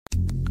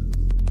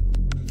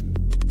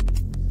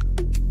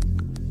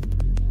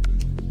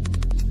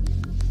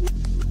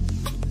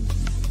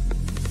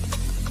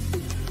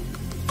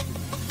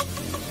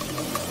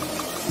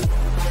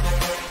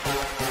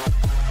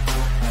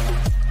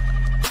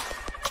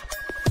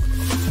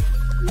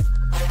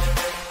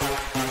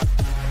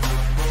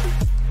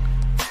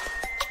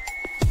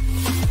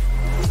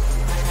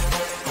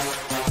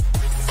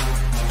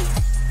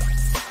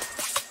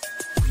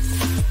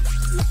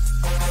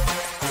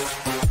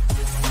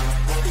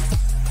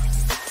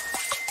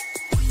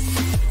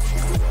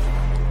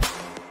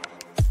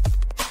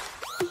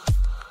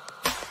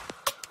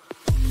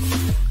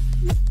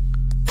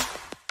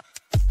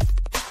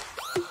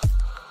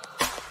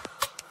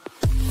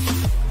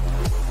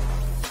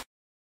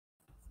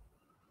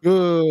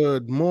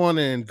Good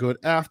morning, good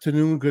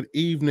afternoon, good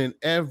evening,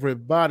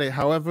 everybody.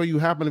 However, you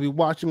happen to be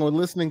watching or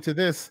listening to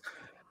this,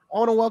 I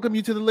want to welcome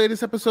you to the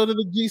latest episode of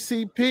the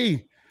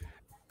GCP,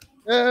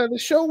 the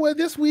show where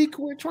this week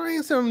we're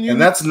trying some And unique.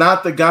 that's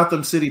not the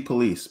Gotham City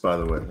Police, by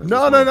the way.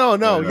 No.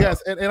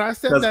 Yes, and I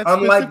said Because that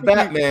unlike specifically.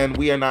 Batman,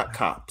 we are not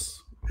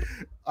cops.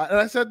 And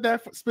I said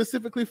that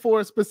specifically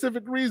for a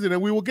specific reason,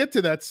 and we will get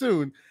to that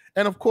soon.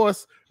 And of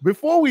course,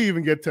 before we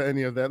even get to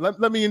any of that,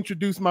 let me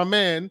introduce my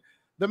man,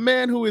 the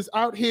man who is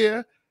out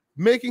here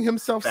making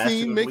himself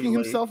seen, making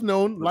himself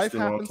known. Life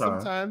happens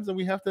sometimes, and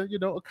we have to,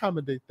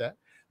 accommodate that.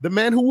 The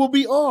man who will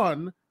be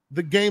on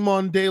the Game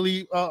On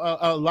Daily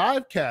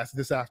live cast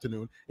this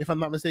afternoon, if I'm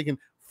not mistaken,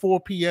 4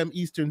 p.m.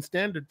 Eastern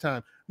Standard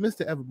Time.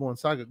 Mr. Everborn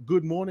Saga,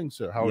 good morning,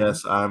 sir. How are you?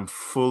 Yes, I'm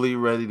fully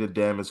ready to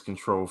damage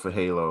control for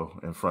Halo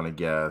in front of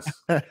Gas.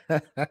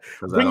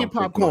 Bring your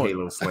popcorn.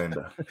 Halo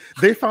slander.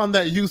 They found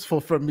that useful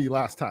from me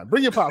last time.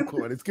 Bring your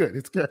popcorn. It's good.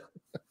 It's good.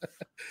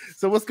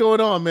 So what's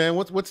going on, man?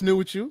 What's new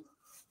with you?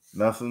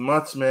 Nothing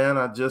much, man.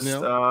 I just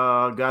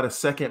got a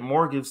second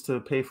mortgage to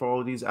pay for all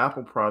of these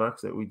Apple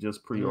products that we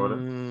just pre-ordered.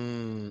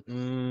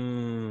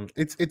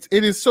 It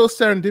is so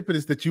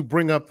serendipitous that you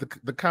bring up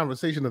the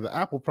conversation of the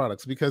Apple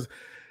products, because,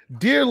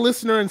 dear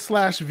listener and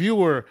 /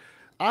 viewer,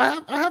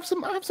 I have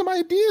some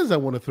ideas I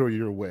want to throw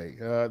your way.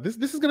 This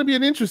is going to be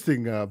an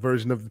interesting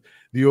version of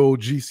the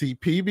old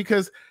GCP,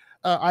 because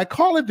I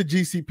call it the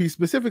GCP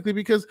specifically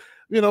because,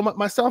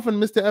 myself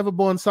and Mr.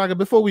 Everborn Saga,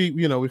 before we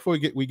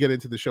get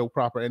into the show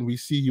proper, and we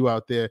see you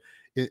out there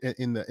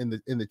in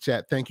the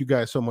chat. Thank you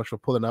guys so much for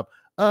pulling up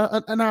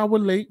an hour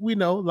late. We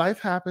know life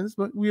happens,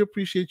 but we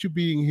appreciate you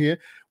being here.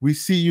 We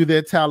see you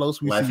there,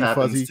 Talos. We life see you,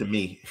 happens Fuzzy. To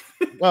me.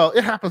 Well,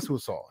 it happens to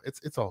us all.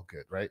 It's all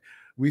good, right?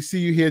 We see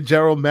you here,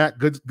 Gerald, Matt,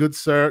 good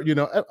sir.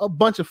 A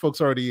bunch of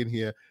folks already in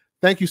here.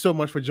 Thank you so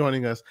much for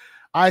joining us.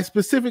 I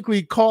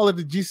specifically call it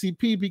the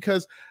GCP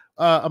because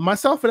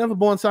myself and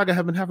Everborn Saga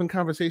have been having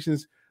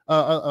conversations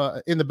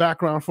in the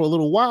background for a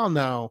little while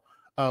now.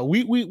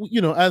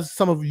 We as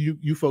some of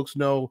you folks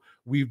know,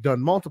 we've done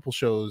multiple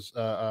shows,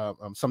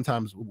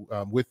 sometimes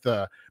with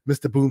Mr.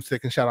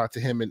 Boomstick, and shout out to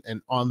him,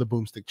 and on the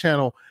Boomstick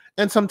channel,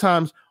 and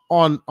sometimes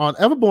on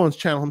Everborn's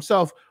channel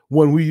himself,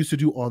 when we used to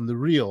do On the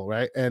Real,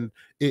 right? And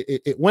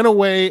it went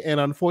away, and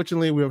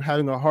unfortunately we were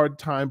having a hard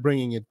time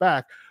bringing it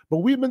back, but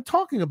we've been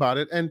talking about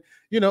it, and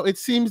it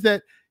seems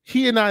that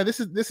he and I,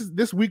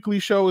 this weekly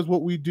show is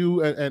what we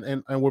do,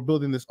 and we're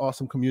building this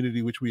awesome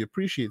community, which we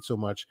appreciate so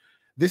much.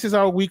 This is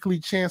our weekly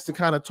chance to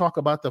kind of talk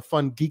about the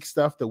fun geek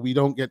stuff that we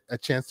don't get a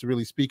chance to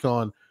really speak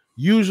on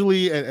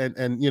usually,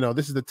 and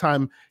this is the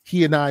time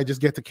he and I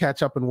just get to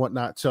catch up and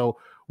whatnot. So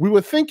we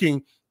were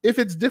thinking, if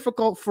it's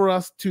difficult for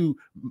us to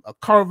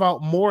carve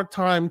out more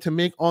time to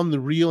make On the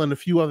Real and a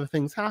few other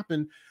things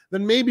happen,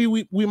 then maybe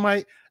we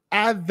might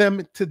add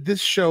them to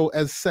this show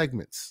as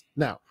segments.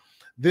 Now,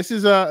 this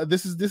is going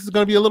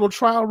to be a little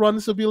trial run.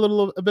 This will be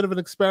a bit of an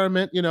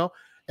experiment,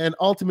 and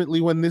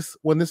ultimately, when this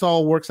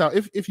all works out,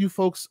 if you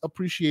folks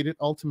appreciate it,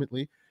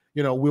 ultimately,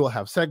 we'll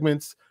have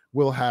segments.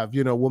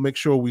 We'll make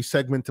sure we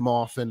segment them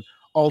off, and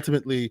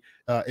ultimately,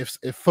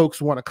 if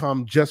folks want to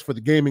come just for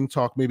the gaming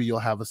talk, maybe you'll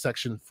have a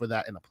section for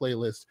that in a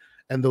playlist,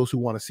 and those who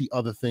want to see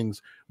other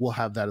things will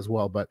have that as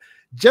well. But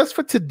just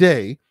for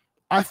today,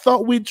 I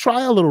thought we'd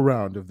try a little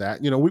round of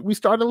that. We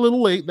started a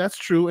little late, that's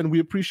true, and we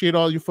appreciate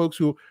all you folks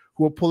who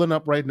are pulling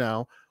up right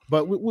now.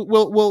 But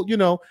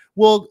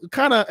we'll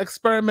kind of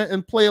experiment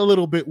and play a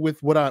little bit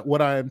with what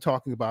I am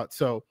talking about.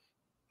 So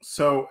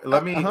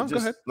let me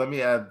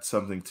add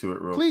something to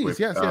it real quick. Please,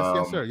 yes,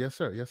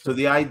 sir. So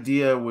the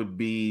idea would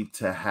be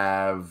to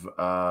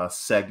have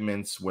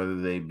segments, whether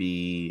they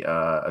be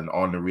an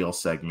On the Real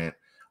segment,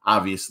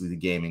 obviously the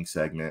gaming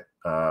segment,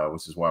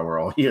 which is why we're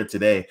all here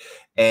today,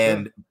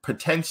 and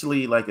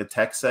potentially like a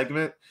tech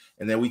segment,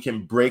 and then we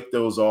can break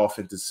those off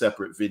into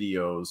separate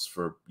videos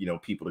for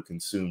people to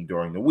consume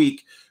during the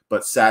week.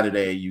 But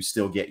Saturday, you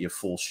still get your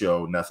full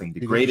show, nothing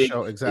degraded.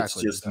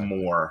 Exactly, it's just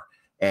more.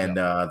 And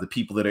the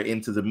people that are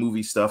into the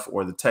movie stuff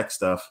or the tech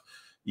stuff,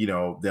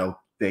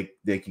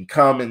 they can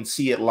come and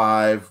see it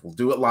live. We'll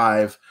do it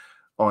live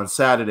on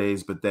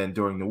Saturdays, but then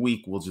during the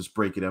week we'll just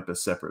break it up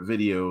as separate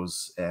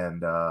videos,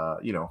 and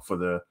for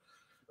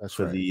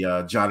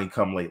the Johnny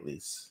Come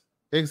Latelys.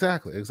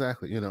 Exactly.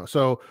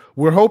 So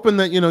we're hoping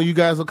that you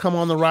guys will come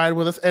on the ride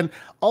with us, and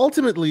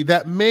ultimately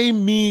that may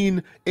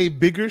mean a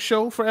bigger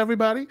show for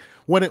everybody.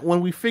 When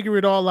we figure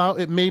it all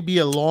out, it may be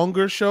a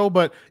longer show,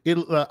 but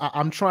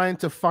I'm trying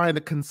to find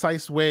a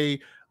concise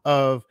way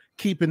of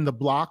keeping the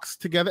blocks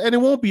together, and it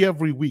won't be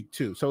every week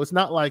too. So it's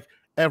not like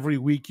every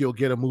week you'll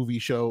get a movie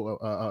show,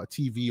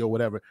 TV or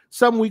whatever.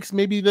 Some weeks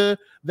maybe the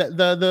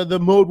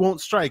mode won't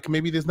strike.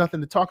 Maybe there's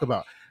nothing to talk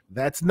about.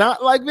 That's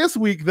not like this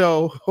week,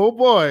 though. Oh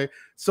boy!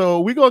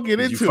 So we're gonna get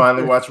into. Did you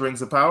finally watch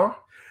Rings of Power?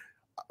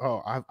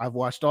 Oh, I've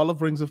watched all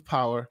of Rings of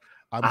Power.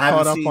 I'm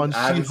caught up on She-Hulk.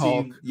 I haven't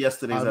seen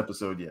yesterday's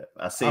episode yet.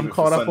 I'm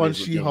caught up on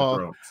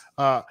She-Hulk.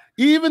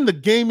 Even the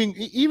gaming,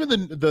 even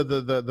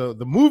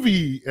the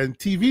movie and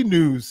TV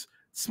news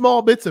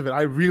small bits of it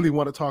I really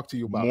want to talk to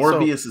you about.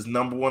 Morbius is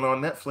 #1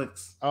 on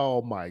Netflix.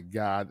 Oh my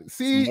God.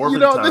 See,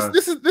 Morbid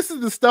this is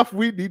the stuff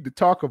we need to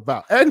talk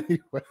about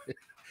anyway.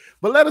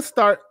 But let us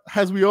start,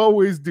 as we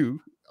always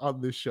do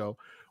on this show,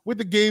 with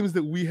the games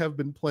that we have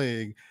been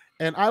playing.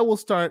 And I will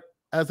start,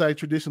 as I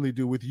traditionally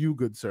do, with you,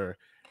 good sir.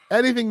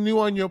 Anything new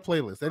on your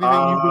playlist?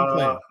 Anything you've been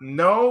playing?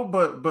 No,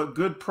 but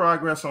good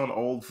progress on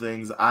old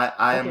things.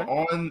 I am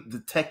on the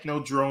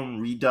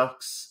Technodrome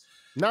Redux.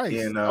 Nice.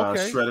 In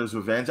Shredder's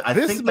Revenge.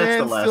 This think man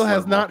that's the last still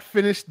has level. not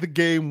finished the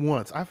game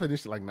once. I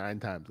finished it like 9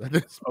 times.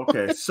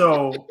 Okay,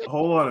 so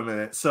hold on a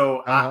minute.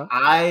 So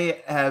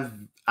I have,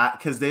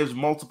 because there's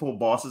multiple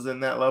bosses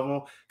in that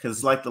level, because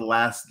it's like the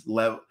last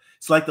level.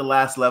 It's like the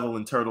last level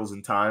in Turtles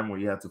in Time where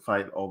you have to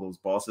fight all those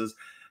bosses,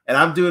 and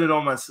I'm doing it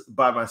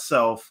by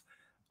myself,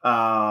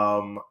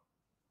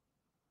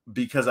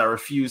 because I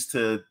refuse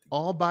to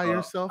all by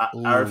yourself.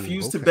 I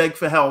refuse to beg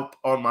for help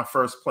on my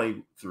first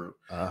playthrough.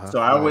 So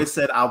I always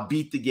said I'll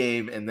beat the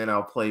game and then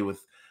I'll play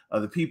with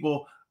other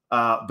people.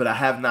 But I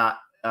have not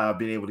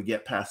been able to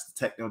get past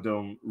the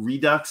Technodrome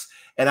Redux,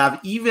 and I've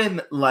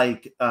even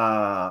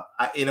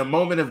in a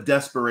moment of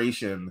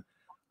desperation,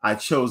 I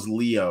chose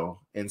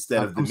Leo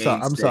instead of the mainstay.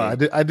 I'm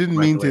sorry. I didn't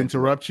mean to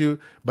interrupt you,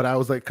 but I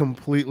was like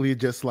completely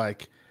just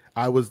like.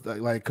 I was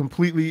like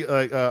completely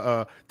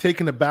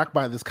taken aback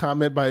by this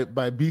comment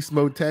by Beast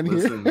Mode 10 here.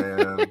 Listen,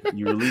 man,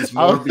 you release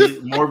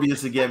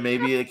Morbius again,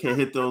 maybe it can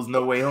hit those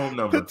No Way Home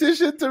numbers.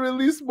 Petition to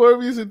release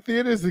Morbius in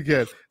theaters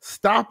again.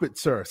 Stop it,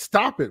 sir.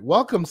 Stop it.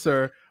 Welcome,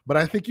 sir. But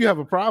I think you have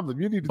a problem.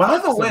 You need to. By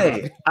the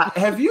way,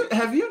 have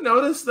you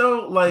noticed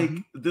though, like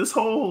this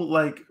whole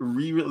like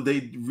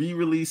they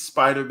re-released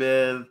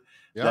Spider-Man.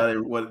 Yeah,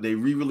 they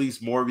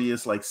re-released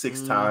Morbius like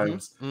 6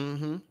 times.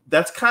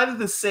 That's kind of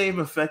the same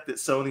effect that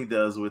Sony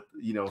does with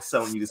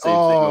selling you the same thing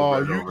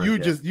over and over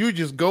again. You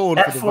just going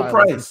at for the full violence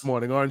price this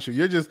morning, aren't you?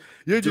 You're just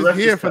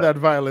here for that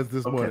violence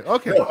this morning.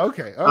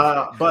 Okay.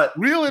 But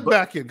reel it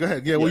back in. Go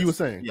ahead. Yeah, yes, what you were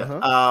saying.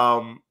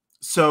 Yeah.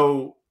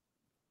 So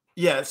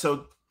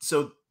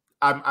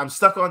I'm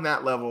stuck on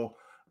that level.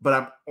 But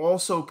I'm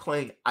also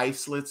playing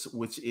Islets,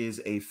 which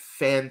is a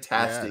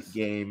fantastic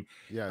game.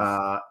 Yes.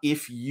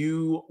 If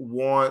you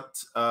want,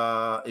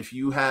 if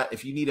you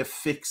need a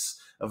fix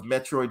of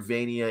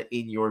Metroidvania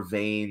in your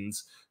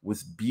veins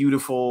with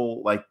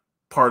beautiful like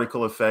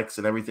particle effects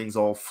and everything's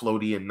all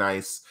floaty and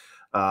nice,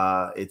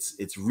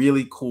 it's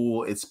really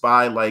cool. It's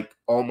by like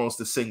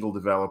almost a single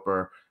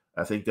developer.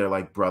 I think they're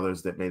like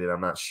brothers that made it. I'm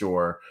not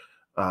sure,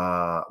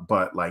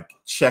 but like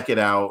check it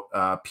out.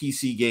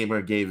 PC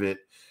Gamer gave it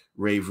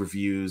rave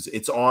reviews.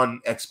 It's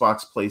on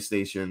Xbox,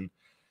 PlayStation,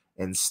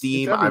 and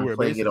Steam. I'm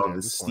playing it on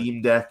the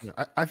Steam Deck.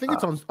 Yeah, I think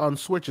it's on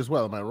Switch as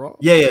well. Am I wrong?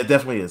 Yeah, it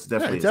definitely is.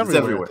 It's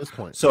everywhere at this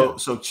point. So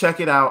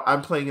check it out.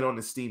 I'm playing it on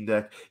the Steam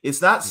Deck.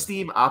 It's not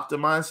Steam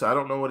optimized, so I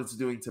don't know what it's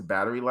doing to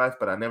battery life,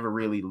 but I never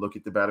really look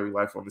at the battery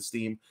life on the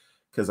Steam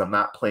because I'm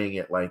not playing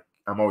it like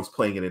I'm always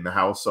playing it in the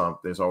house, so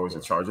there's always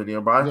a charger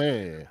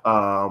nearby.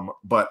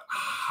 But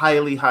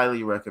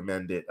highly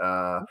recommend it.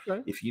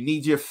 If you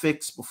need your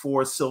fix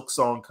before Silk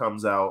Song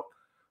comes out,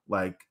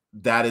 like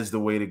that is the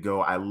way to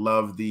go. I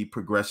love the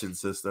progression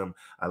system.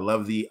 I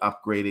love the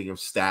upgrading of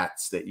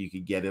stats that you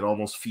can get. It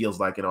almost feels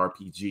like an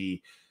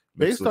RPG.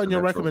 Based on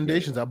your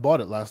recommendations, I bought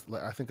it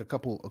I think a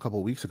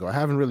couple weeks ago. I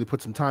haven't really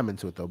put some time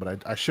into it though,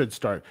 but I should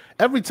start.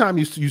 Every time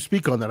you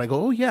speak on that, I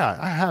go, oh yeah,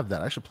 I have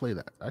that. I should play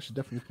that. I should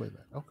definitely play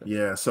that. Okay.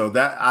 Yeah, so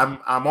that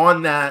I'm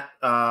on that.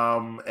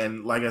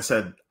 And like I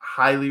said,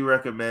 highly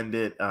recommend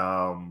it.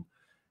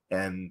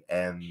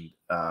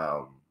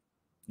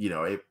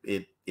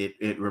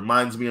 It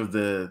reminds me of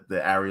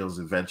the Ariel's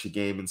Adventure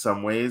game in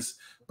some ways,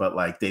 but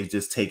like they've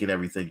just taken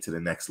everything to the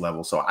next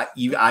level. So I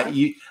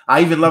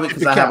even love it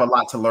because I have a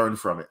lot to learn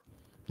from it.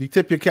 You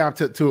tip your cap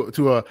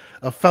to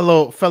a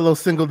fellow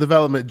single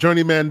development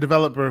journeyman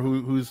developer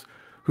who's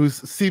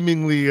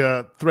seemingly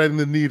threading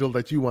the needle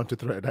that you want to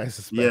thread. I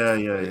suspect. Yeah.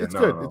 It's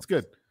good. It's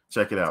good.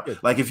 Check it out.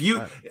 Like if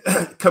you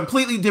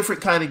completely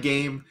different kind of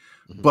game,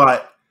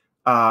 but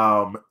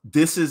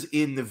this is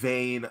in the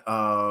vein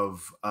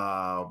of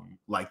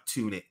like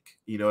Tunic.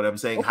 You know what I'm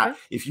saying? Okay.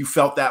 If you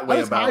felt that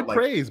way about high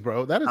praise,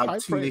 bro. That is how high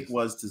Tunic praise.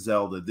 was to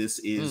Zelda, this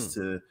is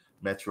to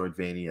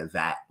Metroidvania.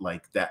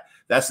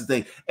 That's the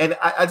thing. And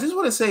I just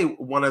want to say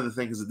one other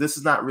thing, because this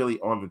is not really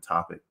on the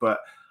topic, but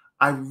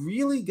I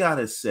really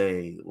gotta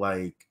say,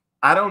 like,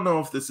 I don't know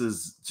if this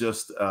is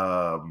just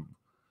a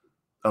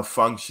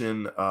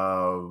function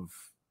of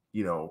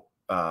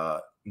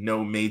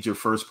no major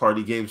first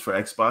party games for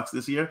Xbox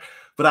this year,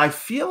 but I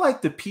feel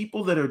like the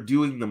people that are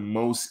doing the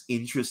most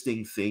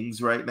interesting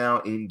things right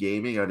now in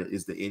gaming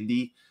is the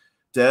indie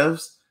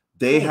devs.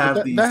 They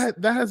have these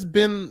that has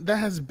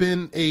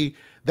been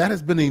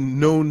a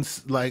known,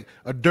 like,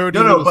 a dirty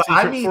little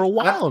secret for a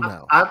while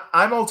now.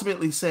 I'm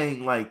ultimately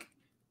saying, like,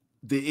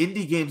 the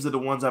indie games are the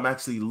ones I'm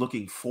actually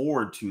looking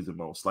forward to the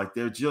most. Like,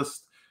 they're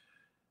just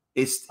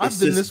I've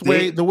been this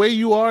way. The way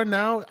you are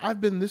now,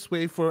 I've been this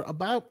way for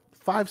about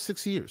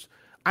 5-6 years.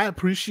 I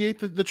appreciate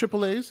the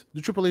AAAs.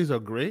 The AAAs are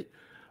great,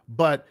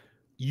 but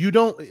you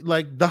don't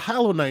like the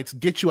Hollow Knights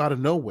get you out of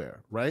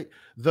nowhere, right?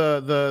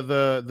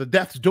 The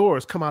Death's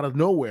Doors come out of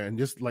nowhere and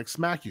just like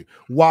smack you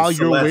while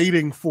you're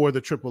waiting for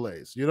the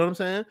AAAs. You know what I'm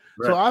saying?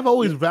 Right. So I've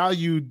always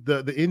valued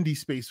the indie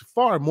space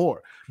far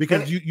more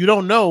because you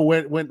don't know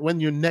when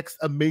your next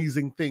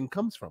amazing thing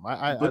comes from.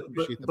 I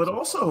appreciate that. But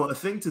also a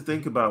thing to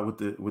think about with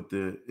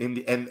the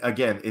indie, and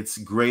again, it's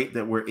great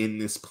that we're in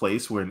this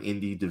place where an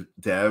indie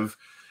dev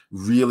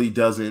really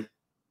doesn't.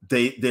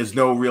 There's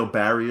no real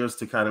barriers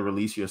to kind of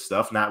release your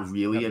stuff, not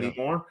really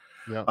anymore.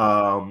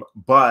 Yeah.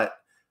 But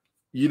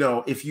you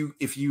know, if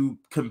you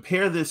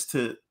compare this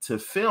to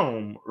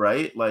film,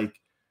 right? Like,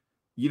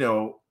 you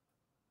know,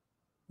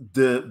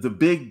 the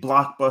big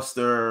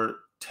blockbuster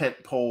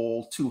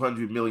tentpole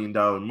 $200 million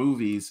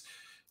movies,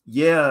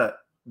 yeah,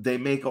 they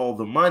make all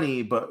the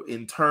money, but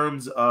in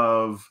terms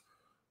of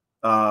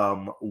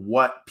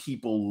what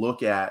people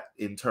look at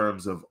in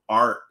terms of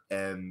art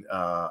and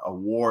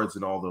awards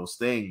and all those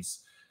things,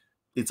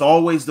 it's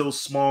always those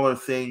smaller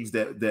things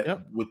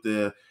that with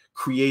the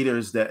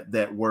creators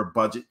that were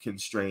budget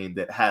constrained,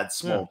 that had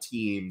small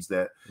teams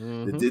that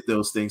did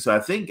those things. So I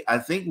think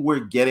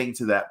we're getting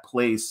to that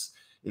place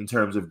in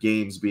terms of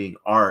games being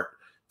art,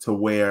 to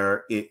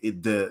where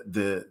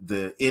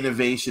the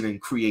innovation and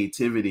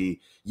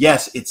creativity,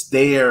 yes, it's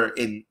there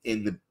in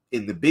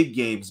the big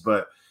games,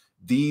 but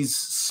these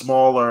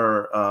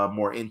smaller,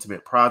 more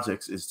intimate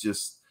projects is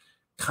just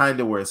kind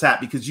of where it's at.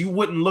 Because you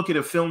wouldn't look at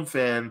a film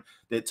fan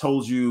that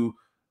told you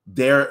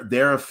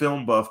they're a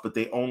film buff, but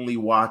they only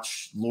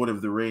watch Lord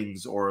of the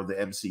Rings or the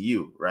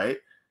MCU, right?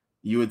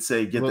 You would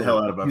say, "Get the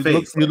hell out of my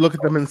face." You'd look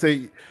at them and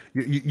say,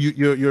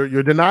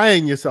 "You're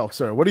denying yourself,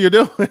 sir. What are you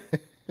doing?"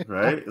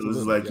 Right? It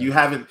was like you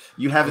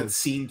haven't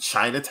seen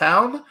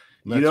Chinatown.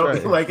 You know,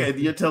 right. Like, and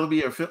you're telling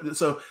me you're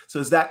so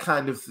it's that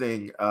kind of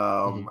thing.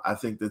 I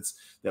think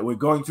that we're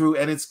going through,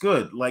 and it's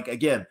good. Like,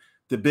 again,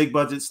 the big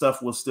budget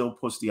stuff will still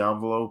push the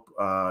envelope.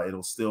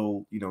 It'll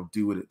still, you know,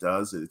 do what it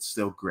does. It's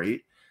still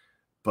great.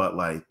 But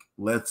like,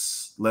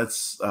 let's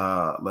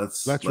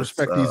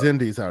respect these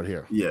indies out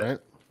here. Yeah. Right?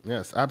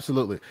 Yes,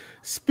 absolutely.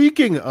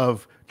 Speaking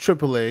of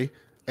AAA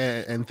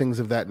and things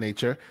of that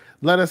nature,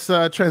 let us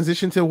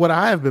transition to what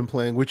I have been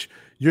playing, which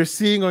you're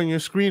seeing on your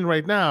screen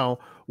right now,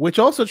 which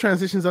also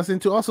transitions us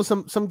into also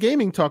some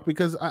gaming talk,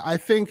 because I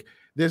think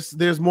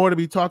there's more to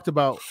be talked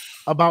about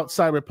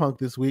Cyberpunk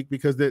this week,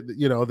 because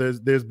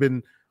there's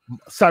been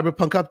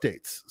Cyberpunk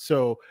updates.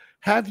 So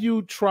have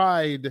you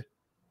tried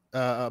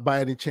by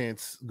any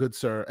chance, good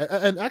sir?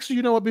 And actually,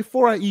 you know what,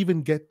 before I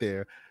even get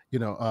there,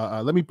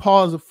 let me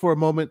pause for a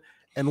moment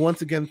and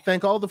once again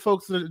thank all the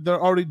folks that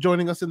are already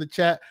joining us in the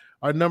chat.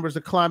 Our numbers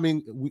are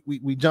climbing.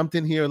 We jumped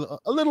in here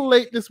a little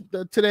late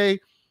today,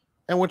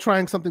 and we're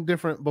trying something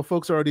different, but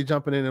folks are already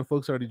jumping in and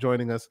folks are already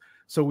joining us,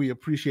 so we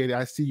appreciate it.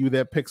 I see you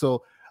there, Pixel.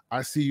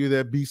 I see you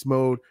there, Beast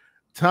Mode.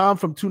 Tom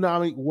from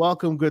Toonami,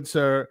 welcome, good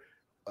sir.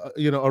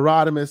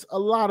 Erodimus, a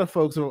lot of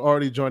folks are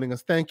already joining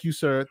us. Thank you,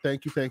 sir.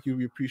 Thank you.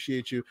 We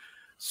appreciate you.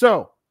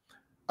 So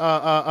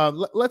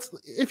let's,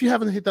 if you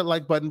haven't hit that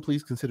like button,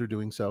 please consider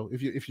doing so.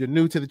 If you're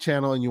new to the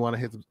channel and you want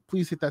to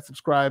please hit that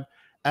subscribe,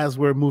 as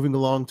we're moving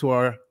along to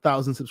our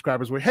 1,000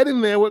 subscribers. We're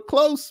heading there. We're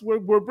close.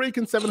 We're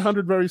breaking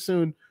 700 very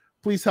soon.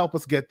 Please help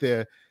us get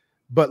there.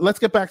 But let's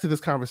get back to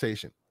this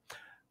conversation.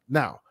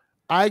 Now,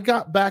 I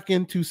got back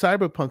into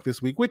Cyberpunk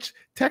this week, which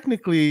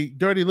technically,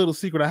 dirty little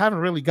secret, I haven't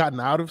really gotten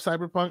out of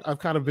Cyberpunk. I've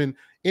kind of been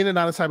in and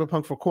out of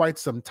Cyberpunk for quite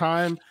some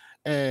time.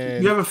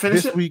 And you haven't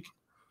finished this it? week,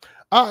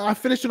 I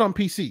finished it on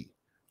PC.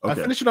 Okay. I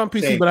finished it on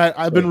PC, but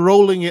I've been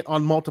rolling it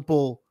on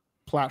multiple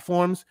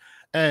platforms.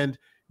 And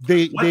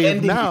what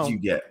ending did you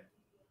get?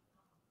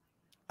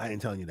 I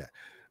ain't telling you that.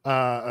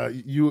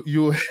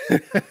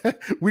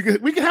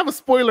 We can have a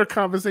spoiler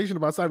conversation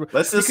about Cyberpunk.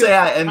 Let's just say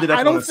I ended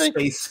up on a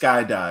space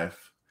skydive.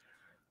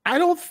 I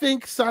don't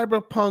think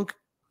Cyberpunk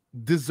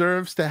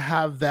deserves to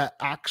have that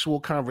actual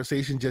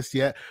conversation just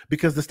yet,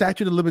 because the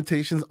statute of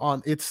limitations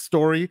on its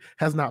story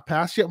has not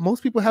passed yet.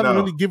 Most people haven't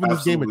really given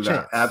this game a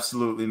chance.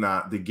 Absolutely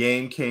not. The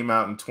game came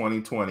out in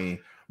 2020,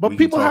 but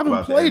people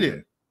haven't played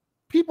it.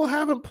 People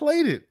haven't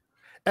played it.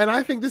 And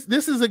I think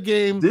this is a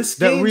game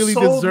that really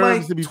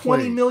deserves to be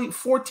 20 played. Million,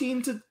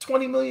 14 to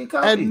 20 million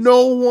copies. And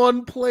no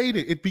one played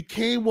it. It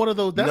became one of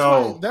those.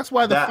 That's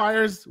why the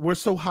fires were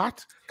so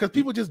hot, because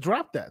people just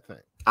dropped that thing.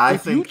 I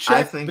think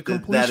the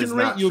completion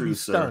rate, you'll be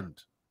stunned.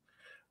 Sir.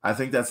 I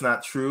think that's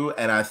not true.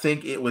 And I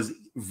think it was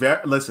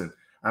listen,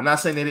 I'm not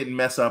saying they didn't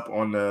mess up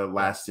on the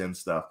last gen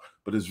stuff,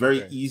 but it's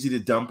very easy to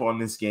dump on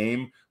this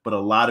game. But a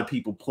lot of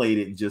people played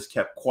it and just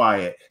kept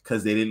quiet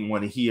because they didn't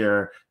want to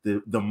hear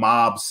the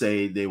mob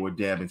say they were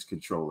damage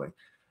controlling.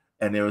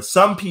 And there were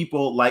some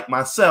people like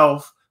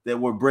myself that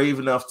were brave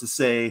enough to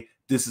say,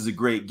 this is a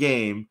great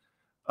game.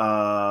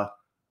 I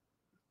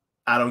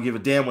don't give a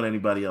damn what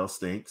anybody else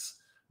thinks.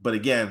 But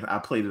again, I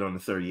played it on the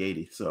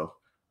 3080, so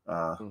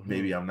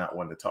maybe I'm not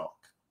one to talk.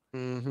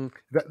 Mm-hmm.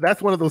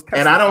 That's one of those.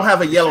 And I don't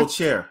have a yellow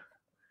chair.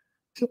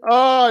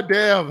 Oh,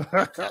 damn.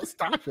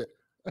 Stop it.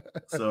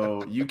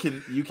 So you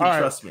can All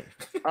trust me.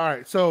 All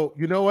right. So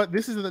you know what?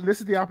 This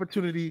is the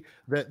opportunity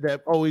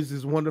that always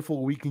is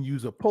wonderful. We can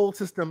use a poll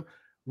system.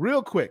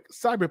 Real quick,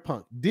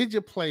 Cyberpunk, did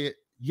you play it?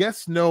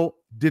 Yes, no,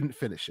 didn't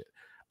finish it.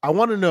 I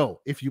want to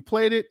know if you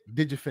played it,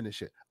 did you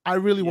finish it? I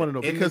really want to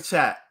know in because the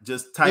chat,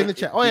 just type in the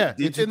chat. Oh yeah,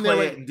 did it's you in play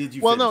there. it and did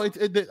you? Well,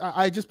 finish no,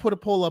 I just put a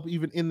poll up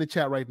even in the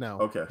chat right now.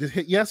 Okay, just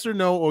hit yes or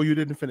no, or you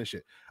didn't finish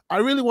it. I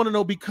really want to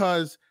know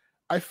because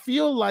I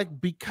feel like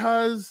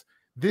because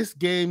this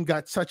game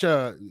got such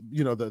a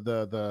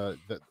the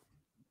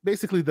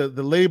basically the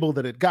label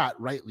that it got,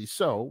 rightly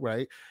so,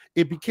 right?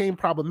 It became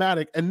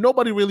problematic, and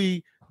nobody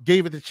really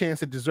gave it the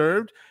chance it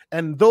deserved.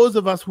 And those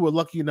of us who were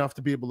lucky enough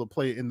to be able to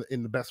play it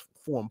in the best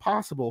form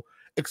possible,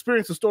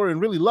 experienced the story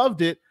and really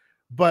loved it.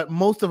 But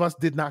most of us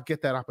did not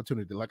get that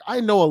opportunity. Like I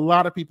know a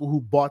lot of people who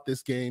bought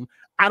this game.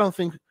 I don't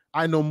think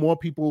I know more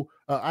people.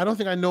 I don't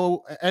think I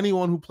know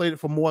anyone who played it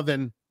for more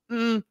than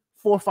 4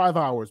 or 5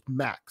 hours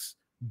max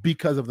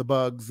because of the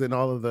bugs and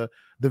all of the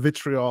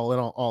vitriol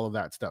and all of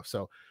that stuff.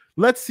 So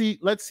let's see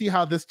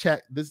how this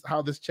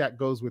chat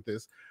goes with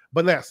this.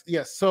 But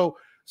yes. So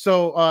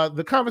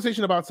the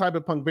conversation about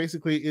Cyberpunk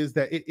basically is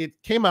that it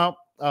came out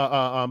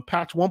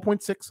patch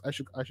 1.6,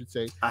 I should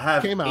say. I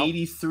have came out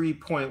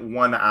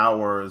 83.1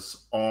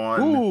 hours on.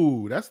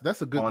 Ooh,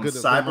 that's a good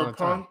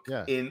Cyberpunk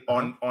yeah.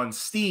 on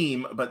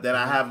Steam, but then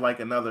I have like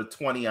another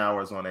 20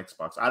 hours on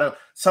Xbox. I don't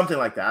something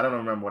like that. I don't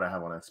remember what I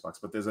have on Xbox,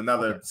 but there's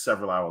another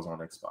several hours on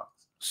Xbox.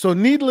 So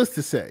needless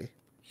to say,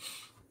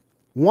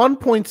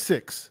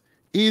 1.6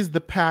 is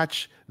the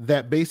patch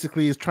that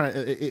basically is trying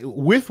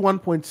with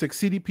 1.6.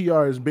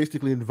 CDPR is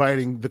basically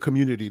inviting the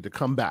community to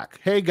come back.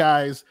 Hey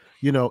guys,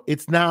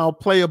 it's now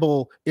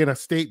playable in a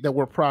state that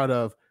we're proud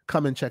of.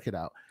 Come and check it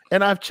out.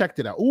 And I've checked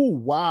it out. Oh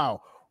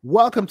wow,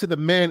 welcome to the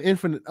man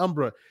Infinite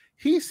Umbra.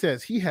 He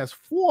says he has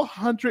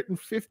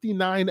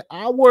 459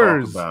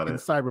 hours in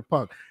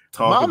Cyberpunk.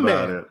 Talk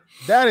about it.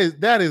 That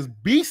is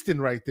beasting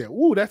right there.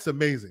 Ooh, that's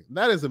amazing.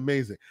 That is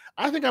amazing.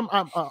 I think I'm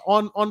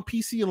on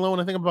PC alone.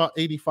 I think I'm about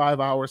 85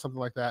 hours, something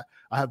like that.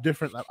 I have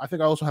different. I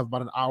think I also have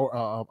about an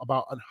hour,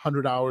 about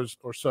 100 hours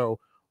or so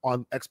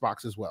on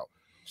Xbox as well.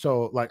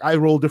 So like I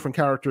roll different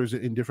characters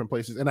in different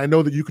places, and I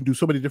know that you can do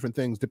so many different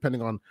things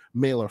depending on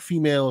male or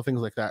female and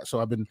things like that.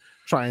 So I've been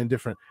trying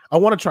different. I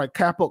want to try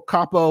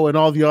Capo, and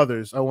all the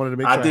others. I wanted to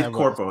make sure I did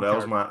Corpo. That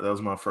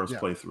was my first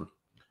playthrough.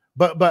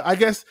 But I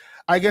guess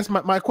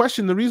my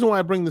question, the reason why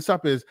I bring this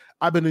up is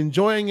I've been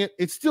enjoying it.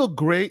 It's still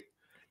great.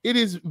 It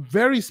is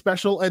very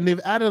special, and they've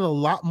added a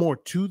lot more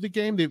to the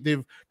game.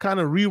 They've kind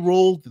of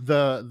re-rolled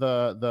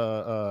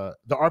the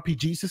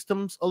RPG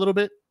systems a little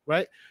bit,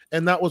 right?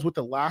 And that was with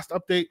the last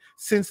update.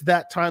 Since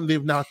that time,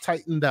 they've now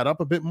tightened that up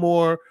a bit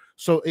more,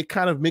 so it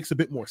kind of makes a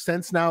bit more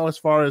sense now as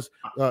far as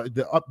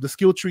the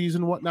skill trees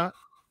and whatnot.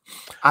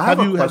 Have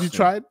you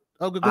tried?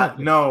 Oh, go ahead.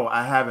 No,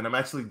 I haven't. I'm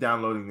actually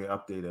downloading the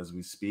update as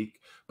we speak.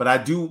 But I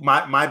do.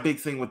 My big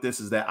thing with this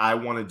is that I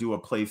want to do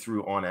a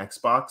playthrough on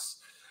Xbox,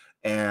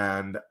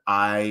 and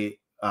I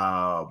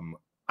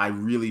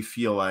really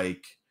feel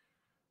like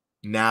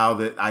now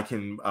that I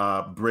can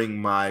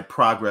bring my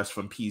progress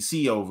from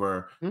PC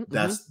over,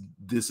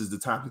 this is the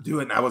time to do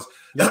it. And I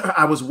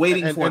was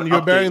waiting for. And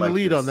you're bearing the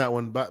lead on that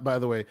one, by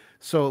the way.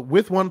 So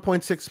with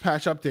 1.6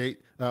 patch update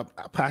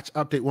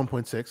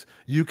 1.6,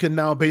 you can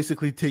now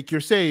basically take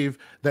your save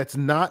that's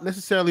not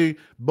necessarily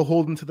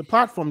beholden to the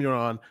platform you're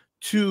on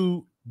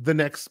to the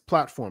next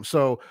platform.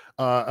 So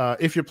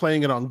if you're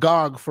playing it on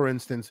GOG, for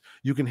instance,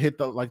 you can hit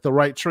the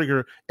right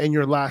trigger and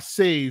your last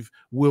save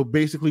will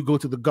basically go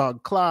to the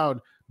GOG cloud,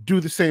 do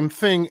the same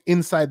thing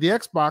inside the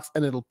Xbox,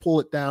 and it'll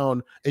pull it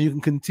down and you can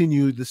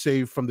continue the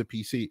save from the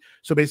PC.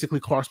 So basically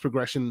cross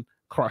progression,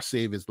 cross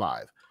save is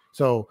live.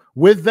 So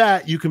with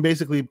that, you can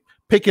basically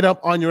pick it up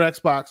on your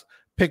Xbox,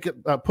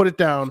 put it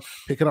down,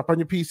 pick it up on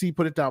your PC,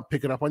 put it down,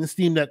 pick it up on your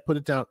Steam Deck, put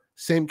it down,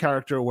 same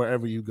character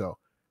wherever you go.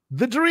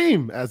 The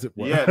dream, as it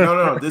were. Yeah,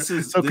 no. This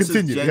is so this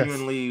is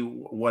genuinely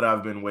what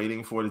I've been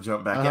waiting for to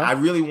jump back in. I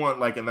really want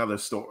like another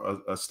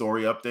a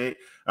story update.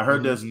 I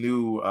heard there's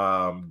new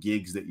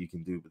gigs that you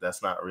can do, but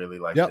that's not really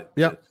like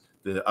the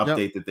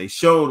update that they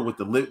showed with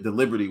the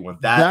Liberty one.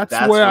 That's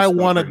where I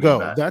want to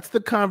go. That's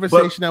the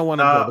conversation I want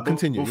to go. But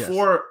continue.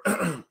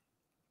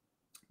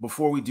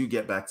 Before we do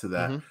get back to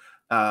that,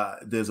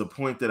 there's a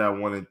point that I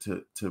wanted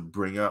to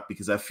bring up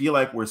because I feel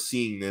like we're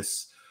seeing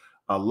this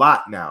a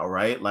lot now,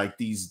 right? Like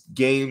these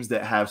games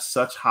that have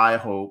such high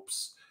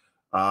hopes,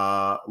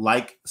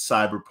 like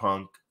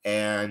Cyberpunk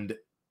and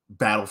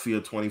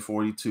Battlefield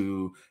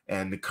 2042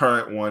 and the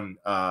current one,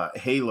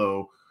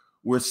 Halo,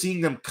 we're seeing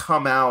them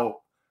come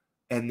out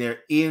and they're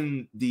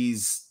in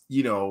these,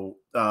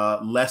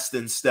 less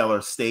than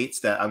stellar states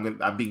that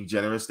I'm being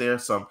generous there.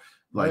 Some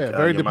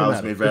very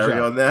miles may vary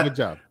on that. Good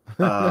job.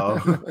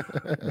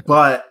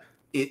 But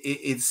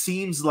it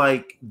seems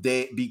like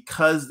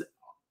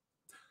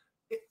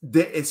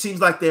it seems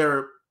like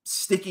they're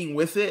sticking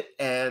with it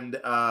and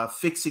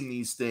fixing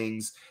these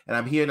things. And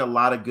I'm hearing a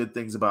lot of good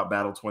things about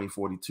Battle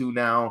 2042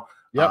 now.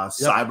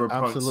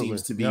 Cyberpunk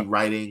seems to be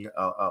righting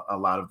a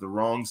lot of the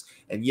wrongs.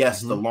 And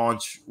yes, the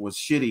launch was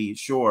shitty,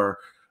 sure.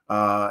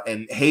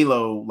 And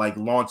Halo like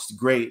launched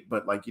great,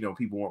 but like, you know,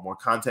 people want more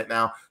content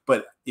now.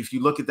 But if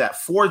you look at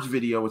that Forge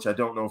video, which I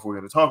don't know if we're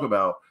going to talk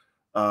about,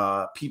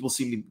 people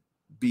seem to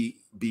be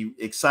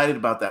excited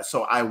about that.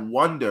 So I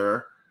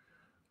wonder,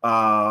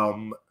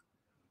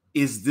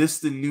 is this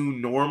the new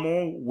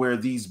normal where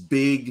these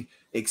big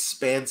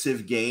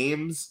expansive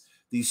games,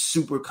 these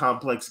super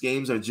complex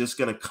games are just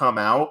going to come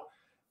out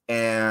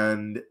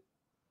and,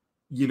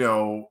 you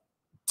know,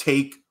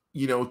 take,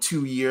 you know,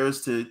 2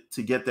 years to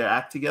get their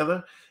act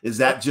together? Is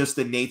that just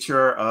the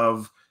nature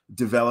of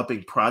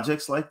developing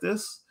projects like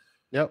this?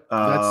 Yep,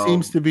 that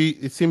seems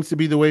to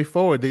be the way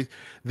forward.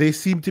 They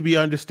seem to be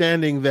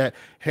understanding that,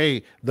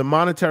 hey, the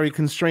monetary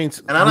constraints,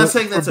 and I'm not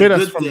saying that's a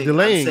good thing.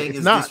 Delaying. I'm saying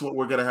it's not this what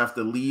we're going to have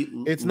to lead.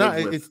 It's not.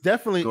 It's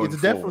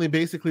definitely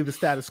basically the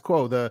status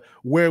quo, the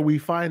where we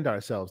find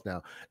ourselves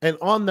now. And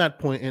on that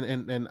point,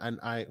 and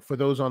I, for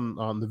those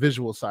on the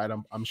visual side,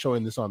 I'm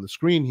showing this on the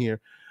screen here.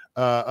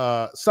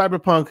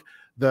 Cyberpunk,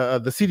 the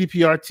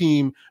CDPR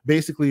team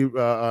basically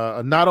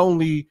not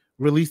only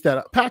released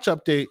that patch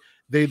update,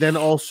 they then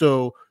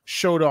also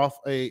showed off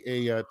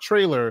a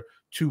trailer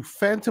to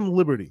Phantom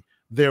Liberty,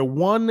 their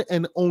one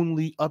and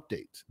only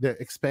update, their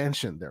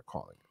expansion, they're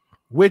calling it,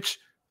 which,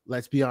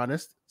 let's be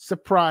honest,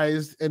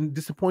 surprised and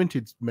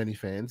disappointed many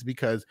fans,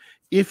 because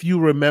if you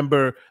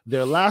remember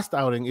their last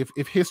outing,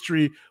 if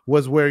history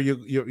was where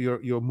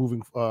you're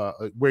moving,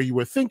 where you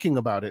were thinking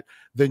about it,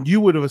 then you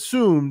would have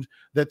assumed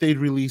that they'd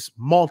release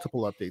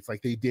multiple updates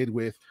like they did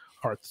with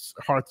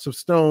Hearts of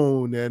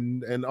Stone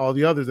and all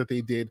the others that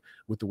they did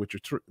with the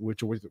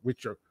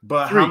Witcher.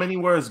 But 3. How many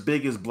were as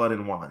big as Blood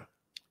and Wine?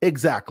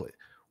 Exactly.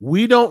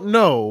 We don't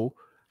know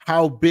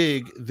how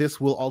big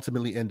this will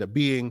ultimately end up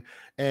being,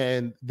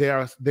 and they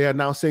are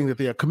now saying that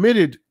they are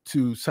committed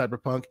to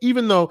Cyberpunk,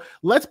 even though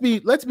let's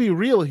be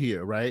real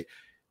here, right?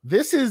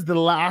 This is the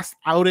last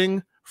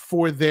outing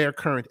for their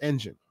current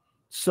engine.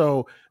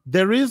 So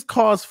there is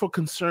cause for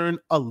concern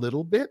a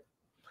little bit,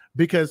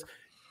 because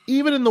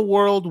even in the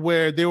world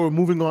where they were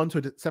moving on to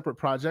a separate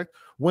project,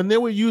 when they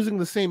were using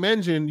the same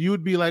engine, you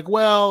would be like,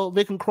 well,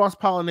 they can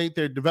cross-pollinate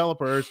their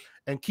developers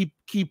and keep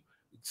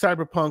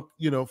Cyberpunk,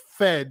 you know,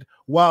 fed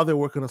while they're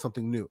working on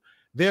something new.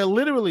 They're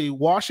literally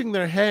washing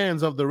their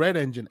hands of the Red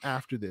Engine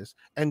after this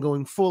and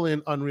going full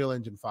in Unreal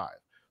Engine 5.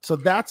 So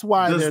that's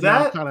why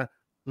now kind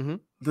of.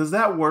 Does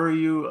that worry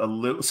you a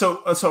little?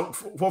 So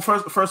well,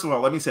 first of all,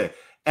 let me say,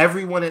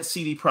 everyone at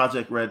CD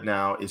Projekt Red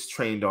now is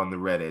trained on the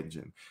Red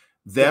Engine.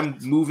 Them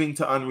moving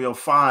to Unreal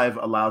 5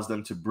 allows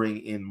them to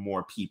bring in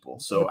more people.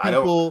 So I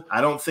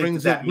don't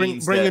think that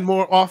means bring in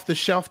more off the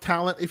shelf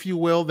talent, if you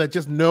will, that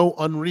just know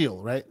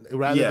Unreal, right?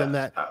 Rather than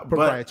that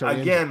proprietary.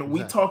 But again, engine.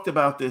 We talked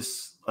about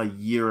this a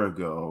year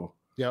ago.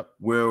 Yep.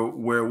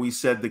 Where we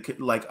said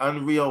like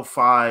Unreal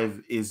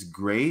 5 is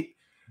great,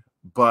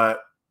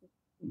 but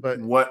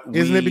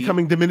isn't it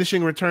becoming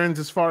diminishing returns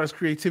as far as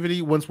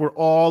creativity once we're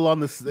all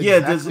on the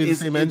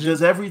same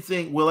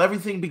engine? Will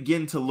everything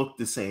begin to look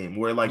the same,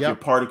 where like your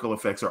particle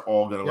effects are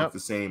all going to look the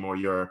same, or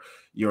your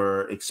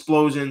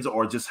explosions,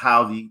 or just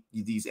how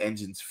these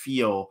engines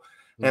feel?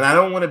 And I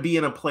don't want to be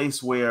in a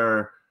place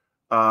where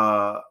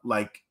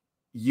like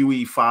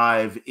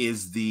UE5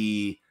 is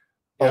the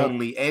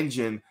only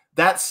engine.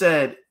 That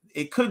said,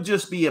 it could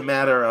just be a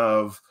matter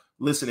of,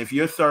 listen, if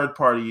you're third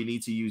party, you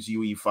need to use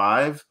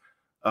UE5.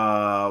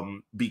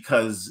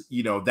 Because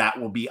you know that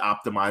will be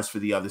optimized for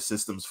the other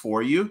systems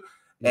for you,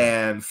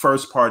 and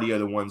first party are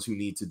the ones who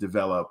need to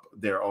develop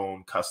their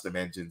own custom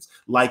engines,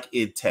 like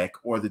id Tech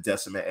or the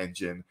Decima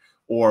engine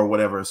or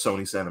whatever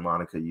Sony Santa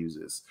Monica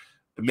uses.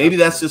 Maybe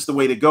that's just the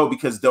way to go,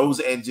 because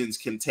those engines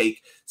can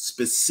take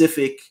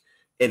specific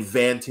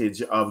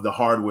advantage of the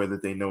hardware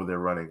that they know they're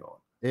running on.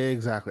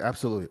 Exactly,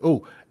 absolutely.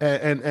 Oh,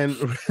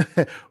 and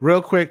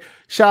real quick,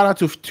 shout out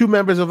to 2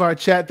 members of our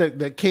chat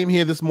that came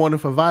here this morning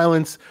for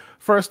violence.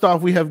 First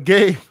off, we have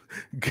Gabe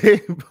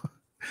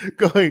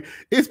going,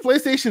 is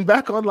PlayStation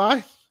back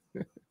online?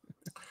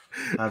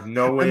 I have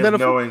no way of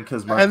knowing,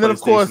 because my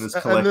PlayStation is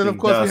collecting dust. And then, of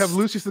course, we have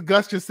Lucius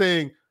Augustus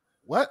saying,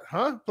 what?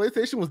 Huh?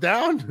 PlayStation was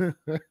down?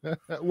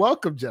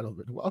 Welcome,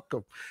 gentlemen.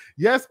 Welcome.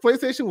 Yes,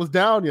 PlayStation was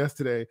down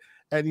yesterday.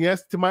 And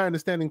yes, to my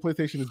understanding,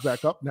 PlayStation is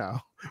back up now.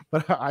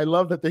 But I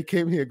love that they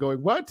came here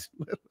going, what?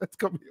 Let's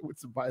come here with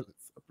some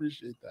violence.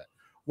 Appreciate that.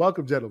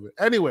 Welcome, gentlemen.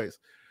 Anyways,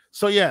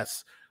 so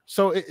yes.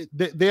 So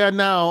they are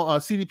now,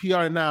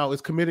 CDPR now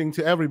is committing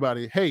to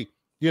everybody. Hey,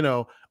 you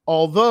know,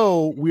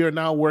 although we are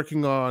now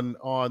working on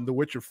The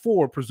Witcher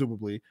 4,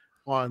 presumably,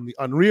 on the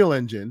Unreal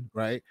Engine,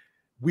 right?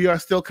 We are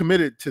still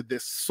committed to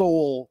this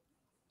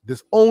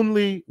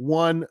only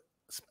one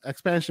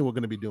expansion we're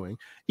going to be doing.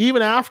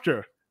 Even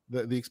after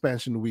the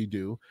expansion we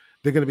do,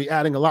 they're going to be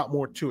adding a lot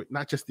more to it,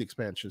 not just the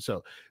expansion.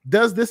 So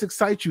does this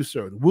excite you,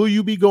 sir? Will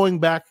you be going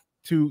back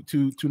to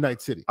Night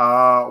City?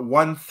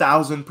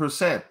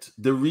 1000%.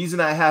 The reason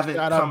I haven't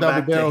come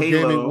back to Halo,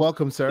 Gaming.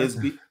 Welcome, sir.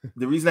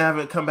 The reason I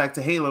haven't come back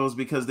to Halo is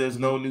because there's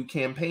no new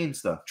campaign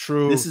stuff.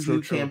 True. This is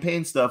new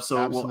campaign stuff,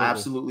 so it will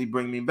absolutely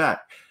bring me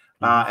back.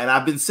 And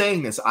I've been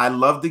saying this. I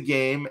love the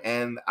game,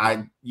 and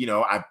I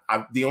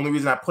the only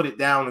reason I put it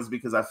down is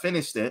because I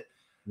finished it,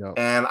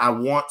 and I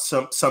want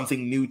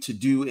something new to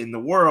do in the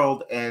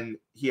world. And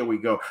here we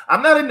go.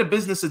 I'm not in the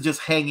business of just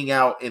hanging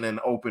out in an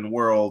open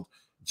world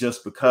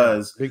just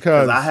because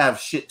I have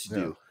shit to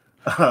do.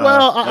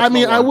 Well, I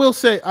mean, I will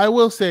say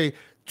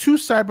to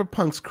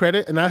Cyberpunk's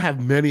credit, and I have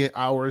many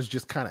hours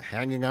just kind of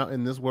hanging out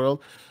in this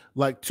world.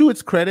 Like, to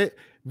its credit,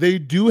 they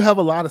do have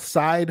a lot of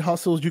side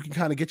hustles you can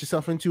kind of get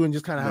yourself into and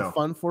just kind of have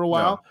fun for a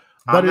while.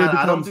 But it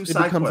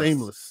becomes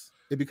aimless.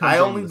 I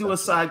only do a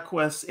side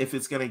quest if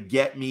it's going to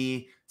get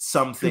me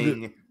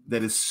something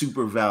that is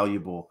super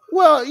valuable.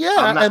 Well,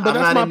 yeah, but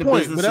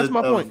that's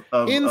my point.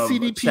 In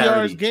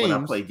CDPR's games,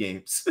 when I play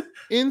games,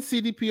 in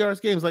CDPR's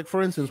games, like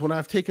for instance, when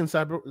I've taken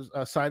side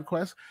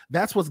quests,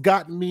 that's what's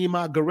gotten me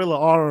my gorilla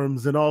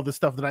arms and all the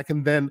stuff that I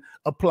can then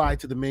apply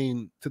to the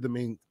main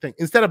thing.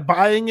 Instead of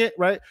buying it,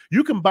 right?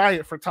 You can buy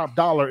it for top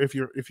dollar if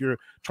you're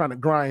trying to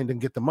grind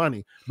and get the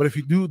money. But if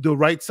you do the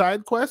right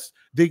side quests,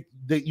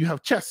 you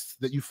have chests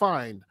that you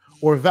find,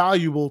 or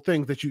valuable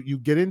things that you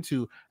get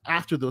into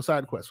after those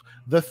side quests.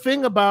 The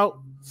thing about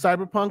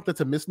Cyberpunk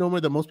that's a misnomer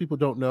that most people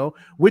don't know,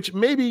 which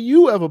maybe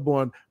you,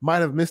 Everborn, might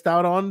have missed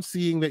out on,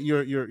 seeing that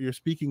you're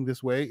speaking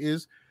this way,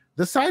 is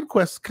the side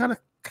quests kind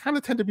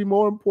of tend to be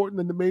more important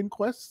than the main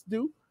quests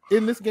do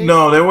in this game.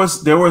 No,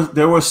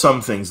 there were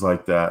some things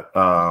like that.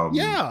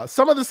 Yeah,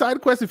 some of the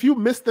side quests, if you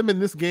missed them in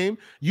this game,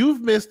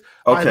 you've missed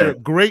either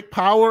great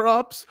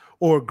power-ups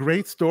or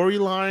great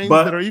storylines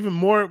that are even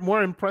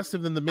more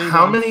impressive than the main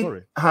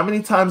story. How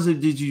many times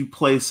did you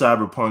play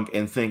Cyberpunk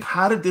and think,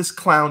 how did this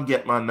clown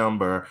get my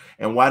number?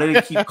 And why did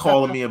it keep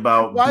calling me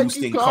about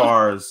boosting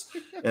cars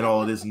and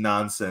all of this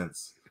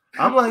nonsense?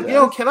 I'm like,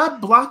 yo, can I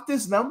block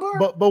this number?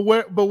 But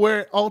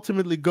where it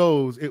ultimately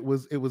goes, it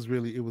was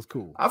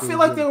cool. I feel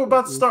like they were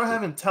about to start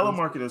having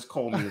telemarketers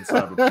call me in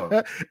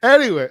Cyberpunk.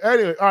 Anyway,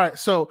 all right.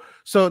 So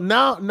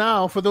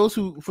now for those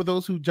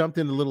who jumped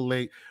in a little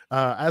late,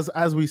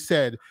 as we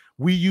said,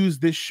 we use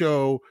this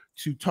show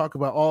to talk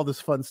about all this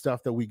fun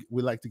stuff that we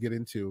like to get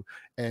into,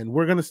 and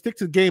we're gonna stick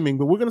to gaming,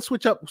 but we're gonna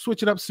switch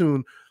it up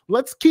soon.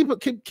 Let's keep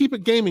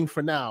it gaming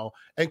for now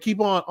and keep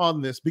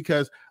on this,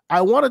 because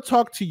I want to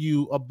talk to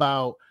you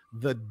about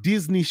the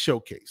Disney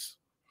Showcase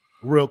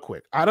real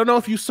quick. I don't know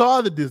if you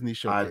saw the Disney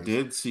Showcase. I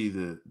did see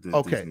the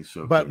Disney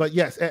Showcase. But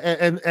yes,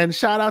 and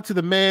shout out to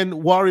the man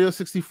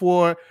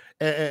Wario64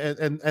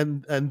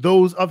 and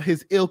those of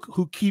his ilk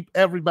who keep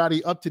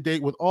everybody up to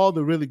date with all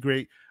the really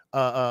great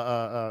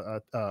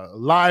live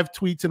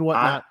tweets and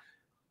whatnot.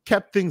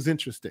 Kept things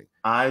interesting.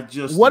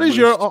 What is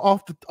your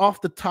off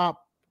the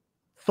top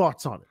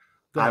thoughts on it?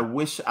 I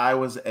wish I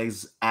was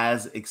as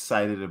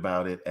excited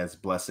about it as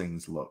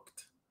Blessings looked.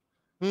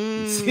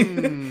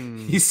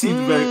 He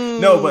seemed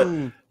very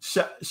but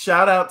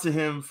shout out to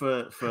him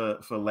for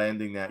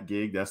landing that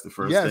gig. That's the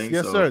first thing.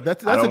 Yes, sir.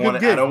 That's a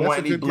good gig. I don't want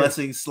any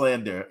Blessing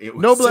slander.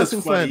 No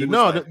Blessing slander.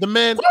 No, like,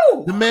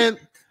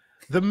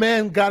 the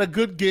man got a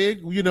good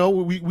gig. You know,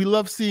 we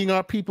love seeing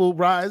our people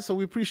rise, so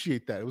we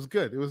appreciate that. It was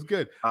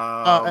good.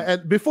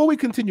 And before we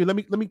continue, let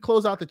me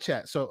close out the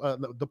chat. So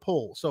the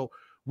poll. So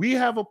we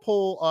have a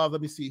poll of,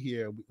 let me see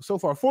here. So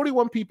far,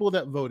 41 people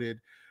that voted.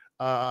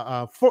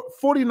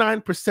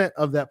 49%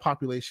 of that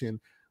population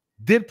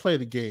did play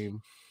the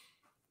game.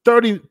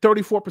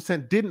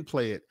 34% didn't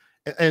play it,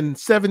 and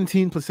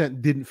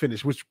 17% didn't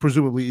finish, which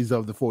presumably is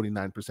of the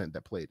 49%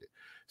 that played it.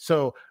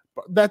 So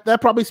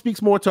that probably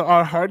speaks more to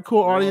our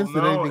hardcore audience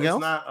than anything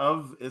else.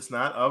 It's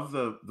not of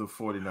the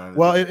 49.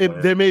 Well,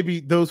 there may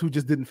be those who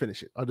just didn't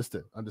finish it.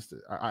 Understood.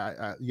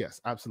 I yes,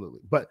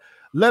 absolutely. But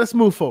let us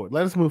move forward.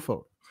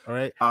 All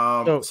right.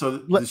 So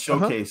the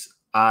showcase,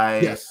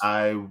 I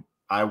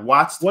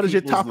watched. What is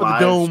your top of the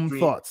dome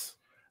thoughts?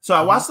 So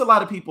I watched a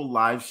lot of people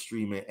live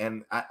stream it,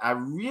 and I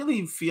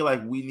really feel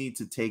like we need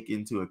to take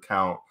into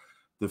account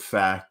the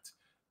fact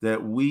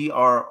that we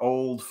are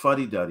old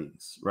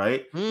fuddy-duddies,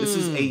 right? This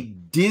is a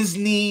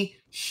Disney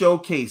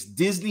showcase,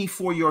 Disney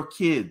for your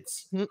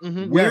kids.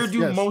 Where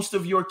do most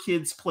of your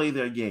kids play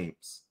their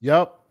games?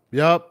 Yep.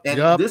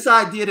 This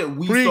idea that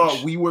we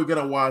thought we were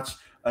going to watch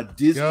a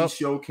Disney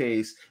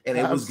showcase and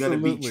it was going to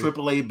be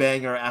AAA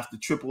banger after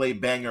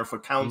AAA banger for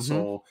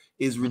console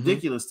is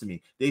ridiculous to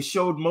me. They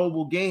showed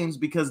mobile games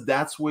because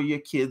that's where your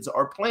kids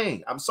are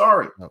playing. I'm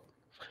sorry.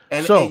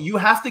 And you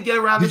have to get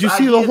around this idea.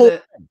 Did you see the whole?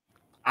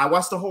 I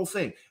watched the whole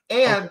thing.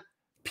 And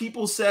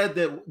people said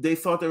that they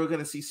thought they were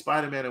going to see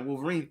Spider-Man and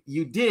Wolverine.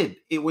 You did.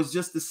 It was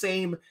just the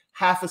same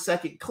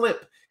half-a-second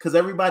clip because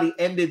everybody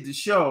ended the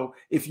show.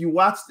 If you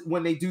watched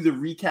when they do the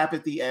recap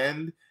at the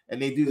end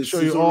and they do the show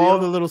you all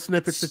the little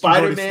snippets.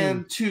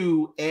 Spider-Man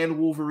 2 and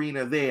Wolverine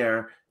are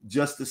there,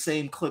 just the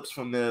same clips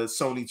from the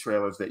Sony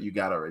trailers that you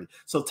got already.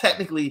 So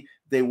technically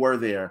they were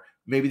there.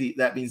 Maybe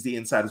that means the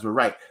insiders were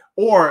right.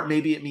 Or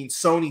maybe it means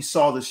Sony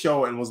saw the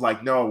show and was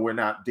like, no, we're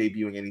not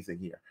debuting anything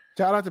here.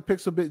 Shout out to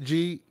Pixelbit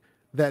G.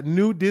 That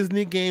new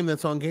Disney game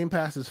that's on Game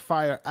Pass is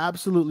fire.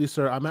 Absolutely,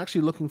 sir. I'm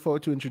actually looking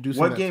forward to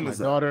introducing that to my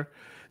daughter.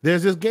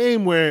 There's this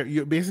game where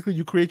you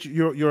create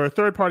you're a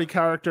third-party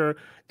character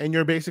and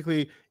you're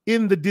basically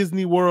in the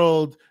Disney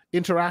world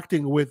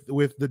interacting with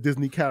the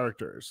Disney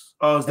characters.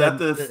 Oh, is that And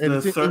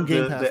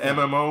the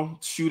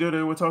MMO shooter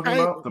that we're talking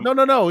about?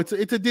 No. It's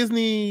a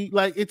Disney,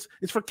 like it's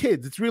for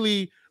kids. It's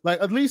really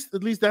like at least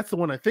that's the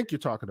one I think you're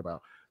talking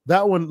about.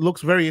 That one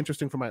looks very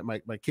interesting for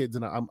my kids,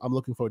 and I'm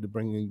looking forward to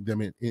bringing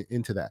them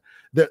into that.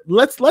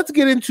 Let's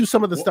get into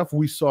some of the stuff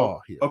we saw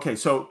here. Okay,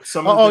 so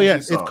some.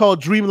 It's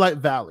called Dreamlight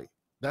Valley.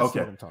 That's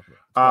what I'm talking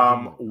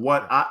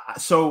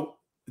about.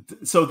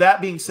 So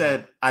that being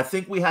said, I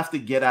think we have to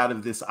get out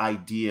of this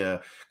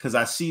idea, because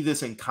I see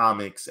this in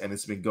comics and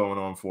it's been going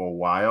on for a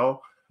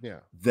while. Yeah.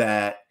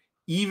 That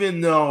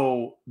even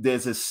though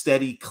there's a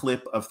steady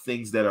clip of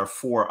things that are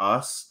for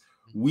us,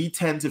 we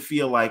tend to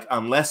feel like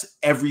unless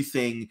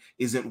everything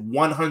isn't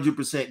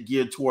 100%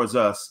 geared towards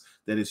us,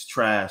 that it's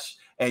trash.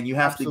 And you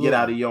have to get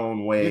out of your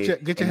own way.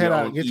 Get your head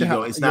out.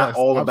 It's not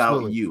all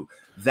about you.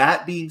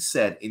 That being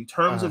said, in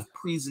terms of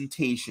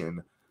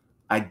presentation,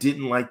 I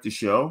didn't like the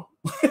show.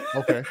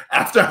 Okay.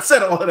 After I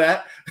said all of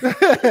that,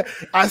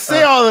 I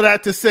say all of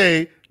that to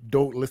say,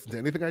 don't listen to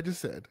anything I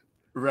just said.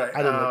 Right.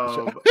 I didn't like the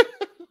show.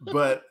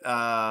 But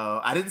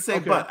I didn't say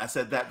but. I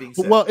said that being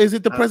said. Well, is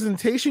it the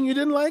presentation you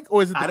didn't like,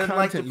 or is it the I didn't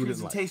like the content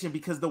presentation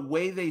because the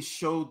way they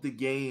showed the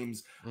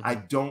games, I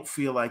don't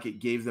feel like it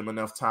gave them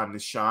enough time to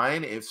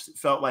shine. It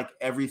felt like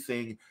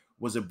everything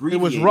was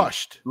abbreviated. It was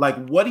rushed.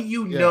 Like, what do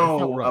you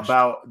know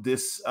about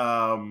this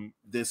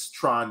this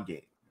Tron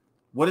game?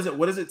 What is it?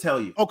 What does it tell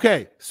you?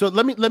 Okay, so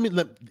let me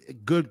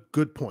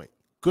good point.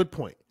 Good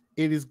point.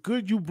 It is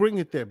good you bring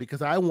it there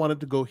because I wanted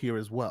to go here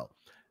as well.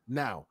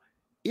 Now,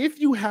 if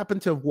you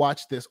happen to have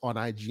watched this on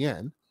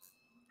IGN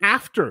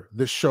after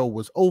the show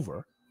was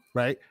over,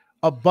 right?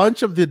 A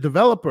bunch of the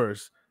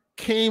developers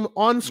came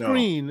on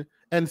screen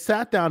and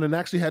sat down and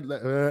actually had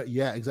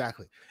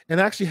and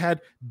actually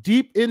had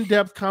deep,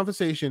 in-depth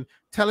conversation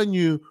telling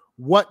you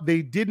what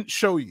they didn't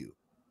show you,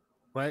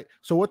 right?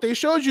 So what they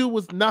showed you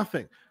was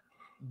nothing.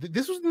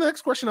 This was the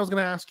next question I was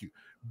going to ask you.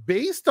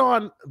 Based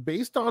on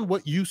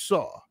what you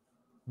saw,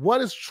 what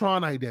is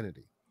Tron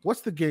Identity?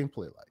 What's the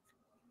gameplay like?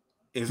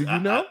 Did you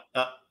know?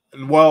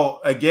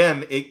 Well,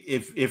 again,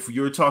 if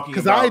you're talking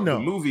about the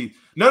movie,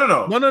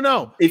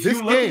 no. If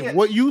this game,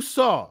 what you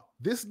saw,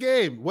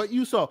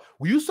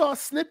 you saw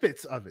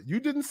snippets of it. You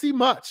didn't see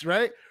much,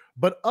 right?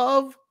 But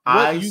of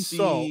what you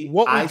saw,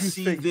 what would you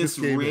think this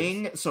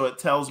ring, is? So it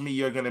tells me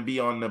you're going to be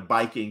on the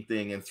biking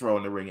thing and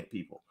throwing the ring at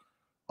people.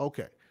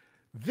 Okay.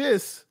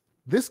 This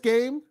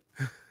game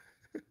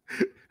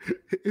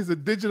is a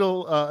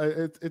digital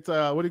it's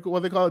what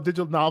they call a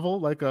digital novel,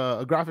 like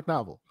a graphic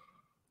novel.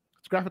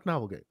 It's a graphic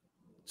novel game.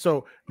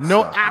 So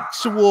no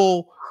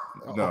actual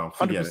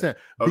 100%.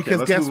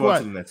 Because guess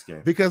what?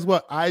 Because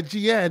what?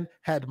 IGN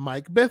had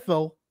Mike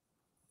Bithell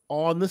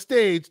on the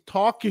stage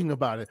talking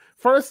about it.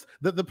 First,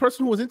 the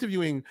person who was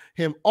interviewing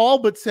him all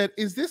but said,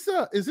 is this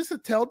a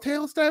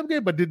Telltale style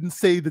game? But didn't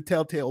say the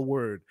Telltale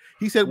word.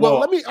 He said, well,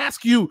 let me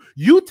ask you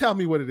tell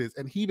me what it is.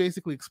 And he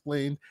basically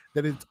explained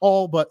that it's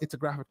a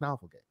graphic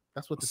novel game.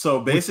 That's what. So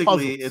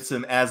basically it's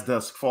an As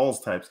Dusk Falls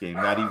type game,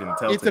 not even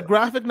Telltale. It's a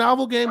graphic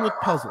novel game with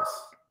puzzles.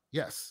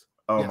 Yes.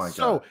 Oh my God.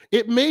 So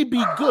it may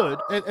be good,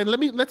 and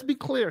let's be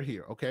clear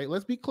here, okay?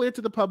 Let's be clear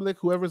to the public,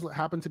 whoever's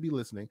happened to be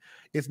listening.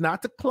 It's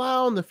not to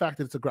clown the fact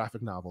that it's a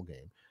graphic novel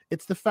game.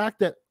 It's the fact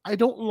that I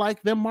don't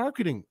like their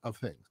marketing of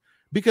things,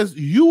 because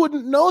you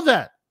wouldn't know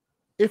that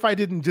if I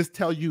didn't just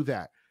tell you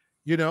that.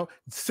 You know,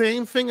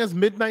 same thing as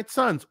Midnight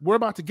Suns. We're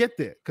about to get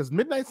there because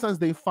Midnight Suns,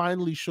 they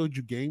finally showed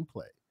you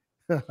gameplay.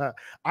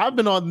 I've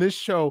been on this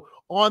show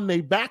on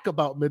the back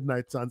about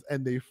Midnight Suns,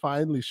 and they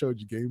finally showed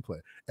you gameplay,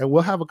 and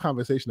we'll have a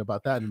conversation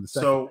about that in a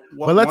second. So,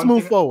 but let's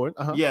move forward.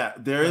 Yeah,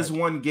 there is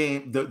one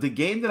game, the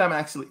game that I'm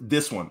actually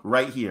this one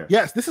right here.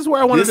 Yes, this is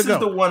where I wanted to go. This is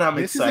the one I'm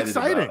excited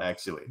about.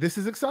 Actually, this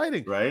is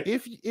exciting, right?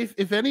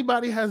 If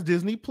anybody has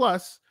Disney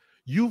Plus,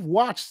 you've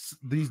watched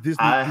these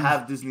Disney. I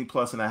have Disney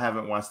Plus, and I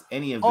haven't watched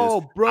any of this.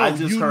 Oh, bro, I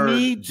just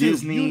heard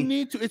Disney. You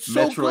need to. It's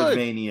so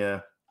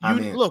Metroidvania.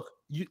 good. Look.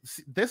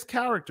 These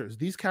characters,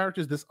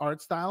 this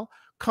art style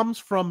comes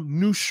from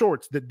new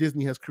shorts that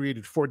Disney has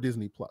created for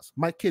Disney Plus.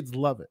 My kids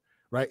love it,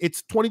 right?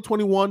 It's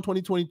 2021,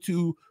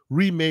 2022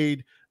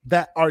 remade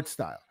that art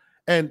style.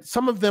 And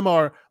some of them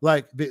are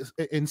like this.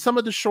 In some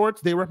of the shorts,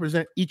 they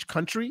represent each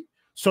country.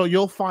 So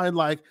you'll find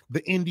like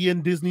the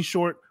Indian Disney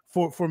short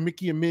for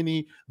Mickey and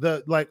Minnie,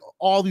 like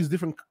all these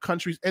different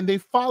countries, and they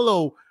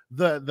follow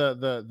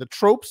the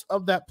tropes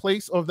of that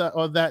place,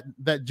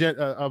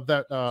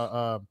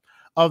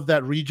 of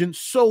that region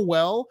so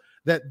well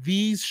that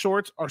these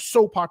shorts are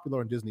so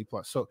popular on Disney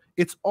Plus. So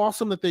it's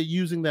awesome that they're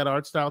using that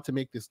art style to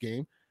make this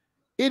game.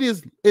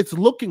 It's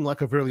looking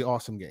like a really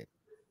awesome game,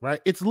 right?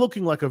 It's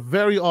looking like a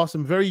very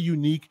awesome, very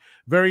unique,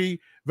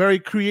 very, very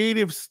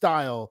creative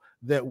style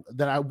that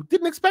I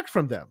didn't expect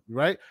from them,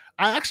 right?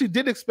 I actually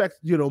did expect,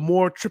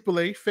 more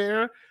AAA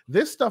fare.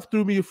 This stuff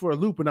threw me for a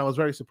loop, and I was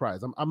very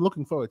surprised. I'm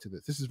looking forward to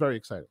this. This is very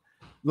exciting.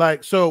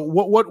 Like, so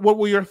what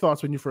were your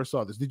thoughts when you first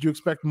saw this? Did you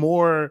expect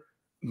more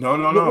No.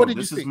 What did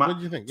you This is think? my. What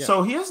did you think? Yeah.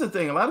 So here's the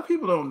thing: a lot of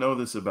people don't know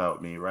this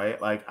about me,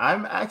 right? Like,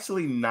 I'm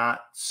actually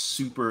not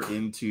super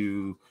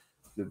into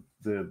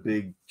the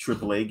big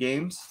AAA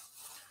games,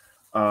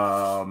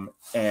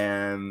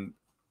 and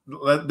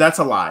that's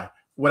a lie.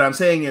 What I'm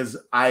saying is,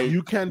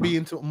 you can be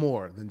into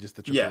more than just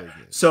the AAA games.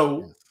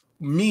 So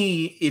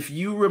me, if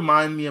you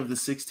remind me of the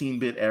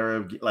 16-bit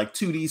era of like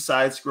 2D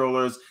side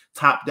scrollers,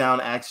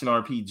 top-down action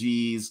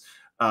RPGs,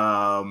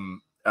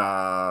 Final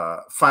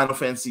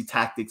Fantasy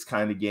Tactics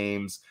kind of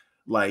games,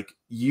 like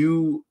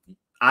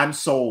I'm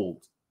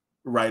sold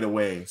right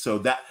away.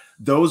 So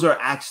those are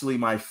actually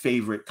my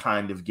favorite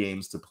kind of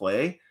games to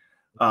play.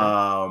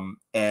 Okay.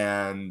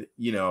 And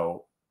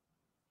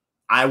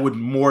I would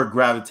more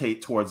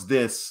gravitate towards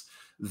this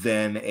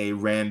than a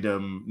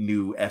random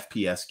new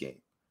FPS game.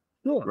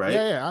 Sure. Right?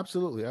 Yeah,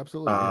 absolutely. Yeah.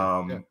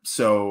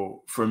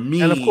 So for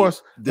me, and of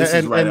course, this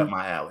is right up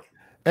my alley.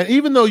 And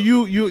even though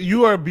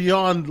you are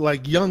beyond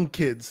like young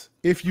kids,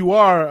 if you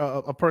are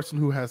a person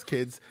who has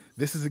kids,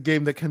 this is a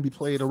game that can be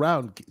played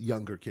around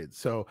younger kids.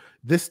 So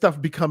this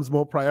stuff becomes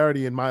more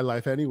priority in my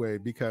life anyway,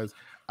 because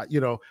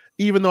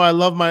even though I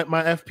love my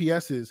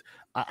FPSs,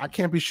 I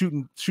can't be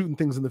shooting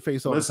things in the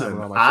face all the time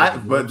around my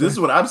children. But this is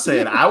what I'm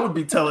saying. I would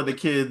be telling the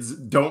kids,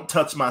 don't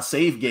touch my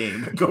save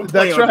game. Go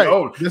play That's on right. your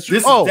own. This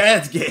is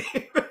Dad's game.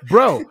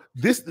 Bro,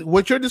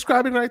 what you're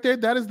describing right there,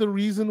 that is the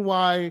reason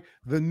why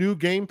the new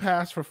Game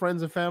Pass for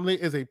friends and family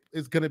is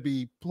going to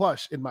be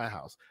plush in my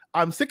house.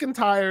 I'm sick and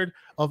tired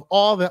of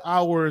all the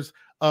hours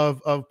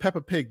of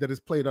Peppa Pig that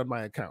is played on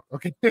my account.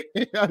 Okay.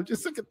 I'm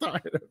just sick and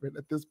tired of it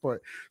at this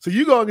point. So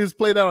you go and just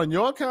play that on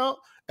your account,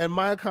 and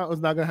my account is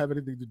not going to have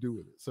anything to do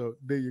with it. So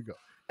there you go.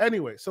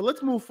 Anyway, so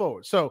let's move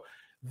forward. So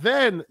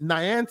then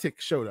Niantic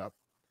showed up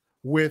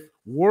with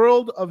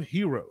World of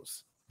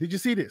Heroes. Did you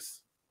see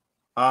this?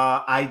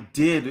 I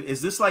did.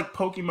 Is this like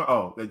Pokemon?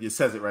 Oh, it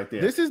says it right there.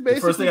 This is basically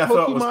the first thing I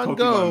thought was Pokemon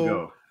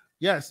Go.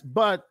 Yes,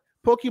 but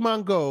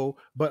Pokemon Go.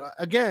 But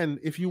again,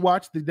 if you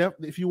watch the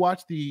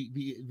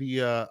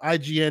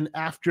IGN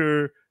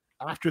after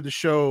the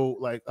show,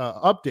 like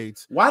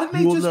updates, why didn't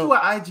they just do an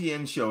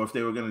IGN show if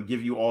they were going to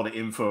give you all the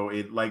info?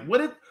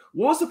 What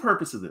was the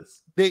purpose of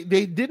this?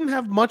 They didn't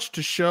have much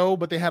to show,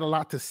 but they had a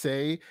lot to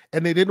say,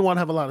 and they didn't want to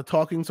have a lot of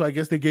talking. So I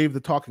guess they gave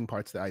the talking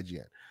parts to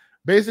IGN.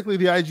 Basically,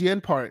 the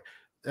IGN part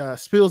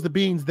spills the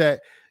beans that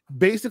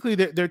basically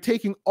they're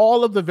taking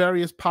all of the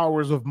various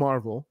powers of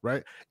Marvel,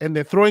 right, and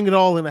they're throwing it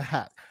all in a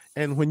hat.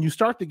 And when you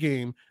start the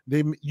game,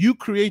 you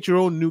create your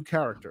own new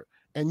character,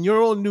 and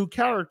your own new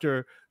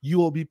character you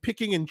will be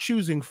picking and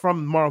choosing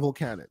from Marvel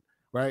canon,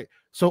 right?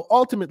 So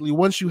ultimately,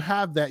 once you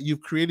have that,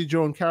 you've created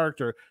your own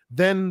character.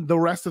 Then the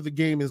rest of the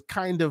game is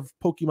kind of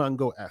Pokemon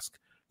Go-esque.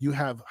 You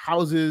have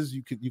houses,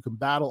 you can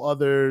battle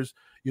others,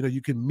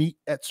 you can meet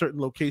at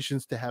certain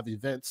locations to have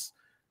events.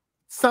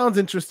 Sounds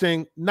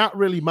interesting. Not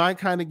really my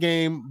kind of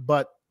game,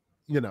 but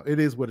it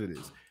is what it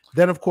is.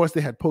 Then of course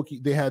they had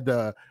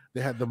the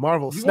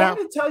Marvel Snap.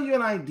 Want me to tell you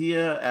an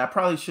idea? I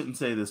probably shouldn't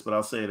say this, but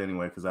I'll say it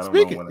anyway because I don't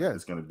know when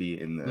it's going to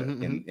be in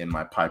the in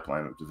my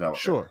pipeline of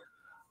development. Sure.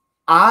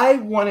 I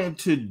wanted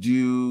to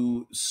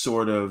do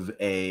sort of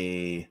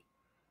a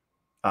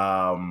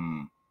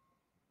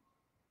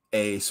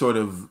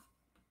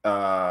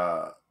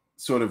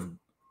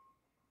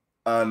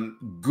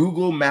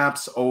Google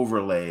Maps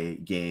overlay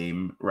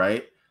game,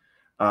 right?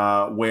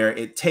 Where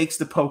it takes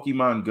the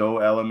Pokemon Go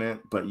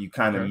element, but you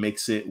kind of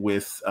mix it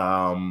with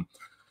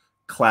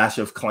Clash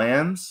of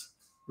Clans,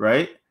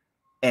 right?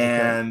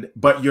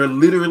 But you're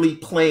literally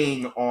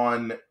playing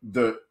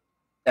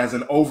as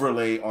an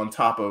overlay on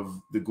top of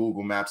the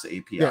Google Maps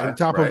API. Yeah, on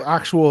top of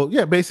actual,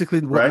 basically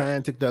what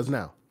Niantic does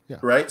now. Yeah.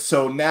 Right.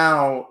 So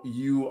now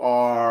you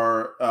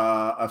are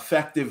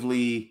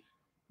effectively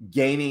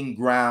gaining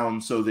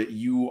ground so that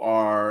you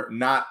are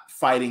not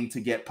fighting to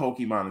get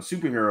Pokemon and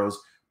superheroes,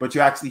 but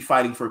you're actually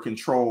fighting for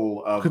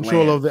control of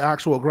the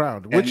actual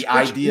ground. The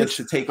idea is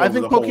to take over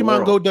the whole world. I think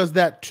Pokemon Go does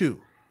that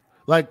too.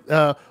 Like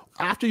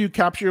after you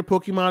capture your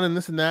Pokemon and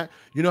this and that,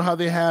 you know how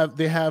they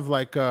have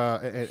like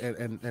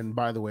and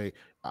by the way,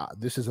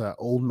 this is an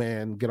old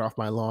man get off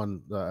my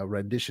lawn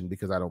rendition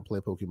because I don't play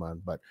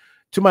Pokemon, but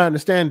to my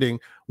understanding,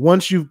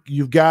 once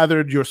you've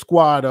gathered your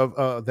squad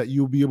of that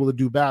you'll be able to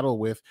do battle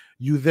with,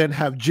 you then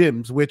have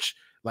gyms, which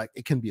like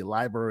it can be a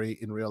library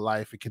in real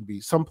life, it can be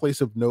some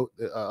place of note,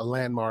 a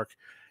landmark,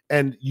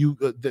 and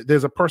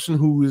there's a person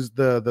who is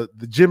the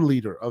gym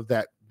leader of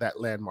that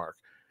landmark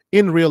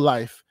in real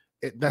life.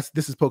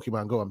 This is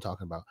Pokemon Go I'm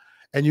talking about,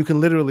 and you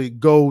can literally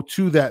go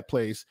to that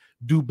place,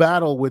 do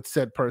battle with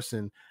said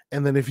person,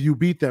 and then if you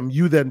beat them,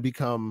 you then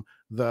become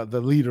the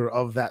leader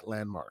of that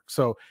landmark.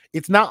 So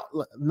it's not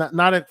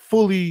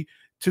fully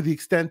to the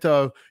extent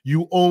of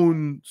you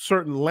own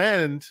certain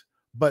land,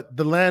 but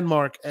the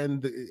landmark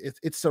and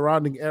its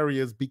surrounding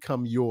areas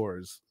become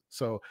yours.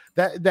 So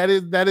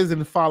that is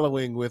in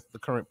following with the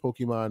current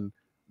Pokemon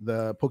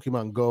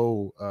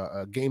Go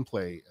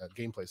gameplay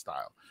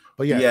style.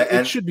 But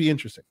it should be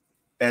interesting.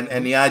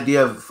 And the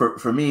idea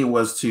for me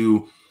was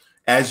to,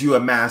 as you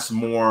amass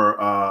more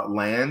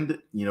land,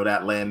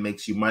 that land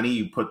makes you money.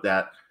 You put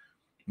that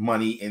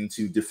money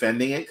into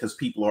defending it because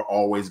people are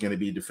always going to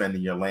be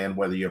defending your land,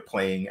 whether you're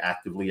playing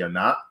actively or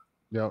not.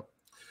 Yeah.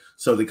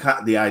 So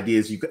the idea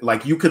is you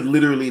could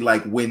literally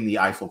like win the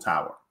Eiffel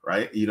Tower,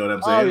 right? You know what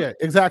I'm saying? Oh yeah,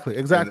 exactly.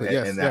 And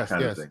Yes, that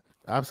kind of thing.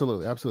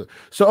 Absolutely.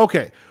 So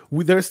okay,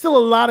 there's still a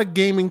lot of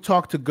gaming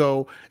talk to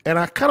go, and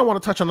I kind of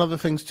want to touch on other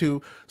things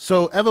too.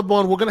 So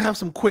Everborn, we're gonna have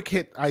some quick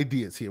hit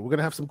ideas here. We're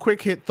gonna have some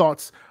quick hit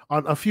thoughts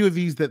on a few of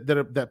these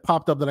that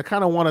popped up that I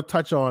kind of want to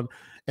touch on.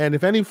 And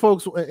if any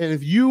folks, and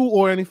if you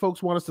or any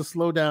folks want us to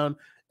slow down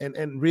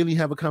and really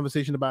have a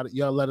conversation about it,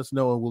 y'all let us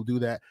know and we'll do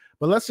that.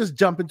 But let's just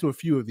jump into a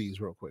few of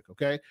these real quick,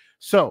 okay?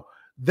 So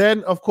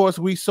then, of course,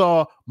 we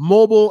saw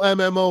mobile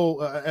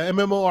MMORPGs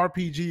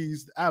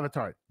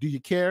Avatar. Do you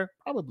care?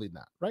 Probably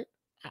not, right?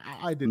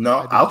 I didn't.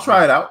 No, I'll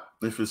try it out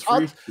if it's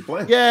free to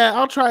play. Yeah,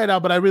 I'll try it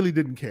out, but I really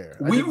didn't care.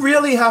 We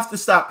really have to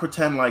stop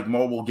pretend like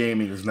mobile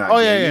gaming is not. Oh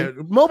yeah.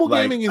 Mobile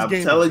gaming is I'm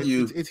gaming. Telling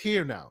you, it's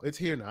here now. It's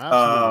here now.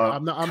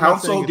 Absolutely. I'm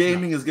console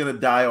gaming is going to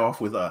die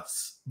off with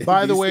us.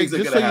 By the way,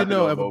 just so you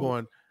know,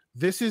 Everborn,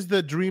 this is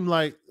the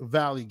Dreamlight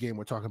Valley game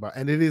we're talking about,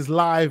 and it is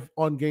live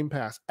on Game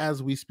Pass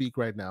as we speak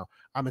right now.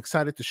 I'm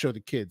excited to show the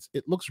kids.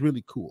 It looks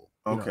really cool.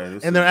 Okay,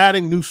 and they're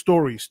adding new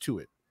stories to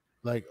it,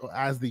 like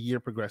as the year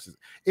progresses.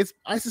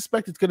 I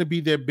suspect it's going to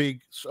be their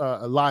big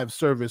live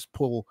service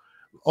pull,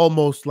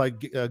 almost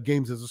like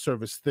games as a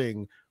service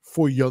thing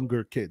for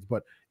younger kids.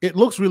 But it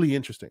looks really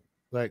interesting,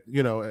 like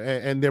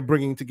and they're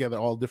bringing together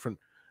all different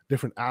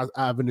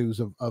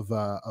avenues of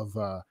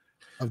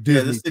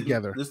Disney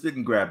together. This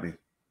didn't grab me.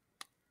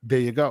 There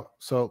you go.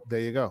 So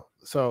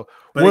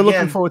we're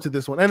looking forward to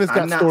this one, and it's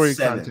got story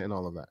content and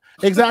all of that.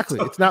 Exactly.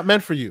 It's not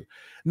meant for you.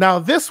 Now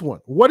this one,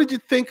 what did you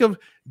think of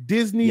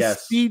Disney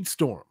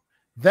Speedstorm?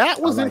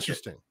 That was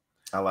interesting.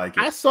 I like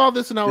it. I saw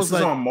this and I was like,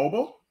 "This is on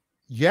mobile."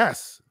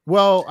 Yes.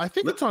 Well, I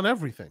think it's on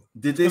everything.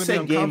 Did they say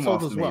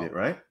Gameloft made it,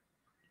 right?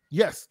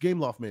 Yes,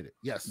 Gameloft made it.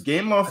 Yes,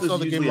 Gameloft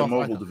is usually a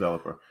mobile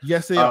developer.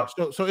 Yes, they are.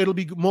 So it'll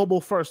be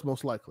mobile first,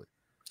 most likely.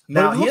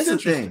 Now here's the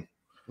thing.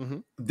 Mm-hmm.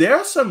 There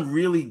are some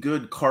really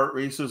good kart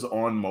racers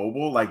on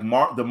mobile. Like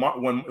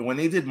when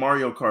they did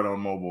Mario Kart on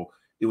mobile,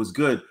 it was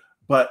good.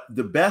 But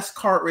the best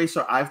kart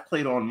racer I've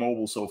played on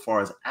mobile so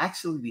far is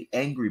actually the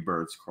Angry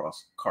Birds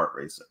kart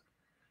racer.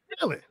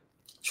 Really?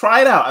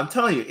 Try it out. I'm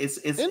telling you, it's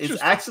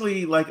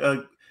actually like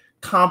a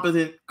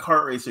competent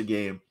kart racer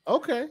game.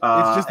 Okay,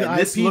 it's just the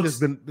IP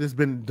that's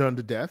been done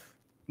to death.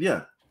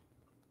 Yeah,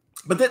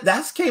 but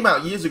that came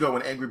out years ago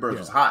when Angry Birds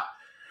was hot.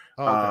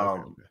 Oh,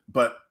 okay.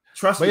 But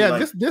trust me. But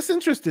yeah, this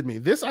interested me.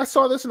 I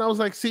saw this and I was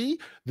like, see,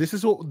 these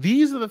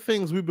are the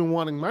things we've been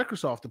wanting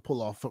Microsoft to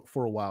pull off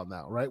for a while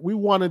now, right? We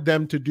wanted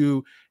them to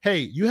do, hey,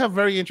 you have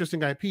very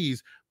interesting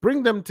IPs,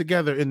 bring them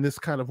together in this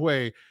kind of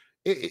way.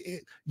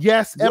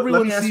 Yes,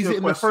 everyone sees it,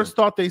 and the first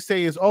thought they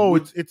say is, "Oh,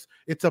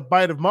 it's a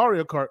bite of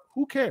Mario Kart."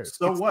 Who cares?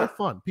 So it's what?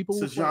 Still fun. People.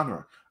 It's a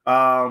genre.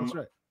 That's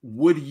right.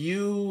 Would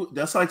you?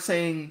 That's like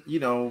saying,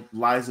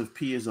 Lies of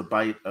P is a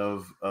bite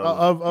of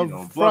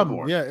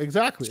Bloodborne. Yeah,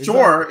 exactly.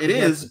 Sure, it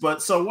is,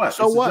 but so what?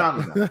 So it's what? A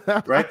genre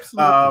now, right?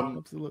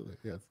 Absolutely.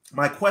 Yes.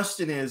 My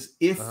question is,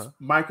 if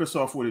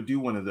Microsoft were to do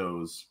one of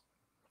those,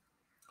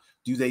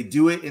 do they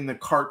do it in the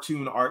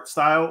cartoon art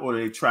style, or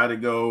do they try to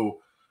go?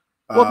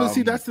 Well, but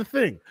see, that's the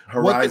thing.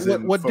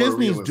 Horizon. What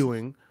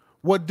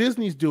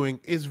Disney's doing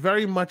is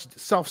very much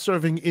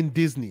self-serving in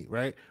Disney,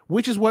 right?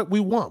 Which is what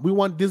we want. We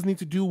want Disney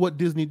to do what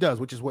Disney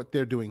does, which is what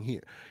they're doing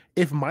here.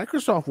 If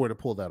Microsoft were to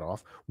pull that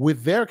off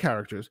with their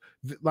characters,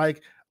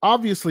 like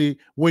obviously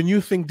when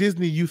you think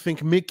Disney, you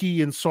think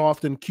Mickey and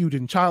soft and cute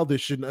and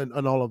childish and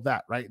all of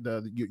that, right?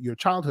 Your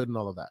childhood and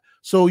all of that.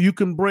 So you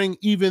can bring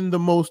even the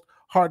most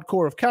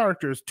hardcore of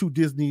characters to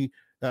Disney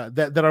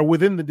that are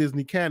within the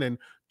Disney canon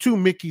to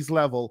Mickey's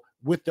level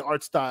with the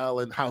art style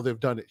and how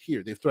they've done it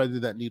here. They've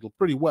threaded that needle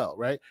pretty well,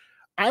 right?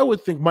 I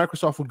would think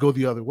Microsoft would go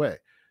the other way,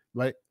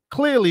 right?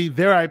 Clearly,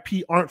 their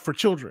IP aren't for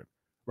children,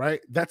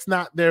 right? That's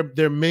not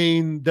their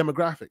main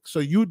demographic. So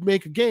you'd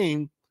make a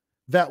game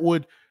that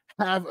would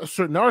have a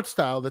certain art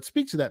style that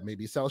speaks to that,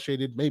 maybe cell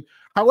shaded, maybe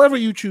however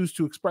you choose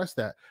to express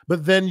that.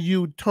 But then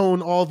you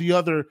tone all the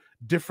other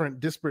different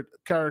disparate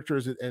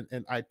characters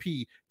and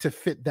IP to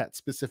fit that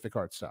specific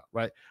art style,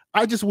 right?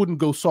 I just wouldn't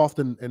go soft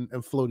and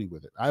floaty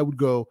with it. I would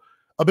go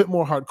a bit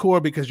more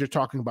hardcore because you're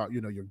talking about,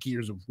 your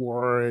Gears of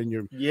War and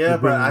you're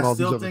but I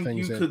still think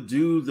you could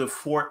do the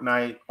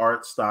Fortnite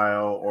art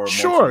style or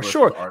sure.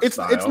 It's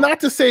not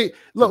to say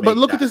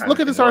look at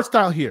this art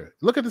style here.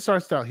 Look at this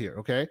art style here,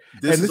 okay?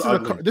 This is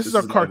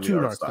a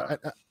cartoon art style.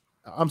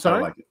 I'm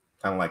sorry.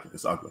 I don't like it.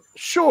 It's ugly.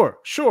 Sure.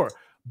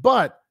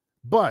 But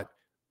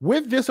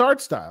with this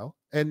art style,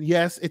 and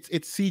yes, it's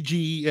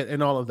CG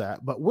and all of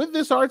that, but with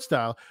this art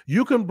style,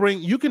 you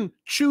can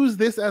choose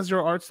this as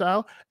your art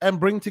style and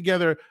bring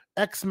together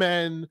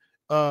X-Men,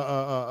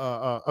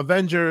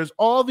 Avengers,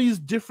 all these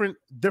different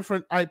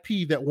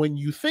IP that when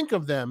you think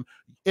of them,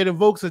 it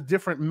evokes a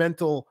different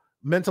mental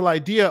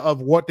idea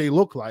of what they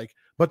look like,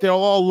 but they'll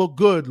all look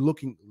good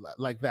looking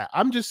like that.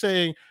 I'm just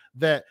saying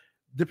that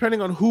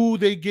depending on who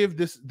they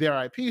give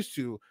their IPs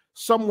to,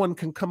 someone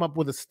can come up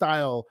with a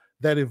style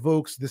that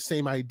evokes the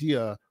same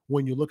idea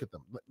when you look at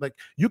them. Like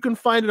you can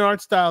find an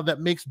art style that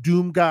makes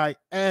Doom Guy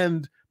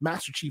and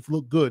Master Chief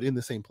look good in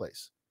the same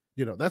place.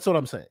 You know, that's what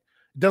I'm saying.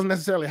 It doesn't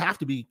necessarily have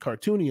to be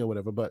cartoony or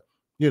whatever, but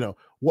you know,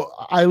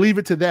 I leave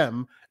it to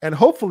them, and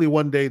hopefully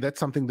one day that's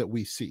something that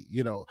we see.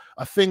 You know,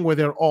 a thing where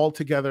they're all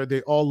together,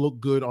 they all look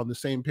good on the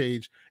same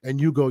page, and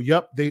you go,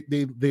 "Yep, they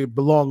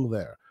belong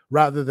there,"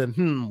 rather than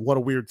what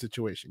a weird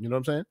situation. You know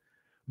what I'm saying?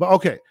 But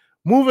okay,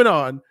 moving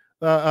on.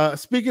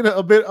 Speaking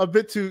a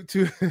bit to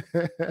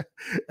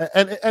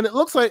and it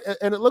looks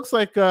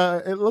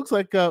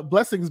like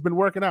Blessing's been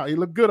working out. He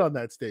looked good on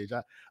that stage.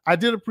 I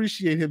did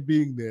appreciate him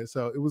being there,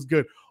 so it was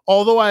good.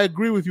 Although I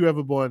agree with you,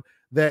 Everborn,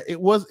 that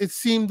it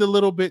seemed a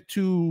little bit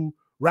too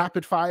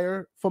rapid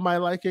fire for my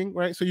liking,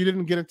 right? So you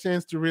didn't get a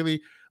chance to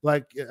really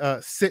like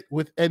sit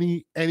with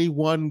any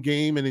one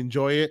game and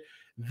enjoy it.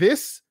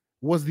 This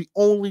was the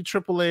only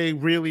AAA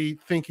really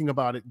thinking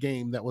about it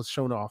game that was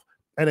shown off.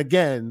 And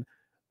again,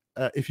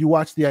 if you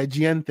watch the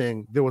IGN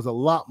thing, there was a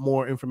lot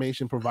more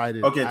information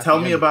provided. Okay, tell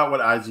me about what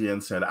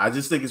IGN said. I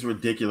just think it's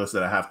ridiculous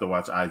that I have to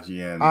watch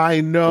IGN.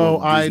 I know.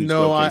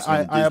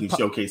 Disney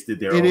Showcase did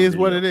their own It is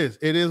video. what it is.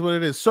 It is what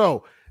it is.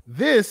 So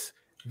this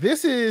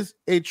is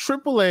a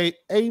AAA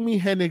Amy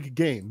Hennig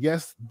game.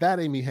 Yes, that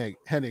Amy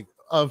Hennig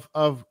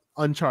of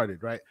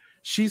Uncharted, right?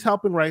 She's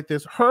helping write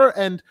this. Her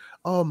and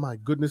oh my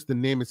goodness, the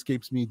name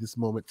escapes me this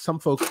moment. Some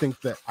folks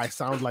think that I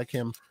sound like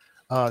him.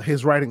 Her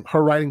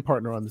writing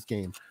partner on this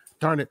game.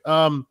 Darn it.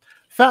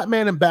 Fat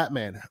Man and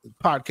Batman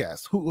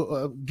podcast.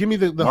 Who give me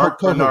the Mark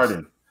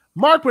Bernardin.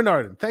 Mark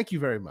Bernardin. Thank you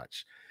very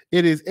much.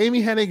 It is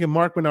Amy Hennig and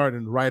Mark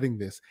Bernardin writing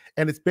this,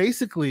 and it's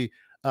basically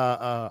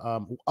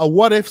a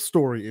what if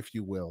story, if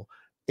you will.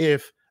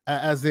 If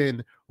as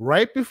in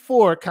right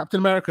before Captain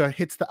America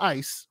hits the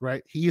ice,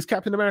 right? He is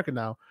Captain America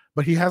now,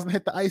 but he hasn't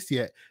hit the ice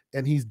yet,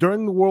 and he's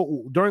during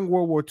World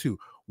War II.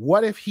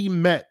 What if he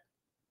met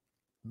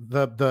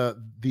the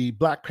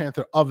Black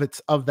Panther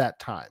of that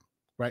time?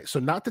 Right, so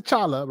not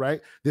T'Challa, right?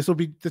 This will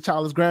be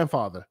T'Challa's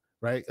grandfather,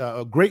 right?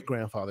 A great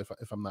grandfather,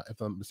 if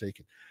I'm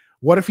mistaken.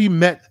 What if he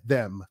met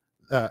them?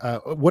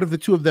 What if the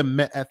two of them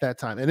met at that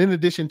time? And in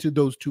addition to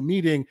those two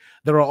meeting,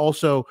 there are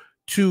also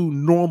two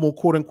normal,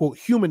 quote unquote,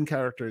 human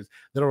characters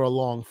that are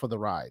along for the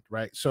ride,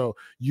 right? So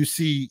you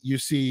see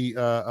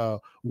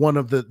one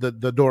of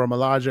the Dora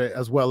Milaje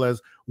as well as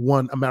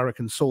one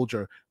American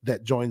soldier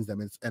that joins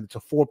them, and it's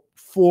a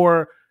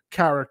four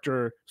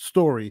character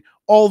story.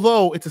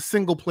 Although it's a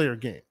single player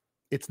game.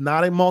 It's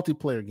not a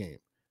multiplayer game.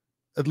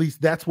 At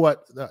least that's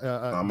what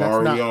I'm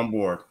already on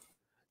board.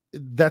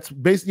 That's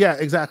yeah,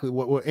 exactly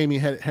what Amy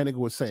Hennig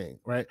was saying,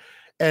 right?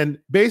 And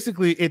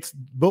basically, it's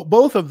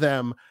both of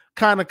them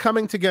kind of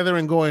coming together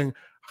and going,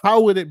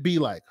 how would it be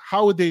like?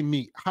 How would they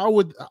meet? How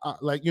would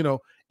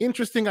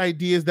interesting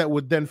ideas that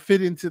would then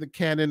fit into the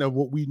canon of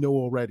what we know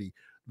already,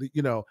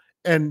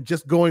 and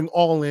just going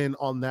all in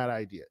on that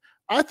idea.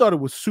 I thought it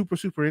was super,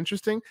 super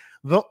interesting.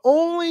 The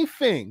only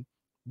thing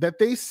that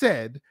they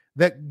said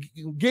that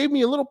gave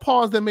me a little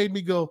pause that made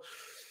me go,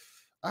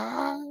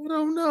 I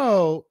don't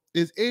know,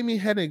 is Amy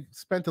Hennig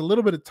spent a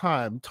little bit of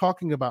time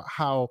talking about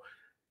how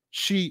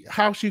she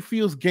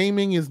feels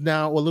gaming is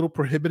now a little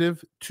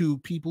prohibitive to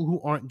people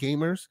who aren't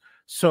gamers.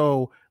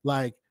 So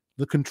like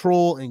the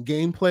control and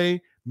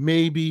gameplay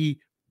may be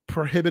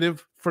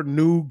prohibitive for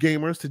new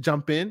gamers to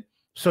jump in.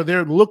 So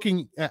they're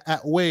looking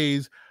at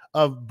ways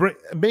of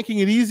making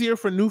it easier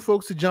for new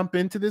folks to jump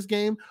into this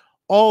game,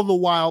 all the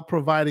while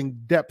providing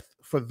depth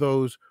for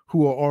those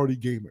who are already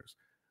gamers.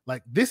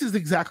 Like this is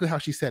exactly how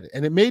she said it.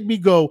 And it made me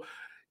go,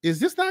 is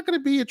this not going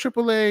to be a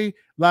AAA,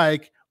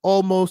 like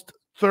almost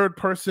third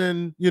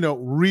person,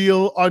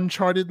 real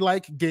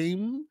Uncharted-like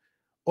game?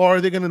 Or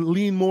are they going to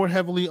lean more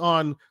heavily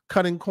on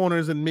cutting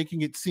corners and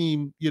making it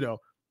seem,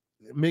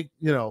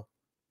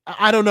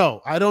 I don't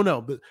know.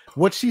 But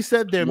what she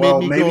said there made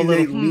me go a little,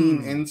 maybe they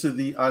lean into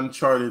the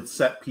Uncharted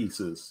set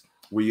pieces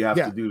where you have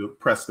to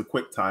press the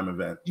quick time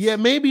event. Yeah,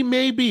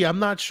 maybe. I'm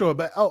not sure.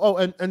 But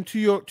and to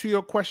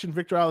your question,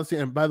 Victor Alice,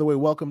 and by the way,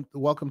 welcome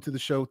to the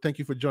show. Thank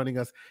you for joining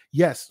us.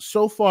 Yes,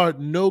 so far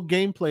no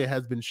gameplay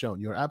has been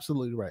shown. You're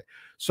absolutely right.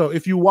 So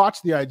if you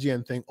watch the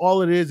IGN thing,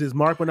 all it is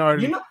Mark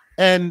Bernard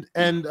and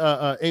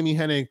Amy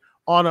Hennig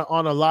on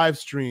a live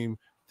stream,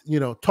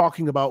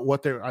 talking about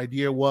what their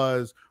idea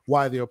was,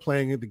 why they were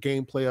playing it, the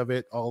gameplay of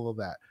it, all of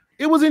that.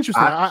 It was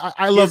interesting.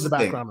 I love the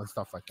background and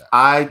stuff like that.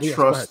 I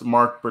trust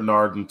Mark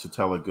Bernardin to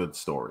tell a good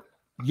story.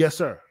 Yes,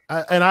 sir.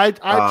 I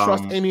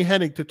trust Amy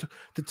Hennig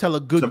to tell a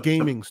good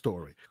gaming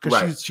story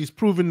because she's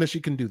proven that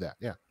she can do that.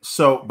 Yeah.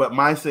 So, but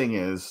my thing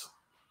is,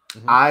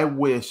 I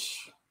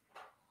wish,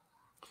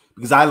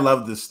 because I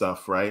love this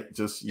stuff, right?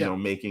 Just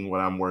making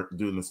what I'm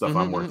doing the stuff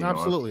I'm working on.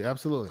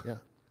 Absolutely, yeah.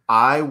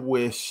 I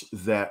wish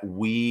that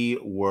we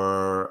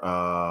were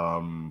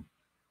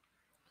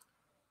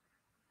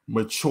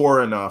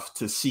mature enough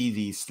to see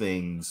these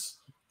things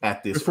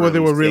at this before they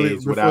were really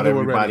without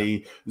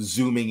everybody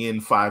zooming in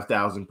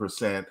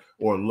 5,000%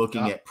 or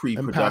looking at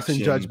pre-production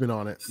judgment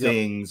on it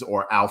things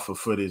or alpha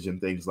footage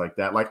and things like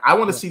that. Like I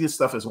want to see this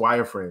stuff as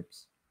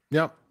wireframes.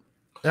 Yep.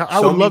 I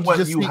would love to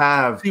just see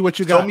what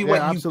you got. Show me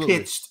what you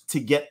pitched to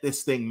get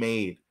this thing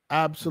made.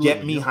 Absolutely.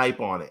 Get me hype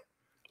on it.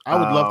 I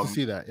would love to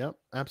see that. Yep,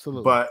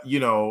 absolutely. But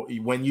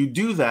when you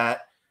do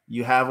that,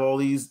 you have all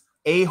these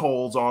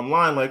a-holes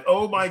online like,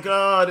 oh my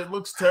God, it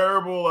looks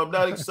terrible. I'm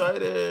not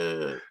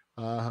excited.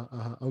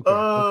 Okay.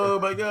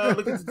 My God,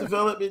 look at the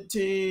development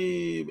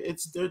team.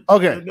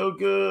 They're no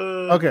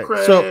good. Okay.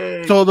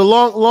 Craig. So the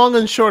long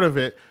and short of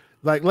it,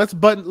 like let's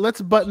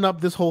button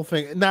up this whole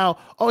thing. Now,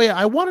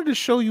 I wanted to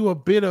show you a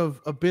bit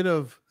of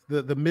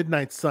the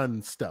Midnight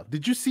Suns stuff.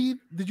 Did you see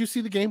the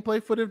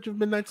gameplay footage of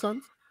Midnight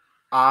Suns?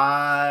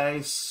 I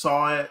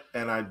saw it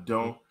and I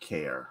don't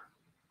care.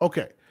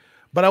 Okay.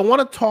 But I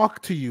want to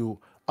talk to you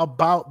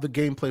about the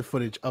gameplay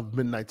footage of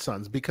Midnight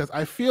Suns because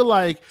I feel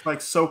like it's like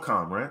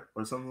SOCOM, right?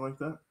 Or something like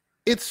that.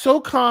 It's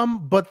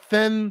SOCOM, but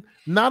then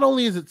not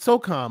only is it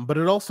SOCOM, but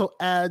it also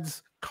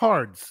adds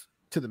cards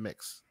to the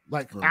mix,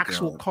 like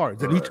actual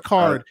cards. And each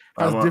card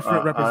has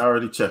different representations. I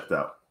already checked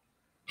out.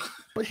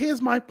 But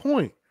here's my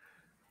point.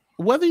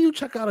 Whether you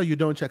check out or you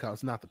don't check out,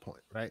 it's not the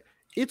point, right?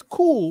 It's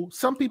cool.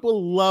 Some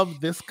people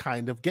love this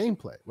kind of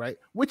gameplay, right?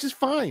 Which is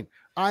fine.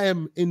 I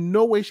am in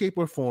no way, shape,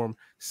 or form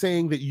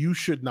saying that you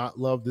should not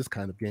love this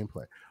kind of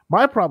gameplay.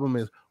 My problem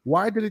is,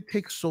 why did it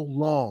take so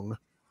long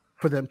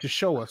for them to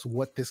show us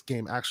what this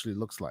game actually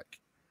looks like?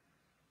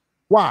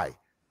 Why?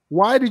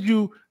 Why did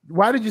you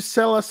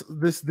sell us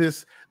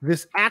this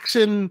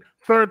action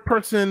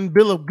third-person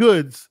bill of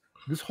goods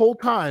this whole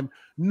time,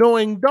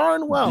 knowing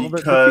darn well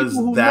because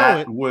that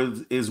the people who know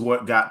it is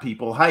what got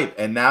people hype,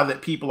 and now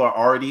that people are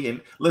already in.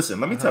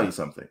 Listen, let me tell you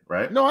something,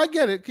 right? No, I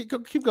get it.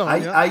 Keep going.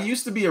 I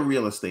used to be a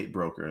real estate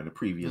broker in a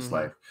previous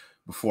life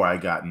before I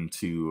got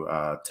into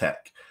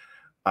tech.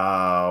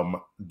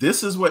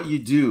 This is what you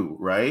do,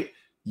 right?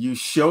 You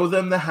show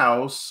them the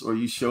house or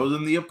you show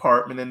them the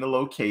apartment and the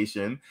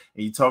location,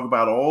 and you talk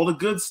about all the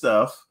good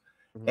stuff,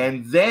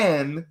 and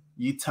then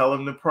you tell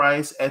them the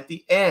price at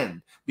the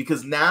end,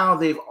 because now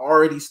they've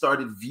already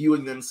started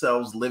viewing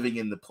themselves living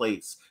in the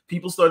place.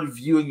 People started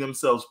viewing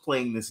themselves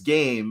playing this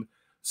game.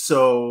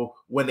 So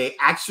when they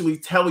actually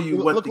tell you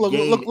what the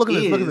game look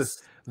at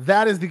this.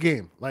 That is the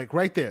game, like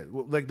right there,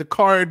 like the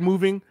card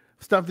moving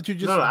stuff that you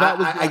just.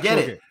 I get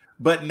it.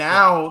 But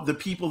now the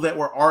people that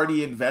were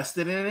already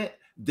invested in it,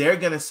 they're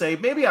gonna say,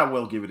 maybe I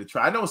will give it a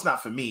try. I know it's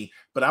not for me,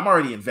 but I'm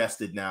already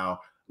invested now.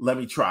 Let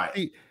me try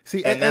it.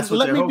 See, and that's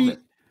what they're hoping.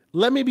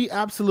 Let me be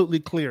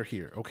absolutely clear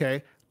here,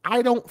 okay?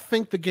 I don't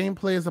think the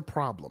gameplay is a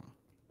problem.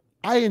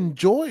 I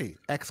enjoy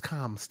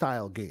XCOM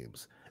style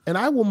games, and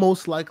I will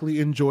most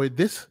likely enjoy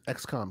this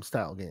XCOM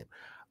style game.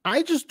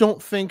 I just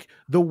don't think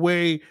the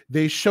way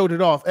they showed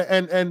it off,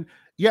 and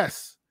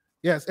yes,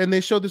 and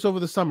they showed this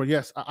over the summer.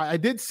 Yes, I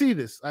did see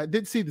this. I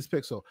did see this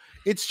Pixel.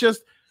 It's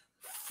just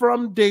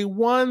from day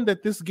one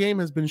that this game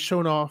has been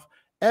shown off.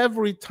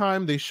 Every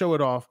time they show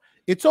it off,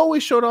 it's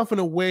always showed off in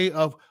a way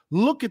of,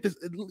 look at this.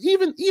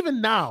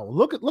 Even now,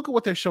 look at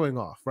what they're showing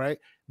off, right?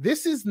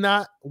 This is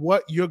not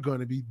what you're going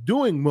to be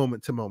doing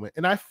moment to moment.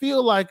 And I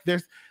feel like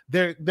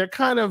they're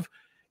kind of,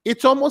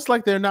 it's almost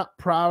like they're not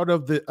proud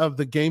of the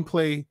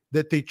gameplay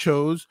that they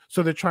chose.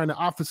 So they're trying to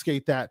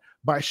obfuscate that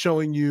by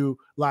showing you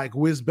like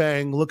whiz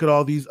bang, look at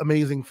all these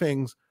amazing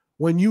things,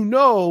 when you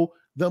know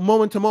the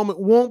moment to moment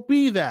won't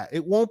be that.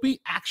 It won't be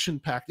action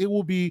packed. It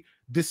will be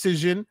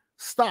decision,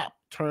 stop,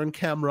 turn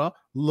camera,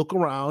 look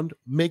around,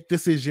 make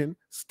decision,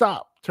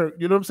 stop, turn.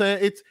 You know what I'm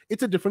saying?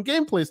 It's a different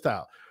gameplay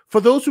style.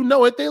 For those who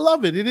know it, they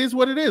love it. It is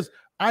what it is.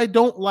 I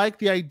don't like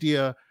the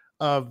idea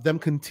of them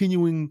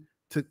continuing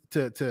to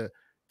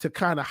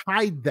kind of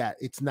hide that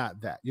it's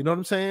not that. You know what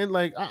I'm saying?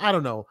 Like, I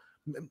don't know.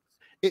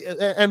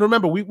 And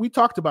remember, we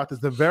talked about this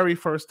the very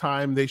first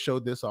time they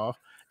showed this off,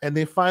 and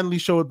they finally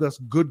showed us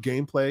good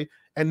gameplay.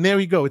 And there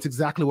you go. It's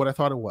exactly what I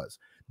thought it was.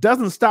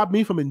 Doesn't stop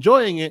me from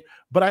enjoying it,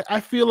 but I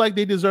feel like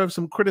they deserve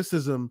some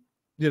criticism,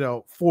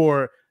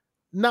 for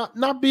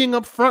not being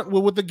upfront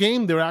with what the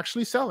game they're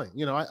actually selling.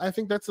 I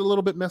think that's a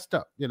little bit messed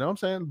up. You know what I'm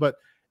saying? But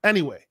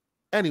anyway,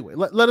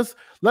 let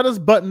us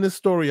button this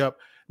story up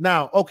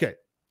now. Okay,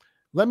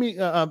 let me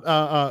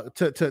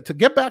to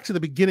get back to the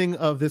beginning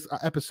of this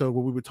episode,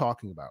 what we were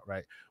talking about,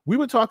 right? We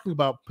were talking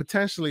about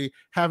potentially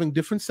having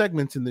different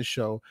segments in this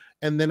show,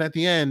 and then at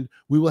the end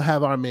we will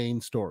have our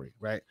main story,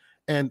 right?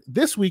 And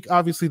this week,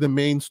 obviously, the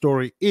main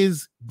story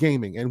is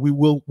gaming, and we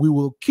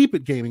will keep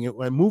it gaming,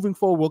 and moving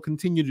forward, we'll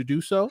continue to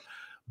do so.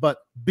 But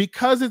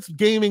because it's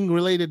gaming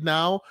related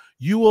now,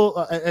 you will,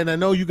 and I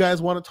know you guys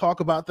want to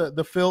talk about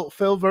the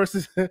Phil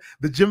versus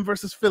the Jim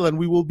versus Phil, and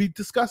we will be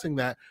discussing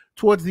that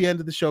towards the end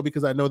of the show,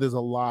 because I know there's a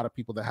lot of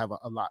people that have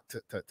a lot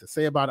to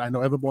say about it. I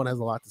know everyone has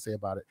a lot to say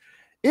about it.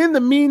 In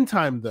the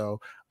meantime, though,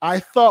 I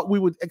thought we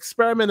would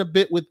experiment a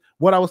bit with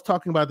what I was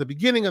talking about at the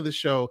beginning of the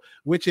show,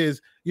 which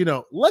is,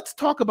 let's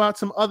talk about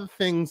some other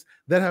things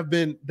that have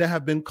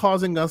been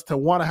causing us to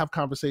want to have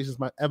conversations,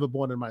 my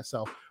Everborn and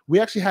myself. We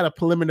actually had a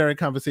preliminary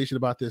conversation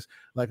about this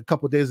like a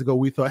couple of days ago.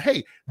 We thought,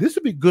 hey, this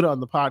would be good on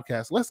the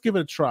podcast. Let's give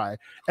it a try.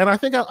 And I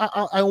think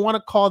I want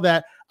to call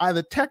that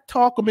either tech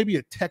talk or maybe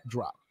a tech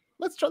drop.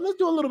 Let's do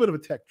a little bit of a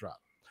tech drop.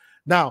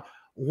 Now,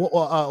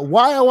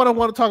 why I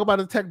want to talk about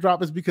the tech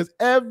drop is because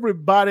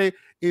everybody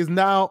is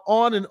now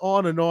on and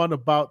on and on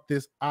about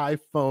this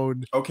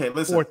iPhone. Okay,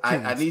 listen,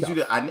 I need you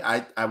to.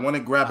 I want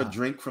to grab a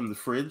drink from the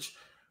fridge.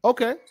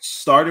 Okay.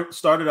 Start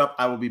it up.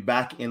 I will be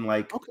back in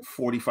like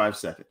 45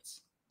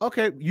 seconds.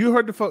 Okay, you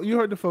heard the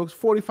folks.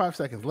 45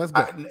 seconds. Let's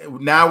go.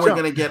 Now we're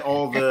gonna get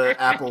all the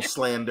Apple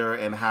slander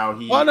and how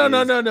he. Oh no.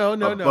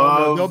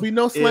 There'll be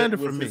no slander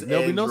from me.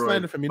 There'll be no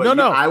slander from me. No.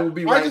 I will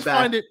be right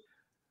back.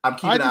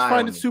 I just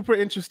find it super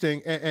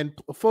interesting. And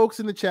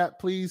folks in the chat,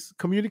 please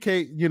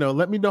communicate.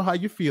 Let me know how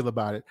you feel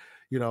about it.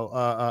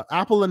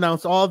 Apple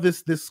announced all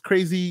this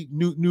crazy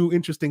new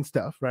interesting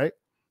stuff, right?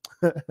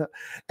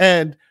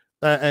 and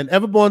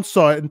Everborn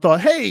saw it and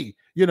thought, hey,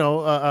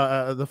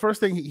 the first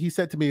thing he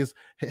said to me is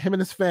him and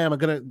his fam are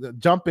gonna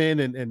jump in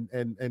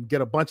and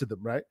get a bunch of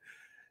them, right?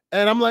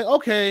 And I'm like,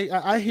 okay,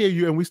 I hear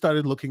you. And we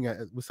started talking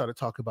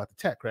about the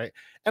tech, right?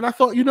 And I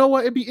thought, you know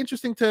what, it'd be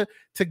interesting to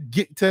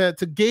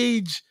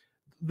gauge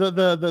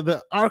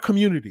the our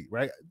community,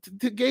 right?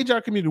 To gauge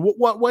our community,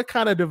 what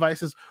kind of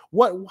devices,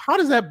 how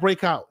does that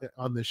break out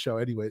on this show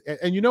anyway?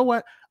 And you know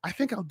what? I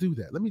think I'll do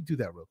that. Let me do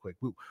that real quick.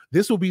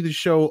 This will be the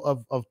show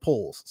of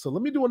polls. So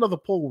let me do another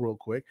poll real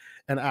quick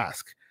and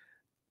ask: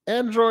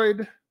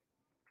 Android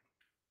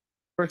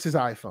versus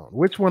iPhone.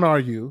 Which one are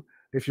you?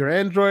 If you're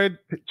Android,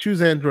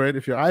 choose Android.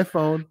 If you're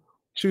iPhone,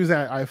 choose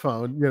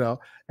iPhone.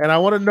 And I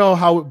want to know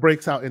how it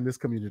breaks out in this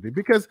community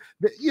because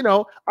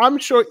I'm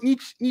sure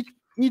each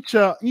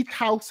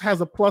house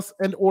has a plus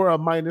and or a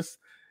minus.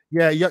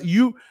 Yeah,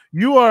 you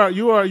are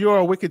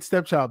a wicked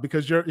stepchild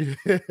because you're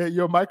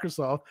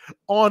Microsoft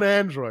on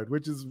Android,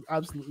 which is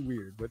absolutely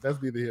weird, but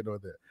that's neither here nor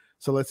there.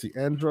 So let's see,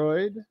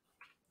 Android,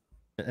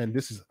 and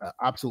this is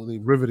absolutely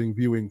riveting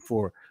viewing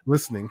for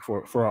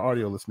our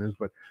audio listeners,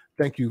 but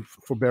thank you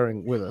for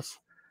bearing with us.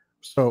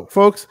 So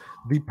folks,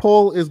 the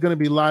poll is going to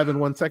be live in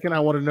 1 second. I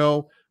want to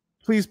know,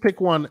 please pick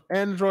one,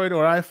 Android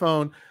or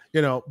iPhone,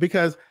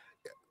 because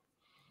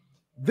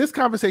this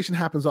conversation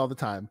happens all the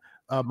time.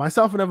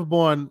 Myself and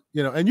Everborn,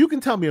 and you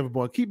can tell me,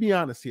 Everborn, keep me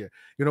honest here.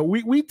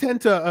 We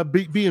tend to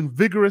be in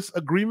vigorous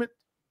agreement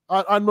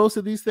on most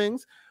of these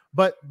things,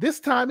 but this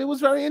time it was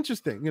very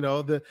interesting.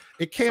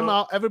 It came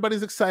out,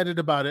 everybody's excited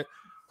about it,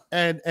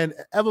 and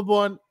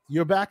Everborn,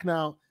 you're back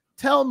now.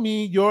 Tell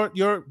me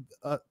your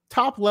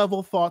top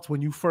level thoughts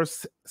when you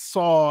first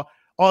saw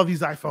all these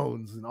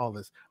iPhones and all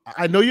this.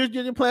 I know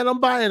you're planning on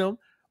buying them.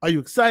 Are you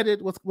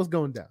excited? What's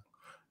going down?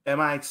 Am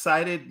I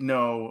excited?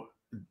 No.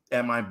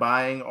 Am I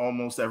buying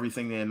almost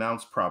everything they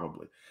announced?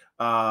 Probably.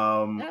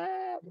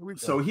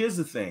 So here's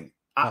the thing.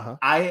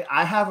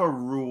 I have a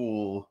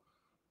rule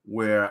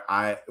where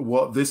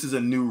this is a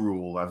new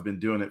rule. I've been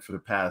doing it for the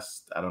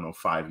past,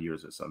 5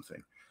 years or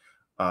something.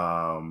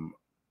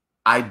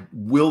 I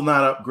will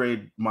not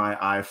upgrade my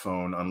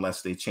iPhone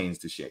unless they change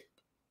the shape.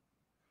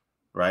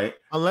 Right?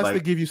 Unless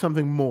they give you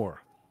something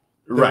more.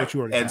 Right.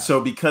 And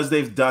so because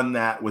they've done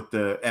that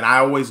and I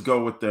always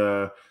go with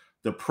the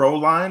Pro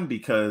line,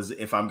 because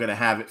if I'm going to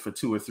have it for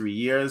 2 or 3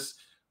 years,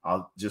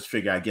 I'll just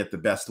figure I get the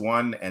best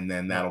one, and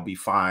then that'll be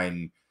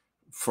fine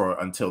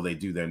until they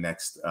do their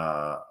next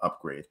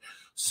upgrade.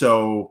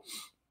 So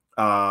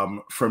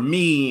for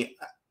me,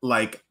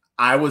 like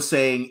I was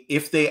saying,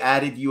 if they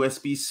added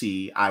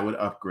USB-C, I would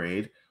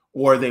upgrade,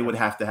 or they would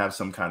have to have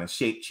some kind of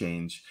shape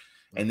change.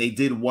 And they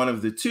did one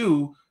of the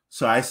two.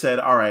 So I said,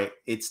 all right,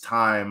 it's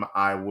time.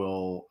 I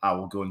will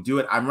go and do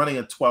it. I'm running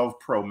a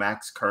 12 Pro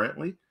Max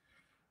currently.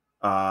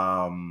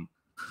 And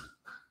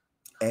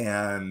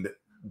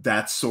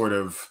that's sort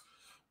of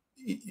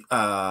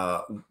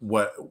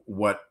what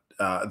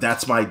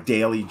that's my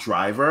daily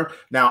driver.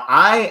 Now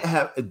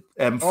I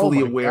am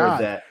fully aware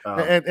that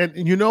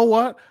and you know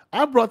what?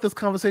 I brought this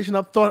conversation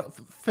up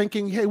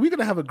thinking, hey, we're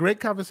gonna have a great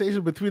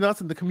conversation between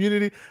us and the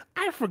community.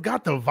 I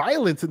forgot the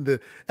violence and the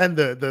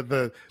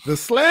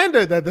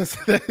slander that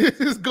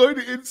is going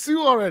to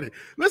ensue already.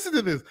 Listen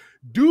to this.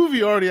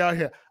 Doovie already out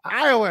here.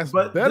 iOS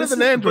better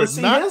than Android.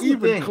 Not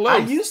even close. I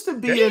used to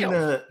be in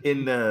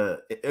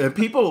the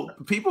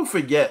people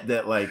forget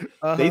that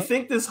they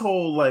think this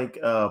whole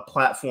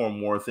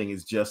platform war thing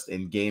is just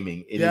in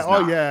gaming. It is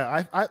not.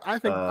 I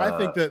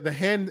think that the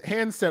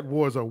handset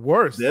wars are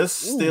worse. There's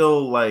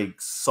still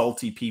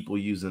salty people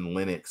using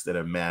Linux that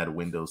are mad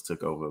Windows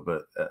took over.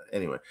 But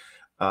anyway,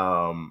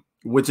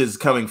 which is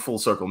coming full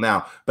circle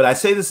now. But I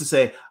say this to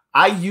say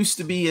I used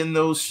to be in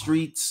those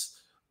streets.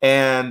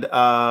 And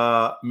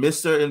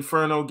Mr.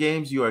 Inferno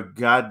Games, you are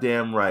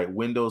goddamn right.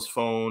 Windows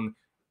Phone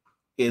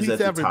is at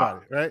the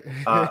everybody,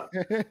 top.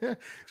 Right?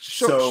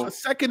 So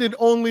seconded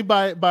only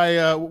by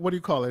what do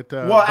you call it?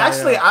 I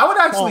would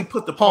actually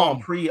put the Palm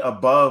Pre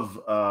above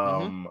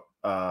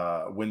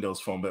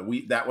Windows Phone, but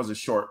that was a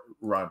short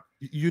run.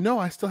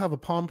 I still have a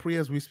Palm Pre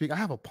as we speak. I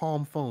have a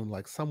Palm phone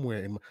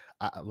somewhere in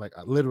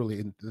literally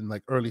in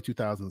early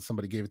 2000s.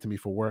 Somebody gave it to me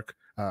for work,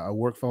 a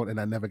work phone, and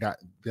I never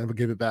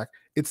gave it back.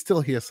 It's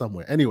still here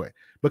somewhere. Anyway,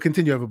 but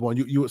continue,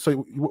 Everborn. So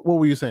what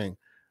were you saying?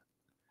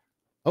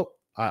 Oh,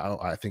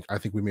 I think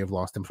we may have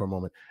lost him for a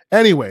moment.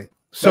 Anyway,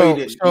 so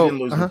you didn't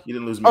lose me. You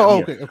didn't lose me.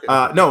 Oh, okay.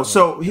 No,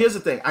 so here's the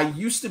thing. I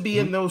used to be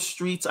in those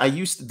streets. I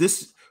used to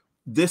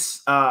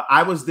this.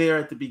 I was there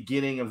at the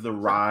beginning of the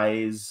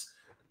rise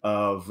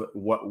of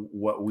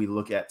what we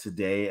look at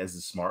today as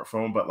the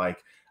smartphone, but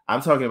like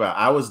I'm talking about,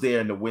 I was there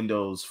in the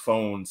Windows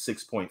Phone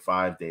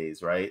 6.5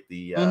 days, right?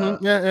 See,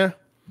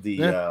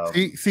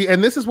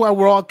 and this is why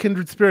we're all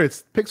kindred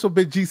spirits.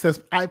 Pixelbit G says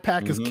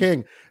iPac is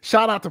king.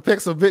 Shout out to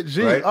Pixelbit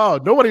G. Right? Oh,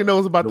 nobody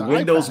knows about the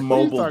Windows iPac.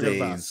 Mobile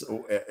days.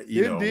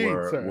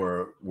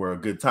 Were a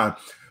good time.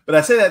 But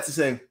I say that to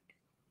say,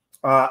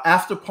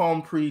 after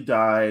Palm Pre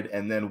died,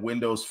 and then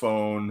Windows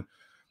Phone,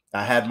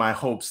 I had my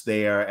hopes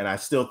there, and I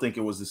still think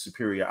it was the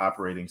superior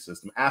operating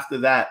system. After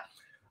that,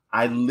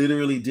 I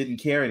literally didn't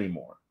care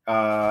anymore,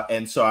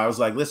 and so I was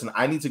like, listen,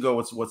 I need to go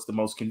with what's the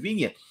most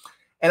convenient.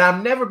 And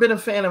I've never been a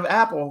fan of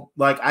Apple.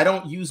 Like, I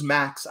don't use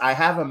Macs. I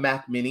have a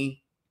Mac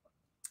Mini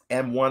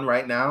M1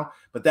 right now,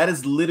 but that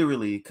is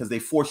literally because they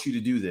force you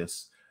to do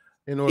this.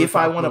 If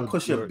I want to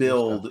push a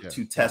build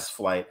to test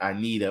flight,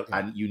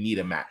 you need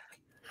a Mac.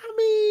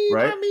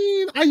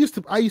 I used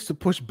to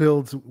push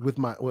builds with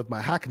my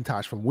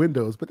Hackintosh from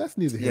Windows, but that's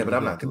neither here. Yeah, but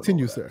I'm not.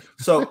 Continue, sir.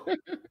 So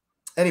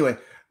anyway,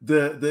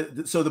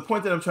 so the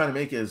point that I'm trying to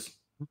make is,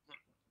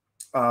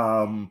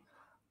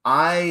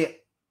 I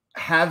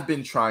have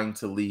been trying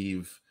to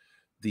leave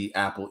the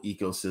Apple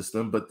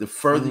ecosystem, but the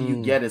further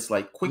you get, it's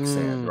like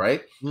quicksand,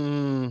 right?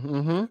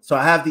 So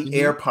I have the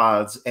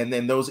AirPods, and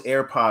then those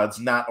AirPods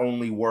not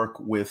only work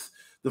with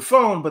the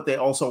phone, but they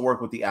also work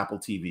with the Apple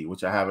TV,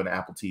 which I have an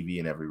Apple TV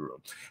in every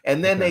room.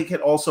 And then they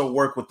can also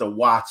work with the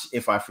watch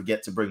if I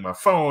forget to bring my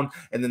phone,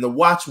 and then the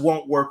watch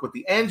won't work with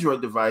the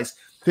Android device.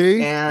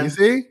 You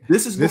see?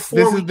 This is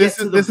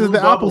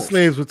the Apple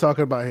slaves we're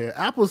talking about here.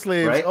 Apple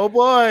slaves, right? Oh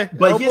boy.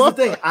 But here's the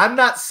thing. I'm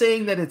not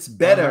saying that it's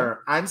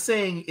better. I'm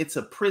saying it's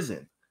a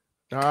prison.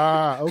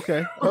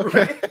 Okay.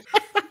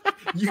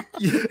 you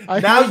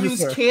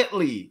can't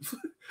leave.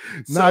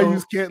 Now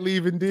you can't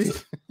leave, indeed.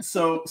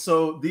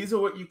 So these are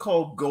what you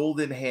call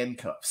golden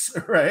handcuffs,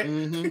 right?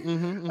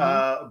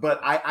 But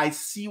I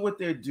see what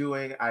they're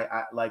doing.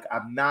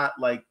 I'm not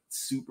like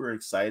super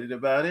excited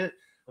about it.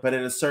 But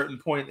at a certain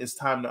point, it's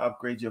time to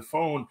upgrade your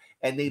phone,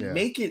 and they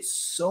make it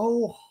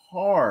so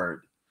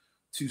hard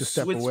to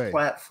switch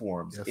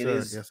platforms.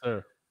 Yes,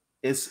 sir.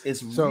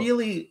 It's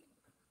really.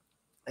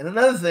 And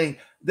another thing,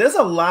 there's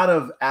a lot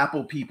of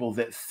Apple people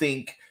that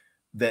think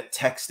that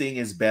texting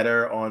is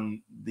better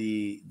on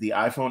the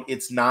iPhone.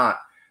 It's not.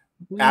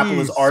 Please, Apple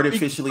is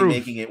artificially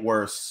making it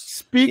worse.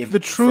 Speak the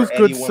truth,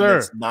 good sir.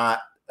 That's not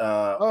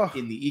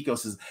in the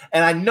ecosystem,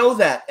 and I know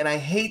that, and I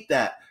hate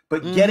that.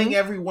 But getting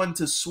everyone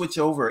to switch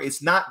over,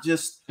 it's not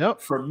just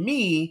for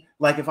me.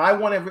 Like if I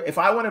want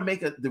to make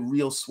the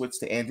real switch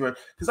to Android,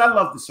 because I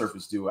love the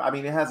Surface Duo. I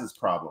mean, it has its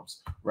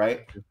problems,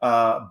 right?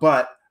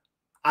 But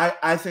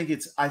I think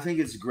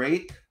it's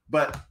great.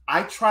 But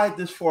I tried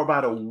this for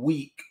about a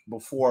week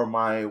before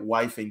my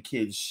wife and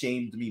kids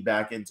shamed me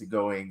back into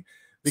going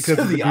because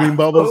of the green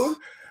bubbles.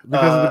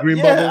 Because of the green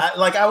bubbles?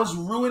 I was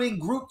ruining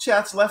group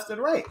chats left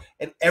and right.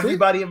 And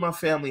everybody in my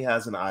family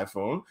has an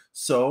iPhone.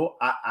 So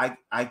I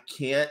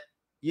can't,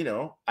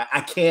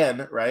 I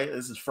can, right?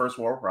 This is first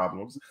world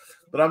problems.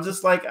 But I'm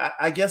just like,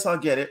 I guess I'll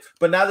get it.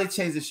 But now they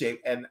changed the shape.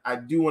 And I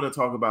do want to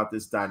talk about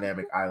this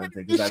dynamic island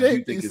thing.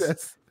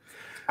 Because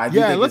I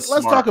do think let's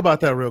talk about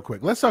that real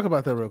quick.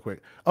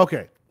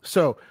 Okay.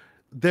 So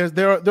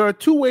there are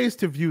two ways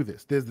to view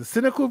this. There's the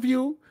cynical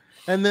view,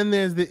 and then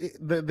there's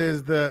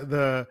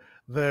the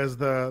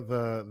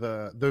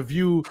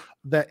view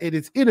that it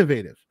is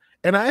innovative,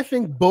 and I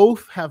think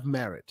both have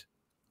merit,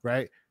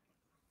 right?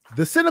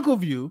 The cynical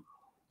view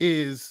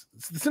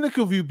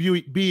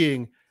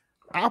being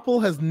Apple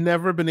has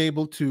never been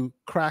able to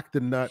crack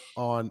the nut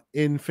on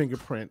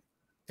in-screen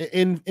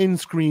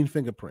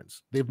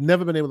fingerprints. They've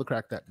never been able to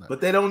crack that nut.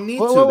 But they don't need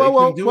to. They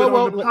can do it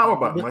on the power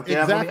button like they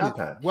have on the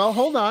iPad. Well,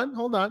 hold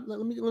on.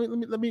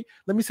 Let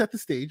me set the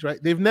stage,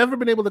 right? They've never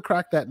been able to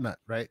crack that nut,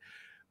 right?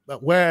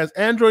 But whereas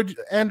Android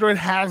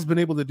has been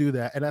able to do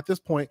that, and at this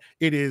point,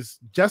 it is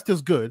just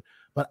as good.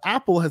 But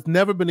Apple has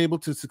never been able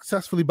to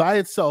successfully by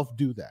itself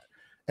do that,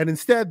 and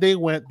instead they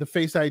went the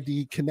Face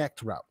ID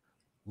Connect route.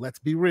 Let's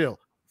be real.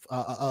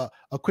 A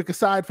quick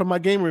aside from my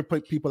gamer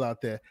people out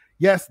there.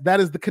 Yes, that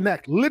is the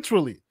Connect.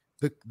 Literally,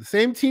 the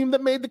same team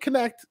that made the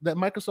Connect that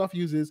Microsoft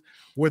uses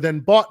were then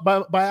bought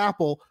by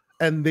Apple,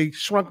 and they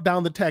shrunk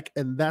down the tech,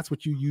 and that's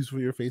what you use for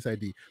your Face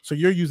ID. So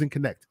you're using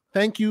Connect.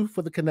 Thank you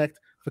for the Connect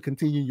for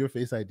continuing your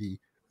Face ID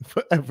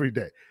for every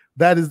day.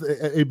 That is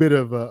a bit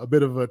of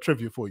a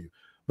trivia for you.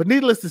 But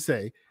needless to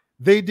say,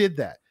 they did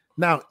that.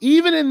 Now,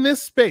 even in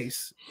this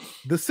space,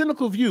 the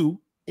cynical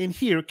view in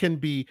here can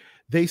be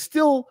they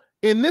still,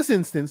 in this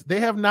instance, they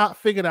have not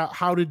figured out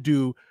how to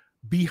do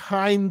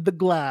behind the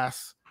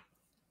glass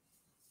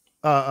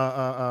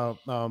what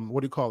do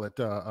you call it?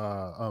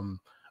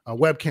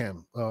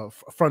 Webcam,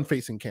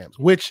 front-facing cams,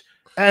 which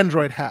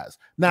Android has.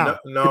 Now,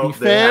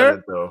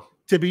 to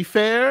be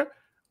fair,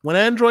 when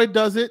Android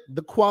does it,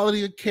 the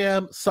quality of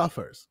cam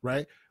suffers,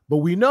 right? But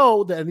we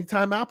know that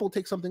anytime Apple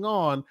takes something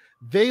on,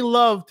 they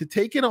love to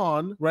take it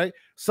on, right?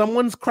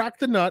 Someone's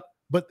cracked the nut,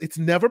 but it's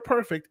never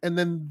perfect. And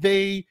then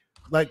they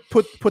like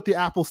put the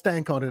Apple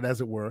stank on it, as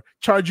it were,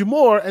 charge you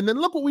more. And then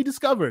look what we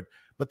discovered.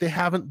 But they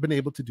haven't been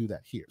able to do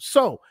that here.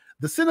 So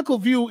the cynical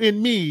view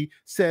in me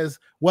says,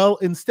 well,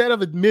 instead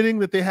of admitting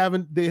that they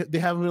haven't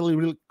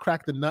really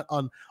cracked the nut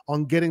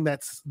on getting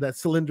that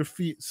cylinder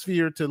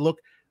sphere to look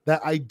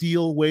that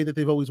ideal way that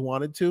they've always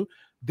wanted to,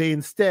 they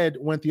instead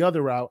went the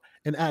other route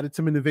and added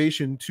some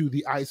innovation to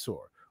the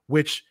eyesore,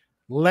 which,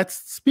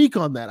 let's speak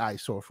on that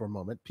eyesore for a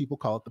moment. People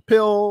call it the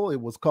pill.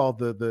 It was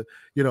called it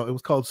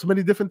was called so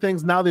many different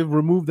things. Now they've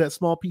removed that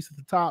small piece at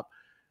the top.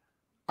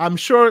 I'm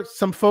sure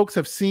some folks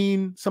have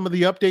seen some of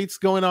the updates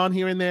going on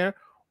here and there.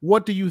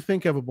 What do you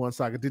think, Everborn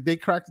Saga? Did they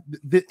crack?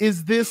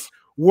 Is this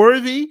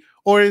worthy,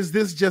 or is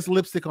this just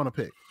lipstick on a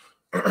pig?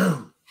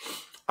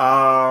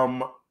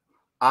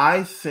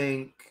 I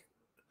think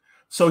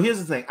so. Here's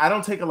the thing: I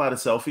don't take a lot of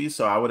selfies,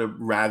 so I would have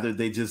rather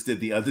they just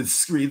did the other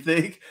screen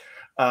thing.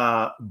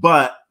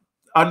 But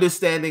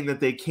understanding that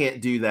they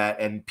can't do that,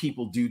 and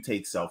people do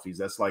take selfies.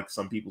 That's like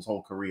some people's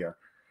whole career,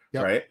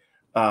 right?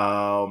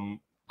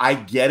 I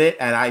get it,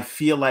 and I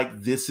feel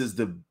like this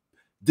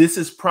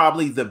is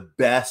probably the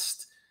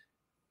best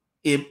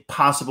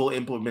possible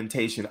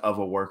implementation of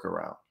a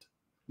workaround.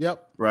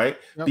 Yep. Right.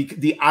 Yep.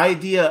 The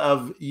idea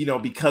of,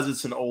 because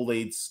it's an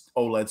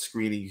OLED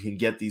screen and you can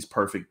get these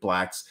perfect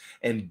blacks,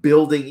 and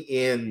building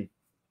in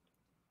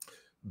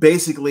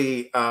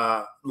basically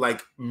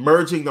like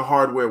merging the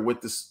hardware with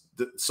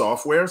the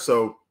software.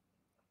 So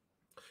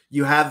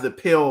you have the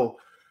pill,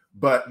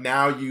 but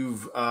now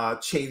you've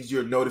changed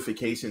your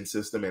notification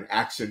system and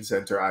action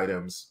center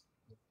items.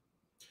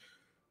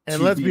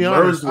 And let's be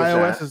honest,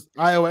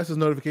 iOS's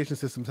notification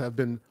systems have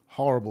been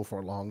horrible for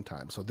a long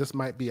time. So this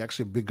might be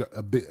actually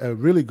a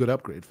really good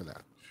upgrade for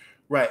that.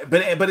 Right.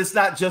 But it's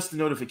not just the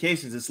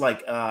notifications. It's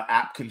like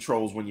app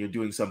controls when you're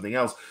doing something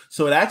else.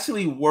 So it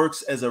actually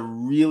works as a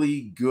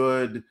really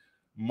good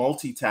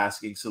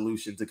multitasking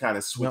solution to kind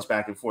of switch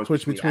back and forth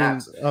between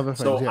apps. Other things,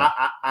 so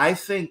I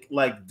think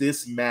like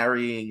this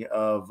marrying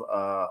of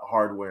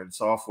hardware and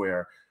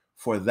software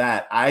for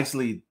that, I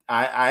actually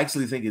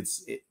think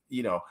it's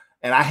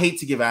and I hate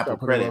to give Apple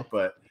credit,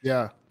 but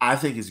I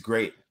think it's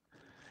great.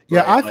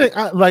 Yeah, right?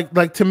 I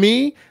think to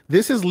me,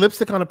 this is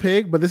lipstick on a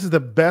pig, but this is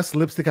the best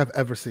lipstick I've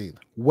ever seen.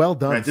 Well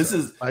done. Right, this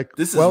is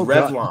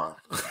Revlon.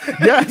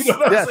 Yes,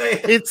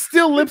 it's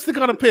still lipstick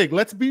on a pig.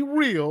 Let's be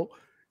real,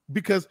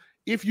 because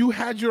if you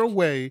had your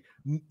way,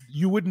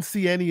 you wouldn't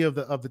see any of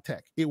the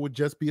tech. It would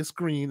just be a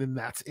screen, and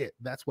that's it.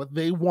 That's what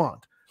they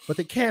want. But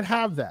they can't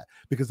have that,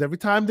 because every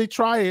time they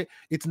try it,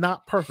 it's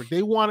not perfect.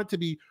 They want it to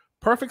be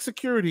perfect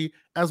security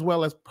as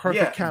well as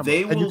perfect camera.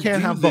 They will and you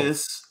can't have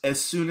this both.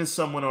 As soon as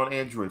someone on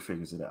Android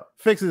figures it out.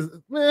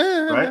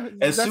 Right?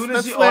 Soon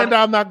as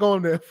I'm not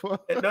going there for.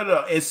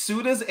 No. As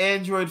soon as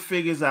Android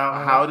figures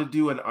out how to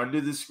do an under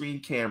the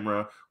screen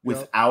camera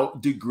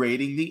without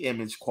degrading the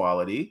image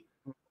quality,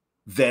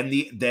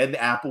 then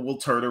Apple will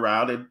turn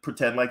around and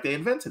pretend like they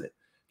invented it.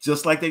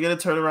 Just like they're going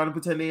to turn around and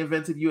pretend they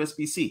invented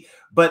USB-C.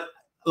 But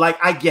like,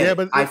 I get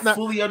it. I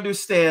fully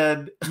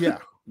understand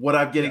what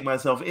I'm getting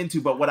myself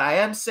into. But what I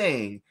am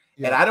saying,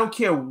 and I don't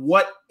care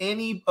what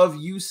any of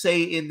you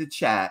say in the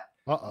chat,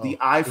 the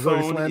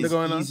iPhone is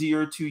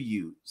easier to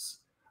use.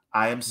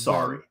 I am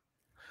sorry.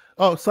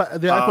 Oh, so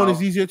the iPhone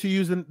is easier to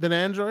use than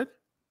Android?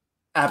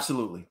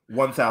 Absolutely,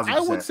 1,000%. I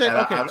would say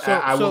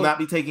I will not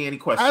be taking any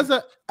questions.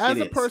 As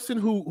a person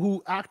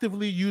who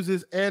actively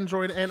uses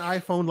Android and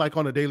iPhone like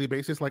on a daily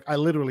basis, like I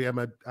literally am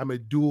a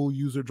dual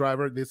user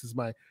driver. This is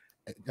my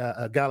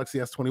Galaxy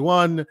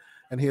S21,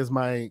 and here's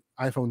my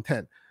iPhone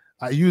 10.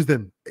 I use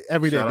them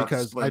every day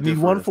because I need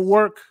one for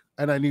work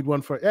and I need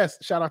one for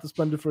shout out to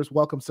Splendiferous.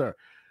 Welcome, sir.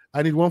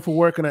 I need one for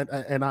work,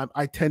 and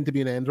I tend to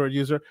be an Android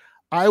user.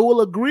 I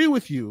will agree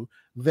with you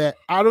that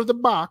out of the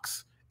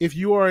box, if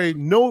you are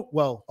I'm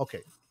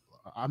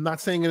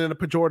not saying it in a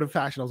pejorative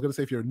fashion. I was going to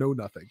say if you're a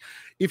know-nothing.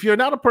 If you're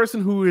not a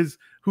person who's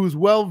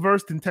well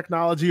versed in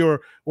technology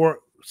or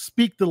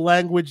speak the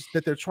language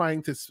that they're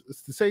trying to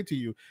say to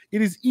you,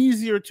 it is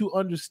easier to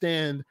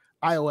understand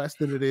iOS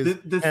than it is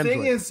the Android.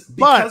 Thing is,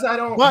 because I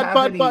don't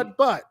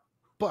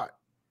but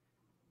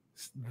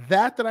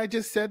that I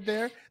just said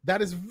there,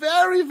 that is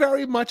very,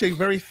 very much a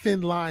very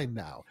thin line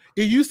now.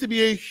 It used to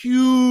be a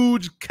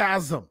huge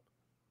chasm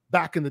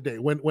back in the day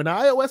when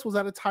iOS was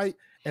at its height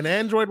and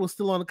Android was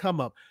still on the come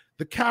up.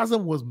 The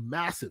chasm was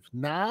massive.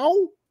 Now,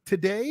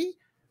 today,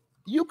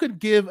 you could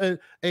give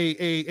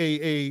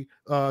a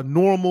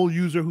normal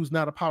user who's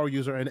not a power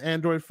user an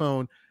Android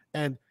phone,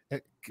 and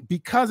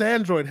because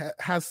Android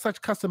has such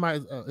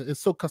is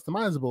so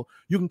customizable,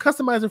 you can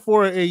customize it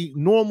for a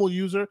normal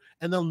user,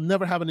 and they'll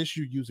never have an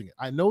issue using it.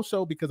 I know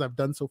so because I've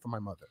done so for my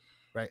mother.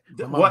 Right.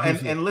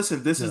 And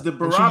listen, this is the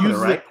barometer,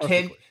 right?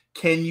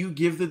 Can you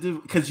give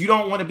because you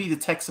don't want to be the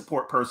tech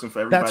support person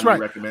for everybody. That's right.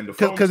 To recommend a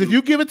phone. Because if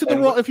you give it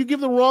to if you give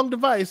the wrong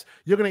device,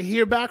 you're going to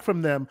hear back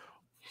from them.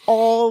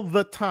 all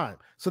the time.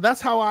 So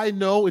that's how I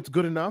know it's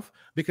good enough,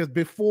 because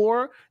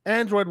before,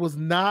 Android was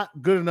not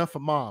good enough for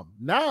mom.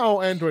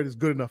 Now Android is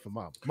good enough for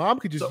mom. Mom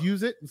could just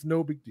use it. It's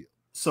no big deal.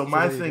 So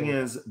my thing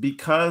is,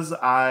 because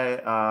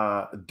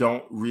I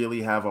don't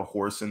really have a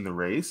horse in the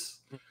race,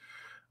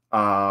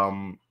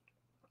 I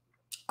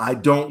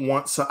don't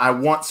want I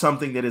want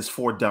something that is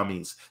for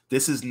dummies.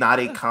 This is not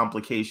a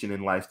complication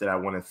in life that I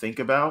want to think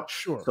about.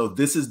 Sure. So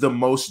this is the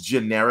most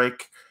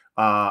generic,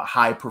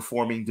 high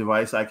performing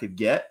device I could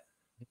get.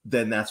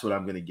 Then that's what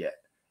I'm going to get.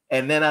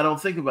 And then I don't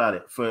think about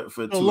it for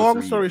so 2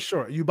 long story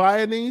short, you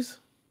buying these?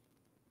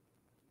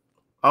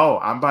 Oh,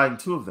 I'm buying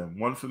 2 of them.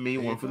 One for me,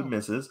 one for the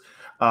missus.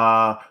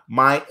 My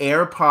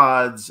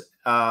AirPods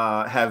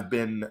have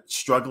been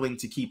struggling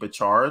to keep a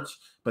charge,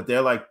 but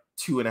they're like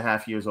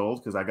 2.5 years old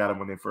because I got them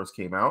when they first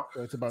came out.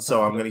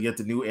 So I'm going to get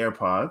the new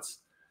AirPods.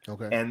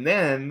 Okay. And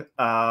then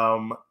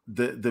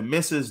the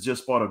missus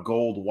just bought a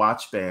gold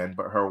watch band,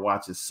 but her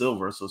watch is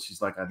silver, so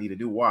she's like, I need a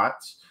new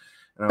watch.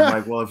 And I'm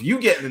like, well, if you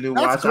get the new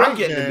watch, I'm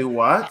getting the new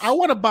watch. I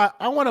want to buy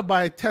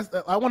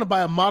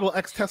a Model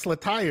X Tesla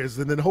tires,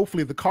 and then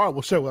hopefully the car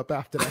will show up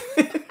after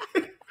that.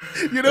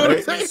 You know what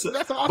I'm saying? So,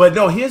 that's awesome. But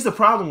no, here's the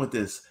problem with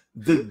this.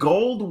 The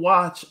gold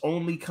watch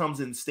only comes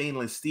in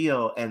stainless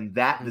steel, and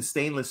the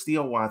stainless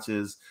steel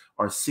watches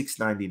are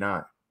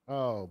 $6.99.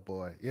 Oh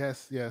boy,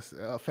 yes,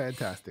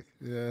 fantastic.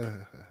 Yeah,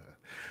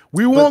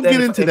 we won't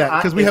get into that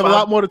because we have a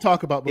lot more to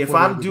talk about. If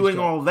I'm doing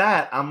all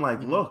that, I'm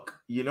like, look,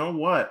 you know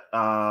what?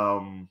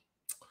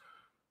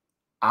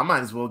 I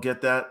might as well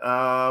get that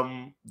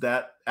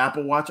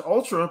Apple Watch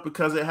Ultra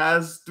because it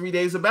has 3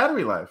 days of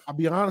battery life. I'll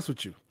be honest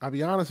with you.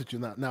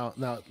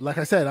 Now, like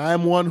I said, I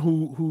am one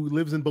who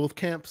lives in both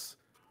camps.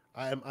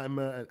 I'm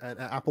an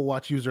Apple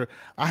Watch user.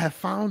 I have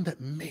found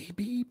that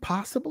maybe,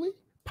 possibly,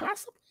 I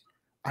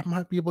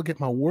might be able to get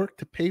my work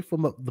to pay for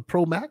the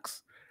Pro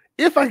Max.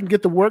 If I can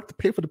get the work to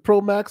pay for the Pro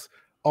Max,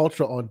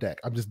 Ultra on deck.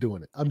 I'm just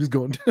doing it. I'm just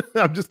going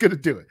to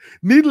do it.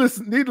 Needless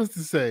to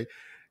say,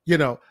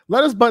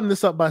 let us button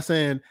this up by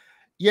saying,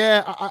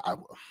 yeah,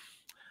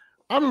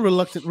 I'm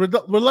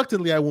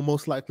reluctantly, I will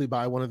most likely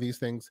buy one of these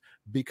things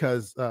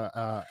because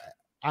I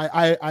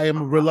am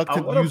a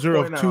reluctant user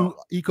of 2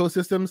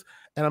 ecosystems,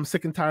 and I'm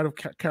sick and tired of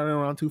carrying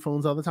around 2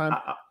 phones all the time.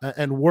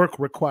 And work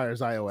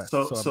requires iOS.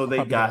 So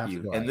they got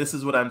you. And this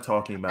is what I'm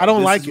talking about. I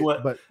don't like it,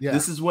 but yeah.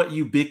 This is what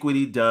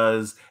Ubiquity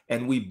does.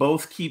 And we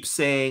both keep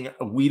saying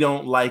we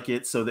don't like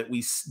it so that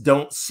we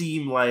don't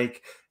seem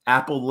like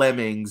Apple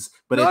lemmings.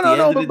 But at the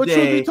end of the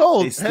day,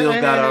 they still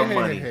got our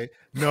money.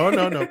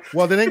 No.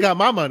 Well, they ain't got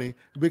my money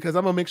because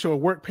I'm going to make sure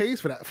work pays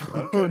for that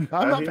phone. Okay.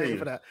 I'm not paying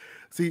for that.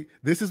 See,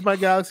 this is my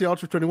Galaxy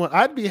Ultra 21.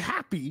 I'd be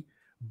happy,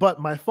 but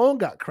my phone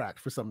got cracked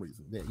for some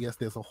reason. Yes,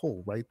 there's a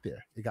hole right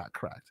there. It got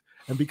cracked.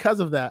 And because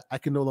of that, I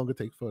can no longer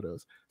take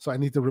photos. So I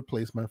need to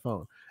replace my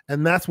phone.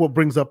 And that's what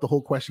brings up the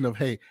whole question of,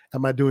 hey,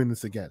 am I doing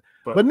this again?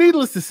 But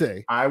needless to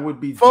say, I would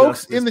be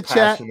folks just as in the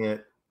passionate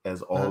chat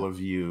as all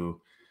of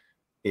you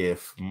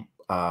if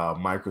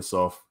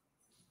Microsoft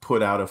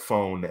put out a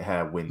phone that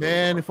had Windows.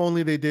 Man, if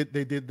only they did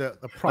the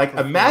proper. Like,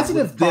 imagine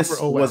if this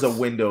was a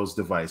Windows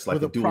device,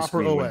 like a dual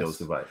screen Windows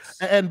device.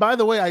 And by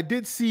the way, I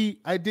did see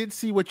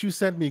what you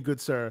sent me,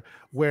 good sir,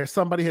 where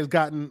somebody has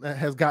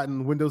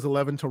gotten Windows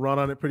 11 to run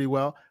on it pretty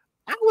well.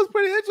 I was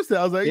pretty interested.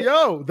 I was like,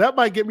 yo, that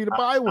might get me to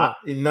buy one.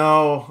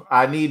 No,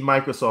 I need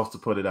Microsoft to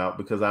put it out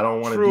because I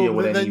don't want to deal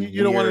with any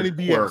you don't want any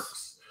BS.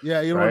 Quirks. Yeah,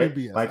 you don't want any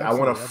BS. Like,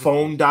 absolutely. I want a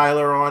phone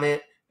dialer on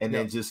it, and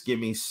then just give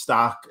me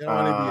stock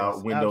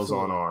Windows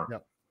on ARM.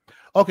 Yep.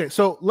 Okay,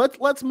 so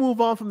let's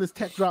move on from this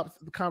tech drop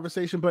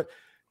conversation. But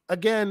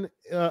again,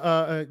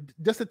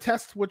 just a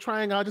test we're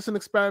trying out, just an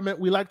experiment.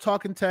 We like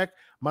talking tech.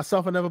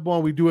 Myself and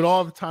Everborn, we do it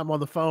all the time on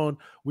the phone.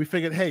 We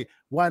figured, hey,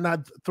 why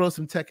not throw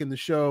some tech in the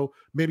show?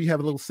 Maybe have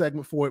a little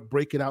segment for it,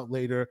 break it out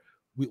later.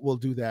 We'll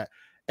do that.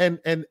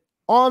 And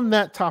on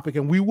that topic,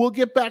 and we will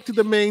get back to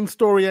the main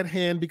story at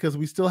hand because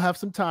we still have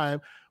some time,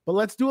 but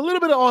let's do a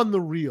little bit on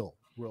the real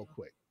real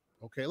quick.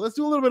 Okay, let's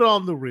do a little bit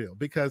on the real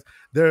because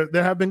there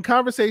have been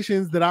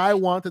conversations that I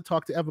want to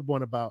talk to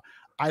Everborn about.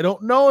 I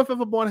don't know if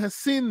Everborn has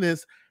seen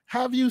this.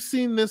 Have you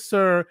seen this,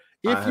 sir?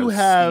 If you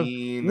have,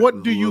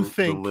 what do you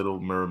think? The Little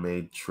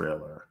Mermaid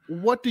trailer.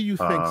 What do you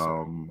think,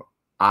 sir?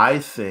 I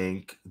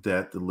think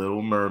that The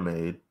Little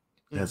Mermaid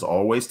has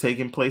always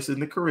taken place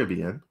in the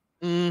Caribbean.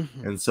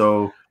 Mm-hmm. And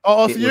so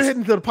so you're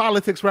hitting to the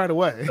politics right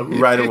away.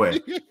 Right away.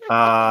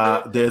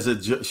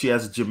 She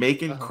has a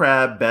Jamaican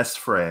crab best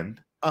friend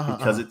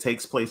because it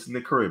takes place in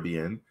the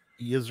Caribbean.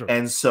 Yes, sir.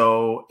 And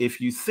so if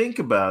you think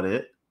about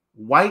it,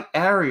 White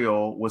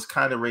Ariel was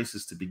kind of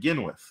racist to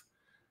begin with.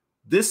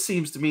 This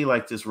seems to me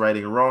like just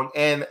righting wrong.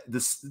 And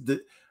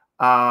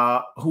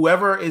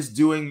whoever is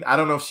doing, I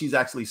don't know if she's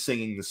actually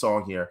singing the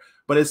song here,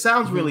 but it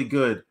sounds really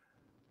good.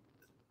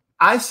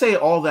 I say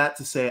all that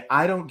to say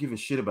I don't give a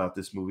shit about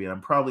this movie, and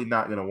I'm probably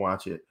not going to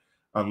watch it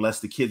unless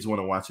the kids want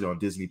to watch it on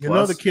Disney Plus. You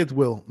know the kids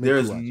will. There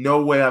is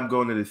no way I'm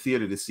going to the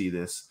theater to see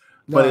this.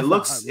 But it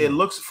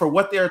looks for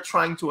what they're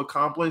trying to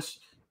accomplish,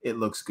 it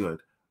looks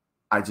good.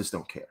 I just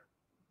don't care.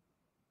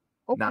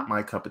 Okay. Not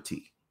my cup of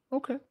tea.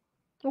 Okay.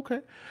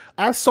 Okay,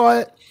 I saw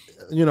it.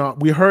 You know,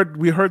 we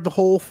heard the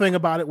whole thing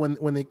about it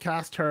when they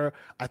cast her.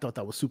 I thought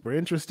that was super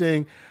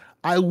interesting.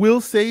 I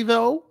will say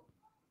though,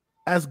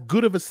 as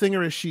good of a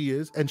singer as she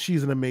is, and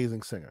she's an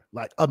amazing singer,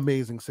 like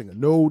amazing singer,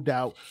 no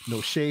doubt,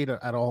 no shade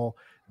at all.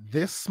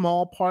 This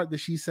small part that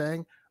she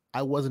sang,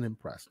 I wasn't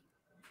impressed.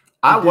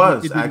 I It didn't.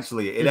 was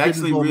actually. It Didn't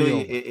actually hold me really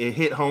over. it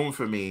hit home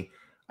for me.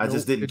 I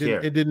just No, didn't it didn't.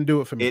 care. It didn't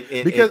do it for me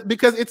It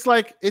because it's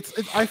like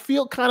I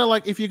feel kind of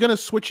like if you're gonna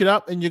switch it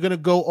up and you're gonna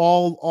go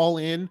all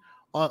in,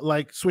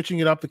 like switching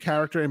it up the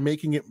character and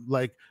making it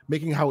like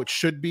making how it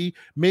should be.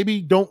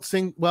 Maybe don't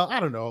sing. Well, I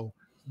don't know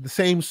the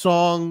same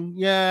song.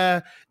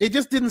 Yeah, it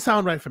just didn't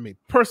sound right for me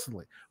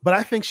personally. But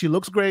I think she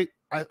looks great.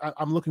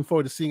 I'm looking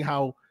forward to seeing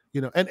how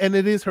and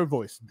it is her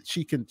voice.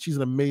 She's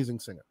an amazing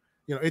singer.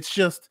 It's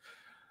just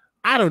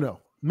I don't know.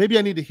 Maybe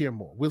I need to hear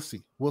more. We'll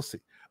see. We'll see.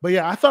 But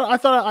yeah, I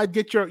thought I'd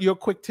get your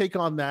quick take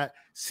on that.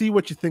 See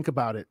what you think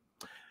about it.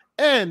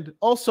 And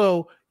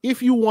also,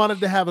 if you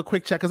wanted to have a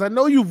quick chat, because I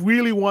know you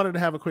really wanted to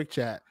have a quick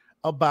chat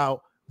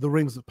about the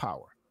Rings of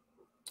Power.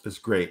 It's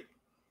great.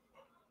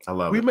 I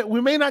love it.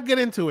 We may not get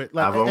into it.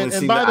 Like I've only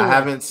seen. I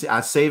haven't seen.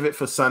 I save it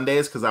for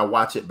Sundays because I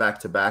watch it back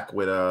to back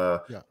with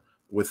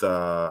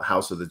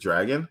House of the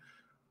Dragon.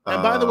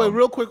 And by the way,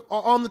 real quick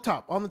on the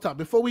top,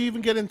 before we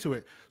even get into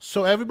it,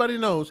 so everybody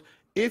knows,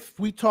 if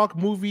we talk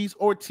movies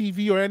or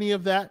TV or any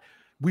of that,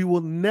 we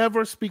will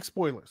never speak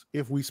spoilers.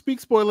 If we speak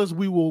spoilers,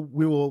 we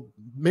will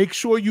make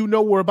sure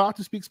we're about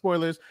to speak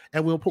spoilers,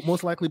 and we'll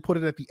most likely put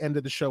it at the end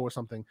of the show or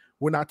something.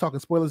 We're not talking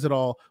spoilers at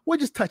all. We're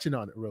just touching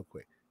on it real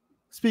quick.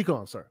 Speak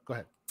on, sir. Go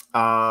ahead.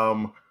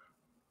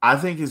 I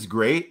think it's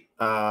great.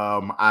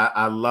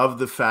 I love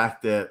the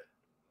fact that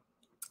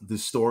the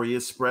story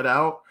is spread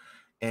out,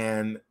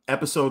 and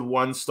episode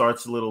 1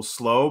 starts a little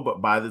slow,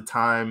 but by the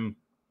time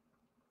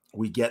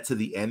we get to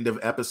the end of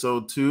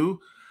episode 2,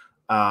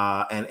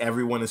 and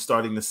everyone is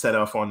starting to set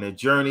off on their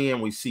journey,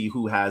 and we see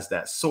who has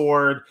that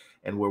sword,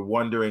 and we're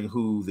wondering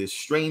who this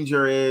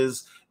stranger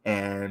is,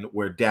 and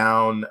we're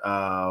down.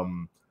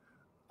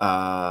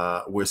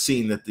 We're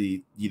seeing that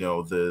the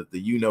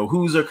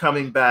who's are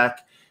coming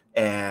back,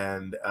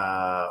 and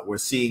we're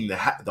seeing the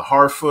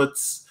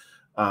Harfoots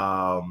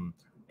and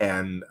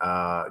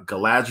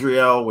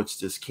Galadriel, which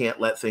just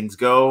can't let things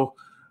go.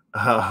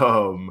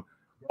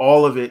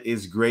 All of it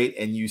is great,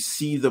 and you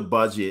see the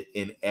budget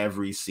in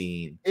every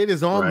scene. It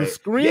is on the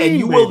screen, and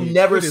you will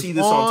never see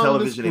this on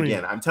television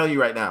again. I'm telling you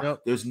right now,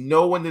 Yep. There's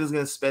no one that is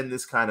going to spend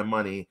this kind of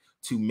money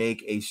to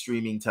make a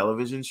streaming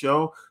television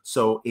show.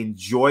 So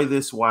enjoy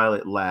this while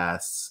it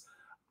lasts.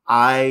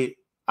 I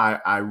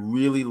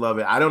really love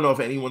it. I don't know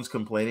if anyone's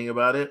complaining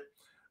about it,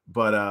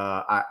 but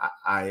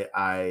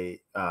I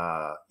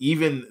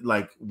even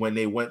like when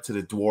they went to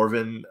the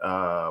dwarven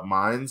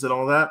mines and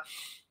all that.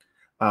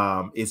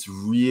 It's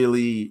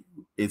really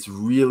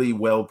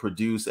well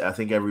produced. I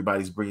think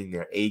everybody's bringing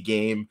their A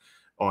game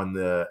on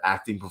the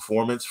acting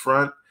performance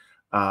front.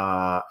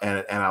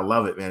 And I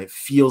love it, man. It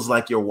feels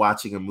like you're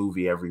watching a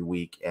movie every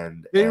week,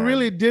 and they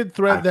really did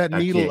thread that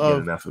needle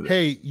of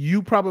hey,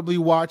 you probably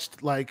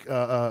watched like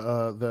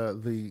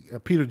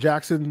the Peter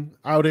Jackson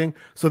outing,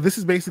 so this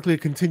is basically a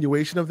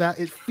continuation of that.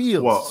 It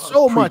feels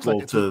so much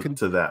like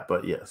to that,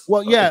 but yes,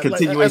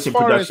 continuation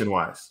like,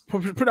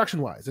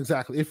 production wise,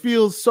 exactly. It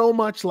feels so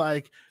much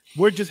like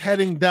we're just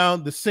heading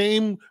down the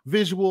same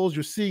visuals.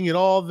 You're seeing it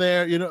all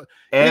there.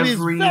 It is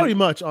very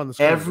much on the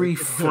screen. Every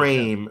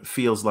frame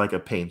feels like a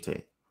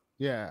painting.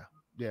 Yeah.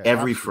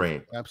 Every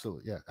frame.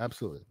 Absolutely. Yeah.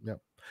 Absolutely. Yeah.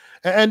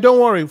 And don't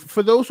worry,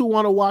 for those who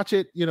want to watch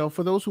it,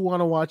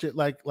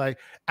 like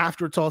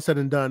after it's all said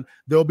and done,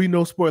 there'll be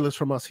no spoilers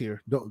from us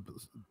here.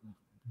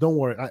 Don't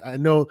worry. I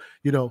know,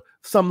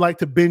 some like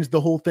to binge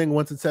the whole thing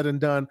once it's said and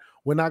done.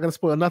 We're not going to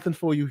spoil nothing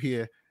for you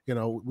here.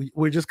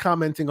 We're just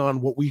commenting on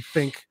what we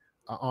think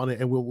on it,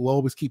 and we'll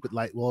always keep it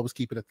light. We'll always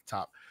keep it at the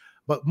top.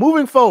 But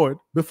moving forward,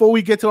 before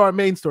we get to our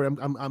main story,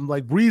 I'm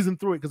like breezing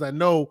through it because I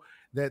know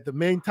that the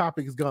main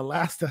topic is going to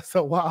last us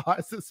a while,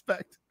 I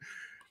suspect.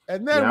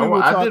 And then we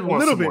will talk a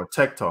little bit more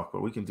tech talk,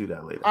 but we can do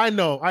that later. I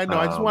know. I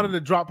just wanted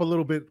to drop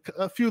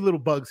a few little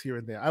bugs here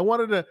and there. I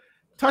wanted to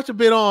touch a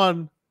bit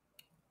on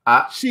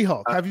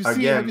She-Hulk. Have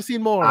you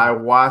seen more? I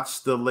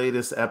watched the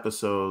latest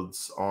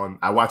episodes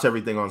I watch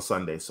everything on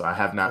Sunday, so I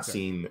have not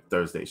seen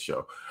Thursday's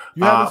show.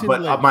 You haven't seen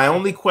but my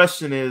only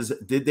question is,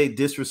 did they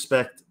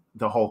disrespect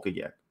the Hulk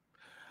again?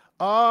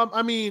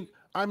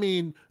 I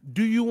mean,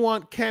 do you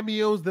want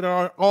cameos that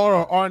are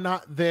or are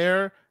not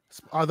there?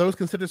 Are those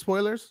considered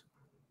spoilers?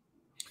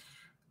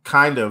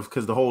 Kind of,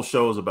 because the whole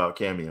show is about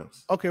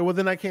cameos. Okay, well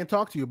then I can't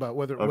talk to you about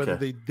whether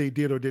they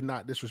did or did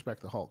not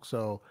disrespect the Hulk.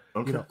 So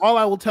all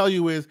I will tell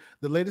you is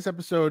the latest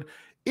episode.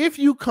 If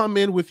you come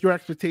in with your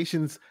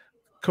expectations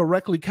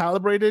correctly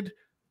calibrated,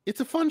 it's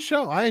a fun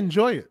show. I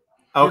enjoy it.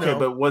 Okay,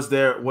 but was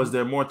there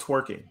more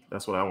twerking?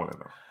 That's what I want to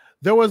know.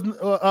 There was.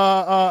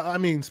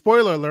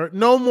 Spoiler alert: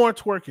 no more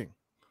twerking.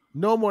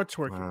 No more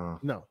twerking. Wow.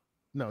 No.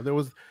 No, there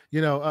was,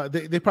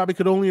 they probably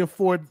could only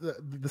afford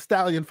the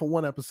stallion for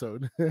one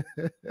episode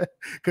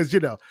because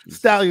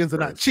stallions are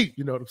not cheap.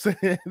 You know what I'm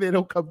saying? They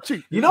don't come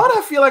cheap. You know what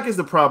I feel like is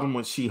the problem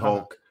with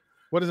She-Hulk?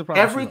 What is the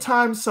problem? Every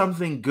time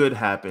something good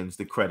happens,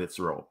 the credits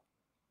roll.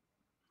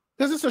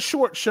 Because it's a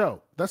short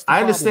show. That's the I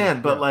problem.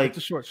 understand, but like it's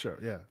a short show.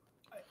 Yeah,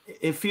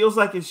 it feels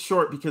like it's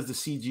short because the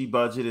CG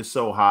budget is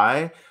so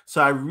high. So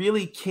I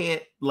really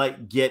can't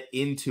like get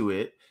into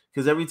it.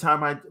 Because every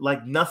time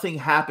nothing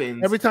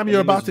happens. Every time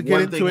you're about to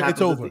get into it,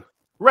 it's over.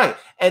 Right.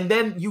 And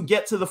then you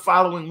get to the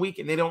following week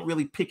and they don't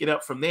really pick it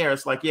up from there.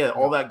 It's like,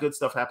 all that good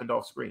stuff happened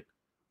off screen.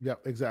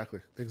 Yep,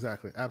 exactly.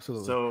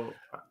 Absolutely. So,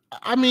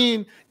 I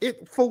mean,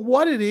 for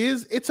what it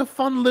is, it's a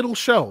fun little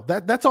show.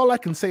 That's all I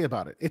can say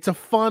about it. It's a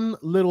fun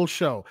little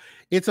show.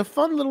 It's a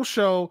fun little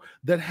show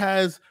that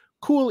has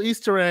cool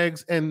Easter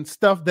eggs and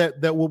stuff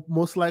that will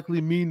most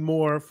likely mean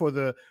more for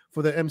the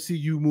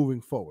MCU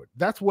moving forward.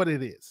 That's what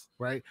it is,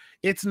 right?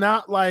 It's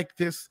not like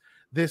this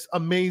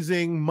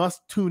amazing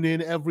must tune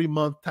in every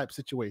month type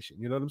situation.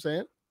 You know what I'm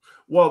saying?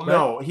 Well, right?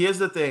 No, here's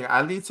the thing.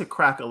 I need to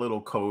crack a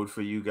little code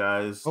for you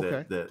guys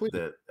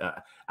that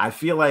I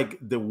feel like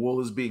the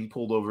wool is being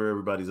pulled over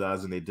everybody's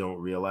eyes and they don't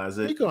realize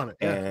it. Speak on it.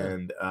 Yeah,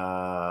 and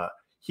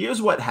here's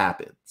what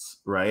happens,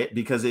 right?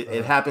 Because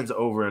it happens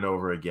over and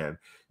over again.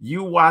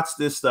 You watch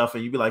this stuff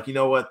and you be like, you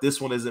know what? This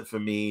one isn't for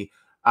me.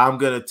 I'm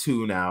going to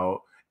tune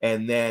out.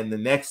 And then the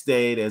next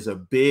day there's a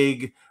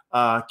big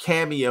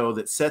cameo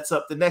that sets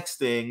up the next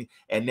thing.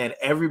 And then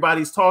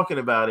everybody's talking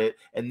about it.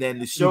 And then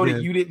the show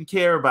that you didn't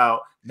care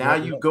about, now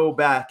you go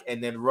back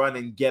and then run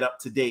and get up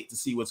to date to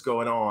see what's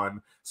going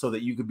on so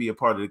that you could be a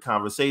part of the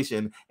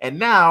conversation. And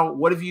now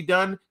what have you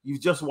done?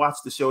 You've just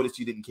watched the show that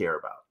you didn't care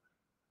about.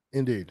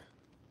 Indeed.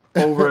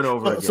 Over and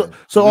over again.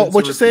 So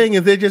what you're saying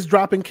is they're just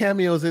dropping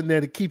cameos in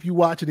there to keep you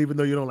watching even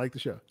though you don't like the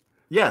show.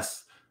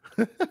 Yes.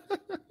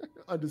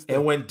 Understand.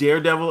 And when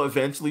Daredevil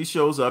eventually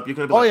shows up, you're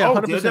going to be like,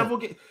 100%. Daredevil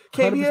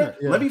came here.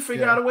 Yeah, let me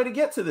figure out a way to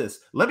get to this.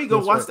 Let me go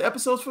watch the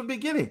episodes from the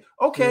beginning.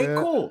 Okay,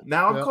 cool.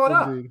 Now I'm caught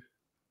up.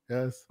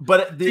 Yes.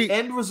 But the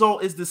end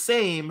result is the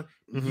same.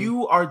 Mm-hmm.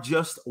 You are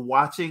just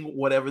watching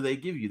whatever they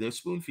give you. They're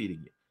spoon feeding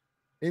you.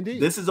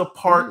 Indeed. This is a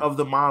part of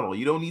the model.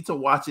 You don't need to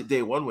watch it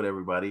day one with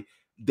everybody.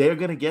 They're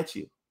going to get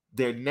you.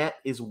 Their net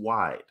is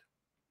wide.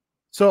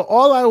 So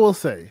all I will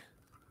say,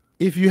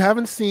 if you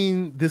haven't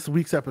seen this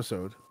week's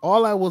episode,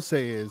 all I will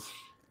say is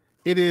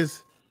it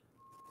is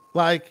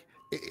like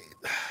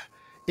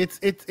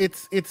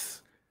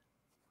it's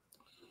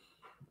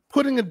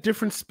putting a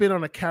different spin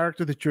on a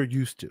character that you're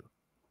used to.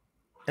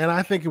 And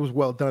I think it was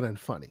well done and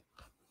funny.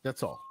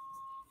 That's all.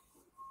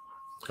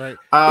 Right?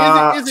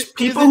 Is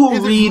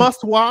it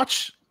must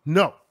watch?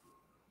 No.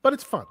 But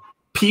it's fun.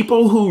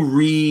 People who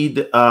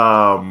read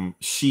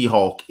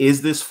She-Hulk,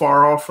 is this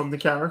far off from the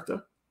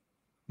character?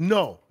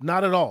 No,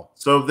 not at all.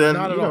 So then,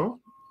 not at all.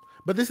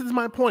 But this is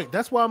my point.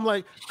 That's why I'm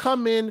like,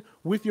 come in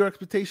with your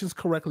expectations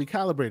correctly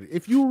calibrated.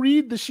 If you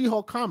read the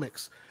She-Hulk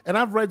comics, and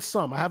I've read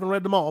some, I haven't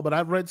read them all, but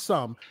I've read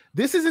some.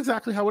 This is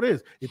exactly how it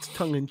is. It's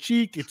tongue in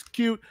cheek. It's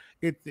cute.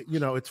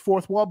 It's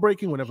fourth wall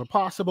breaking whenever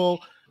possible.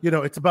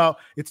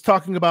 It's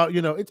talking about,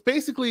 it's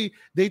basically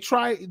they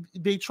try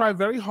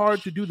very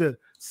hard to do the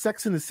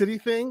Sex in the City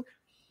thing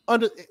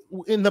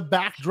in the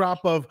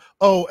backdrop of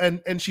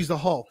and she's a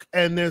Hulk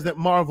and there's that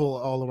Marvel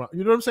all around.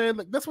 You know what I'm saying?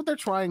 Like that's what they're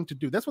trying to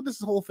do. That's what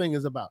this whole thing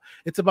is about.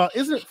 It's about,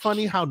 isn't it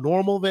funny how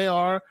normal they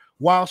are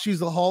while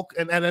she's a Hulk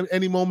and at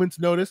any moment's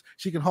notice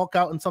she can Hulk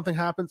out and something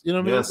happens. You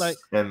know what I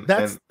mean?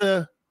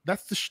 Like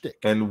that's the shtick.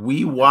 And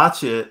we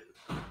watch it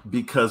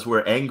because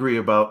we're angry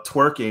about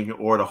twerking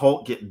or the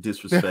Hulk getting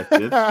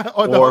disrespected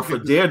or for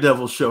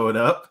Daredevil showing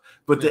up.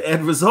 But the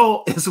end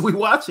result is we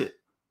watch it.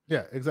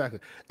 Yeah, exactly.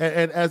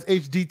 And as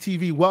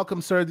HDTV, welcome,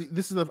 sir.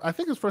 This is I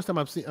think it's the first time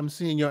I'm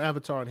seeing your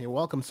avatar on here.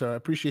 Welcome, sir. I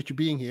appreciate you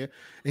being here.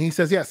 And he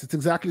says, yes, it's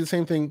exactly the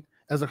same thing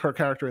as her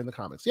character in the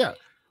comics. Yeah.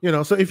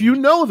 So if you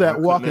know that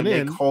walking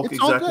in, Hulk it's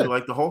exactly all good.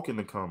 like the Hulk in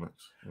the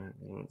comics.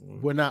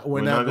 We're not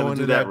going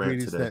to that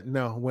rant today.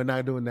 No, we're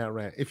not doing that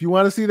rant. If you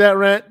want to see that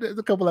rant, there's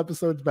a couple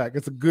episodes back.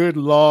 It's a good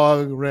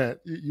long rant.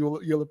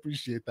 You'll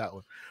appreciate that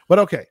one. But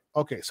okay.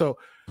 So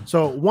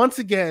once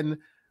again,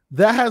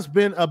 that has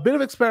been a bit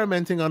of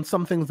experimenting on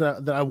some things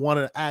that I want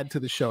to add to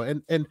the show.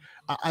 And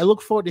I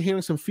look forward to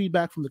hearing some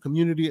feedback from the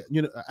community.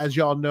 As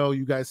y'all know,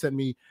 you guys send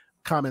me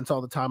comments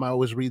all the time. I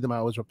always read them. I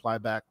always reply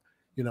back.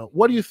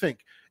 What do you think?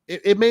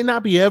 It may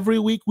not be every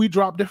week we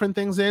drop different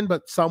things in,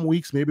 but some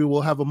weeks maybe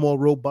we'll have a more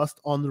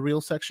robust on the real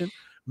section.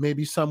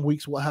 Maybe some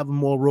weeks we'll have a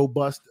more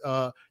robust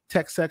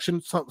tech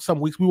section. Some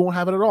weeks we won't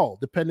have it at all,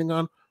 depending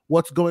on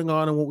what's going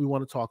on and what we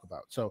want to talk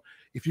about. So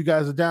if you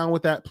guys are down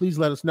with that, please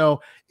let us know.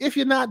 If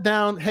you're not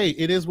down, hey,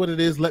 it is what it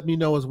is. Let me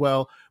know as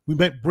well. We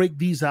might break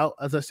these out,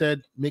 as I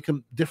said, make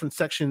them different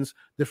sections,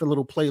 different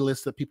little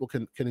playlists that people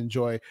can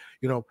enjoy.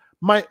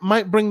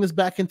 Might bring this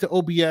back into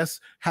OBS,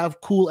 have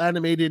cool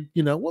animated,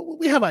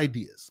 we have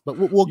ideas, but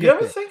we'll get there.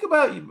 You ever think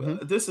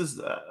about, this is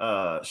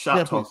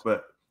shop talk,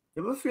 but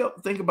you ever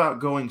think about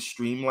going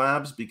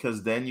Streamlabs,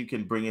 because then you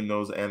can bring in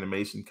those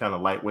animations kind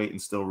of lightweight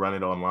and still run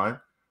it online?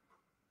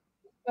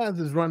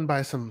 Is run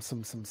by some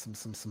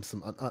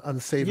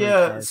unsavory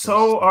Yeah, characters.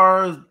 so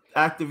are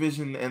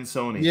Activision and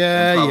Sony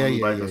and probably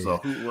Yeah.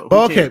 Microsoft. Who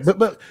Okay, cares?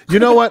 but you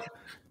know what?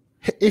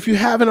 If you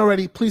haven't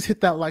already, please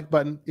hit that like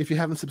button. If you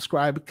haven't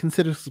subscribed,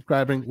 consider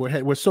subscribing.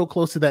 We're so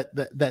close to that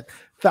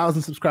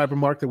 1,000 subscriber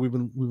mark that we've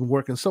been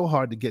working so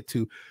hard to get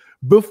to.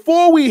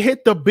 Before we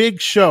hit the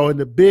big show and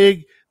the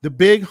big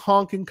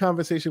honking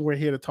conversation we're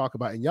here to talk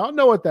about, and y'all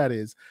know what that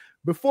is.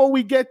 Before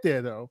we get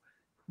there, though,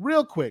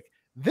 real quick,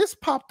 this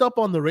popped up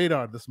on the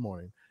radar this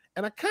morning,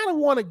 and I kind of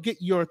want to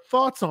get your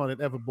thoughts on it,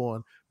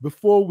 Everborn,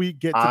 before we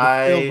get to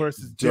the Phil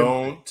versus Jim.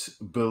 Don't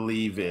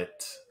believe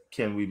it.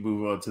 Can we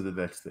move on to the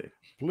next thing?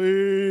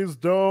 Please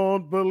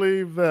don't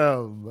believe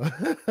them.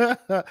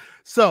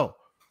 So,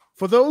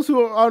 for those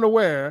who are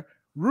unaware,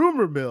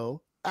 Rumor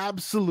Mill,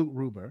 absolute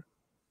rumor,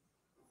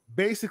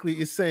 basically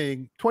is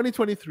saying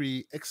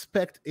 2023,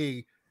 expect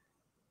a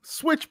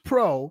Switch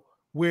Pro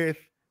with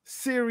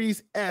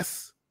Series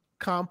S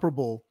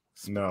comparable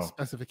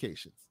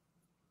specifications.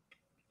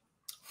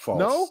 False.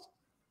 No?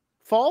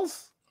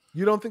 False?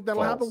 You don't think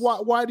that'll happen?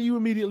 Why do you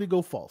immediately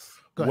go false?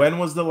 When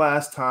was the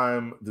last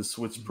time the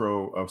Switch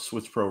Pro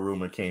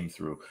rumor came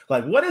through?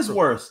 Like, what is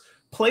worse,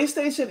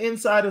 PlayStation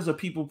insiders or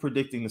people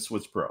predicting the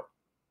Switch Pro?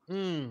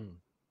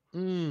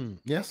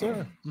 Yes,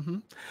 sir. Mm-hmm.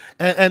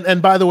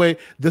 And by the way,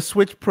 the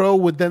Switch Pro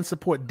would then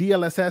support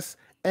DLSS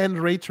and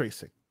ray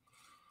tracing.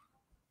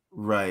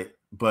 Right,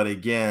 but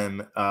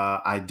again,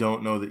 I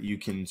don't know that you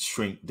can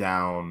shrink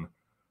down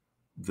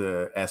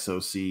the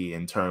SoC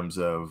in terms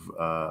of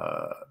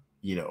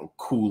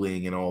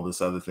cooling and all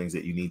this other things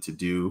that you need to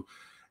do.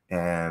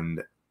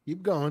 And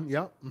keep going.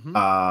 Yeah.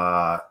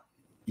 Mm-hmm.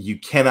 You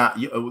cannot.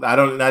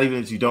 Not even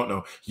if you don't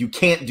know, you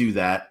can't do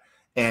that.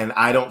 And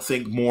I don't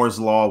think Moore's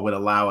law would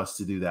allow us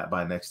to do that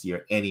by next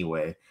year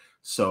anyway.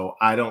 So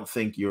I don't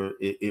think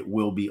it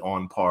will be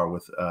on par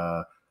with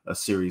a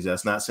Series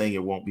S. Not saying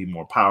it won't be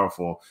more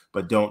powerful,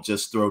 but don't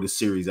just throw the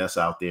Series S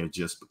out there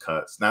just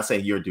because. Not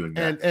saying you're doing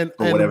that. And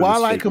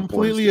while I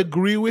completely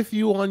agree with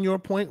you on your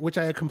point, which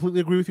I completely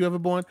agree with you,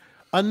 Everborn,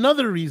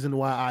 another reason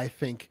why I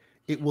think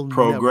it will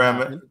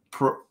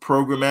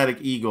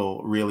programmatic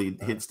eagle really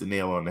hits the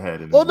nail on the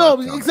head.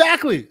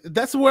 Exactly.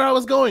 That's where I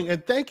was going.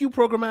 And thank you,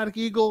 Programmatic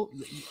Eagle.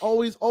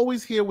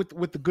 Always here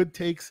with the good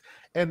takes.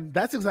 And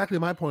that's exactly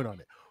my point on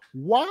it.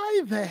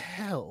 Why the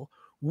hell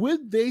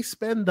would they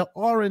spend the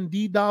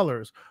R&D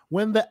dollars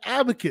when the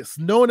abacus,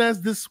 known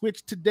as the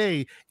Switch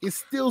today, is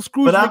still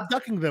Scrooge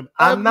McDucking them?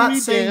 I'm not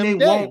saying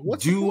they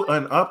won't do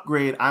an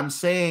upgrade. I'm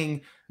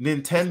saying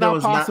Nintendo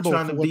is not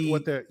trying to be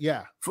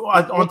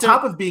on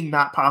top of being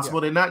not possible.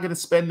 They're not going to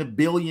spend the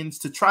billions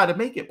to try to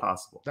make it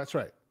possible. That's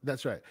right.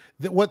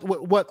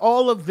 What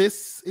all of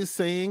this is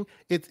saying,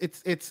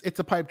 it's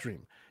a pipe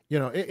dream.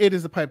 It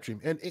is a pipe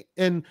dream.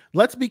 And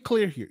let's be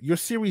clear here. Your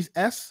Series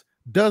S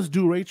does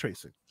do ray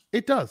tracing.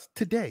 It does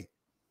today.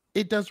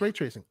 It does ray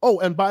tracing. Oh,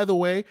 and by the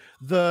way,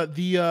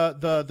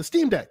 the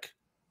Steam Deck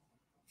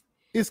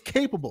is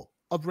capable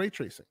of ray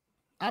tracing.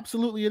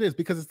 Absolutely, it is,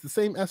 because it's the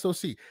same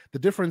SoC. The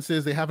difference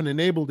is they haven't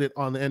enabled it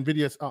on the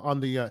NVIDIA on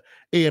the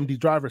AMD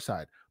driver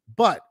side.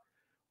 But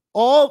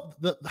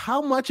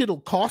how much it'll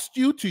cost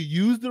you to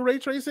use the ray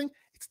tracing,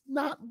 it's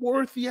not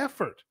worth the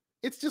effort.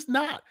 It's just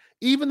not.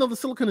 Even though the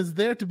silicon is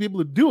there to be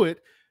able to do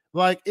it,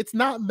 like, it's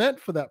not meant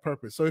for that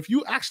purpose. So if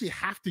you actually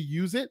have to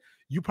use it,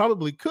 you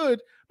probably could,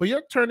 but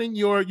you're turning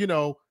your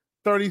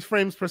 30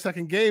 frames per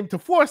second game to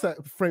 4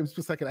 frames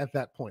per second at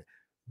that point.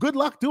 Good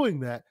luck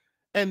doing that.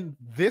 And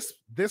this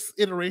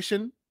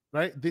iteration,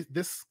 right?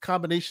 This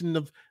combination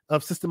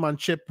of system on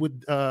chip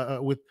with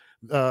CPU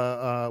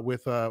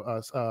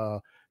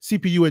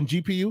and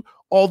GPU,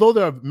 although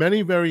there are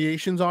many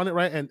variations on it,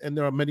 right? And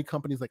there are many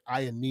companies like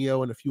Aya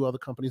Neo and a few other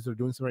companies that are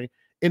doing some very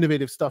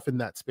innovative stuff in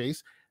that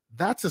space.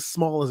 That's as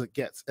small as it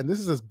gets. And this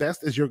is as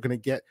best as you're going to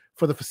get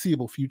for the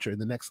foreseeable future in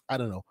the next,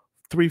 3-4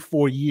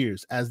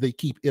 years as they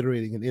keep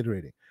iterating and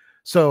iterating.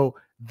 So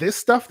this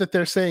stuff that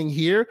they're saying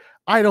here,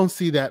 I don't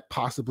see that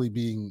possibly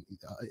being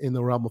in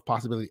the realm of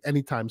possibility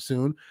anytime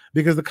soon,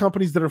 because the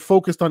companies that are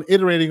focused on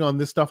iterating on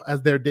this stuff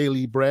as their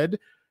daily bread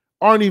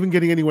aren't even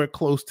getting anywhere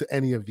close to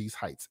any of these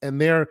heights.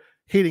 And they're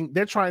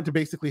trying to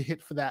basically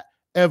hit for that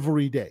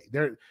every day.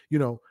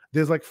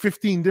 There's like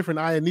 15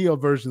 different Aya Neo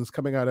versions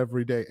coming out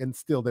every day, and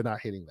still they're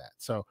not hitting that.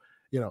 So,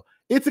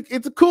 it's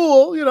a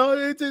cool,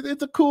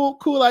 it's a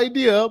cool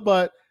idea,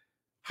 but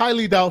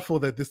highly doubtful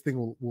that this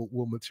thing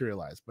will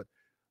materialize. But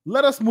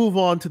let us move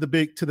on to the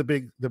big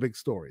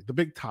story, the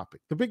big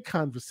topic, the big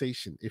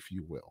conversation, if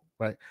you will,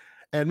 right?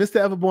 And Mr.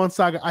 Everborn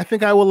Saga, I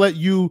think I will let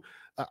you,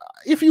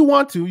 if you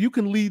want to, you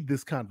can lead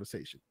this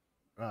conversation.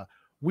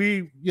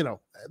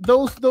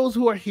 Those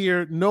who are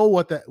here know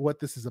what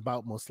this is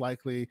about. Most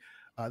likely,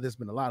 there's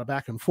been a lot of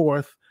back and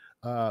forth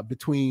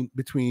between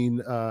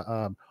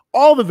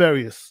all the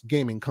various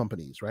gaming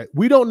companies, right?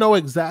 We don't know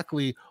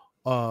exactly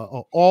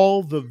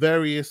all the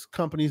various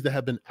companies that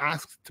have been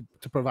asked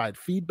to provide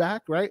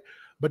feedback, right?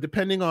 But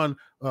depending on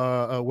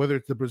whether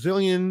it's the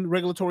Brazilian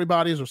regulatory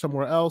bodies or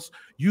somewhere else,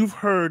 you've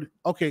heard,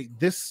 okay,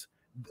 this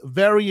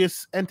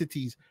various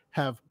entities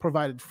have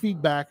provided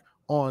feedback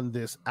on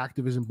this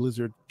Activision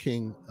Blizzard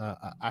King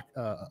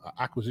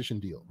acquisition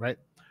deal, right?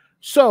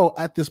 So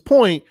at this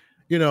point,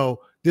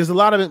 there's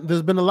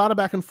been a lot of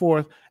back and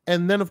forth,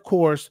 and then of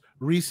course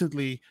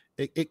recently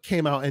it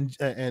came out,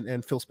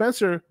 and Phil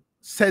Spencer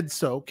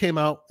came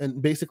out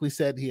and basically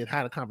said he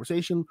had a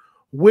conversation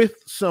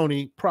with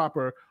Sony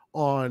proper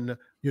on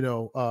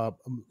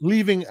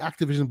leaving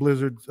Activision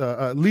Blizzard,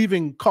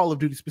 leaving Call of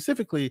Duty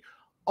specifically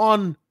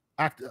on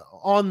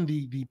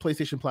the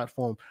PlayStation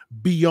platform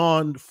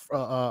beyond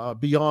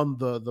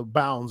the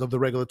bounds of the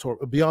regulatory,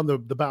 beyond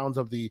the bounds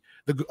of the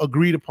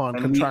agreed upon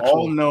and contractual. We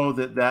all know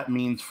that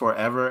means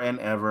forever and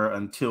ever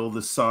until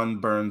the sun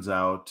burns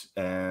out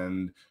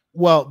and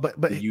but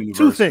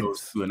two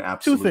things, zero.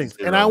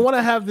 And I want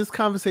to have this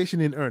conversation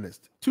in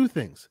earnest. Two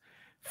things.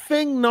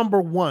 Thing number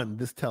one,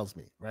 this tells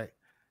me, right?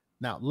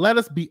 Now, let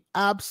us be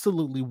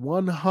absolutely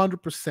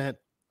 100%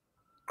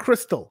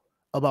 crystal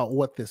about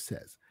what this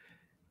says.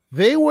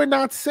 They were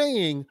not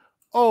saying,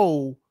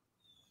 oh,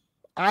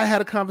 I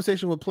had a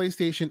conversation with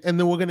PlayStation and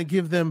then we're going to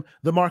give them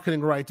the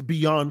marketing rights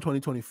beyond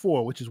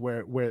 2024, which is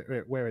where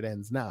it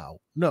ends now.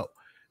 No,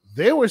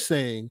 they were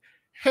saying,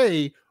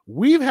 hey,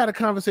 we've had a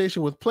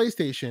conversation with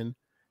PlayStation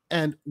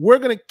and we're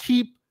going to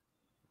keep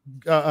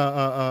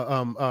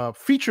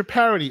feature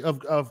parity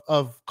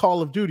of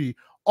Call of Duty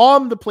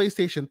on the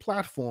PlayStation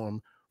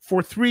platform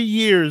for 3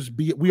 years.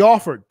 We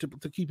offered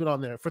to keep it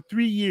on there for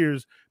 3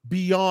 years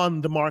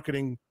beyond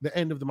the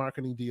end of the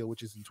marketing deal,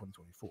 which is in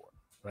 2024,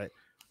 right?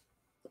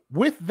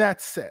 With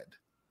that said,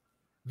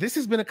 this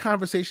has been a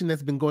conversation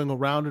that's been going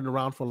around and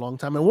around for a long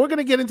time, and we're going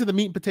to get into the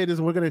meat and potatoes,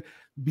 and we're going to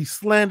be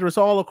slanderous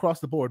all across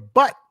the board.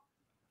 But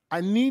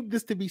I need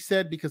this to be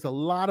said because a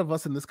lot of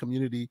us in this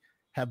community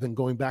have been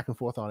going back and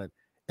forth on it,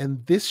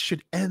 and this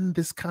should end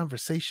this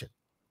conversation.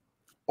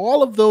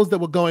 All of those that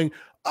were going,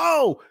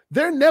 oh,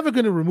 they're never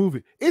going to remove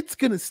it. It's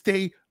going to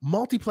stay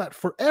multi-plat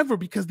forever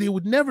because they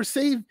would never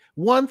say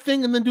one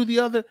thing and then do the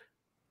other.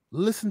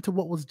 Listen to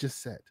what was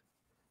just said.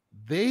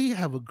 They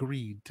have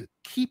agreed to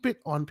keep it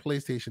on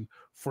PlayStation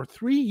for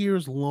 3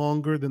 years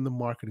longer than the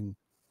marketing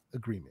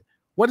agreement.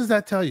 What does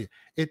that tell you?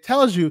 It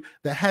tells you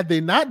that had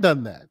they not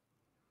done that,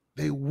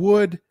 they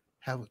would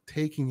have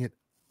taken it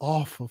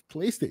off of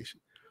PlayStation.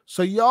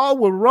 So y'all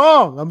were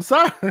wrong. I'm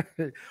sorry.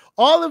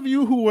 All of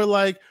you who were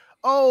like,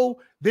 oh,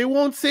 they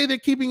won't say they're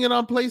keeping it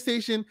on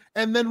PlayStation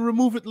and then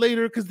remove it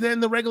later because then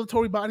the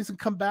regulatory bodies can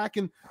come back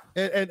and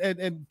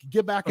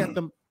get back at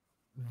them.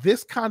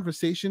 This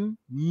conversation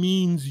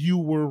means you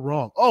were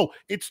wrong. Oh,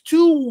 it's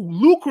too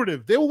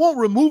lucrative. They won't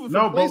remove it.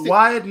 No, but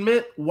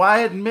why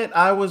admit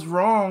I was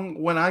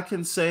wrong when I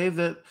can say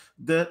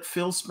that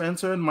Phil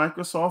Spencer and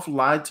Microsoft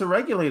lied to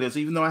regulators,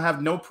 even though I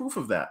have no proof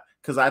of that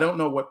because I don't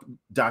know what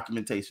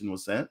documentation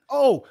was sent.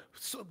 Oh,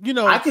 so,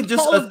 I can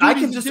just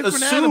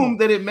assume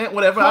that it meant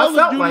whatever I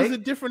felt like. It's a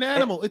different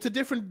animal. It's a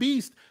different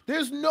beast.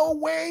 There's no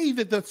way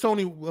that that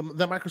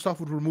Microsoft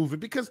would remove it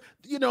because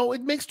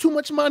it makes too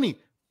much money.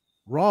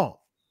 Wrong.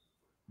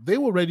 They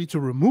were ready to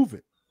remove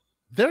it.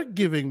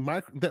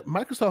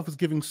 Microsoft is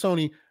giving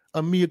Sony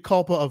a mea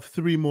culpa of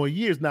 3 more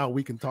years. Now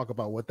we can talk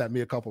about what that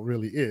mea culpa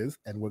really is,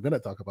 and we're going to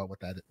talk about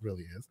what that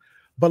really is.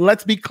 But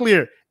let's be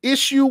clear.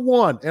 Issue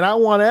 1, and I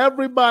want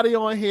everybody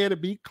on here to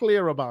be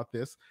clear about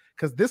this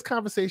because this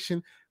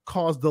conversation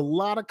caused a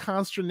lot of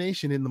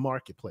consternation in the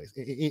marketplace,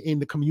 in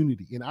the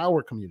community, in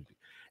our community.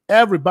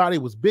 Everybody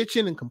was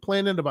bitching and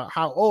complaining about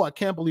how, oh, I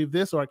can't believe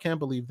this or I can't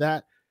believe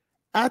that.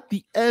 At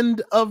the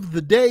end of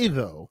the day,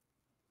 though,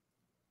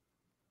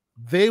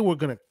 they were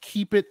going to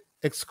keep it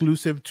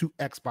exclusive to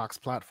Xbox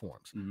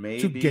platforms,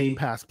 to Game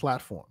Pass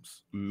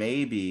platforms.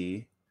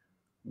 Maybe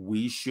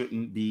we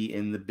shouldn't be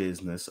in the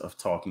business of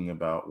talking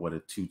about what a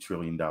 $2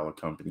 trillion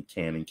company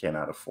can and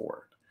cannot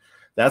afford.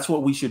 That's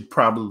what we should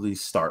probably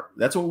start.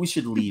 That's what we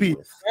should lead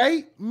with.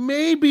 Right?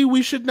 Maybe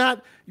we should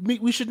not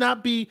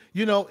be,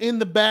 in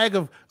the bag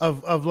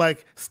of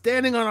like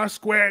standing on our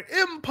square.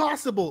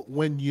 Impossible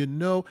when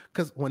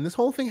because when this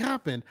whole thing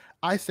happened,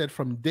 I said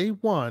from day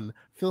one,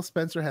 Phil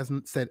Spencer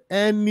hasn't said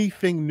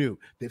anything new.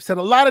 They've said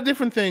a lot of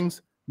different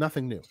things,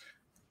 nothing new.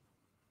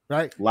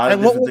 Right? A lot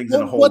of different things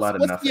and a whole lot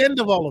of nothing. What's the end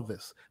of all of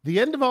this? The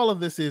end of all of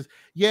this is,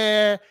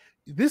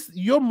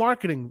 your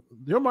marketing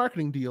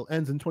deal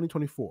ends in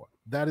 2024.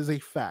 That is a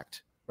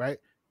fact, right?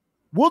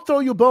 We'll throw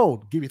you a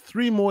bone, give you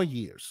 3 more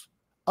years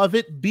of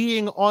it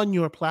being on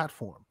your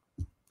platform.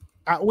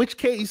 At which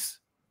case,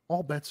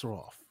 all bets are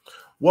off.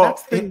 Well,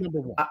 that's thing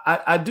number 1.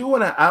 I do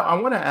want to. I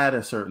want to add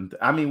a certain.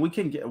 I mean, we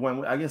can get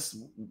I guess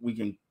we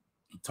can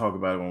talk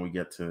about it when we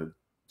get to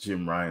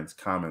Jim Ryan's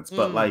comments,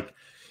 but like.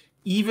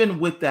 Even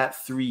with that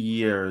 3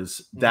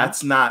 years,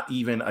 that's not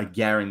even a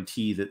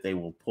guarantee that they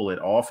will pull it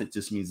off. It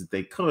just means that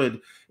they could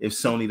if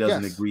Sony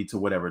doesn't agree to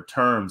whatever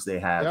terms they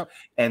have. Yep.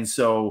 And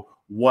so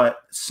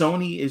what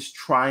Sony is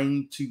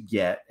trying to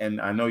get,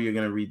 and I know you're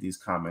going to read these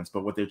comments,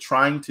 but what they're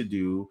trying to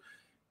do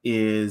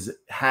is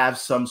have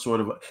some sort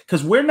of,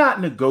 because we're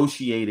not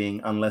negotiating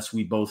unless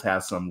we both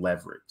have some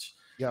leverage.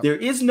 Yep. There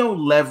is no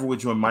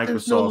leverage when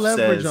There's no Microsoft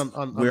leverage says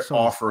on we're Sony's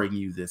offering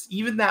you this.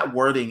 Even that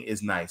wording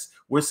is nice.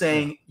 We're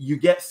saying you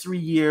get 3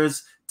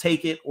 years,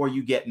 take it, or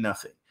you get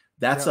nothing.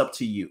 That's up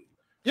to you,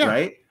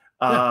 right?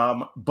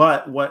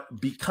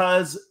 But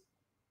because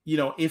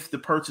if the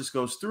purchase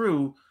goes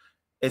through,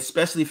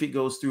 especially if it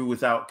goes through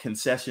without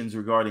concessions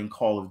regarding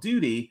Call of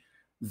Duty,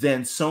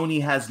 then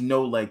Sony has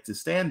no leg to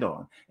stand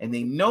on. And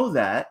they know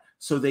that,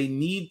 so they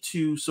need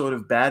to sort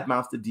of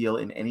badmouth the deal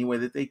in any way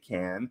that they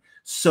can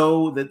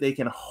so that they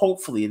can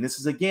hopefully, and this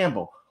is a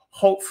gamble,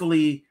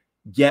 hopefully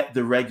get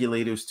the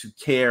regulators to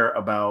care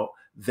about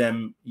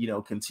them,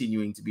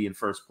 continuing to be in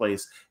first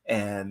place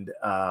and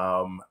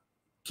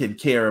can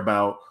care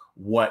about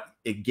what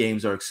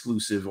games are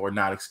exclusive or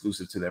not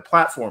exclusive to their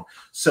platform.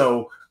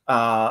 So,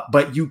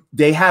 but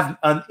they have,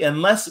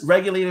 unless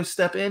regulators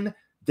step in,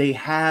 they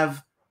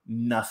have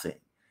nothing.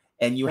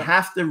 And you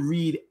have to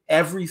read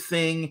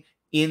everything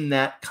in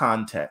that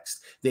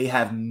context. They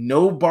have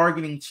no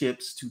bargaining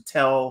chips to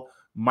tell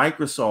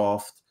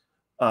Microsoft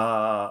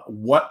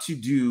what to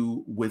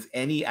do with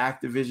any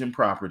Activision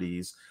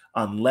properties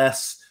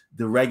unless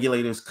the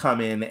regulators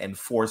come in and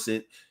force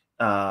it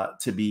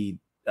to be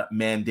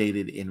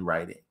mandated in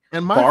writing.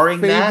 And my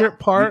barring favorite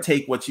part, you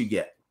take what you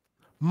get.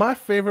 My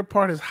favorite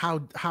part is how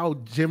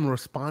Jim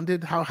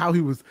responded, how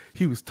he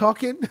was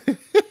talking.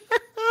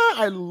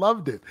 I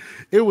loved it.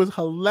 It was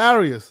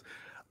hilarious.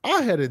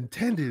 I had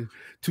intended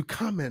to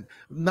comment,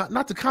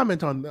 not to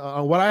comment on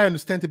what I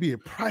understand to be a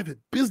private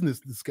business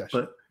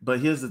discussion. But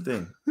here's the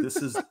thing: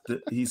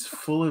 he's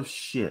full of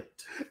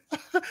shit.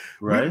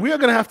 Right? We are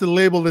going to have to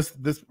label this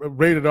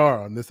rated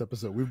R on this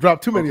episode. We've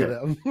dropped too many of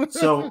them.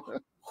 So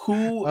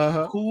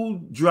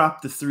who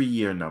dropped the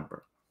 3-year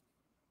number?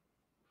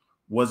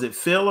 Was it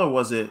Phil or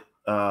was it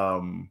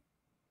Jim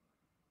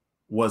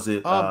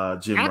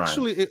Ryan?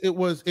 Actually, it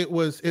was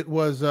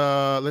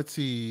let's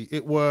see,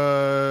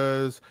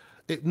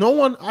 no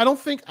one. I don't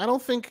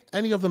think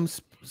any of them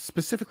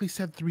specifically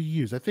said 3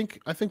 years. I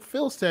think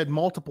Phil said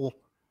multiple.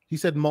 He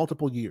said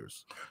multiple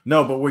years.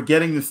 No, but we're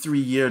getting the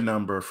 3-year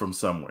number from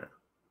somewhere,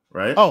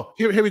 right? Oh,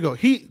 here we go.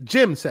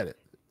 Jim said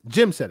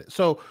it.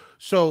 So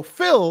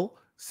Phil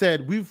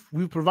said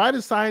we've provided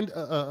a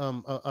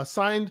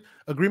signed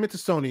agreement to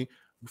Sony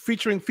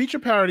featuring feature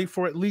parity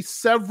for at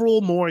least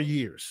several more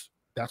years.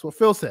 That's what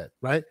Phil said,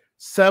 right?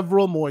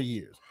 Several more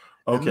years.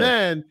 Okay. And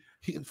then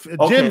Jim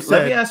said,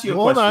 let me ask you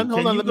a question.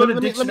 Can you go to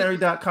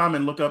dictionary.com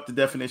and look up the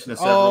definition of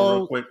several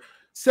real quick?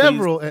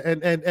 Several,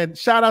 and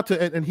shout out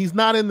to, and he's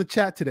not in the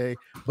chat today,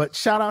 but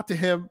shout out to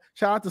him.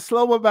 Shout out to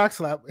Slow-Mo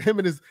Backslap, him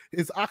and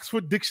his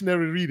Oxford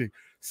Dictionary reading.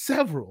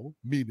 Several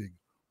meaning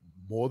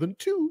more than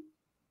two,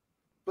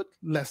 but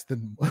less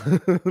than,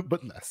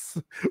 but less.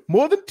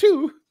 More than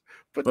two,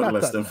 but not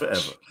less than much.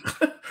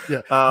 Forever.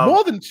 Yeah,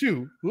 more than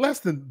two, less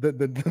than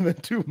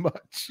too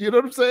much. You know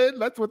what I'm saying?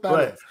 That's what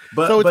that is.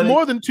 So it's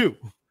more than two.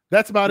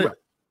 That's about it.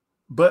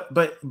 But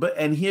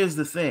and here's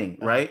the thing,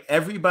 right?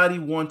 Everybody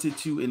wanted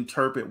to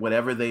interpret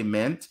whatever they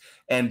meant,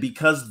 and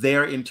because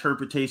their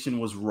interpretation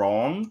was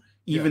wrong,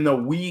 even though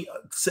we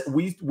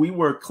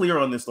were clear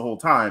on this the whole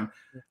time,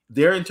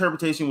 their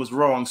interpretation was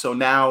wrong. So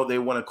now they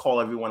want to call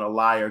everyone a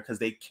liar because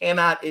they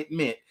cannot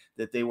admit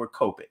that they were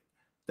coping.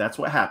 That's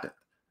what happened.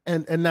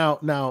 And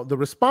now the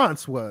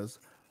response was,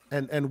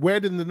 and where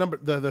did the number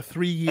the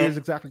 3 years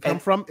exactly come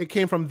from? It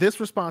came from this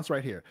response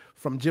right here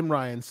from Jim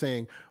Ryan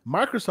saying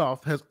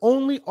Microsoft has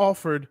only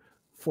offered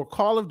for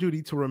Call of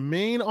Duty to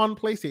remain on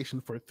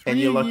PlayStation for 3 years. And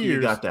you're lucky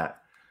you got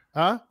that.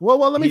 Huh? Well,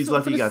 let me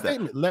finish the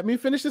statement. Let me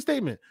finish the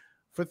statement.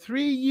 For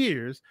 3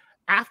 years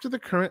after the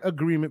current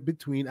agreement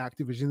between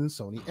Activision and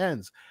Sony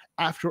ends.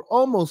 After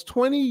almost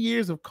 20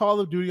 years of Call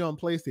of Duty on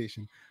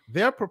PlayStation,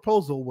 their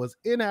proposal was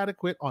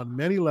inadequate on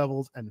many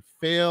levels and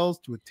fails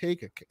to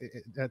take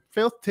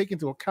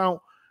into account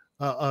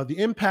the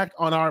impact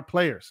on our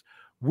players.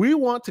 We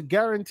want to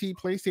guarantee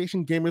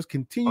PlayStation gamers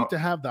continue to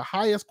have the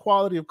highest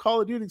quality of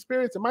Call of Duty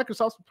experience, and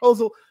Microsoft's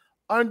proposal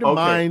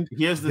undermined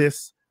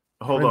this.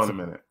 Hold on a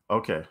minute.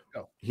 Okay.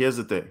 Here's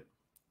the thing.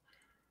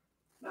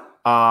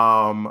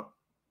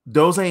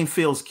 Those ain't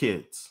Phil's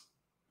kids.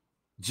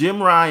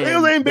 Jim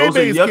Ryan, those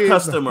are your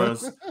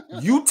customers.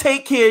 You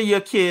take care of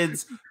your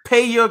kids,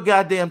 pay your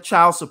goddamn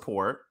child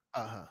support,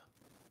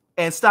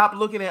 and stop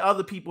looking at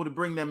other people to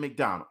bring them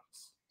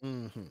McDonald's.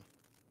 Mm-hmm.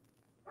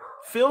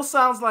 Phil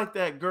sounds like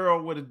that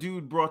girl where the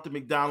dude brought the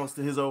McDonald's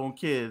to his own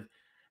kid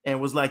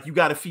and was like, you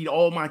got to feed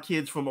all my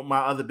kids from my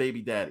other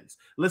baby daddies.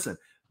 Listen,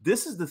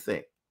 this is the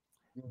thing.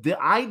 The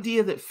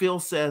idea that Phil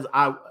says,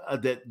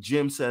 that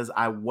Jim says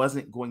I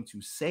wasn't going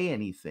to say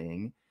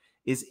anything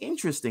is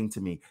interesting to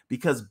me,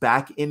 because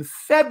back in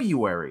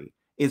February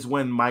is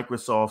when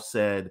Microsoft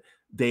said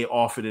they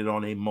offered it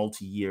on a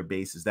multi-year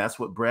basis. That's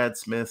what Brad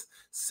Smith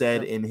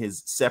said in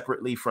his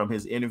separately from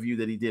his interview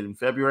that he did in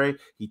February.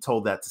 He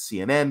told that to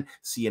CNN.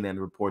 CNN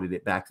reported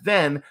it back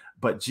then,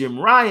 but Jim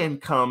Ryan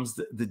comes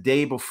the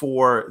day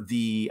before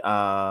the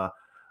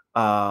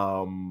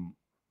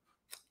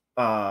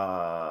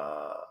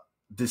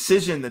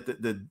decision that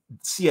the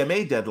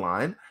CMA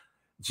deadline.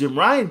 Jim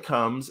Ryan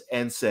comes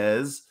and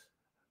says,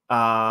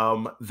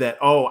 that,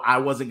 oh, I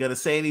wasn't gonna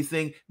say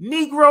anything.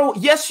 Negro,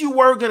 yes, you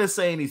were gonna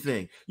say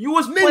anything. You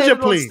was planning on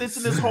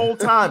snitching this whole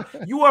time.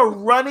 You are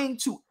running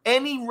to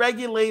any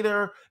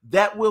regulator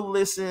that will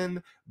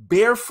listen,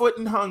 barefoot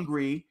and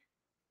hungry,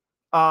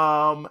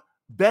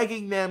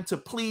 begging them to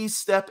please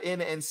step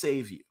in and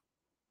save you.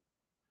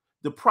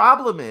 The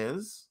problem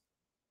is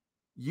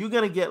you're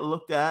gonna get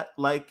looked at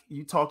like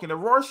you talking to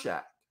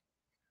Rorschach.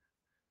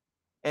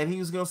 And he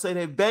was gonna say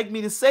they begged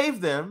me to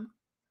save them.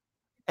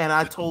 And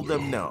I told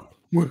them no.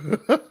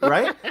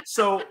 Right?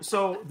 So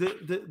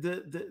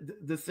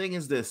the thing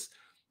is this.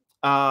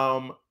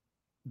 The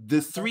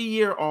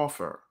 3-year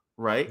offer,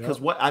 right? Because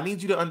what I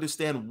need you to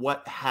understand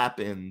what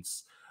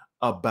happens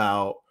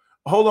about.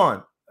 Hold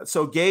on.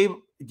 So Gabe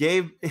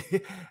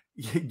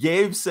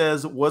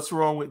says, what's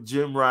wrong with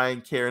Jim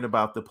Ryan caring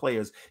about the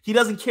players? He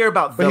doesn't care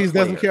about the players.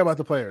 Doesn't care about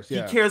the players.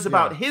 He cares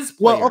about his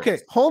players. Well, okay,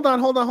 hold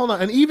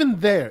on. And even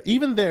there, he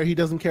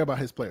doesn't care about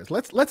his players.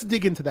 Let's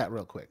dig into that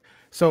real quick.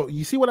 So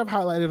you see what I've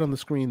highlighted on the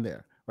screen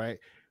there, right?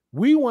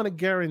 We want to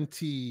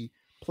guarantee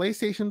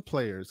PlayStation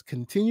players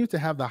continue to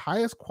have the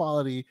highest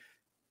quality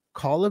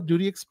Call of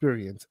Duty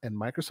experience, and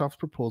Microsoft's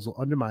proposal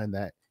undermines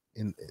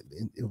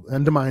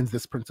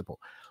this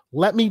principle.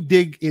 Let me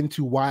dig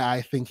into why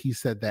I think he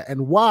said that,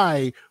 and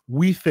why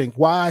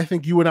I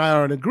think you and I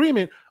are in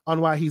agreement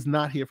on why he's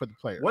not here for the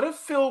players. What if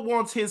Phil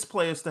wants his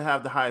players to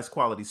have the highest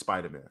quality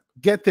Spider-Man?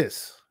 Get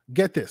this,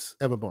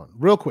 Everborn,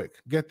 real quick.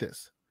 Get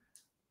this.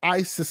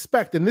 I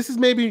suspect, and this is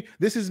maybe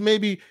I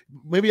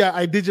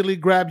digitally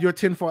grabbed your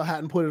tinfoil hat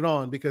and put it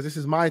on, because this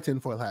is my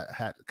tinfoil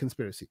hat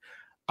conspiracy.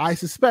 I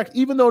suspect,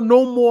 even though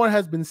no more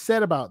has been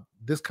said about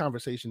this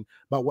conversation,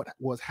 about what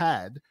was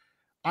had,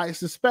 I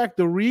suspect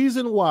the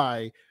reason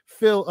why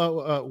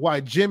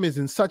why Jim is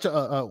in such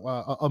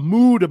a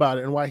mood about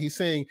it, and why he's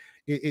saying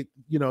it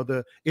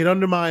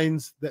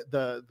undermines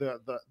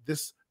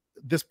this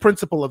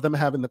principle of them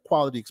having the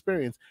quality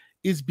experience,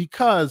 is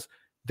because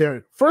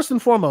they're, first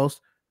and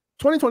foremost,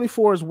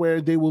 2024 is where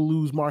they will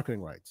lose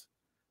marketing rights,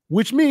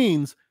 which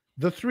means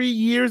the 3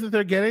 years that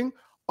they're getting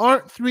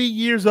aren't 3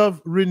 years of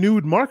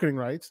renewed marketing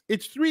rights.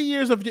 It's 3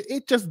 years of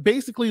it just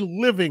basically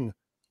living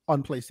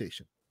on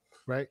PlayStation,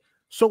 right?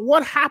 So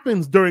what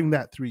happens during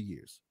that 3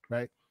 years,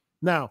 right?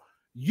 Now,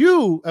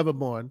 you,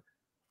 Everborn,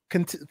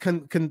 can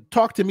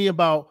talk to me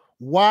about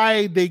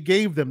why they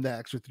gave them the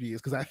extra 3 years,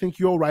 because I think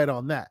you're right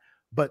on that.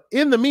 But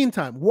in the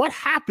meantime, what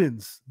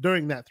happens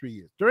during that 3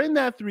 years? During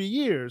that 3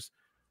 years,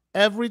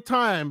 every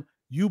time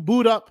you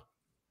boot up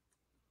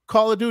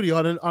Call of Duty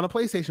on a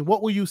PlayStation,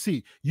 what will you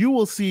see? You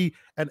will see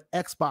an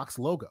Xbox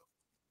logo.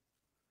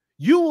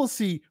 You will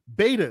see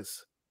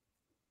betas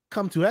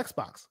come to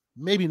Xbox,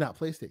 maybe not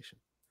PlayStation,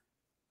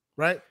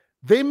 right?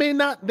 They may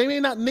not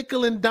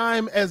nickel and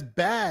dime as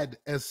bad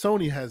as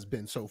Sony has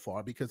been so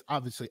far, because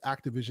obviously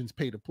Activision's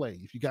pay to play.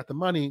 If you got the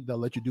money, they'll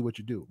let you do what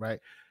you do, right?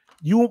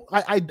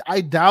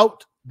 I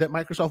doubt that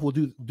Microsoft will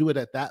do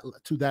it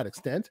to that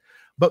extent.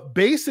 But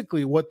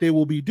basically what they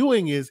will be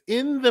doing is,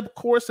 in the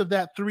course of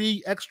that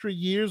 3 extra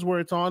years where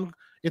it's on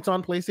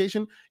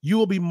PlayStation, you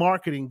will be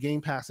marketing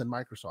Game Pass and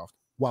Microsoft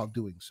while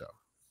doing so.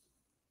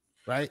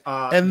 Right?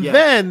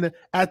 Then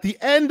at the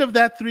end of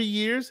that 3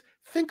 years,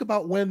 think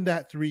about when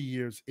that 3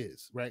 years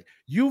is, right?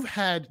 You've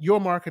had your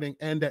marketing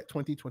end at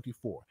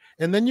 2024.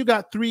 And then you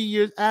got 3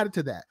 years added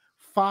to that.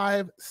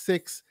 5,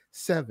 6,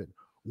 7.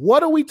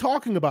 What are we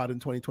talking about in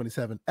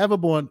 2027?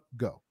 Everborn,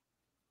 go.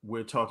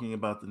 We're talking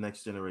about the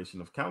next generation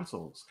of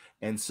consoles.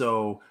 And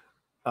so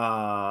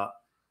I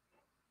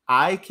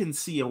can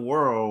see a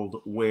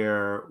world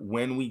where,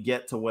 when we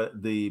get to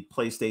what the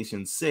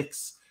PlayStation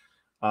 6,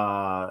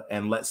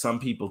 and let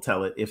some people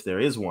tell it if there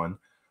is one,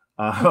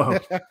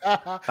 but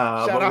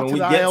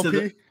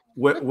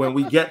when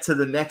we get to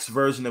the next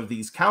version of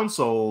these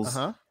consoles,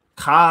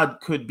 COD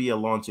could be a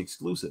launch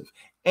exclusive.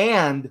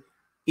 And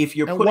if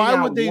you're putting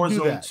out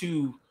Warzone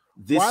 2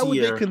 this year, why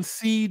would they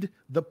concede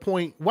the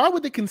point? Why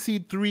would they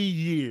concede 3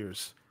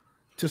 years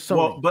to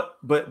Sony? Well,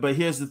 but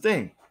here's the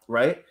thing,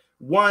 right?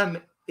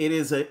 One,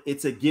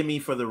 it's a gimme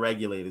for the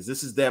regulators.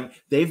 This is them.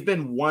 They've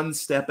been one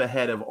step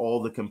ahead of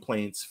all the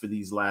complaints for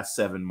these last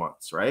 7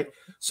 months, right?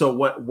 So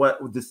what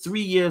the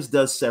 3 years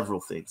does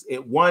several things.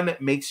 It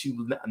makes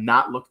you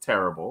not look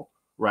terrible,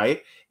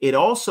 right? It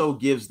also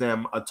gives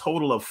them a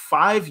total of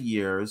 5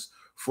 years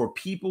for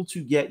people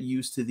to get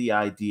used to the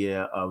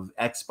idea of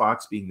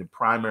Xbox being the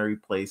primary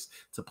place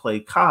to play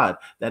COD.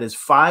 That is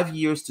 5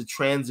 years to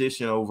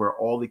transition over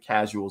all the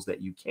casuals that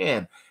you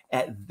can.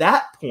 At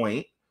that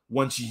point,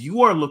 once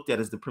you are looked at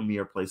as the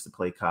premier place to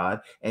play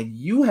COD, and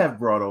you have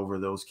brought over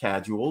those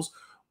casuals,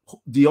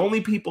 the only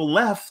people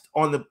left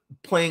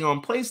playing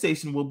on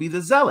PlayStation will be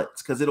the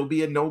zealots, because it'll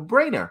be a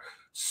no-brainer.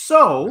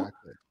 So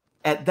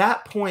at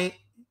that point,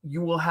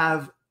 you will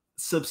have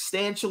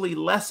substantially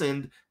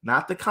lessened,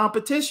 not the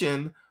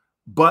competition,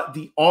 but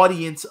the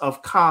audience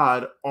of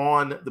COD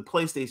on the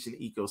PlayStation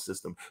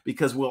ecosystem,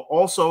 because we'll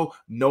also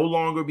no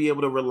longer be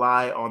able to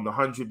rely on the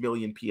 100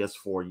 million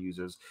PS4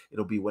 users.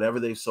 It'll be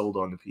whatever they've sold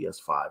on the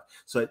PS5.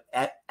 So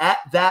at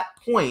that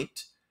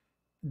point,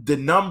 the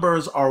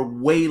numbers are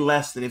way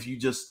less than if you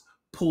just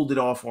pulled it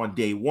off on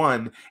day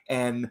one.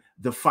 And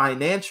the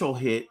financial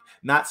hit,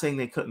 not saying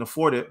they couldn't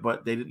afford it,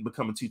 but they didn't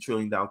become a $2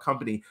 trillion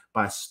company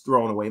by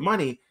throwing away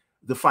money.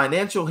 The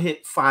financial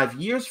hit 5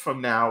 years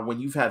from now, when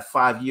you've had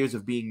 5 years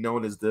of being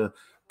known as the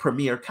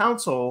premier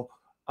console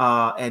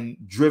and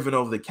driven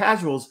over the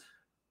casuals,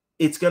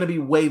 it's going to be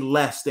way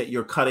less that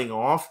you're cutting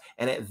off.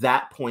 And at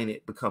that point,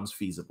 it becomes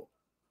feasible.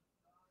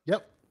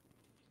 Yep,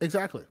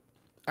 exactly.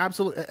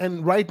 Absolutely.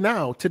 And right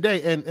now,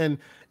 today, and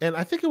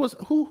I think it was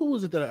who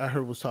was it that I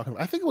heard was talking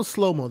about? I think it was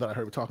Slow-Mo that I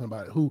heard talking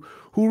about it, who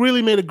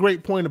really made a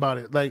great point about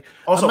it. Like,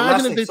 also,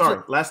 last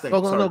thing.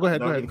 Oh, no, go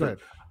ahead.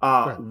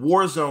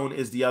 Warzone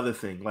is the other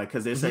thing, like,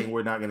 because they're saying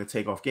we're not going to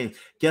take off games.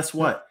 Guess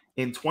what?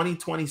 In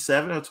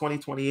 2027 or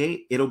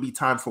 2028, it'll be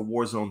time for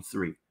Warzone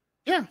 3.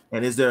 Yeah.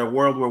 And is there a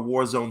world where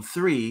Warzone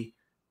 3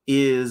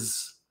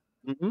 is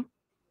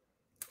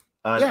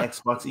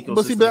Xbox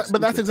ecosystem?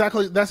 But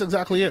that's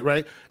exactly it,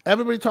 right?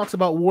 Everybody talks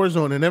about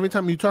Warzone, and every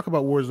time you talk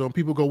about Warzone,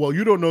 people go, "Well,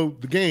 you don't know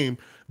the game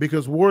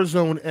because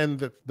Warzone and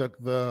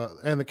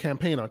the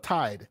campaign are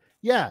tied."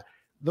 Yeah,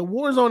 the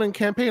Warzone and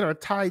campaign are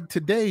tied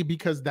today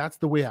because that's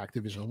the way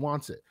Activision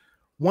wants it.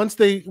 Once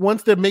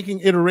they're making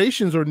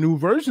iterations or new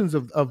versions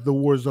of the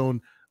Warzone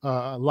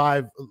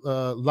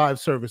live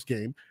service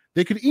game,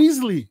 they could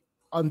easily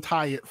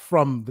untie it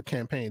from the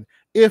campaign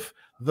if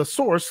the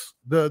source,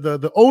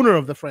 the owner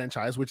of the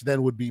franchise, which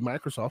then would be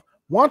Microsoft,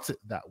 wants it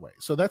that way.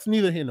 So that's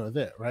neither here nor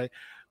there, right?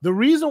 The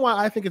reason why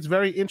I think it's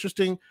very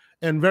interesting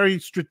and very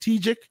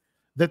strategic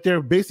that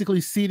they're basically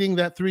seeding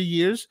that 3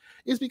 years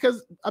is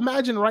because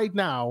imagine right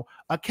now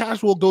a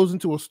casual goes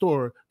into a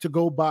store to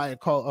go buy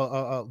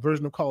a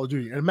version of Call of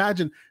Duty, and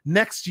imagine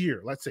next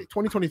year, let's say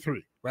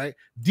 2023, right?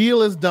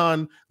 Deal is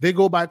done. They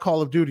go buy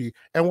Call of Duty,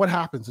 and what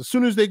happens? As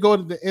soon as they go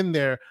in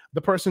there,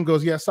 the person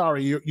goes, "Yeah,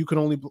 sorry, you can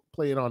only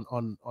play it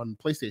on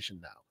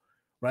PlayStation now,"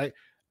 right?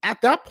 At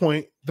that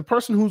point, the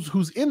person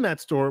who's in that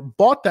store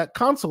bought that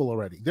console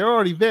already. They're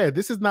already there.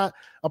 This is not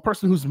a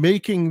person who's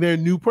making their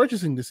new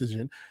purchasing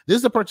decision. This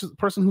is a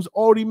person who's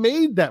already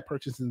made that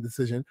purchasing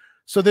decision.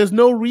 So there's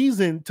no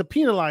reason to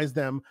penalize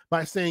them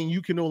by saying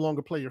you can no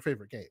longer play your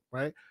favorite game,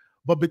 right?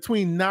 But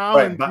between now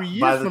and 3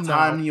 years from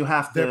now,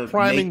 they're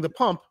priming the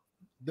pump.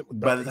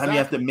 By the time you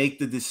have to make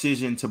the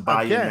decision to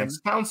buy your next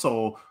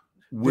console,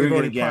 we're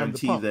going to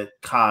guarantee that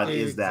COD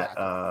is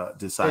that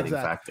deciding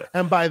factor.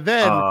 And by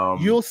then,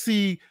 you'll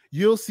see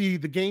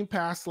the Game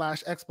Pass /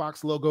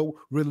 Xbox logo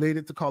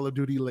related to Call of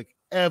Duty like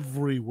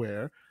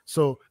everywhere.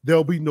 So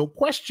there'll be no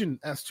question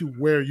as to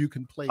where you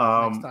can play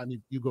next time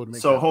you go to make.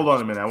 So hold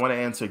on a minute. I want to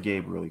answer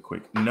Gabe really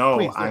quick. No,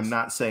 please, I'm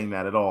not saying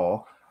that at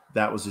all.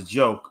 That was a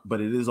joke, but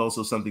it is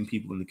also something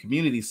people in the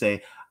community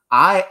say.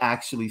 I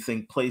actually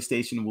think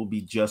PlayStation will be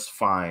just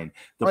fine.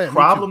 The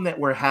problem that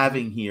we're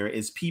having here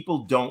is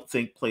people don't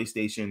think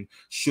PlayStation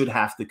should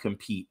have to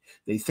compete.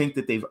 They think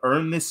that they've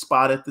earned this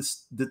spot at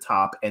the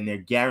top and they're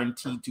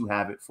guaranteed to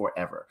have it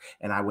forever.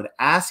 And I would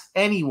ask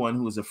anyone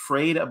who is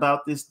afraid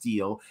about this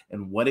deal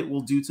and what it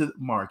will do to the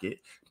market,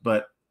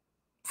 but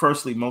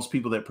firstly, most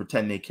people that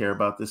pretend they care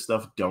about this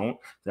stuff don't.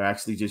 They're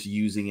actually just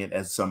using it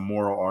as some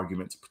moral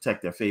argument to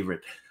protect their favorite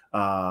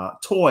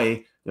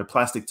toy, their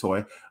plastic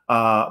toy.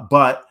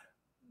 But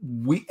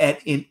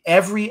in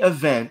every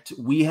event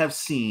we have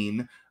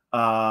seen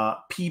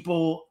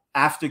people,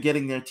 after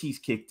getting their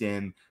teeth kicked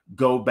in,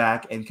 go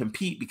back and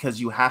compete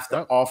because you have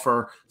to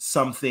offer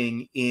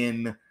something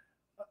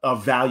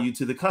of value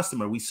to the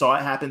customer. We saw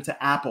it happen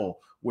to Apple,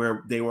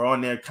 where they were on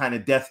their kind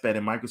of deathbed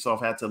and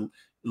Microsoft had to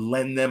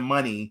lend them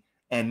money,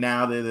 and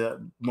now they're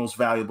the most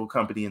valuable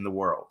company in the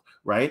world.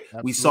 Right?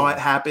 Absolutely. We saw it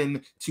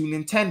happen to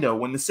Nintendo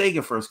when the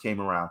Sega first came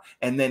around,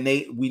 and then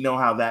we know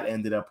how that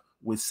ended up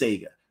with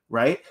Sega.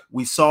 Right?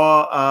 We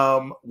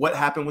saw what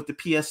happened with the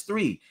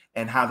PS3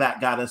 and how that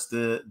got us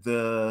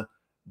the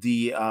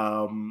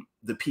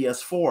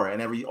PS4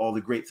 and all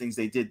the great things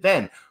they did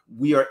then.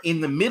 We are in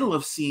the middle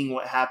of seeing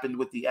what happened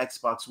with the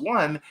Xbox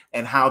One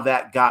and how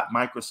that got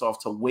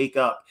Microsoft to wake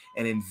up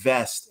and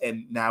invest,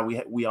 and now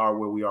we are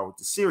where we are with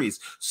the series.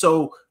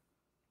 So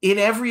in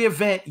every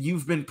event,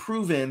 you've been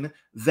proven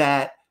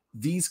that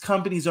these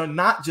companies are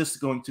not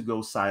just going to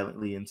go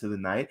silently into the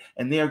night,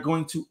 and they are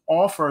going to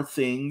offer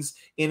things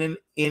in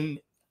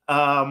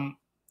an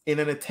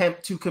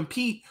attempt to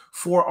compete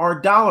for our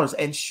dollars.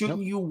 And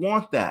shouldn't you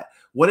want that?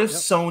 What if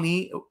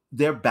Sony,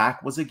 their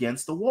back was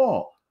against the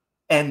wall?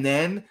 And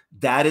then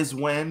that is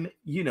when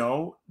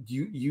you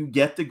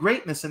get the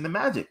greatness and the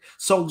magic.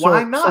 So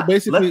why not? So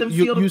basically, let them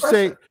feel the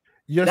pressure.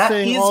 You're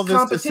saying all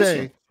this to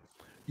say.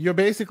 You're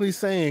basically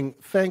saying,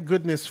 thank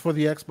goodness for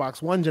the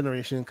Xbox One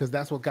generation, because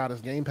that's what got us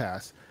Game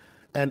Pass.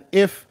 And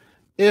if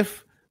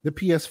the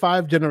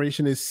PS5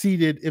 generation is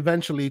seeded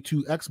eventually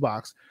to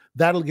Xbox,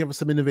 that'll give us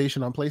some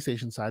innovation on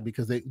PlayStation side,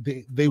 because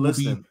they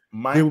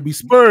will be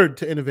spurred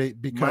to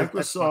innovate, because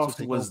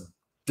Microsoft was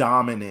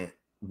dominant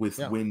with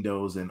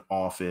Windows and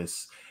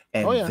Office,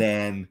 and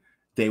then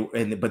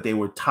but they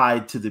were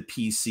tied to the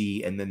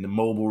PC, and then the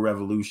mobile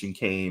revolution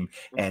came,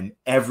 and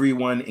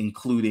everyone,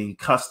 including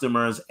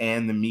customers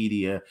and the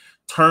media,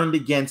 turned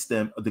against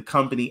them, the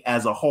company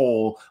as a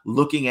whole,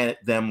 looking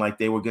at them like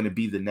they were going to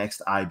be the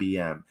next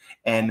IBM.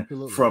 And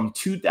Absolutely. From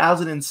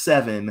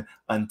 2007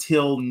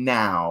 until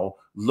now,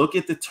 look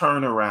at the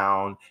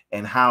turnaround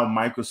and how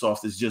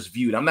Microsoft is just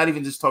viewed. I'm not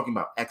even just talking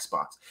about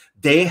Xbox.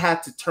 They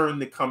had to turn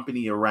the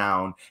company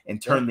around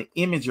and turn the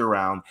image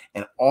around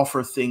and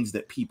offer things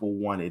that people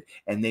wanted.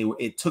 And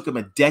it took them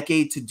a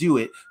decade to do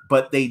it,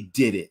 but they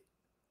did it.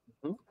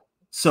 Mm-hmm.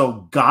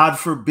 So God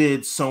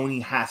forbid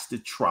Sony has to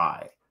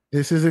try.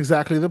 This is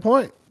exactly the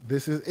point.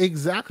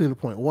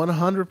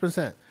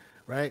 100%,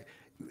 right?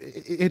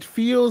 It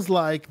feels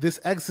like this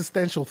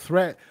existential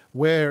threat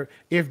where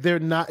if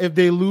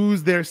they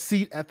lose their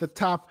seat at the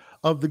top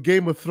of the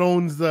Game of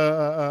Thrones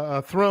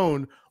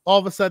throne, all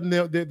of a sudden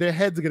their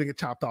heads are going to get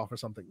chopped off or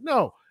something.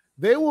 No,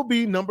 they will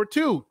be number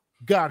 2,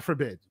 God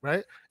forbid,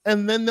 right?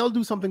 And then they'll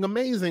do something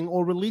amazing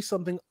or release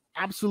something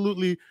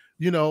absolutely,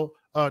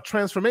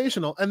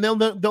 transformational, and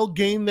they'll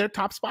gain their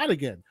top spot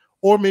again.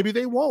 Or maybe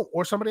they won't,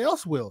 or somebody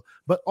else will.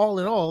 But all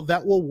in all,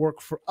 that will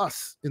work for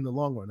us in the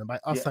long run. And by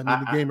us, I mean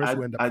the gamers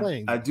who end up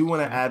playing. I do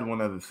want to add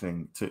one other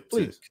thing to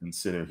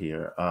consider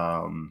here.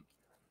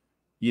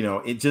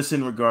 It just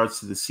in regards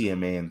to the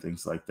CMA and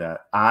things like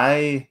that.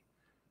 I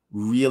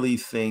really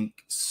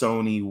think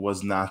Sony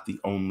was not the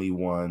only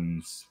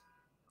ones.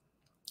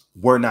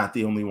 We're not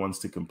the only ones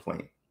to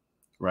complain,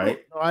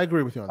 right? No, I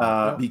agree with you on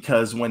that.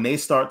 Because when they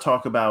start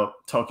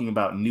talking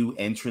about new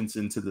entrants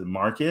into the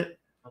market.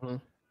 Mm-hmm.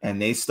 And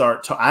they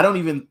start I don't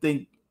even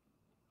think,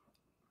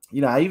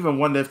 I even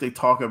wonder if they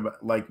talk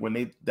about like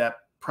when that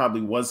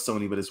probably was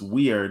Sony, but it's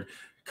weird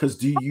because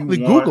do you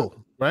want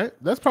Google, right?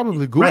 That's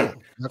probably Google. Right.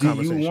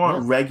 Do you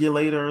want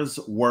regulators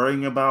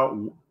worrying about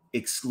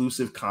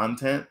exclusive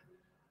content?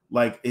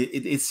 Like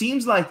it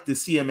seems like the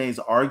CMA's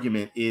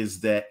argument is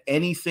that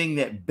anything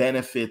that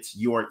benefits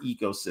your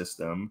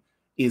ecosystem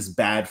is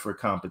bad for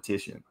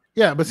competition.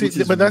 Yeah, but see,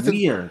 that's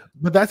weird.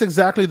 But that's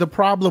exactly the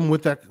problem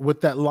with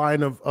that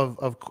line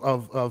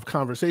of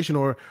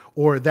conversation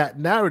or that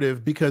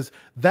narrative, because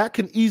that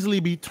can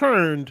easily be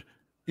turned.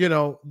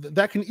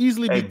 That can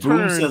easily be turned.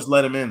 Boom says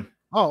let him in.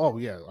 Oh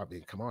yeah. I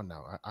mean, come on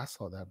now. I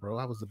saw that, bro.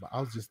 I was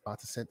just about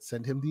to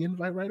send him the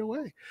invite right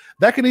away.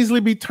 That can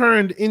easily be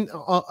turned in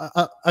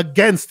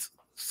against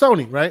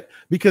Sony, right?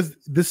 Because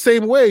the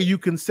same way you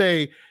can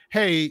say,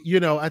 hey,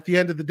 at the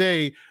end of the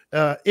day,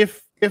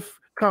 if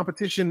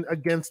competition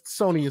against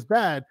Sony is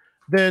bad,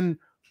 then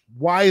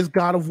why is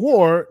God of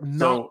War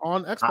not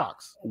on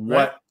Xbox?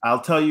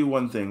 I'll tell you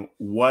one thing.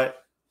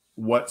 What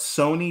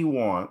Sony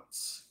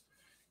wants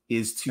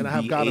is to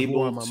have be God able of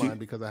War on my to mind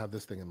because I have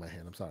this thing in my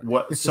hand. I'm sorry.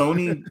 What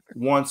Sony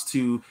wants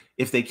to,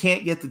 if they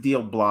can't get the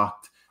deal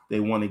blocked,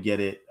 they want to get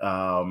it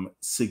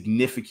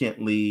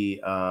significantly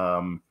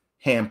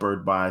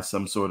hampered by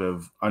some sort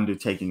of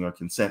undertaking or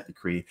consent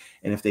decree.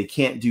 And if they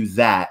can't do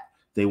that,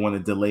 they want to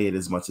delay it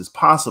as much as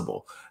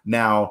possible.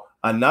 Now,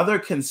 another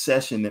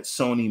concession that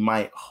Sony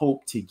might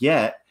hope to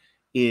get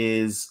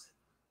is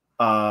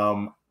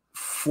not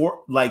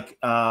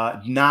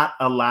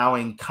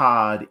allowing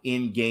COD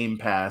in Game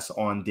Pass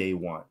on day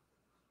one,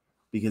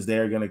 because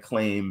they're going to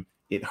claim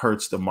it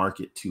hurts the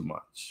market too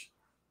much.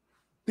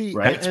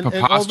 Right? It's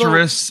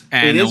preposterous,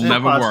 and it'll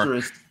never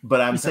work.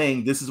 But I'm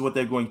saying this is what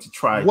they're going to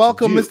try.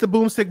 Welcome, Mr.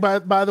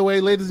 Boomstick. By the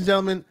way, ladies and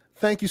gentlemen,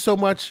 thank you so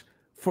much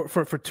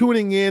for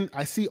tuning in.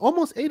 I see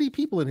almost 80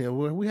 people in here.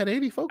 We had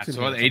 80 folks in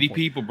here. 80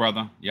 people,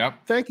 brother.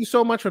 Yep. Thank you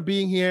so much for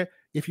being here.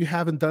 If you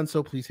haven't done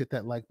so, please hit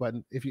that like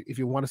button. If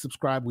you want to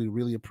subscribe, we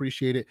really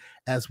appreciate it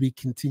as we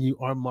continue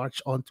our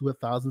march on to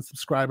 1,000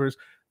 subscribers.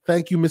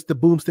 Thank you, Mr.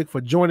 Boomstick,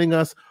 for joining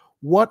us.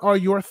 What are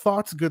your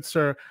thoughts, good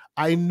sir?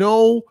 I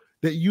know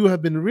that you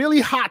have been really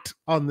hot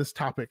on this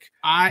topic.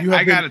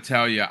 I got to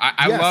tell you,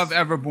 I love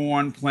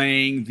Everborn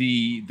playing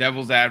the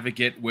devil's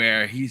advocate,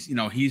 where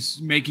he's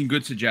making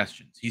good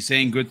suggestions. He's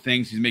saying good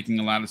things. He's making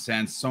a lot of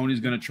sense. Sony's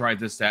going to try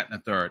this, that, and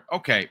the third.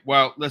 Okay,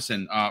 well,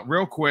 listen,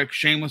 real quick,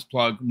 shameless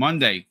plug,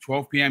 Monday,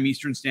 12 p.m.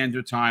 Eastern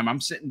Standard Time, I'm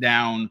sitting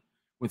down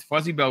with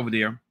Fuzzy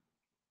Belvedere,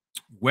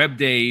 Web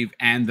Dave,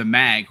 and the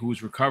Mag,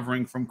 who's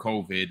recovering from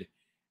COVID,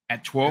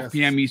 at 12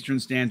 p.m. Eastern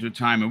Standard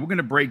Time, and we're going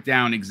to break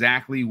down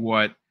exactly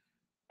what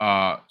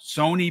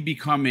Sony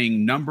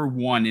becoming number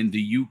one in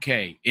the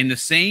UK, in the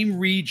same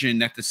region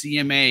that the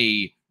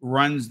CMA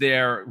runs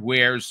their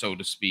wares, so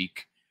to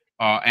speak,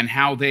 and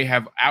how they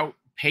have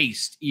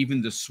outpaced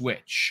even the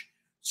Switch.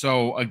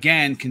 So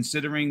again,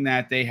 considering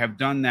that they have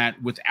done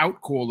that without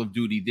Call of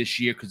Duty this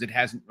year because it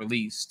hasn't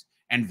released,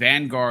 and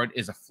Vanguard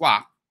is a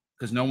flop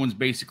because no one's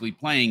basically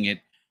playing it,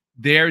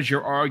 there's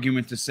your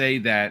argument to say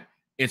that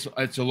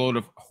it's a load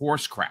of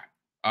horse crap.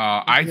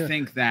 I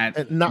think that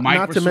and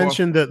not to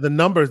mention the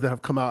numbers that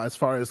have come out as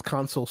far as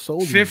console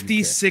sold.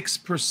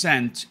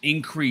 56%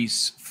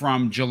 increase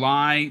from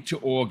July to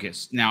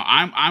August. Now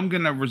I'm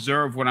going to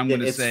reserve what I'm going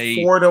to say.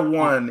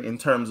 4-1 in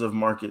terms of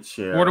market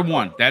share.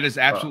 4-1. That is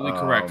absolutely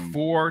correct.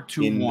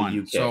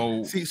 4-1.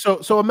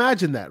 So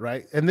imagine that,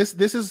 right? And this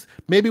is,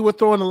 maybe we're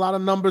throwing a lot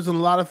of numbers and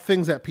a lot of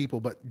things at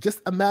people, but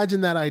just imagine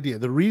that idea.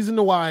 The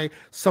reason why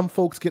some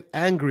folks get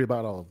angry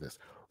about all of this: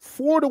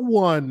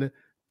 4-1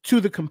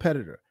 to the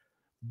competitor.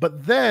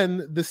 But then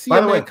the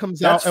CMA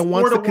comes out and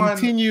wants to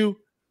continue.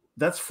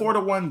 That's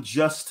 4-1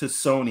 just to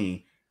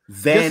Sony.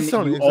 Then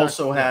you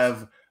also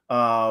have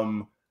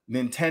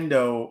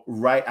Nintendo,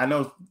 right? I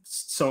know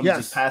Sony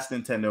just passed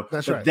Nintendo,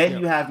 but then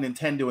you have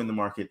Nintendo in the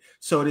market.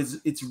 So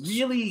it's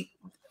really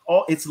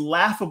it's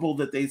laughable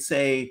that they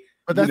say.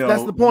 But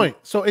that's the point.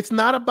 So it's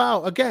not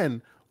about,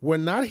 again, we're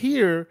not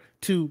here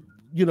to,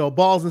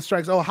 balls and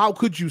strikes. Oh, how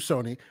could you,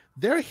 Sony?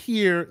 They're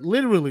here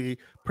literally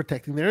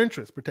protecting their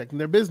interests, protecting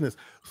their business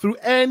through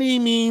any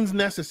means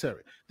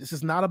necessary. This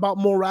is not about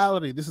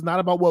morality. This is not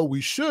about what we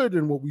should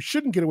and what we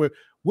shouldn't get away with.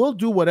 We'll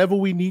do whatever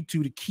we need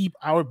to keep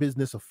our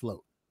business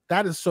afloat.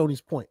 That is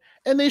Sony's point.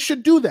 And they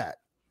should do that.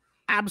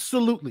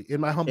 Absolutely, in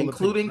my humble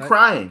including opinion,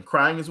 crying.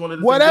 Crying is one of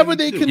the whatever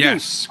they can do.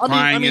 Yes,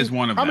 crying is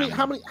one of them.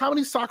 How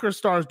many soccer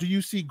stars do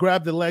you see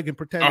grab the leg and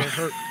pretend they're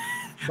hurt?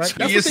 Right?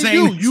 So you're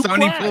saying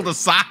Sony pulled a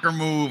soccer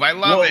move. I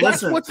love it.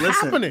 That's what's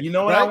happening. You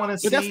know what I want to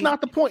see? But that's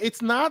not the point.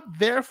 It's not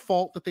their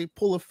fault that they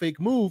pull a fake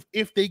move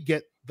if they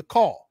get the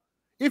call.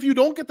 If you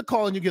don't get the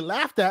call and you get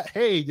laughed at,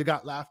 hey, you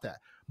got laughed at.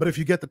 But if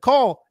you get the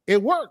call,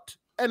 it worked.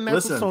 And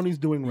that's what Sony's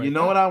doing right now. You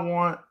know what I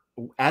want?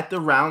 At the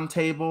round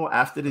table,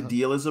 after the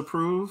deal is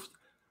approved,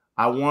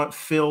 I want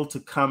Phil to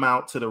come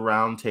out to the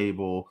round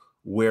table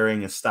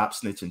wearing a Stop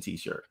Snitching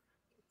t-shirt.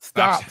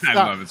 Stop. I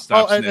love it.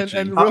 Stop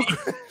snitching.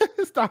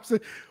 And stop.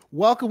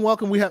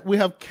 Welcome. We have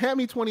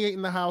Cammy 28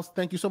 in the house.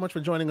 Thank you so much for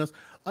joining us.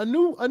 A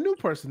new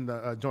person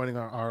joining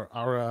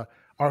our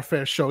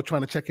fair show,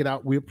 trying to check it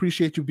out. We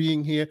appreciate you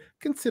being here.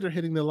 Consider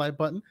hitting the like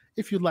button.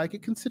 If you like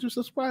it, consider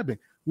subscribing.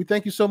 We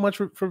thank you so much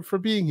for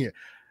being here.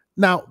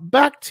 Now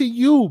back to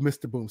you,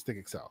 Mr. Boomstick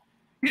Excel.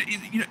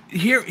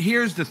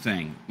 Here's the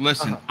thing.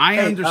 Listen, I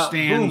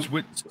understand.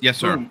 Yes,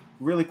 sir. Boom,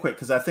 really quick,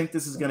 because I think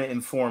this is going to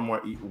inform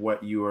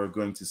what you are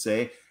going to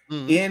say.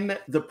 In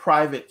the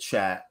private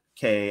chat,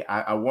 Kay,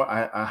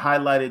 I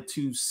highlighted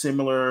two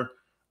similar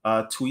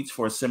tweets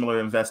for a similar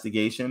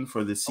investigation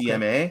for the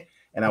CMA,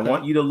 and I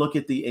want you to look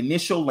at the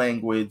initial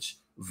language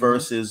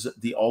versus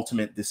the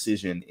ultimate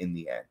decision in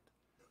the end.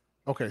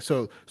 Okay,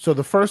 so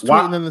the first tweet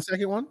and then the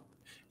second one.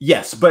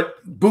 Yes, but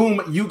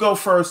Boom, you go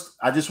first.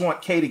 I just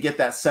want Kay to get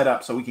that set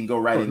up so we can go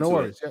right into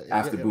it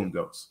after Boom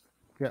goes.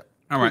 Yeah.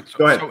 All right.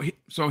 Go ahead.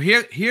 So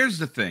here's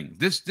the thing.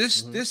 This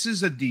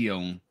is a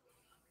deal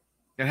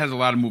that has a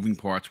lot of moving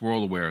parts. We're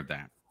all aware of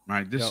that,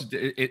 right?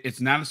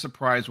 It's not a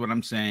surprise what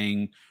I'm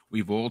saying.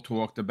 We've all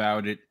talked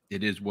about it.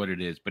 It is what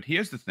it is. But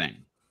here's the thing.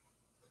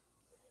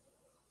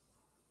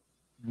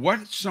 What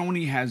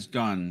Sony has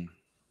done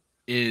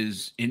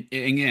is,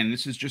 again,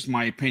 this is just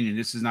my opinion.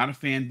 This is not a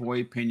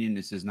fanboy opinion.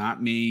 This is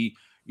not me,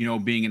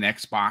 being an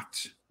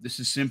Xbox. This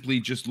is simply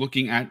just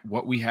looking at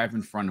what we have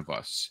in front of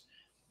us.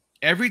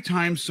 Every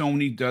time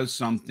Sony does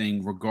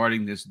something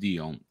regarding this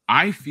deal,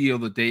 I feel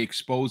that they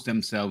expose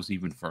themselves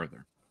even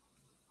further,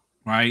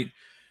 right?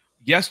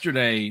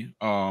 Yesterday,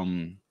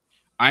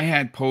 I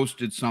had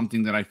posted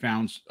something that I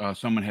found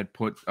someone had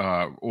put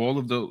all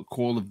of the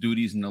Call of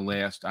Duties in the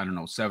last,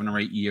 7 or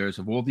 8 years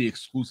of all the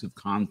exclusive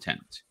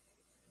content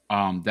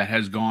that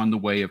has gone the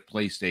way of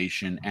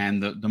PlayStation.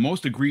 And the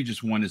most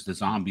egregious one is the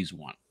Zombies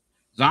one.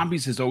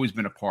 Zombies has always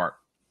been a part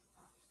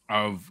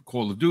of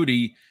Call of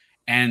Duty,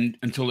 and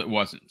until it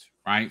wasn't,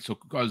 right? So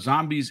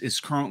Zombies is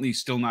currently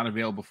still not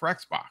available for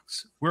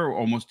Xbox. We're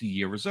almost a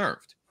year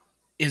reserved.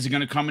 Is it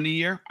going to come in a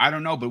year? I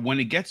don't know. But when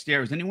it gets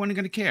there, is anyone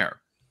going to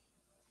care?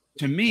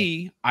 To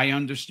me, I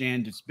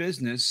understand it's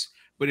business.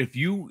 But if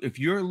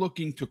you're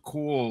looking to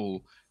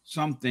call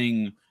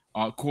something,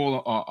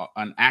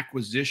 an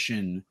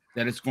acquisition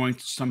that is going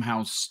to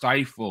somehow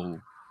stifle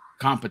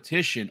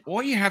competition,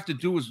 all you have to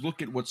do is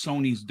look at what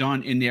Sony's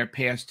done in their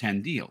past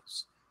 10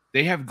 deals.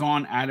 They have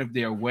gone out of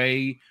their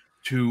way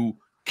to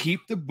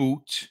keep the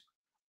boot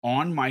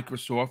on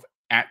Microsoft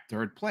at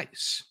third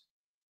place.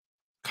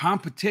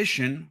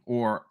 Competition,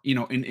 or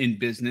in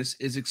business,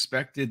 is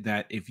expected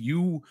that if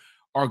you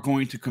are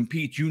going to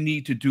compete, you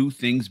need to do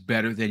things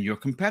better than your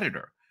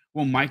competitor.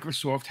 Well,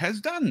 Microsoft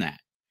has done that,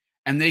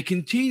 and they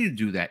continue to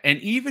do that. And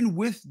even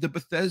with the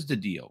Bethesda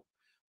deal,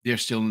 they're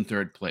still in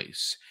third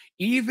place.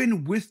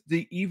 Even with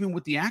the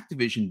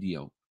Activision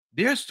deal,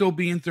 they're still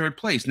being third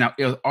place. Now,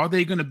 are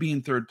they going to be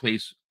in third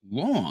place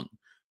long?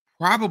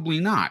 Probably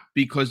not,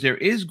 because there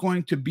is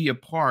going to be a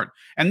part,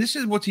 and this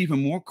is what's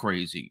even more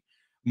crazy.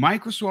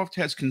 Microsoft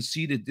has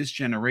conceded this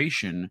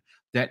generation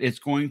that it's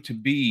going to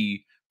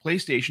be,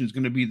 PlayStation is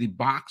going to be the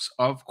box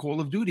of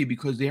Call of Duty,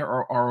 because they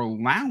are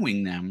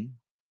allowing them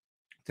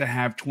to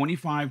have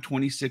 25,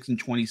 26, and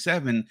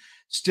 27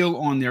 still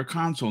on their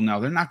console. Now,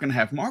 they're not going to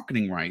have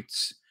marketing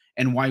rights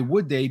And why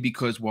would they?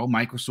 Because, well,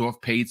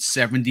 Microsoft paid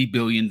 $70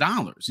 billion.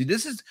 See,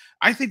 this is,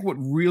 I think, what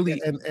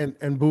really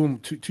and boom,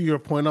 to your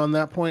point on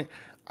that point,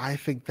 I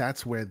think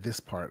that's where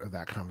this part of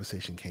that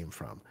conversation came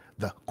from.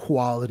 The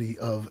quality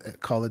of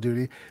Call of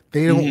Duty.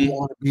 They don't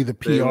want to be the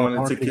PR. They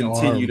wanted to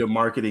continue the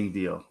marketing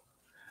deal.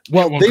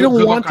 Well, they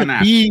don't want to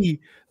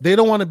be. They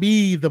don't want to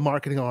be the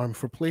marketing arm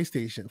for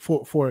PlayStation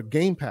for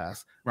Game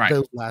Pass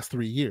those last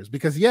 3 years,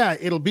 because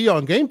it'll be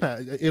on Game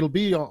Pass. It'll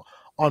be on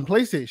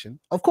PlayStation.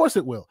 Of course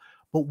it will.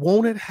 But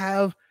won't it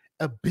have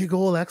a big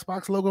old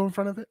Xbox logo in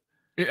front of it?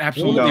 It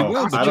absolutely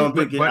will. I don't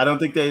think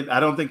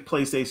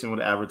PlayStation would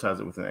advertise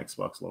it with an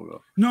Xbox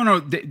logo. No,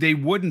 they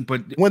wouldn't.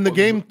 But when the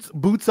game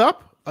boots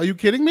up, are you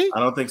kidding me? I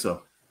don't think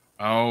so.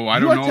 Oh, I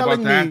don't know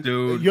about that,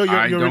 dude.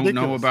 I don't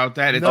know about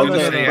that. It's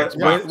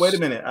wait a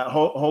minute.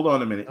 Hold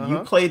on a minute. You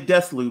played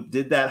Deathloop.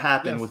 Did that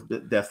happen with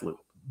Deathloop?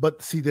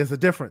 But see, there's a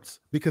difference,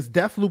 because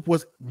Deathloop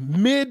was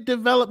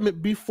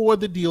mid-development before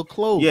the deal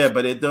closed. Yeah,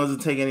 but it doesn't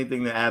take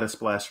anything to add a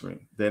splash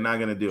screen. They're not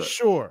going to do it.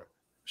 Sure.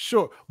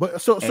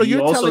 But so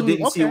you also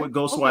didn't see it with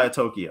Ghostwire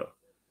Tokyo.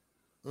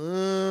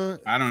 I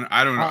don't know.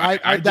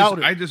 I doubt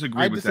it. I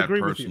disagree with that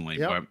personally.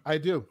 But I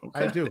do.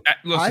 Okay. I do.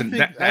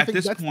 Listen, at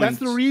this point, that's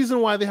the reason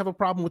why they have a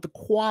problem with the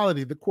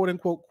quality, the quote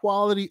unquote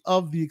quality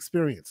of the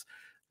experience.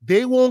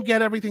 They won't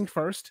get everything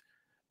first,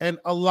 and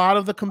a lot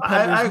of the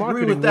competitors. I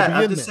agree with that.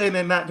 I'm just saying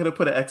they're not going to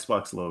put an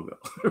Xbox logo,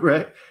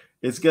 right?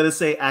 It's going to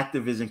say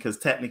Activision, because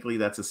technically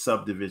that's a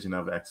subdivision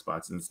of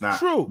Xbox, and it's not.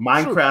 True.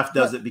 Minecraft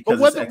does it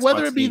because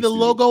whether it be the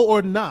logo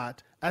or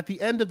not, at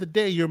the end of the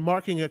day, you're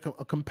marking a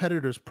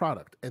competitor's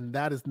product, and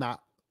that is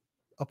not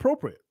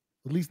appropriate.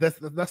 At least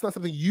that's not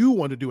something you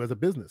want to do as a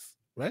business,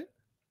 right?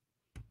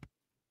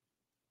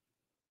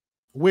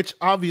 Which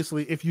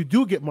obviously, if you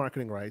do get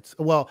marketing rights,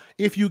 well,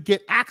 if you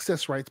get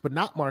access rights but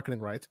not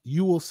marketing rights,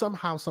 you will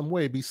somehow, some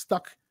way be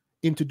stuck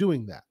into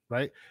doing that,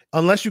 right?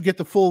 Unless you get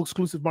the full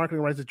exclusive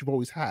marketing rights that you've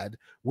always had,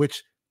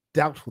 which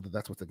doubtful that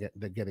that's what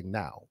they're getting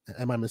now.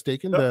 Am I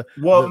mistaken? But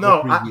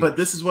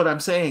this is what I'm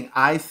saying.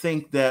 I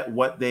think that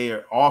what they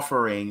are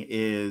offering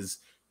is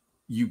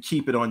you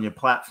keep it on your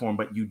platform,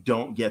 but you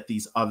don't get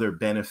these other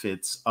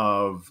benefits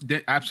of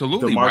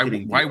absolutely.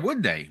 Why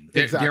would they?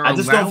 Exactly. I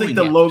just don't think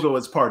the logo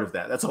is part of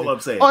that. That's all I'm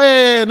saying. Oh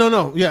yeah,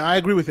 no. Yeah, I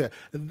agree with that.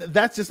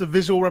 That's just a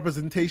visual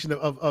representation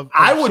of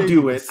I would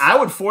do it. I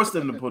would force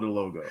them to put a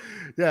logo.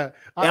 Yeah,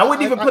 I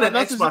wouldn't even put an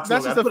Xbox logo.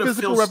 That's just a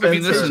physical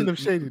representation of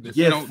shadiness.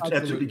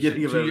 At the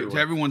beginning of everyone. To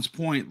everyone's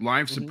point,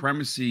 Live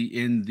Supremacy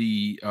in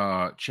the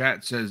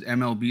chat says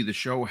MLB The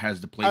Show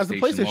has the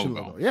PlayStation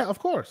logo. Yeah, of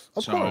course.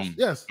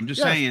 Yes. I'm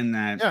just saying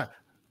that.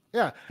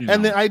 Yeah.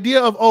 And the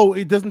idea of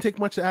it doesn't take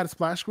much to add a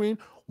splash screen.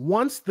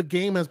 Once the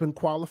game has been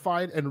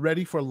qualified and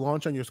ready for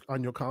launch on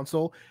your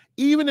console,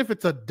 even if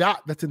it's a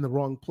dot that's in the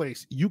wrong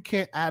place, you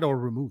can't add or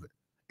remove it.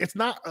 It's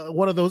not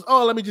one of those.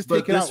 Let me just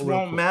take it out. This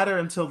won't matter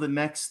until the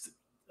next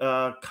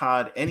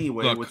COD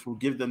anyway, which will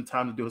give them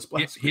time to do a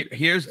splash screen.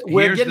 Here's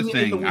the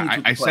thing.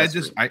 I said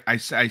this.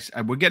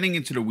 We're getting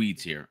into the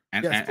weeds here,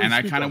 and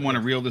I kind of want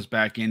to reel this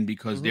back in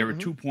because there are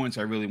 2 points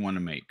I really want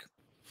to make.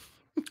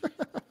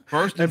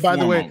 First and by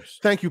foremost, the way,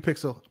 thank you,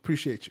 Pixel.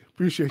 Appreciate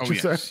you,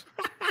 sir.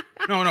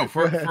 No.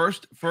 First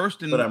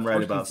and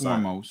right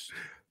foremost,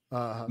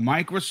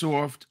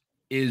 Microsoft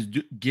is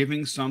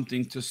giving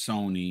something to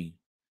Sony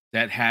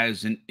that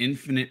has an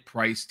infinite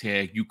price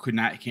tag. You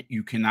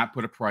cannot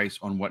put a price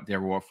on what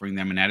they're offering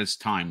them, and that is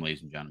time,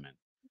 ladies and gentlemen.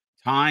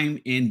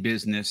 Time in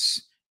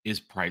business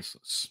is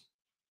priceless,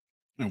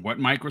 and what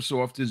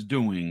Microsoft is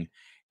doing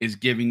is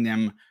giving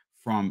them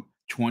from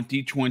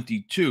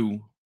 2022,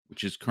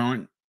 which is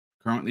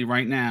currently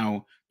right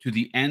now, to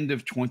the end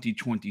of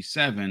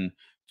 2027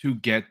 to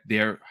get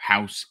their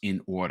house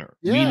in order.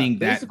 Meaning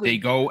that they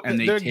go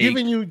and you're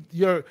giving you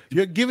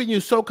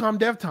SOCOM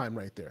dev time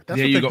right there. That's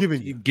what they're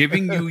giving you.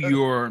 Giving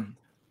you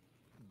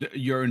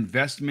your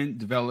investment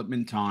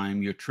development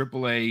time, your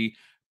AAA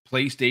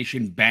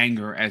PlayStation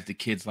banger, as the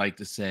kids like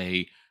to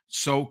say,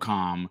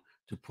 SOCOM,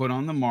 to put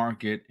on the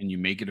market, and you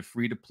make it a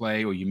free to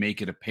play, or you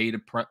make it a pay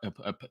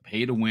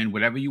to win,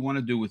 whatever you want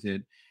to do with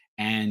it,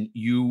 and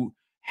you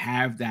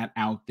have that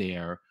out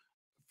there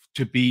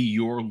to be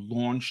your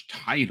launch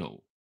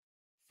title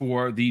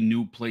for the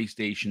new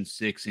PlayStation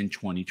 6 in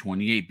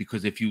 2028.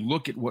 Because if you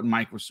look at what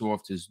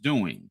Microsoft is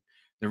doing,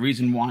 the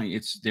reason why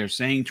they're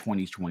saying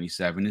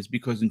 2027 is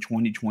because in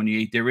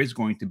 2028 there is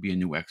going to be a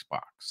new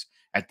Xbox.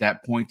 At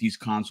that point, these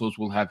consoles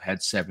will have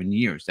had 7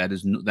 years. That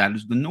is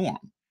the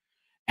norm.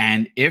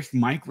 And if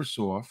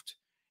Microsoft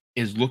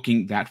is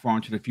looking that far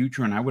into the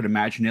future, and I would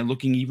imagine they're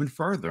looking even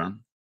further,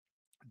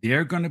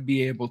 they're going to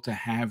be able to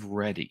have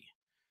ready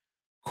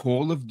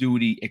Call of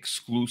Duty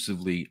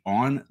exclusively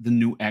on the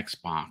new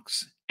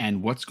Xbox.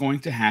 And what's going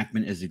to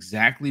happen is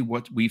exactly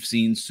what we've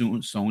seen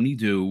Sony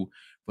do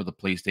for the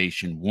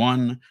PlayStation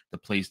 1, the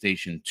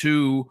PlayStation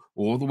 2,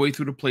 all the way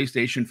through the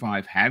PlayStation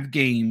 5, have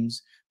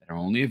games that are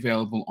only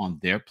available on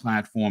their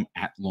platform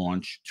at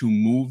launch to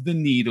move the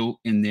needle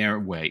in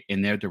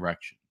their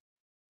direction.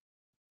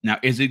 Now,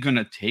 is it going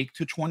to take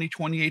to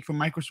 2028 for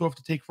Microsoft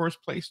to take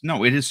first place?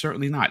 No, it is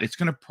certainly not. It's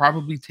going to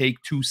probably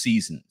take 2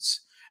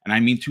 seasons. And I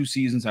mean 2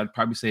 seasons, I'd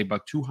probably say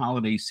about 2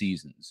 holiday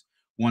seasons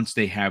once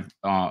they have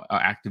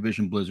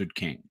Activision Blizzard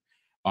King.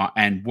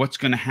 And what's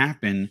going to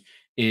happen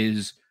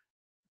is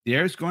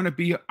there's going to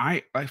be,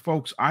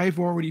 folks, I've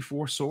already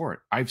foresaw it.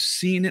 I've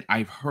seen it.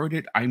 I've heard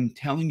it. I'm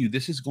telling you,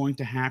 this is going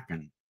to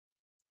happen.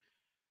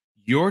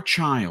 Your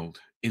child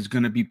is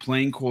going to be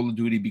playing Call of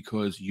Duty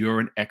because you're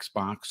an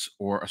Xbox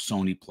or a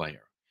Sony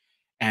player.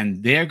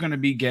 And they're going to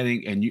be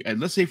getting, and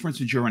let's say, for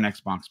instance, you're an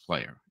Xbox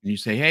player, and you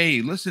say,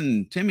 hey,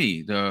 listen,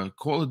 Timmy, the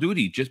Call of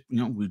Duty,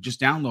 we just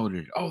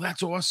downloaded it. Oh,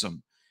 that's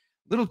awesome.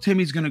 Little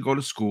Timmy's going to go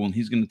to school, and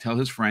he's going to tell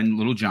his friend,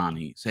 little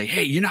Johnny, say,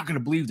 hey, you're not going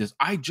to believe this.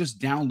 I just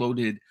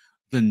downloaded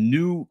the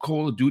new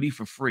Call of Duty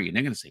for free. And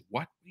they're going to say,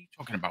 what are you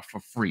talking about for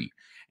free?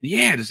 And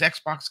yeah, this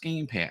Xbox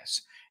Game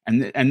Pass.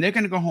 And they're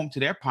going to go home to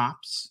their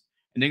pops,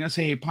 and they're going to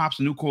say, hey, pops,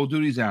 the new Call of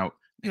Duty's out.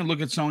 They're going to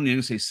look at Sony and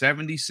going to say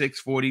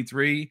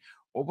 $76.43.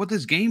 Or what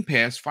does Game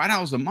Pass?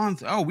 $5 a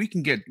month. Oh, we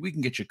can get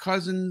your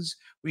cousins,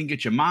 we can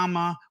get your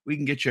mama, we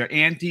can get your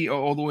auntie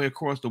all the way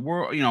across the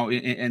world,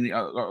 and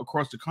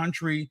across the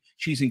country.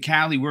 She's in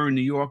Cali, we're in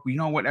New York. You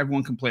know what?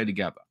 Everyone can play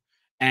together.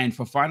 And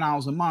for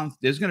 $5 a month,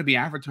 there's going to be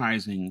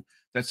advertising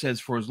that says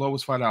for as low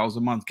as $5 a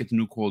month, get the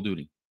new Call of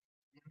Duty.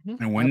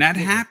 Mm-hmm. And when that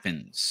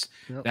happens,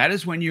 that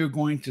is when you're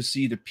going to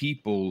see the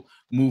people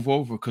move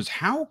over. Because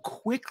how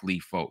quickly,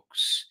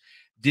 folks,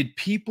 did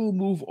people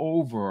move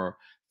over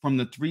from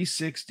the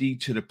 360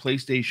 to the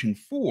PlayStation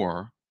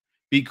 4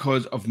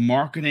 because of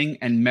marketing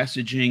and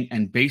messaging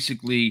and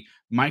basically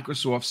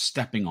Microsoft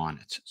stepping on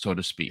it, so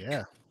to speak.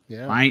 Yeah.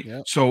 Right.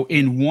 Yeah. So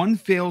in one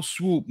fell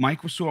swoop,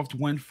 Microsoft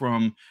went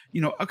from,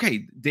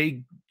 okay,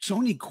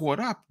 Sony caught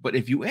up. But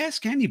if you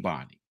ask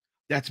anybody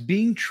that's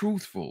being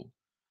truthful,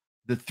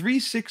 the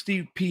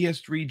 360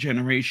 PS3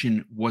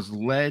 generation was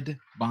led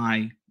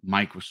by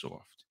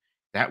Microsoft.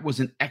 That was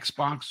an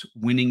Xbox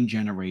winning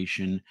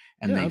generation,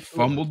 and they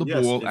fumbled the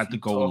ball at the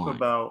goal line. Talk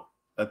about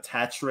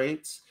attach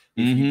rates.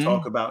 If you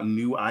talk about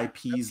new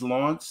IPs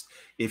launched,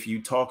 if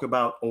you talk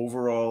about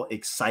overall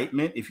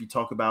excitement, if you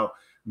talk about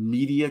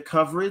media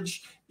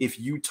coverage, if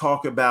you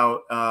talk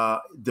about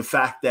the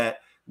fact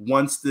that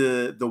once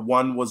the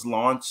one was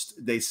launched,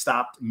 they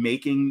stopped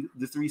making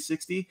the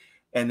 360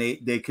 and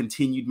they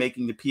continued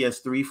making the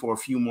PS3 for a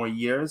few more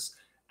years.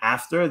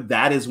 After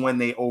that is when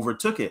they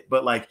overtook it.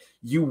 But like,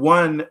 you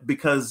won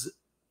because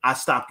I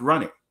stopped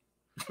running,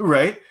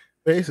 right?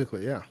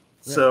 Basically, yeah.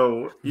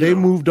 So they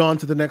moved on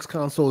to the next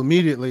console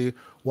immediately,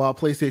 while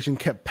PlayStation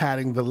kept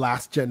padding the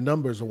last gen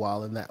numbers a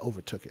while, and that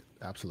overtook it.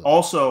 Absolutely.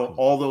 Also,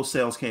 all those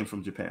sales came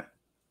from Japan.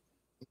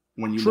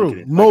 When you look at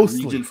it,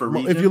 mostly region for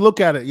region. If you look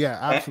at it, yeah,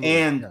 absolutely.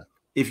 And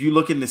if you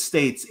look in the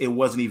States, it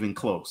wasn't even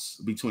close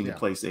between the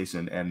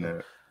PlayStation and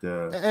the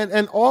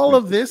and all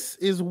of this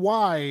is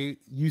why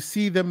you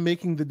see them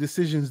making the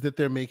decisions that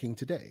they're making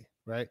today,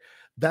 right?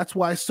 That's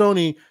why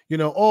Sony,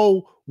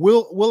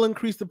 we'll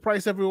increase the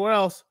price everywhere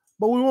else,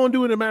 but we won't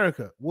do it in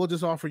America. We'll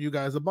just offer you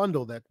guys a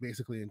bundle that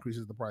basically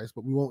increases the price,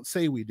 but we won't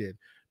say we did,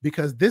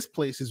 because this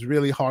place is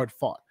really hard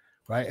fought,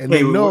 right? And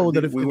they know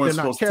that if they're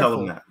not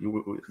careful,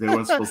 they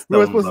weren't supposed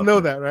to supposed to know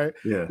that, right?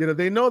 Yeah.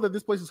 They know that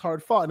this place is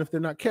hard fought, and if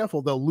they're not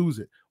careful, they'll lose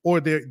it, or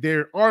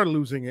they are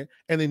losing it,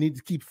 and they need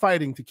to keep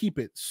fighting to keep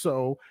it.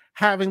 So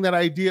having that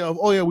idea of,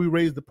 oh yeah, we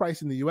raised the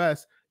price in the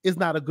US is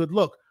not a good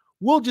look.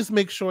 We'll just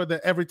make sure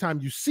that every time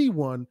you see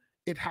one,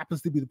 it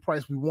happens to be the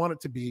price we want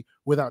it to be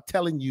without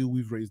telling you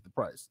we've raised the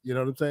price. You know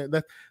what I'm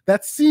saying?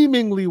 That's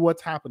seemingly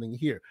what's happening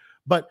here.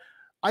 But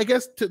I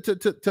guess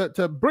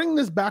to bring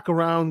this back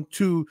around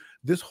to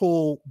this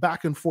whole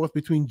back and forth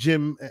between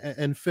Jim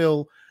and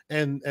Phil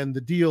and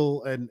the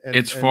deal and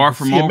it's far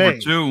from CMA, over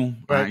too.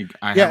 Right?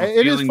 I have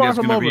a feeling there's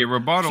going to be a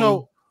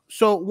rebuttal.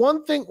 So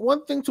one thing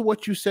to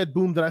what you said,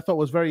 Boom, that I thought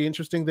was very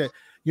interesting, that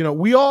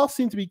we all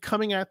seem to be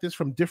coming at this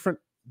from different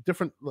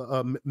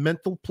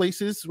mental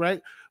places,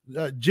 right?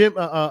 Jim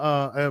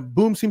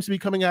Boom seems to be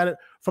coming at it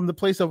from the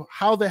place of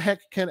how the heck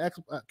can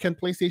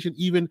PlayStation,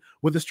 even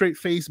with a straight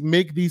face,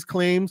 make these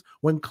claims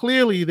when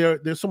clearly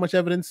there's so much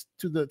evidence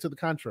to the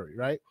contrary,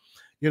 right?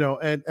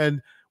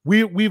 And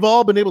we've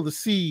all been able to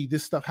see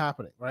this stuff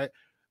happening, right?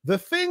 The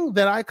thing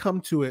that I come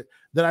to it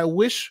that I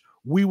wish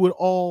we would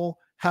all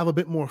have a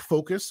bit more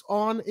focus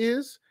on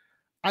is,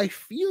 I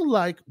feel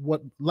like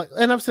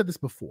and I've said this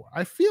before,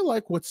 I feel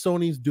like what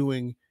Sony's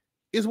doing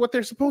is what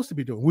they're supposed to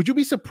be doing. Would you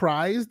be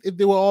surprised if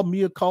they were all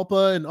mea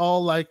culpa and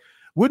all like,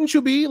 wouldn't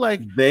you be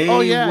like, they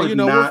would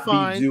not we're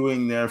fine. Be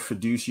doing their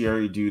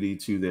fiduciary duty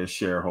to their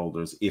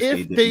shareholders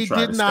if they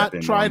did not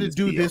try to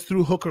do this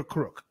through hook or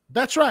crook.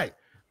 That's right.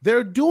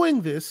 They're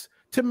doing this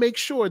to make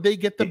sure they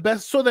get the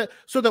best, so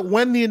that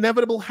when the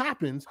inevitable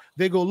happens,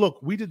 they go, look,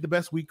 we did the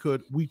best we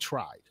could. We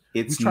tried.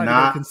 It's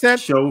not consent.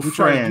 Show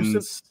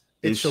friends.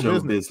 It's show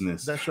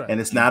business. That's right.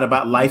 And it's not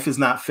about life is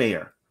not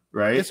fair,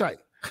 right? That's right.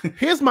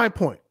 Here's my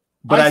point.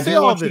 But I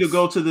do want you to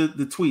go to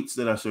the tweets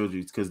that I showed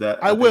you, because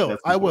I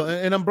will,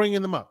 and I'm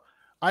bringing them up.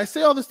 I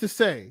say all this to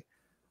say,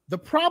 the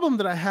problem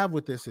that I have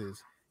with this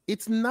is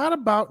it's not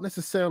about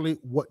necessarily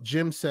what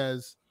Jim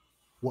says,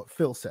 what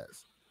Phil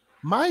says.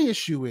 My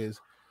issue is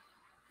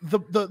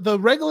the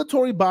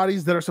regulatory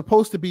bodies that are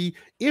supposed to be,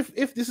 if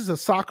this is a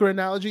soccer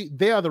analogy,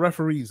 they are the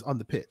referees on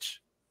the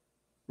pitch,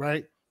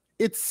 right?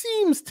 It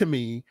seems to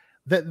me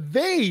that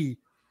they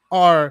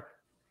are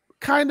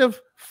kind of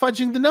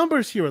fudging the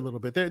numbers here a little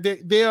bit.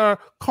 They are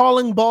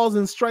calling balls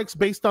and strikes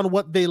based on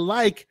what they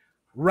like,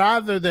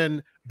 rather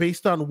than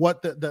based on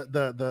what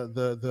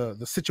the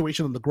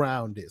situation on the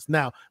ground is.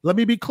 Now, let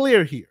me be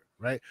clear here,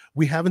 right?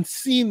 We haven't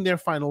seen their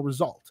final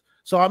result.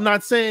 So I'm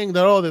not saying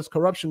that, oh, there's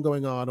corruption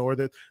going on, or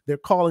that they're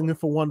calling it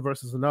for one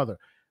versus another.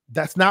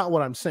 That's not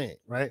what I'm saying,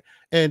 right?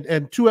 And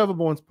to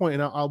Everborn's point,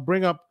 and I'll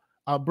bring up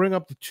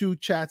the two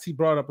chats he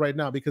brought up right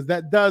now, because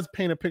that does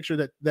paint a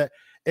picture that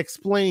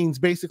explains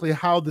basically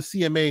how the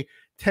CMA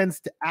tends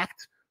to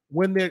act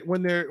when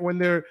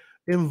they're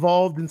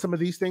involved in some of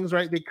these things,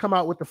 right? They come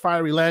out with the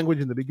fiery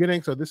language in the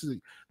beginning. So this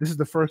is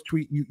the first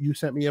tweet you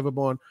sent me,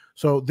 Everborn.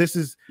 So this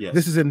is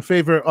in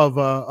favor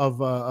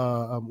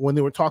of when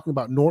they were talking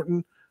about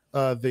Norton,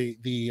 the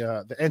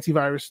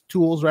antivirus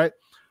tools, right?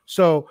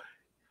 So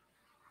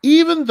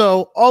even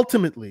though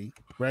ultimately,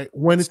 right,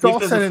 when it's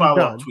all said and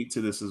done, tweet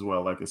to this as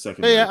well, like a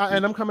second. Yeah,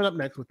 and I'm coming up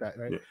next with that,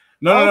 right? Yeah.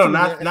 No,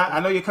 not. I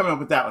know you're coming up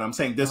with that one. I'm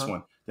saying this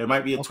one. There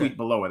might be a tweet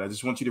below it. I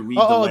just want you to read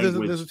the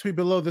language. There's a tweet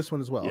below this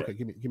one as well. Yeah. Okay,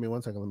 give me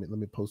 1 second. Let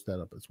me post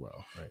that up as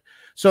well. Right.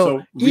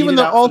 So even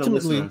though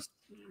ultimately,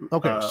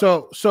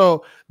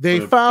 so they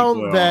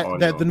found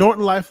that the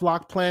Norton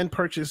LifeLock plan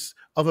purchase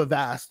of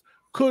Avast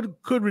could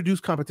reduce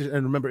competition.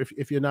 And remember,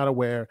 if you're not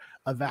aware,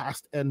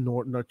 Avast and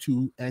Norton are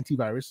two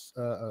antivirus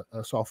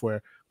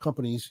software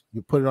companies.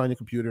 You put it on your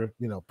computer,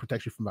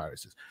 protects you from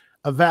viruses.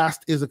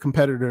 Avast is a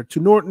competitor to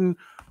Norton.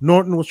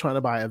 Norton was trying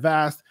to buy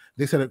Avast.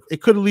 They said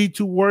it could lead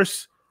to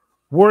worse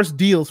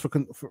deals for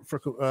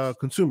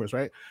consumers,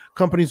 right?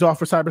 Companies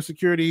offer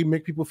cybersecurity,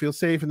 make people feel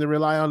safe, and they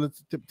rely on it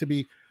to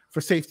be for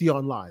safety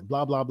online,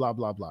 blah, blah, blah,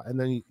 blah, blah. And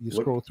then you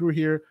scroll through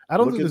here. I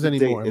don't think there's any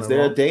more. Is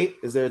there a date?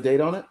 Is there a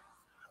date on it?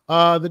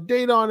 The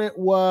date on it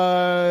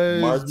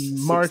was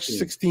March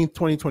 16th,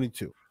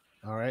 2022.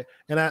 All right.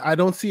 And I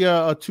don't see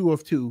a 2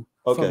 of 2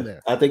 from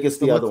there. I think it's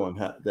the other one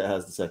that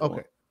has the second one.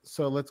 Okay.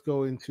 So let's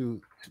go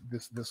into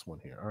this one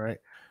here. All right.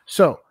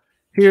 So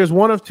here's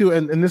 1 of 2,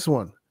 and this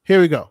one. Here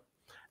we go.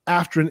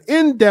 After an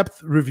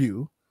in-depth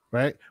review,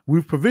 right,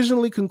 we've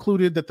provisionally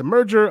concluded that the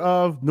merger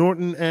of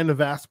Norton and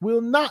Avast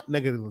will not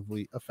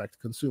negatively affect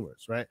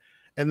consumers, right?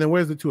 And then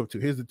where's the 2 of 2?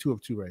 Here's the 2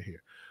 of 2 right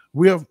here.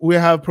 We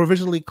have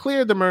provisionally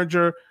cleared the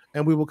merger,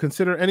 and we will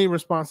consider any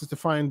responses to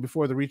find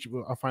before the reach of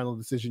a final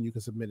decision. You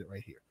can submit it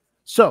right here.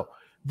 So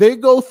they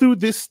go through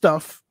this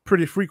stuff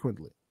pretty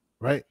frequently,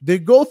 right? They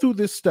go through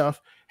this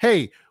stuff.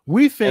 Hey,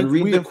 we think. And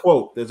read the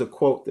quote. There's a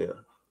quote there.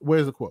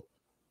 Where's the quote?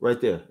 Right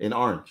there in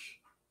orange.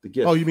 The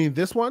gift. Oh, you mean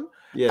this one?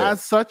 Yeah.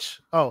 As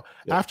such,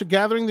 after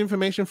gathering the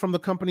information from the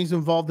companies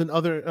involved in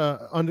other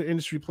under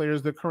industry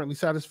players, they're currently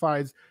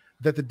satisfied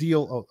that the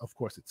deal. Oh, of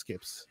course, it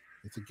skips.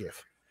 It's a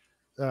GIF.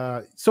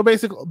 So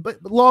basically,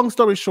 but long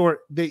story short,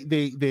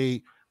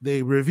 they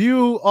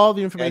review all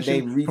the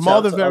information from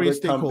all the various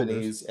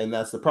stakeholders, and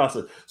that's the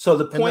process. So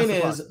the point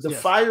is, the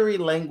fiery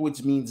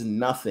language means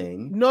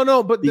nothing.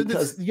 No, but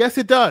yes,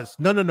 it does.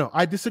 No.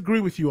 I disagree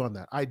with you on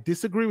that. I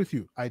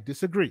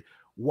disagree.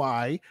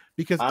 Why?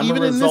 Because I'm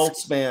even a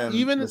results man,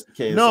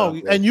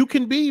 and you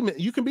can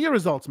be a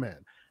results man,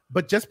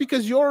 but just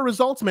because you're a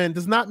results man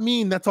does not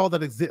mean that's all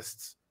that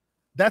exists.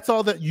 That's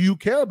all that you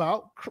care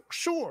about,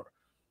 sure,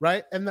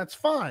 right? And that's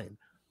fine.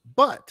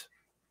 But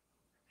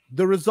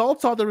the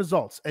results are the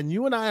results, and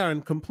you and I are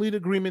in complete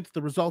agreement.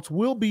 The results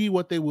will be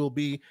what they will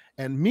be.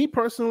 And me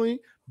personally,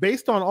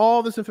 based on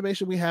all this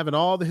information we have and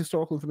all the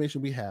historical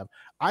information we have,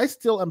 I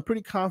still am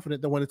pretty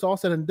confident that when it's all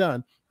said and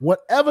done,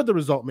 whatever the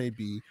result may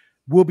be,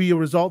 will be a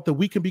result that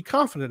we can be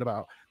confident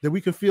about, that we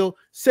can feel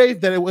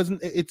safe, that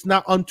it's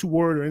not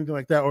untoward or anything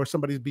like that, or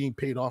somebody's being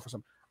paid off or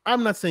something.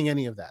 I'm not saying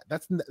any of that.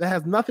 That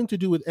has nothing to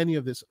do with any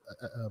of this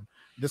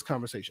this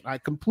conversation. I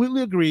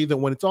completely agree that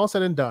when it's all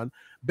said and done,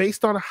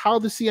 based on how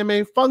the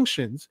CMA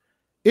functions,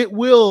 it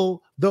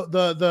will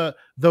the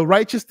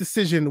righteous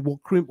decision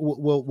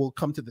will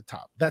come to the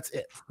top. That's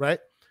it, right?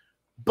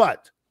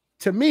 But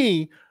to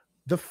me,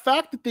 the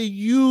fact that they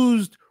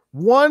used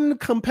one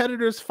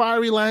competitor's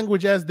fiery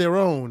language as their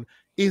own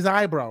is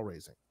eyebrow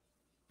raising.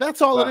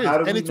 That's all it is. How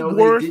do we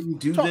know they didn't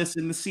do this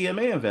in the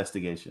CMA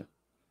investigation?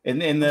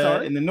 In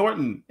the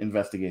Norton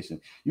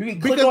investigation, you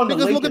can click on the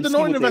link. Look at the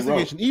Norton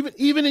investigation.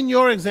 Even in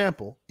your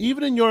example,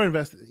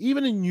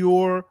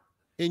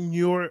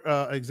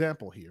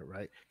 example here,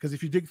 right? Because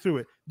if you dig through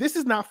it, this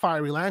is not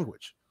fiery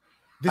language.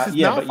 This is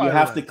not. But you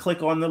have to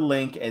click on the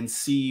link and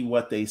see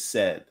what they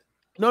said.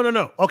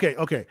 No. Okay.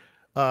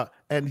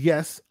 And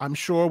yes, I'm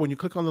sure when you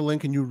click on the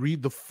link and you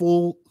read the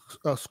full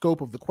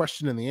scope of the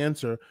question and the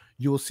answer,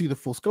 you will see the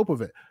full scope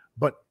of it.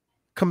 But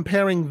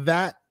comparing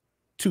that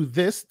to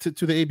the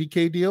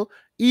ABK deal,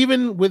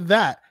 even with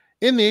that,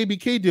 in the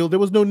ABK deal, there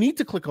was no need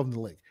to click on the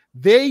link.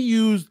 They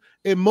used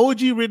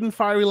emoji-ridden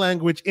fiery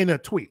language in a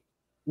tweet,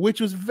 which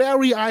was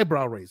very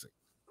eyebrow-raising.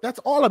 That's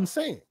all I'm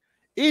saying.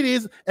 It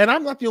is, and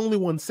I'm not the only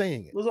one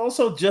saying it. It was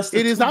also just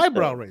it is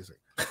eyebrow raising.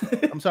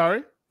 I'm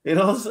sorry.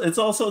 It's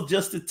also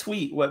just a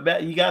tweet. What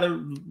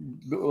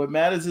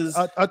matters is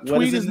a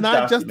tweet is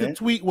not just a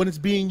tweet when it's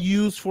being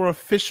used for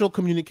official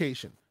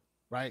communication,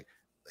 right?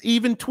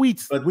 Even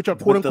tweets, which are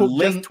quote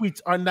unquote just tweets,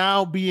 are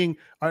now being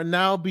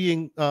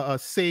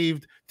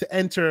saved to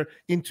enter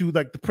into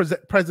like the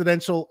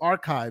presidential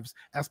archives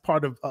as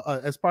part of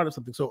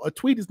something. So a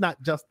tweet is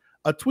not just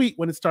a tweet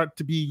when it starts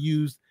to be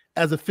used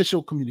as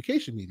official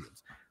communication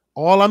mediums.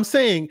 All I'm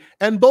saying,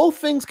 and both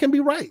things can be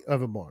right,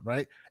 Everborn,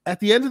 right? At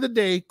the end of the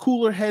day,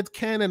 cooler heads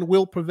can and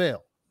will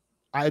prevail.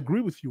 I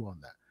agree with you on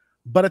that.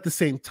 But at the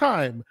same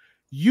time,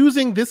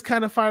 using this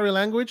kind of fiery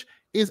language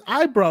is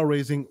eyebrow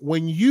raising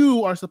when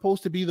you are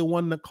supposed to be the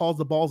one that calls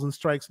the balls and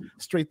strikes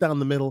straight down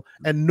the middle,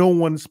 and no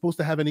one's supposed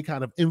to have any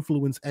kind of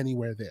influence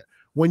anywhere there.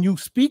 When you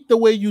speak the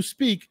way you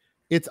speak,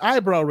 it's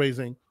eyebrow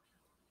raising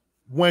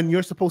when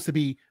you're supposed to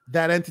be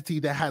that entity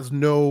that has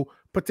no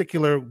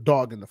particular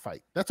dog in the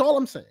fight. That's all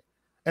I'm saying.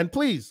 And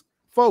please,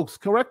 folks,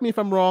 correct me if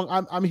I'm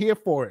wrong. I'm here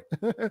for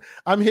it.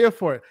 I'm here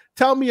for it.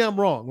 Tell me I'm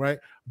wrong, right?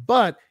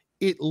 But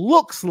it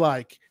looks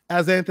like,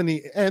 as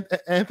Anthony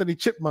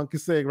Chipmunk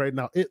is saying right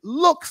now, it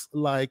looks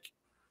like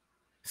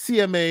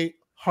CMA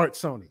heart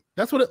Sony.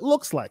 That's what it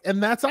looks like,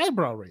 and that's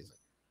eyebrow raising.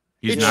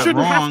 It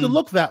shouldn't have to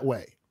look that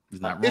way.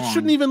 It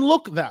shouldn't even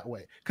look that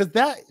way, because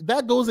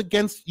that goes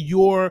against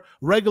your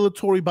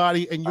regulatory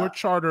body and your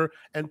charter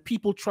and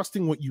people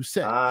trusting what you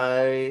say.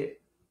 I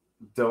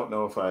don't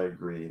know if I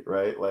agree,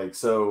 right? Like,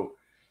 so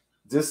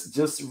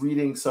just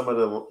reading some of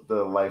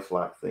the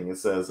LifeLock thing, it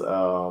says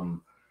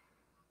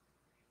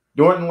Norton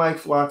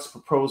LifeLock's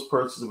proposed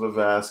purchase of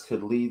Avast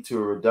could lead to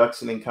a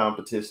reduction in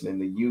competition in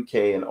the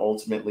UK and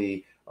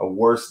ultimately a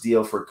worse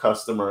deal for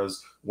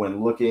customers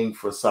when looking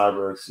for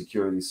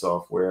cybersecurity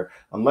software,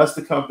 unless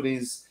the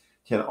companies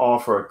can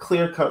offer a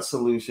clear-cut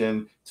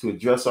solution to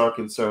address our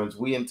concerns.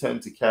 We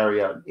intend to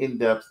carry out an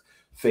in-depth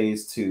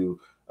phase 2.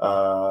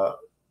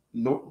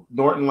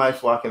 Norton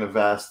LifeLock and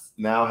Avast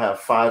now have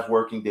 5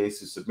 working days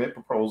to submit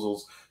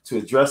proposals to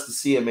address the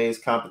CMA's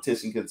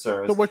competition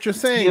concerns. So what you're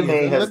saying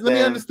is, let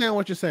me understand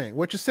what you're saying.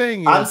 What you're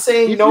saying is, I'm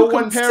saying no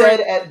one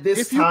said at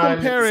this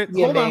time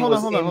CMA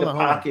was in the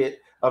pocket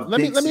of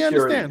big security. Let me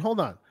understand. Hold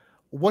on.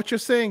 What you're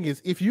saying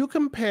is, if you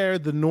compare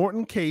the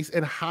Norton case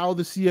and how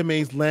the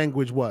CMA's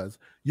language was,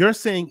 you're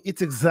saying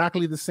it's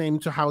exactly the same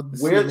to how the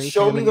CMA.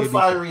 Show me the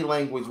fiery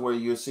language where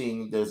you're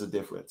seeing there's a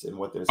difference in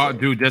what they're saying.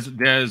 Dude,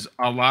 there's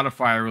a lot of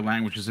fiery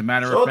language. As a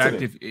matter of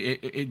fact,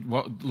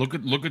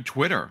 look at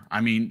Twitter.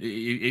 I mean,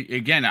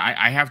 again,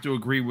 I have to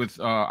agree with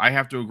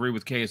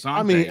KSante.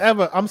 I mean,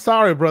 I'm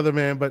sorry, brother,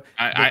 man, but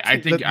I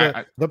think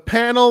the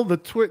panel,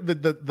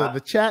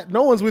 the chat,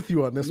 no one's with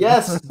you on this.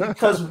 Yes,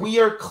 because we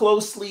are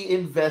closely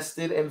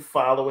invested and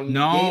following.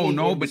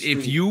 No, but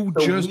if you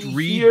just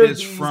read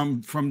this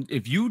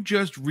if you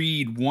just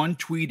read one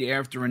tweet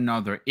after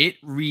another, it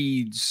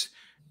reads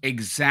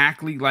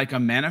exactly like a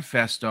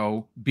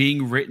manifesto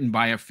being written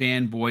by a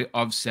fanboy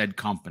of said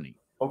company.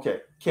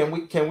 Okay, can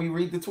we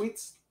read the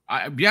tweets?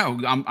 I'm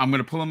going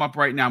to pull them up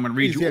right now. I'm going to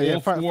read you all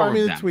 4 of them. Find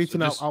me the tweets,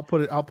 and I'll put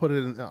it on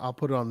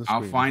the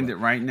screen. I'll find it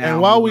right now. And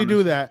while we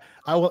do that,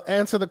 I will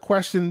answer the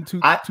question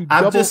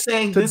I'm just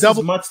saying this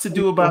is much to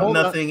do about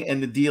nothing,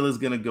 and the deal is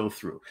going to go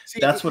through.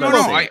 That's what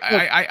I'm saying.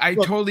 I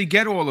totally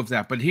get all of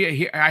that, but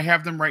here I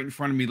have them right in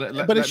front of me.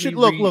 But it should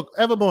look,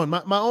 Everborn.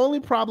 My only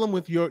problem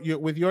with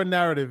your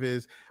narrative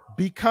is,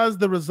 because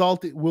the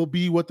result will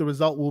be what the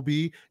result will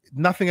be,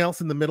 nothing else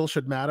in the middle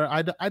should matter.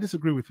 I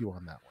disagree with you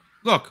on that one.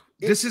 Look,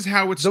 this is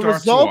how it starts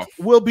off. The result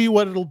will be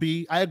what it'll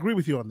be. I agree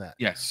with you on that.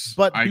 Yes,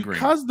 but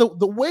because the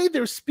way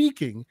they're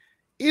speaking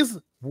is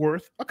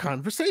worth a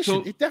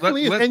conversation. So it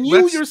definitely is. And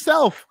you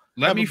yourself,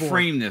 let me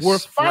frame this. Were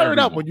fired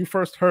up when you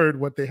first heard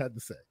what they had to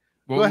say.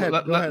 Well, go ahead.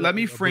 Let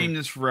me frame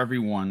this for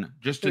everyone,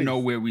 just to know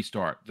where we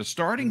start. The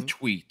starting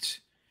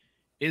tweet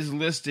is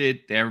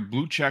listed. They have a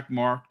blue check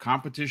mark,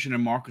 Competition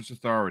and Markets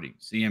Authority,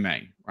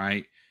 CMA,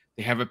 right?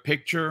 They have a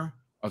picture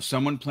of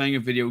someone playing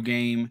a video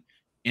game.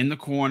 In the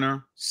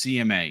corner,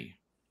 CMA.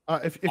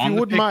 If you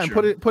wouldn't mind,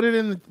 put it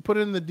in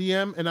the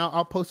DM, and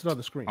I'll post it on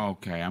the screen.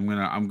 Okay, I'm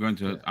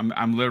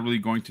literally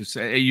going to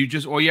say,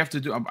 all you have to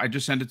do. I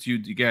just sent it to you.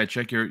 You gotta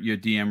check your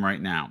DM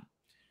right now.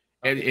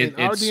 In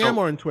our DM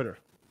or in Twitter?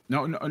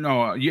 No.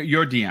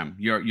 Your DM,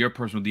 your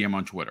personal DM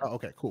on Twitter. Oh,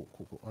 okay, cool.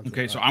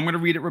 Okay, so I'm gonna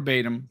read it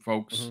verbatim,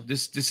 folks.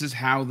 This is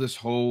how this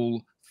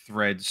whole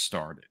thread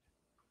started.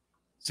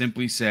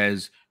 Simply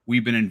says,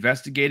 we've been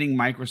investigating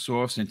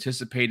Microsoft's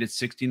anticipated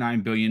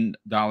 $69 billion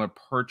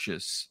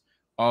purchase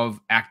of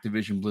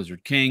Activision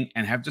Blizzard King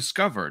and have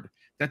discovered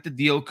that the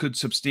deal could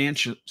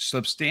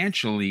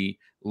substantially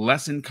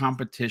lessen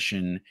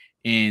competition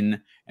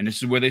in, and this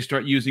is where they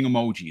start using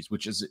emojis,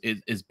 which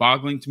is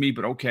boggling to me,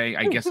 but okay,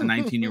 I guess a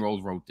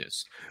 19-year-old wrote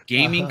this.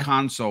 Gaming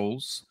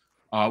consoles,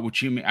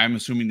 which I'm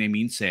assuming they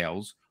mean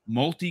sales,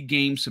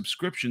 multi-game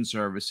subscription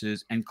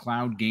services, and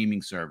cloud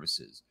gaming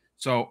services.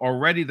 So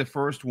already the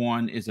first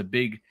one is a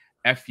big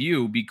F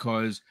you,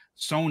 because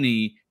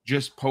Sony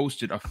just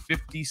posted a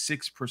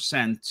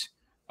 56%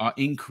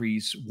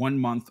 increase 1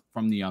 month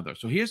from the other.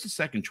 So here's the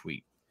second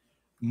tweet.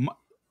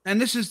 And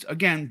this is,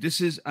 again,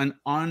 this is an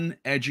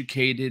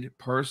uneducated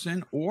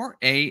person or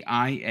IE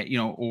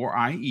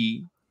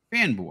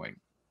fanboy.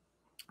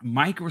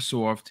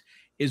 Microsoft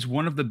is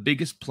one of the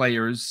biggest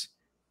players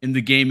in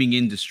the gaming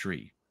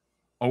industry.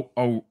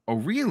 Oh,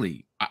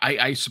 really?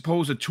 I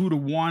suppose a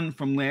 2-to-1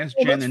 from last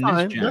gen and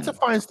this gen. That's a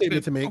fine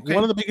statement to make. Okay.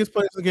 One of the biggest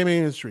players in the gaming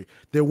industry.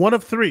 They're one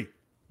of three.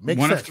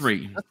 One of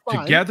three.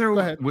 Together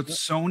with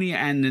Sony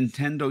and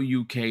Nintendo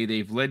UK,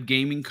 they've led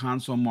gaming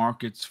console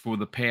markets for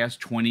the past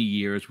 20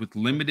 years with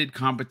limited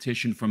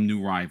competition from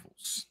new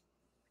rivals.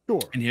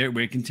 Sure. And here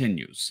it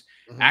continues.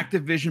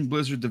 Activision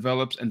Blizzard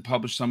develops and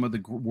publishes some of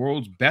the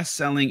world's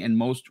best-selling and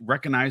most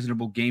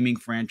recognizable gaming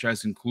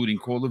franchises, including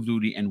Call of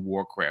Duty and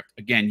Warcraft.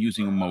 Again,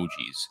 using emojis.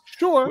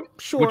 Sure.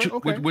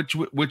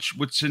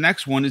 Which the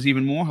next one is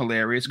even more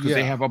hilarious because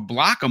they have a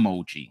block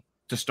emoji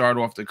to start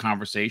off the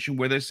conversation,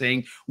 where they're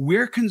saying,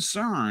 we're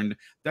concerned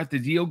that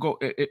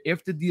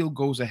if the deal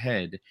goes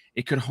ahead,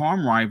 it could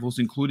harm rivals,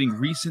 including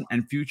recent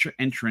and future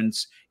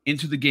entrants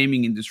into the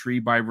gaming industry,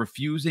 by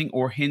refusing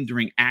or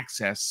hindering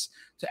access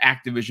to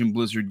Activision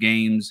Blizzard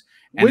games.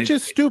 Which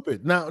is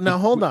stupid. Now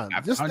hold on.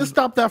 Just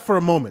stop that for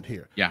a moment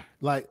here. Yeah.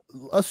 Like,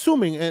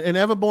 assuming, and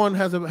Everborn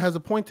has a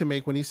point to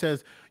make when he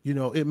says,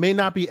 it may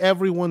not be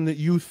everyone that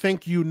you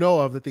think you know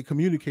of that they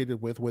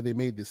communicated with where they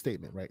made this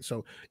statement, right?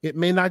 So it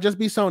may not just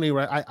be Sony,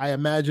 right? I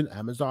imagine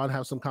Amazon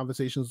has some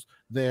conversations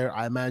there.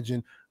 I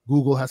imagine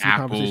Google has some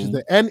conversations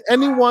there. And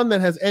anyone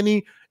that has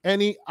any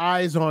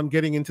eyes on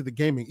getting into the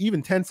gaming,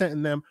 even Tencent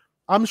and them,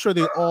 I'm sure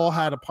they all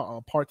had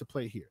a part to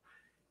play here.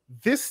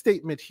 This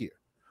statement here,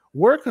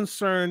 we're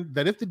concerned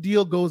that if the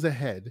deal goes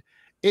ahead,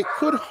 it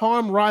could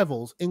harm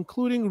rivals,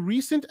 including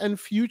recent and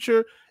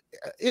future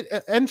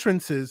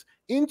entrances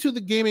into the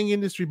gaming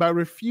industry, by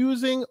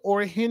refusing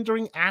or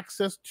hindering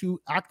access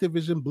to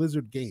Activision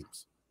Blizzard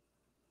games.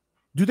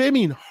 Do they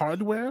mean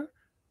hardware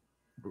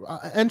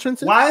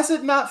entrances? Why is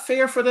it not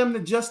fair for them to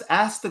just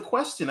ask the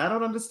question? I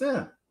don't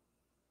understand.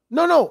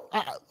 No.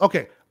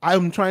 Okay,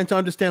 I'm trying to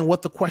understand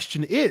what the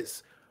question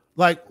is.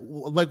 Like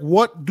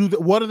what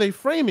are they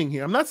framing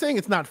here? I'm not saying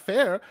it's not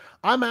fair.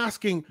 I'm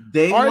asking,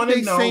 they want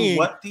to know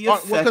what the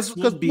effects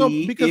will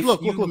be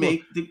if you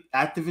make the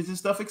Activision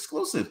stuff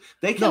exclusive.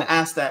 They can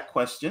ask that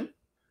question,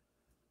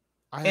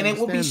 and it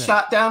will be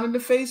shot down in the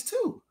face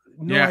too.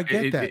 No, I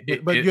get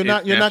that, but you're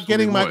not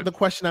getting the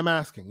question I'm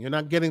asking. You're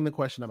not getting the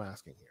question I'm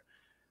asking here.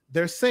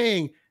 They're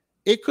saying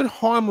it could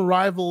harm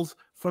rivals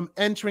from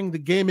entering the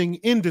gaming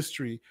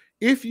industry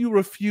if you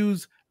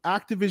refuse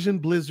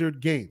Activision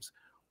Blizzard games.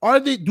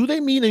 Do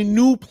they mean a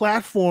new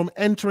platform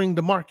entering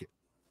the market?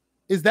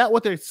 Is that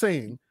what they're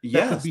saying?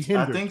 Yes,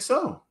 I think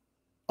so.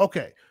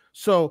 Okay.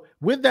 So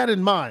with that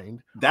in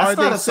mind, that's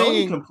not a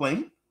Sony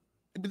complaint.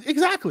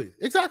 Exactly.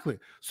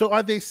 So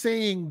are they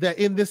saying that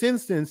in this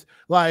instance,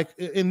 like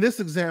in this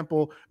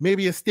example,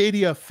 maybe a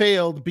Stadia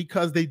failed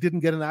because they didn't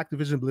get an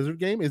Activision Blizzard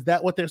game? Is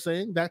that what they're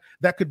saying?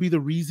 That could be the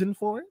reason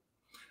for it?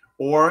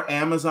 Or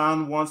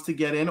Amazon wants to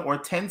get in, or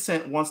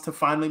Tencent wants to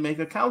finally make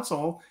a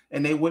console,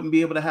 and they wouldn't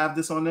be able to have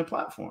this on their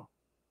platform.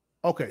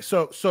 Okay,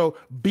 so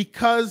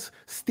because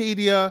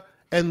Stadia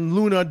and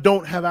Luna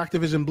don't have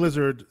Activision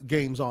Blizzard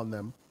games on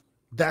them,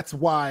 that's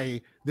why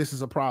this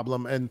is a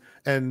problem.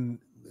 And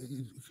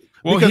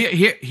well,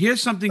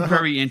 here's something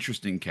very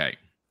interesting, Kay.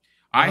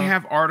 I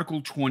have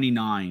Article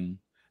 29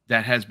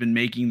 that has been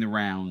making the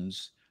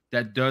rounds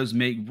that does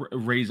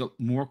raise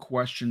more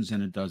questions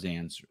than it does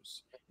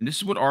answers. And this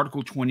is what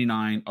Article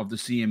 29 of the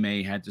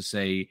CMA had to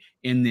say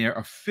in their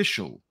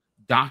official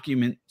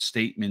document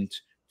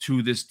statement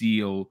to this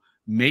deal,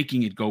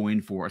 making it go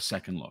in for a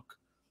second look.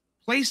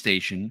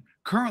 PlayStation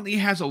currently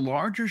has a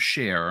larger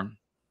share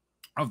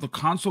of the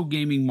console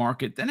gaming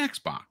market than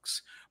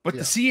Xbox, but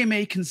the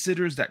CMA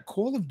considers that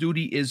Call of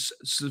Duty is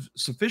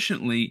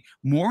sufficiently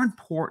more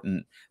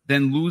important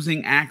than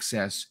losing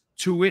access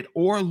to it,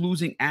 or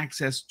losing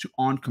access to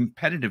on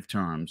competitive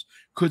terms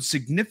could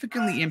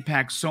significantly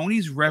impact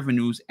Sony's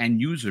revenues and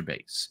user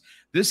base.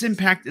 This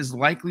impact is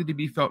likely to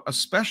be felt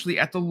especially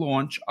at the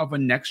launch of a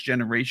next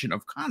generation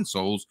of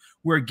consoles,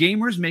 where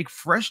gamers make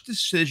fresh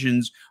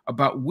decisions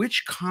about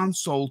which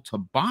console to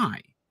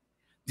buy.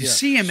 The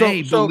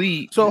CMA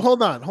believes... So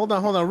hold on,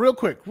 real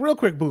quick,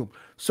 boom.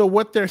 So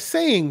what they're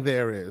saying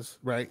there is,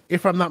 right,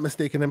 if I'm not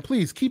mistaken, and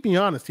please keep me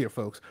honest here,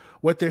 folks,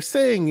 what they're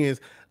saying is,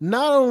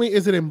 not only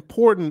is it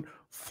important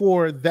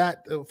for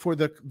that, for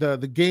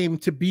the game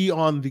to be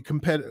on the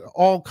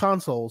all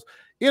consoles,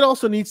 it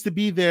also needs to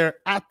be there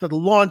at the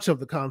launch of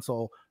the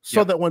console,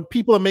 so that when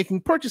people are making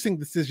purchasing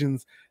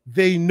decisions,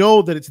 they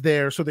know that it's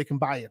there, so they can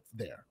buy it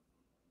there.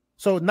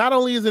 So not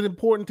only is it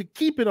important to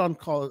keep it on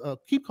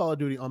keep Call of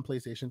Duty on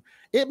PlayStation,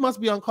 it must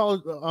be on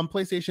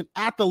PlayStation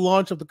at the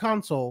launch of the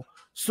console,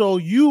 so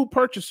you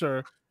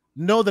purchaser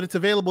know that it's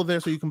available there,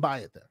 so you can buy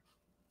it there.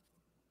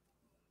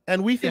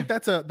 And we think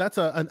that's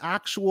an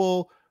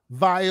actual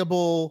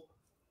viable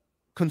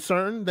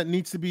concern that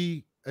needs to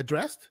be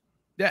addressed.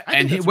 Yeah,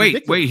 and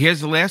wait, here's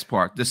the last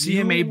part. The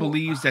CMA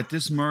believes that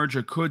this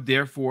merger could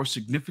therefore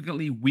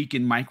significantly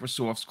weaken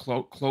Microsoft's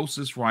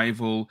closest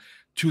rival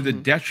to the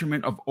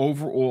detriment of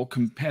overall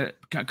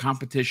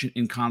competition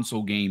in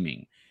console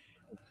gaming.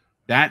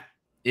 That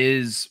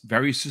is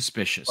very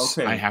suspicious,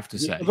 I have to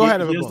say. Go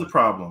ahead. Here's the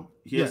problem.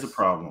 Here's the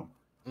problem.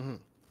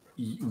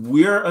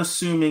 We're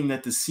assuming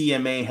that the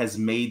CMA has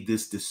made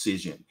this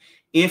decision.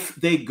 If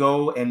they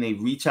go and they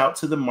reach out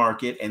to the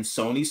market and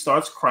Sony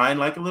starts crying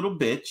like a little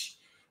bitch,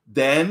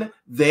 then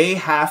they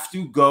have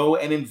to go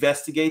and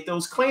investigate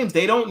those claims.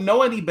 They don't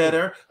know any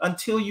better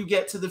until you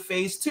get to the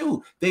phase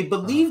 2. They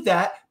believe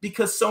that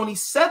because Sony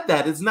said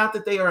that. It's not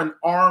that they are an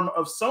arm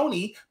of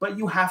Sony, but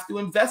you have to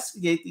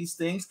investigate these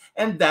things,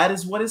 and that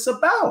is what it's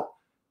about.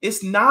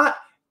 It's not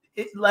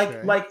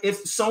like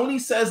if Sony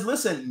says,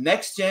 listen,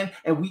 next gen,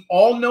 and we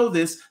all know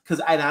this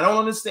because I don't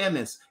understand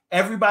this.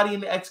 Everybody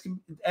in the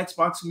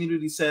Xbox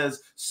community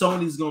says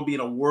Sony's going to be in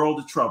a world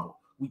of trouble.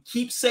 We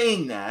keep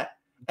saying that.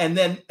 And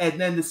then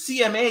the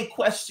CMA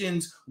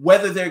questions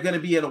whether they're going to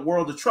be in a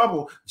world of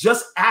trouble,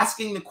 just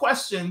asking the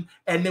question,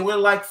 and then we're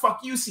like,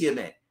 "Fuck you,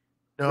 CMA."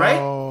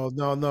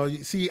 No.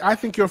 See, I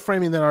think you're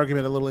framing that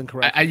argument a little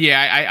incorrect.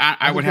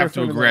 I would have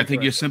to agree. I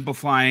think you're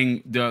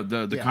simplifying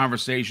the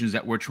conversations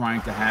that we're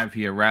trying to have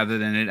here, rather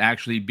than it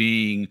actually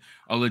being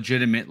a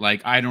legitimate,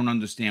 like, I don't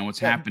understand what's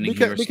happening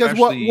here. Because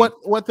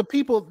what the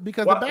people,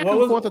 because the back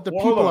and forth that the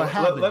people are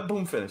having. Let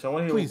Boom finish. I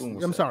want to hear what Boom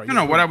was saying. I'm sorry.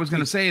 No, what I was going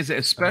to say is that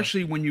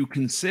especially when you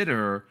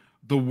consider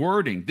the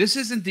wording. This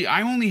isn't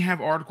I only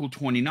have Article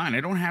 29.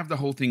 I don't have the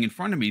whole thing in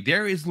front of me.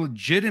 There is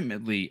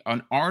legitimately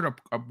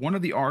one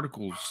of the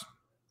articles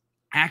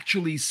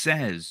actually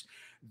says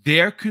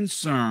they're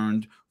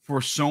concerned for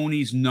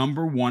Sony's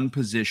 #1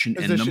 position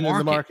in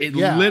the market. It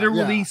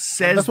literally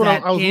says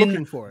that I was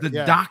looking for the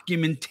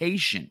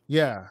documentation.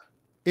 Yeah.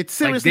 It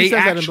seriously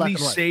says that in black and white. They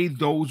actually say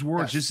those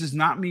words. This is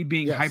not me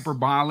being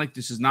hyperbolic.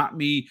 This is not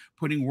me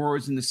putting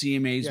words in the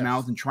CMA's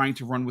mouth and trying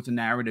to run with a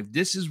narrative.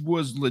 This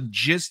was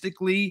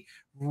logistically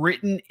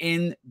written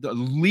in the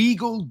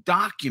legal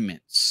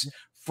documents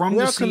from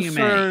the CMA. They're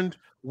concerned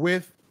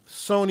with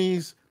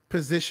Sony's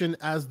position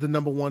as the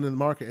 #1 in the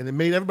market, and it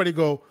made everybody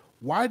go,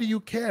 why do you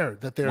care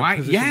that they're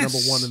positioned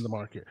 #1 in the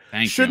market?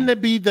 Shouldn't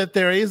it be that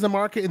there is a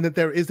market and that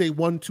there is a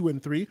 1, 2,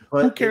 and 3?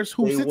 But who cares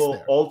who sits there? They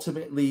will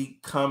ultimately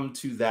come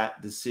to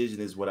that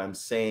decision, is what I'm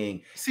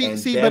saying.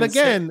 But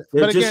again,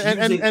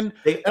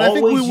 they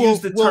always use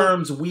the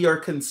terms "we are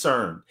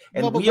concerned,"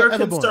 and "we are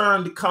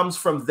concerned" comes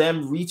from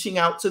them reaching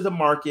out to the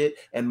market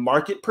and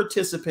market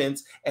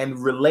participants and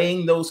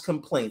relaying those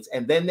complaints,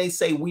 and then they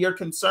say "we are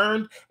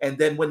concerned," and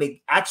then when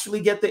they actually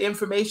get the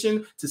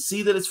information to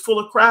see that it's full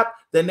of crap,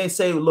 then they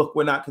say, look,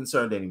 we're not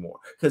concerned anymore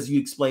because you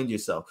explained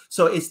yourself.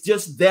 So it's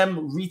just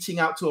them reaching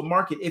out to a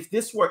market. If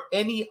this were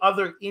any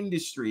other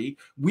industry,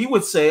 we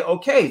would say,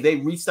 okay, they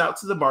reached out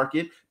to the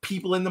market.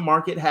 People in the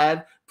market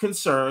had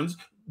concerns.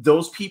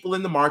 Those people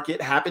in the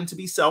market happen to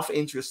be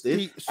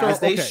self-interested, as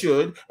they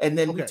should. And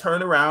then we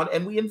turn around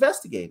and we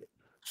investigate it.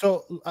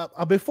 So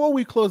before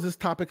we close this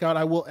topic out,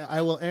 I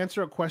will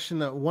answer a question,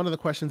 one of the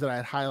questions that I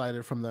had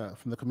highlighted from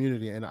the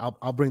community, and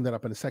I'll bring that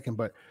up in a second.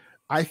 But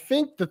I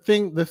think the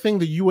thing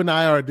that you and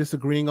I are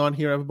disagreeing on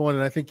here, everyone,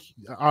 and I think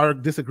our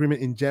disagreement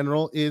in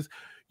general is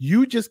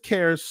you just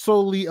care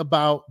solely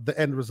about the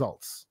end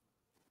results.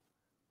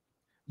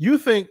 You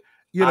think,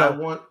 you're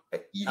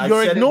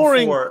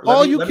ignoring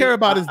all you care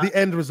about is the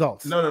end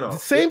results. No. The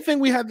same thing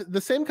we had, the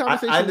same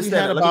conversation we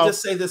had about. Let me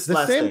just say this.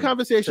 The same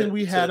conversation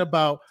we had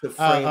about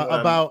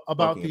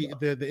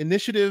the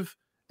initiative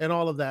and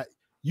all of that.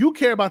 You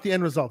care about the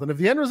end result, and if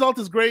the end result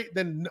is great,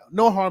 then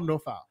no harm, no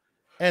foul.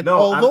 And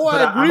although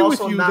I agree with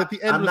you that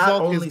the end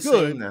result is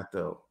good,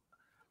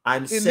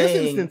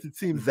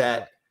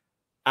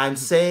 I'm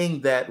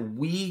saying that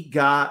we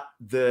got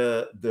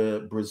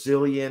the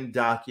Brazilian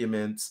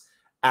documents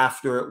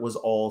after it was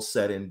all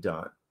said and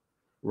done,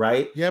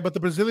 right? Yeah, but the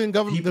Brazilian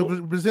government,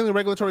 the Brazilian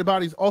regulatory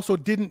bodies also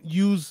didn't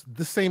use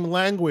the same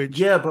language.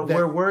 Yeah, but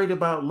we're worried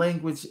about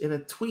language in a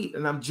tweet,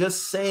 and I'm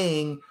just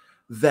saying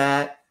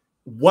that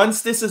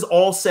once this is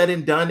all said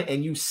and done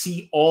and you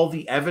see all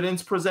the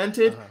evidence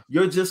presented,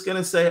 you're just going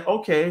to say,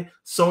 okay,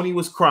 Sony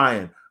was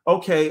crying.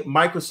 Okay,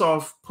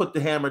 Microsoft put the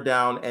hammer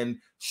down and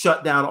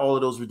shut down all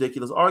of those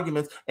ridiculous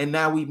arguments. And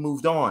now we've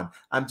moved on.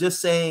 I'm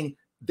just saying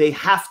they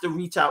have to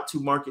reach out to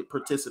market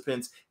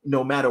participants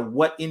no matter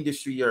what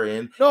industry you're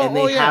in. And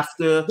they have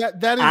to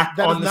act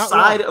on the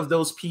side of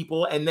those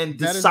people and then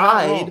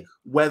decide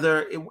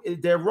whether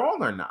they're wrong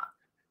or not.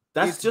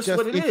 That's just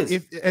what it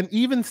is. And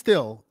even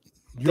still,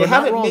 they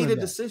haven't made a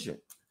decision.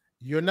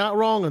 You're not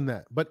wrong on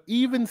that. But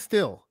even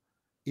still,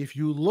 if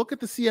you look at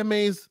the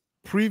CMA's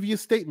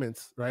previous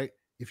statements, right?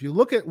 If you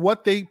look at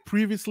what they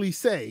previously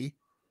say,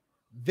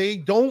 they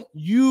don't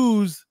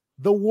use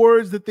the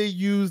words that they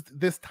used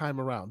this time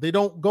around. They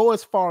don't go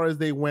as far as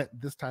they went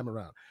this time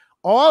around.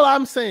 All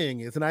I'm saying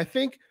is, and I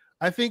think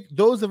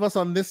those of us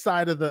on this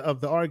side of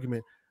the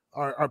argument,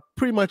 are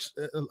pretty much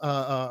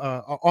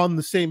on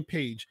the same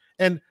page.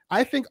 And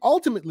I think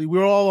ultimately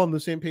we're all on the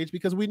same page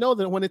because we know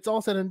that when it's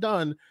all said and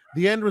done,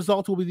 the end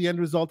result will be the end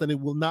result, and it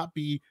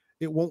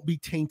won't be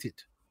tainted,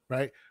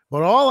 right?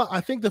 But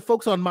I think the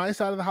folks on my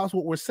side of the house,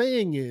 what we're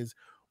saying is,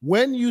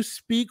 when you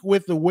speak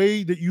with the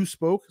way that you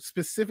spoke,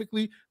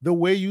 specifically the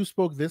way you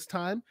spoke this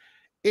time,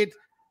 it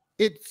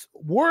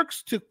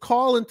works to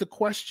call into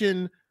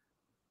question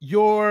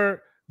if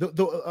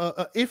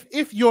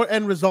your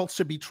end results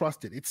should be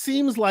trusted. It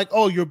seems like,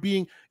 oh, you're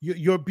being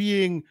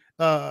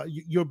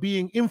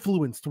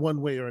influenced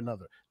one way or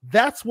another.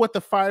 That's what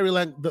the fiery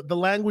the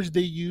language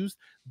they used.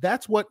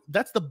 That's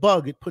the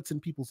bug it puts in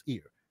people's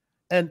ear.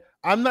 And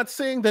I'm not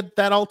saying that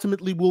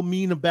ultimately will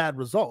mean a bad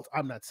result.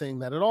 I'm not saying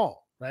that at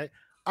all, right?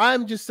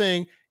 I'm just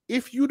saying,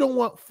 if you don't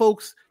want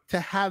folks to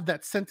have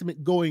that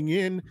sentiment going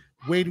in,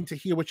 waiting to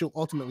hear what you'll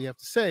ultimately have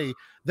to say,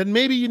 then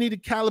maybe you need to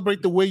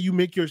calibrate the way you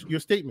make your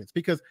statements.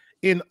 Because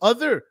in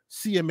other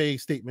CMA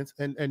statements,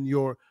 and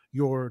your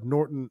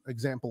Norton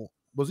example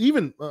was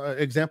even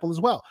example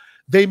as well,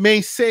 they may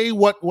say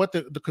what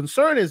the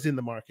concern is in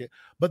the market,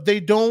 but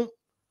they don't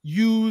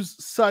use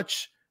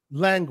such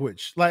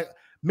language. Like,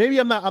 maybe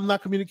I'm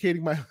not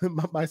communicating with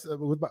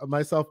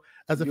myself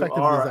as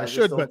effectively as I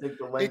should. But I think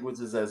the language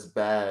is as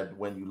bad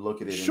when you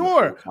look at it.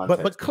 Sure,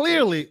 but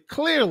clearly,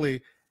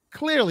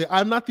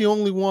 I'm not the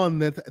only one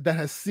that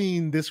has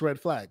seen this red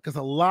flag, because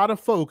a lot of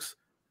folks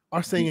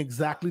are saying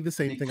exactly the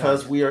same thing.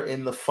 Because we are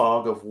in the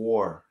fog of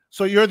war.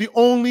 So you're the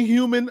only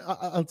human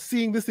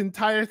seeing this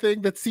entire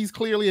thing that sees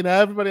clearly, and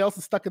everybody else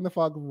is stuck in the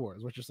fog of war.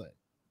 Is what you're saying?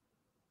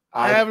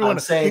 I'm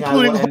saying,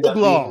 including Hogue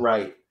Law,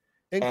 right?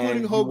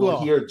 Including Hogue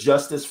Law. Hear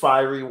just as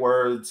fiery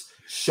words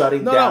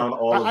shutting down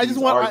all of these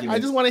arguments. I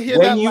just want to hear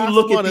when that. You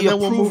look at the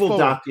approval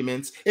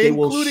documents, they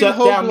will shut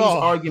down these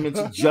arguments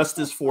just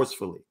as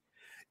forcefully.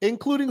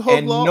 Including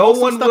Hogue Law. And no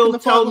one will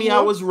tell me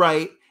I was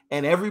right,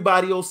 and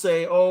everybody will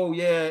say, "Oh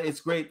yeah,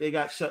 it's great, they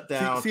got shut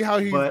down." See how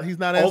he's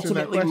not answering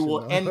that question. Ultimately, we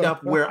will end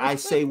up where I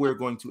say we're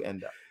going to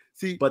end up.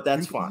 See, but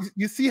that's fine.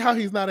 You see how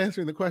he's not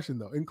answering the question,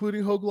 though.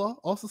 Including Hogue Law,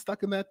 also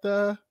stuck in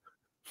that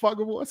fog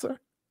of war, sir.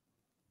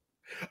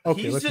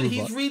 Okay,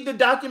 he's reading the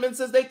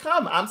documents as they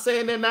come. I'm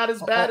saying they're not as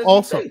bad as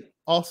you think.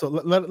 Also,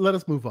 let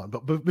us move on.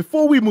 But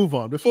before we move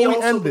on, before we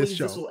end this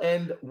show,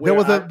 there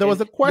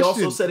was a question.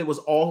 He also said it was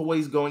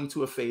always going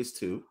to a phase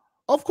 2.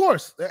 Of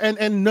course,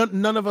 and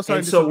none of us are.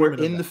 And so we're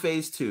in the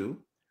phase 2.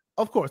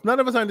 Of course, none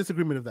of us are in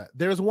disagreement of that.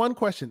 There's one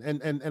question,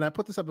 and I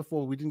put this up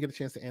before. We didn't get a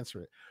chance to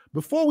answer it.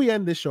 Before we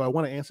end this show, I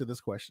want to answer this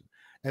question.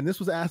 And this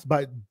was asked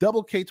by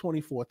Double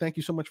K24. Thank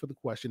you so much for the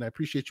question. I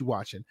appreciate you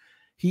watching.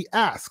 He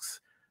asks,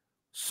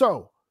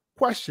 so,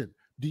 question,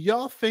 do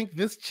y'all think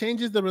this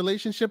changes the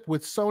relationship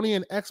with Sony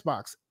and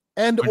Xbox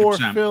and 100%. Or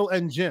Phil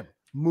and Jim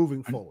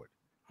moving forward?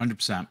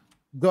 100%.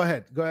 Go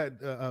ahead,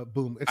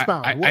 Boom.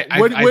 Expound.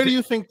 Where do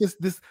you think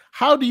this?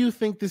 How do you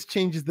think this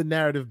changes the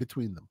narrative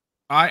between them?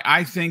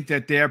 I think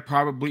that they're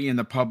probably in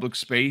the public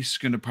space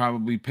going to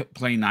probably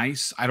play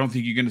nice. I don't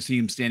think you're going to see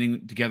them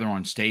standing together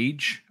on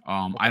stage.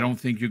 I don't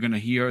think you're going to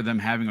hear them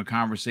having a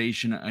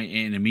conversation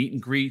in a meet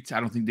and greet. I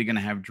don't think they're going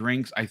to have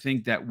drinks. I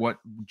think that what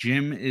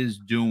Jim is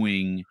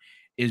doing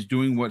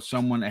what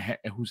someone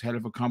who's head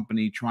of a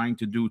company trying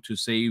to do to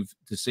save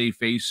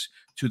face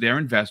to their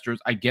investors.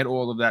 I get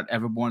all of that.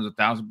 Everborn is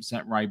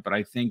 1,000% right, but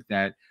I think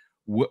that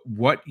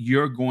what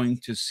you're going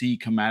to see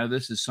come out of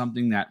this is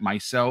something that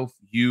myself,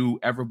 you,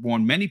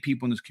 Everborn, many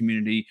people in this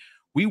community,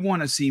 we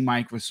want to see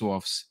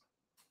Microsoft's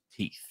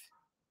teeth.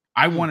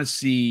 I want to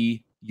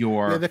see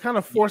they're kind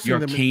of forcing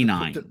them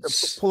canines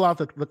to pull out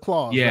the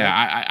claws. Yeah,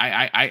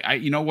 right? I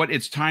you know what?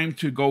 It's time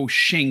to go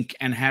shink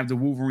and have the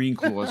Wolverine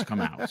claws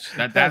come out.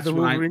 That's the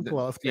Wolverine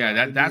claws.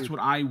 That's what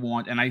I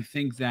want, and I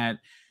think that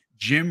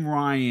Jim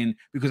Ryan,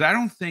 because I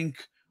don't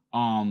think.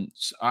 I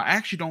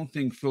actually don't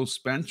think Phil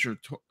Spencer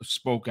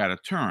spoke out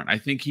of turn. I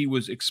think he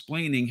was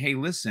explaining, hey,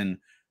 listen,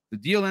 the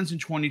deal ends in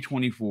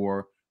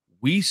 2024.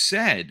 We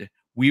said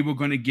we were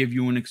going to give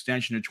you an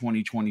extension to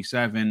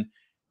 2027.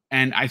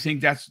 And I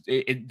think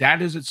that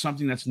is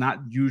something that's not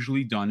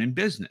usually done in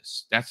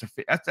business. That's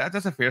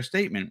a fair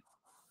statement.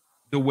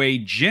 The way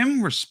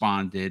Jim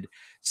responded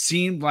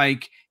seemed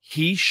like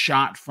he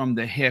shot from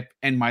the hip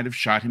and might have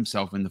shot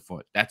himself in the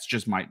foot. That's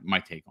just my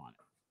take on it.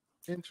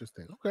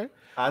 Interesting. Okay.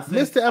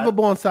 Mr.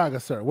 Everborn Saga,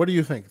 sir, what do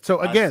you think?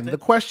 So again, the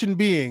question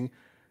being,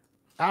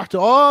 after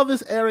all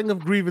this airing of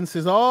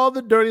grievances, all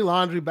the dirty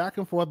laundry back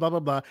and forth, blah,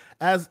 blah, blah,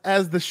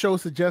 as the show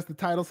suggests, the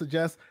title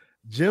suggests,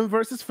 Jim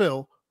versus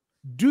Phil,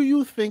 do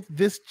you think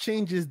this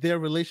changes their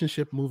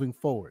relationship moving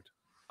forward?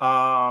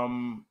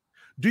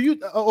 Do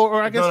you,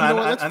 or I guess,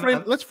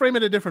 let's frame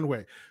it a different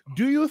way.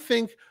 Do you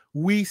think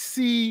we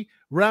see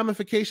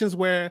ramifications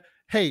where,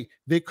 hey,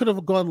 they could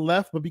have gone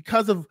left, but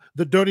because of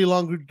the dirty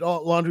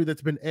laundry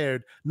that's been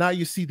aired, now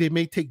you see they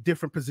may take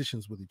different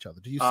positions with each other?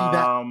 Do you see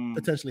that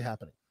potentially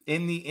happening?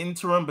 In the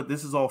interim, but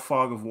this is all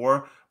fog of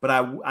war. But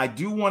I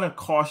do want to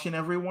caution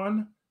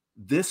everyone,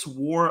 this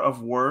war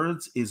of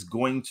words is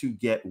going to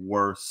get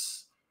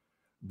worse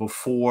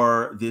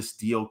before this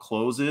deal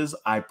closes.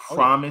 I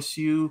promise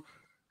you,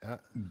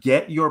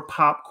 Get your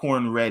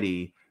popcorn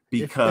ready.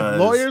 Because if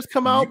lawyers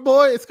come out,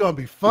 boy, it's gonna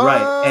be fun.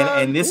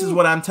 Right. And this is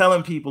what I'm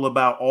telling people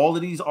about all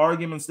of these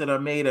arguments that are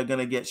made are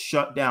gonna get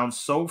shut down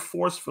so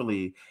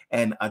forcefully,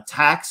 and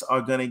attacks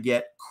are gonna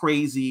get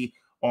crazy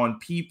on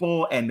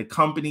people, and the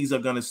companies are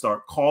gonna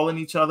start calling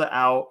each other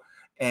out,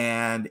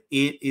 and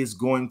it is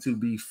going to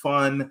be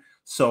fun.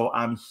 So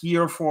I'm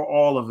here for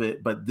all of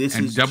it, but this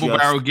is Double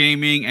Barrel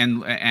Gaming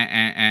and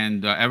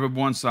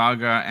Everborn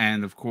Saga,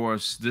 and of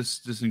course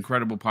this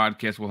incredible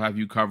podcast will have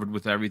you covered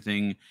with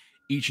everything.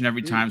 Each and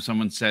every time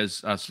someone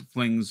says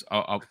flings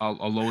a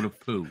load of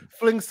poo,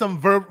 flings some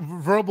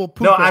verbal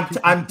poo. No,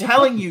 I'm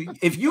telling you,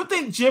 if you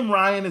think Jim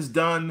Ryan is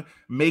done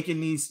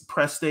making these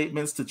press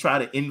statements to try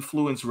to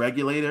influence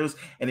regulators,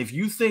 and if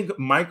you think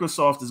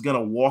Microsoft is going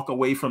to walk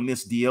away from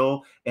this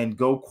deal and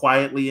go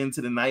quietly into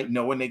the night,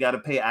 knowing they got to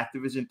pay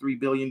Activision $3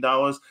 billion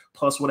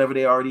plus whatever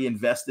they already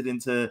invested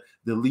into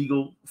the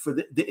legal for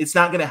it's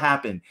not going to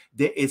happen.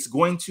 It's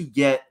going to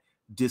get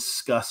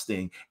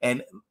disgusting,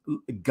 and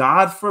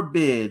God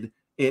forbid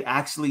it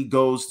actually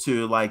goes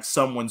to like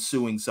someone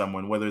suing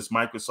someone, whether it's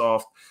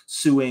Microsoft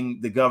suing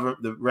the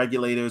government, the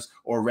regulators,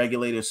 or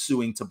regulators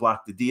suing to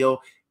block the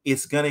deal.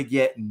 It's gonna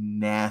get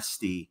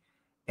nasty,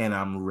 and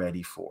I'm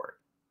ready for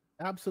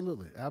it.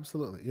 Absolutely.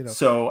 You know.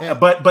 So,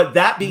 but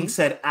that being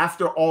said,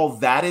 after all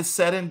that is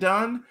said and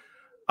done,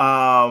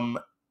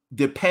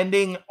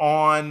 depending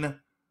on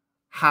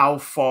how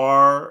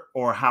far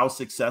or how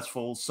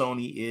successful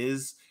Sony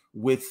is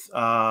with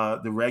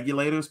the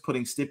regulators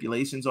putting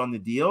stipulations on the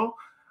deal,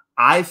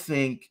 I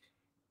think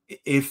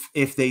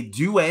if they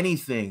do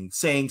anything,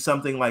 saying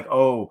something like,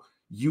 "Oh,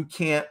 you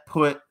can't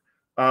put,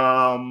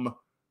 COD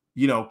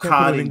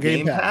in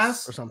Game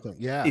Pass or something,"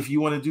 yeah. If you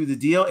want to do the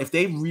deal, if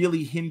they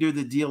really hinder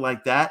the deal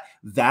like that,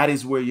 that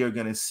is where you're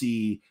going to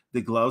see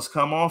the gloves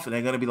come off, and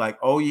they're going to be like,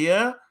 "Oh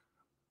yeah."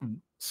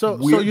 So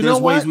you know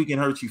what? There's ways we can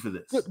hurt you for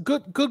this.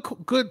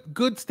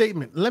 Good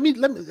statement. Let me.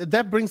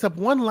 That brings up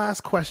one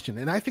last question,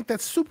 and I think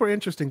that's super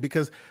interesting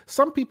because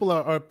some people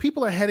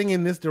are heading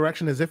in this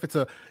direction as if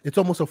it's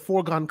almost a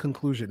foregone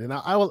conclusion. And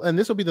I will, and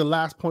this will be the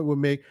last point we'll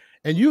make.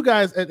 And you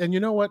guys, and you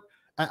know what?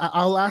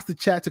 I'll ask the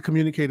chat to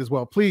communicate as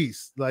well.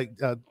 Please,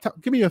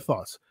 give me your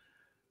thoughts.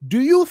 Do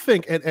you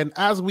think, and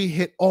as we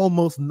hit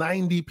almost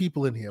 90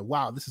 people in here,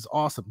 wow, this is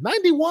awesome.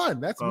 91,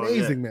 that's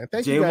amazing, man.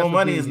 Thank you guys. J1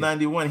 Money is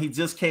 91. He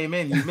just came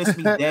in. You missed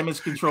me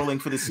damage controlling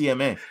for the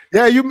CMA.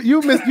 Yeah,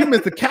 you missed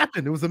the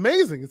captain. It was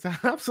amazing. It's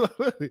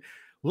absolutely.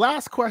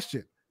 Last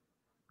question.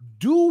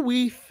 Do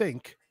we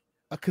think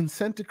a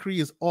consent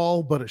decree is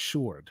all but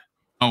assured?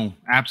 No,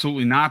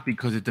 absolutely not,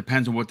 because it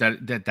depends on what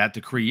that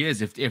decree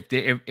is. If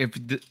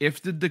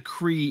the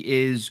decree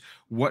is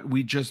what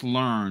we just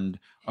learned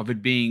of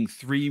it being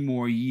 3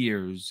 more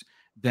years,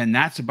 then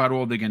that's about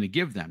all they're going to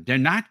give them. They're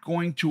not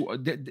going to.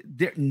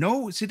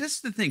 See, this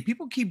is the thing.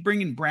 People keep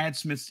bringing Brad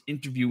Smith's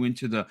interview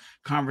into the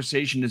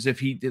conversation as if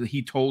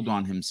he told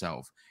on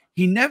himself.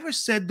 He never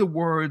said the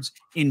words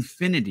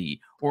infinity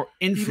or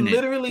infinite. He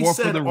literally or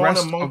said for the on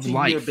rest a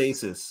multi-year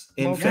basis.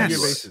 Multi-year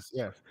basis,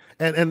 yes.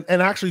 And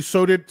actually,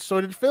 so did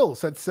Phil.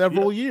 Said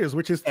several years,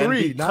 which is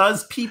 3. And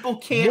because people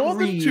can't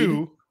read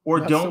 2, or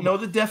don't know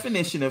the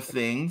definition of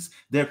things,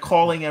 they're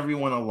calling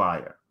everyone a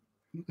liar.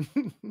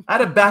 I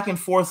had a back and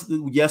forth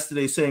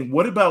yesterday saying,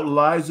 "What about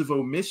lies of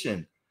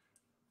omission?"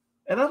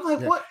 And I'm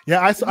like, "What?"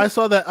 Yeah, I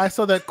saw that. I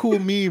saw that cool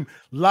meme,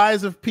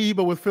 "Lies of P,"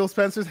 but with Phil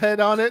Spencer's head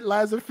on it.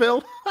 Lies of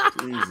Phil.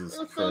 Jesus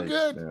Christ, so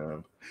good,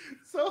 man.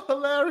 So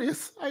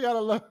hilarious. You gotta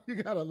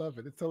love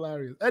it. It's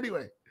hilarious.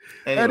 Anyway,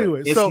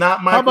 it's so not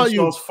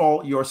Microsoft's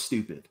fault. You're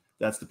stupid.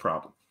 That's the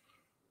problem.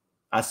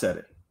 I said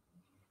it.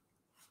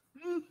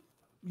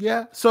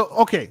 Yeah. So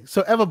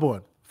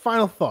Everborn,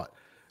 final thought.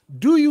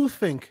 Do you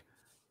think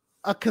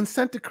a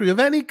consent decree of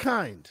any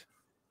kind is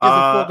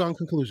a foregone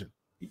conclusion?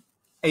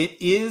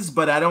 It is,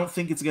 but I don't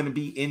think it's going to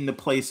be in the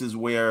places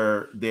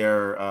where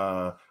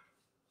they're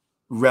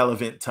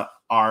relevant to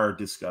our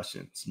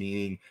discussions.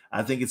 Meaning,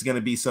 I think it's going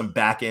to be some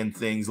back end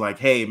things like,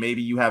 hey,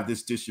 maybe you have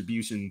this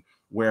distribution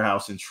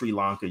warehouse in Sri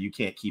Lanka, you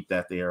can't keep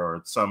that there,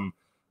 or some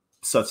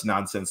such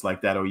nonsense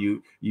like that, or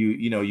you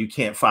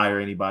can't fire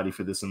anybody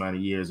for this amount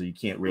of years, or you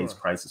can't raise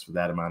prices for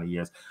that amount of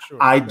years. Sure,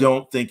 I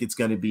don't think it's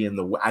going to be in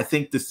the. I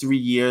think the 3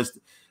 years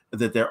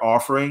that they're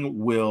offering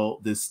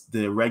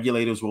the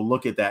regulators will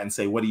look at that and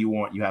say, what do you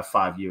want? You have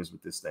 5 years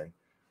with this thing.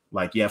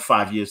 Like, you have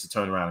 5 years to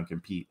turn around and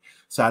compete.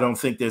 So I don't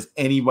think there's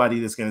anybody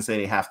that's going to say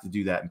they have to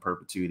do that in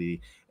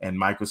perpetuity. And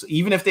Microsoft,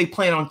 even if they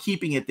plan on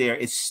keeping it there,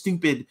 it's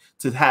stupid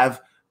to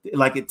have,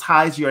 like, it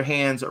ties your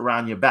hands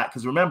around your back.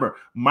 Because remember,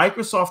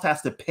 Microsoft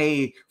has to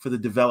pay for the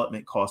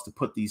development cost to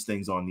put these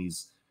things on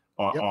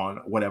on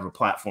whatever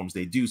platforms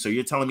they do. So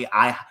you're telling me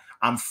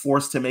I'm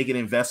forced to make an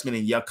investment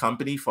in your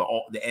company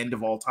for the end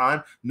of all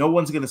time? No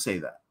one's going to say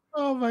that.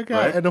 Oh my God!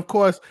 Right? And of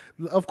course,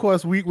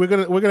 we're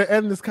gonna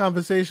end this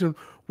conversation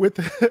with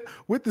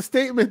the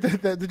statement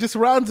that just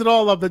rounds it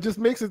all up, that just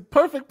makes it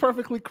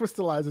perfectly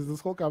crystallizes this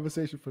whole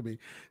conversation for me.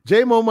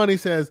 J-Mo Money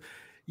says,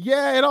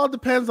 Yeah, it all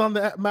depends on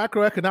the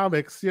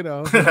macroeconomics,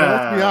 let's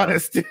be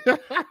honest.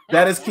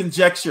 That is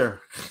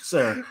conjecture,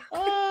 sir.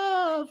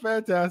 Oh,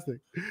 fantastic.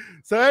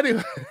 So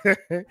anyway,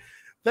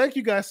 thank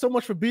you guys so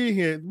much for being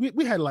here.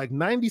 We had like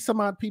 90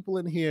 some odd people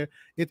in here.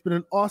 It's been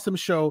an awesome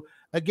show.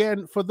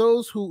 Again, for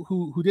those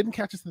who didn't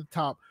catch us at the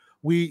top,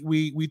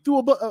 we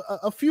threw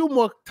a few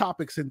more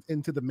topics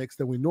into the mix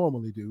than we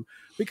normally do,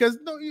 because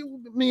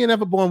me and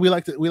Everborn, we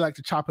like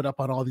to chop it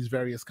up on all these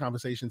various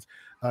conversations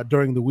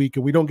during the week,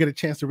 and we don't get a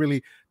chance to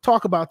really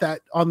talk about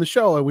that on the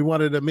show. And we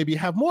wanted to maybe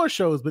have more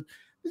shows, but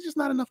there's just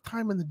not enough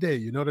time in the day.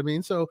 You know what I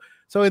mean? So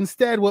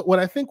instead, what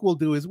I think we'll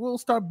do is we'll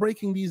start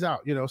breaking these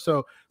out.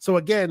 So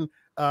again,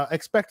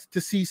 expect to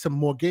see some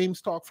more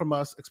games talk from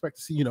us. Expect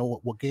to see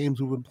what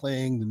games we've been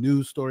playing, the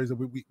news stories that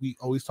we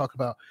always talk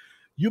about.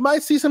 You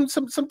might see some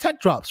tech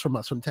drops from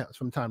us from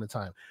time to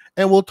time,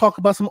 and we'll talk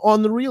about some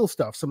on the real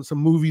stuff, some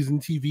movies and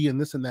TV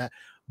and this and that.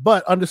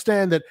 But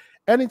understand that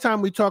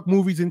anytime we talk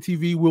movies and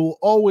TV, we'll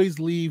always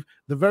leave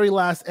the very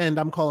last end.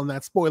 I'm calling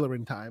that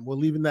spoilering time. We're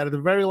leaving that at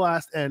the very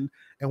last end.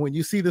 And when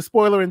you see the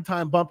spoiler in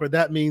time bumper,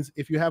 that means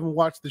if you haven't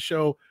watched the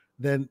show,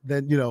 then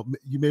you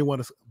may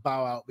want to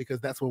bow out, because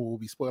that's when we'll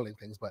be spoiling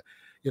things. But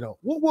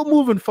we're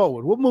moving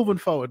forward. We're moving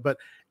forward. But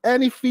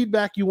any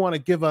feedback you want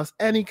to give us,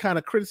 any kind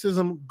of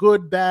criticism,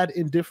 good, bad,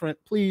 indifferent,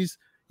 please,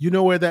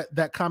 where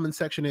that comment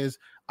section is.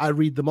 I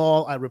read them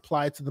all. I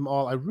reply to them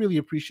all. I really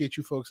appreciate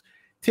you folks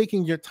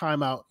taking your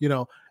time out,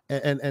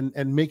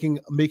 and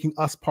making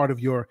us part of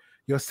your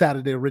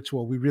Saturday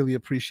ritual. We really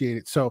appreciate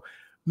it. So,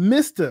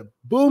 Mr.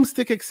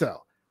 Boomstick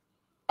XL,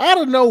 out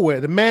of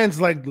nowhere, the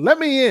man's like, let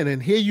me in,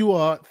 and here you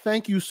are.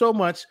 Thank you so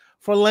much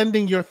for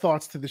lending your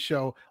thoughts to the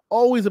show.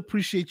 Always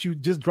appreciate you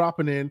just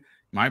dropping in.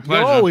 My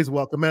pleasure. You're always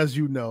welcome, as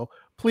you know.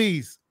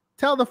 Please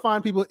tell the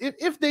fine people,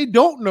 if they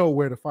don't know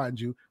where to find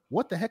you,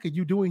 what the heck are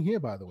you doing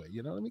here, by the way?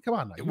 Come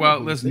on now. Well,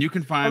 listen, you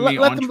can find me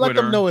on Twitter. Let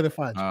them know where to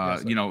find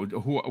you.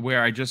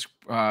 Where I just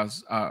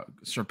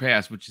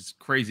surpassed, which is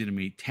crazy to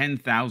me,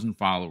 10,000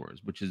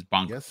 followers, which is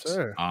bonkers. Yes,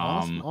 sir.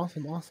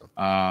 Awesome.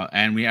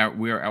 And we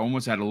are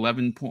almost at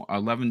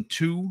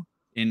 11.2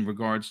 in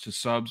regards to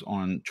subs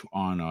on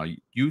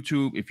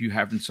YouTube. If you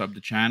haven't subbed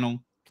the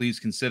channel, please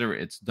consider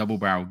it. It's Double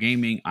Barrel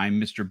Gaming.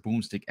 I'm Mr.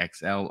 Boomstick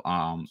XL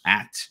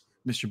at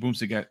Mr.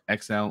 Boomstick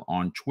XL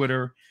on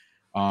Twitter.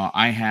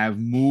 I have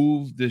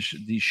moved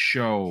the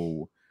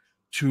show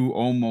to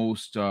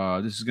almost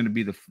this is going to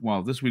be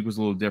this week was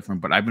a little different,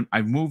 but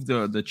I've moved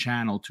the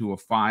channel to a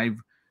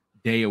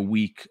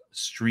 5-day-a-week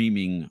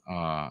streaming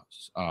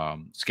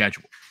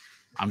schedule.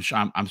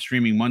 I'm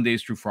streaming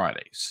Mondays through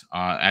Fridays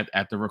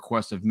at the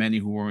request of many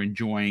who are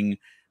enjoying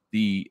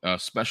the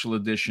special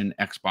edition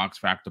Xbox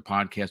Factor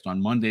podcast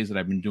on Mondays that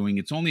I've been doing.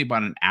 It's only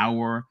about an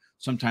hour,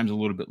 sometimes a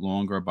little bit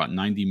longer, about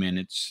 90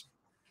 minutes.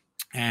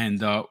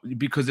 And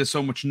because there's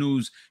so much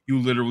news, you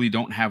literally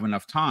don't have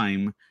enough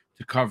time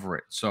to cover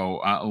it. So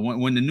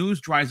when the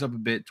news dries up a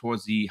bit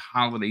towards the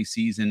holiday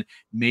season,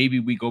 maybe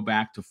we go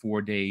back to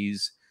 4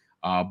 days.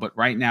 But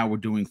right now we're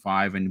doing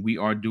 5, and we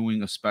are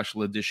doing a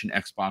special edition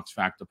Xbox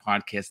Factor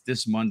podcast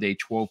this Monday,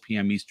 12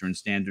 p.m. Eastern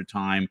Standard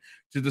Time,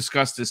 to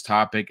discuss this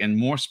topic, and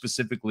more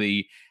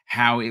specifically,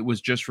 how it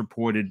was just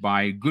reported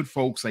by good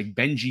folks like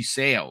Benji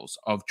Sales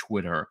of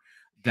Twitter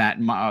that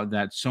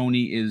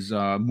Sony is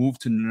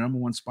moved to the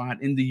 #1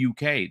 spot in the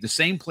UK, the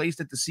same place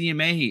that the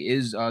CMA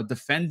is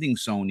defending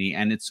Sony,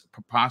 and it's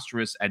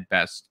preposterous at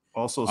best.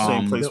 Also,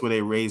 same place where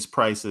they raise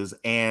prices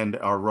and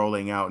are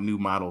rolling out new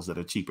models that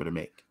are cheaper to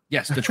make.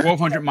 Yes, the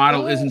 1200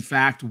 model is in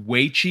fact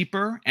way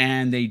cheaper,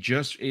 and they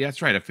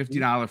that's right, a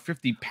 $50,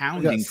 50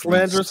 pound increase.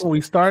 Slanders when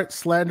we start,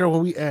 slander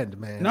when we end,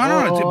 man.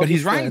 No, but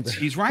he's right.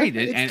 He's right.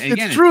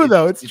 It's true,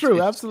 though. It's true.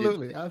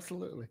 Absolutely.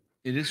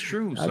 It is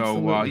true.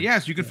 Absolutely. So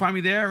yes, you can find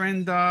me there,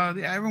 and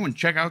everyone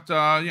check out.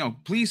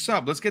 Please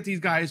sub. Let's get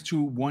these guys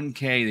to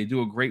 1K. They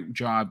do a great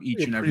job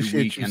each and every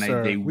week, and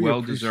they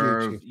well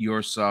deserve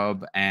your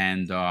sub,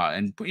 and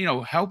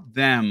help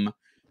them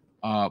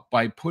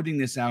by putting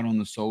this out on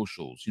the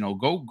socials.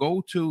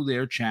 Go to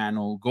their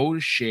channel, go to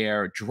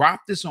share,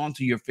 drop this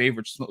onto your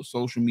favorite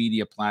social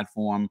media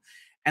platform,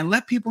 and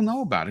let people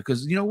know about it.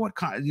 Because the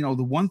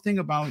one thing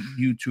about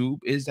YouTube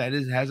is that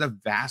it has a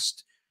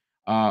vast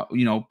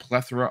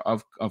plethora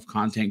of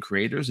content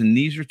creators, and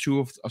these are two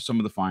of some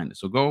of the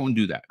finest. So go and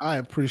do that. I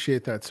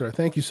appreciate that, sir.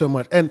 Thank you so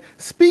much. And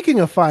speaking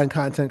of fine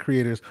content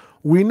creators,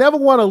 we never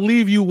want to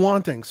leave you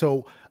wanting.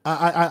 So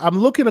I'm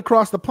looking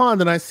across the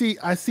pond, and I see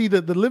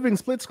that the Living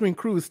Split Screen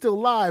crew is still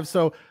live.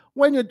 So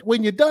when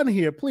you're done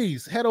here,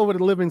 please head over to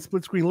the Living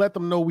Split Screen. Let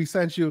them know we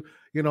sent you.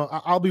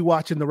 I'll be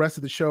watching the rest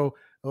of the show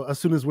as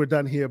soon as we're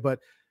done here. But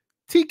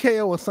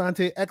TKO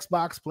Asante,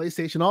 Xbox,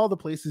 PlayStation, all the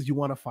places you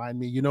want to find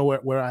me. You know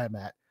where I am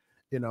at.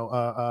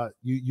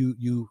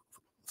 You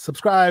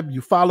subscribe,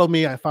 you follow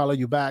me, I follow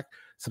you back.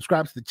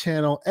 Subscribe to the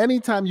channel.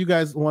 Anytime you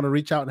guys want to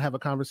reach out and have a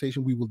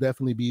conversation, we will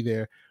definitely be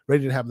there,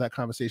 ready to have that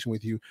conversation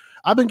with you.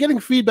 I've been getting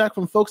feedback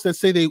from folks that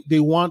say they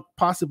want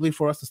possibly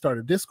for us to start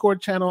a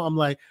Discord channel. I'm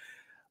like,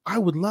 I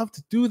would love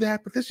to do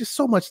that, but there's just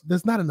so much.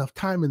 There's not enough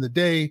time in the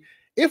day.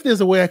 if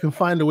there's a way I can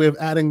find a way of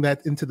adding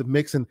that into the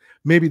mix, and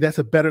maybe that's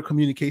a better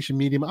communication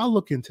medium, I'll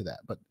look into that.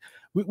 But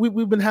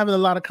we've been having a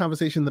lot of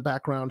conversation in the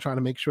background, trying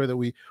to make sure that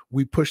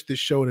we push this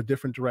show in a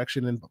different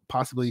direction and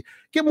possibly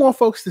get more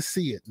folks to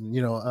see it,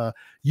 and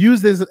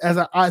use this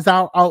as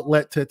our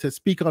outlet to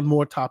speak on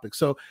more topics.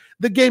 So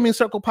the Gaming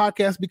Circle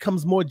podcast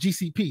becomes more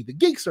GCP, the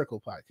Geek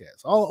Circle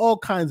podcast, all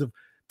kinds of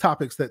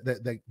topics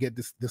that get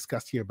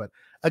discussed here. But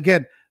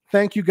again,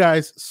 thank you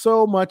guys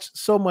so much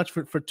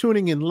for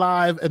tuning in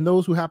live, and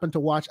those who happen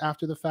to watch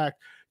after the fact.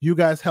 You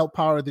guys help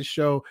power this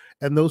show,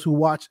 and those who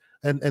watch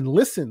and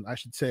listen, I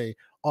should say,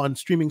 on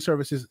streaming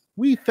services,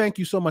 we thank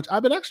you so much.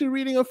 I've been actually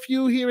reading a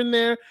few here and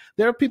there.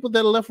 There are people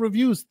that left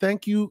reviews.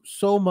 Thank you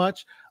so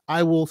much.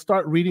 I will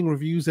start reading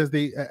reviews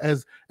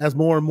as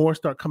more and more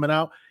start coming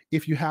out.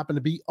 If you happen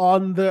to be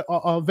on the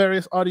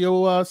various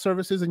audio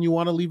services and you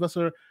want to leave us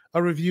a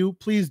review,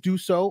 please do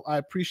so. I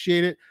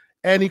appreciate it.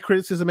 Any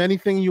criticism,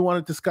 anything you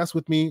want to discuss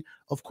with me,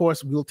 of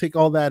course, we'll take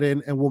all that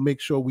in, and we'll make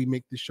sure we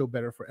make this show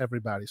better for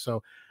everybody.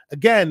 So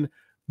again,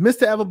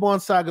 Mr.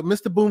 Everborn Saga,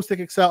 Mr.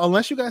 Boomstick XL,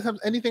 unless you guys have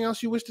anything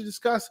else you wish to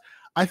discuss,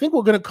 I think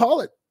we're going to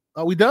call it.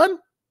 Are we done?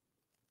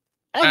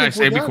 I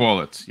say we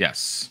call it.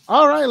 Yes.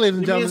 All right, ladies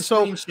and gentlemen.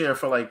 So screen share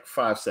for like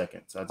 5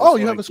 seconds.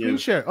 You have a screen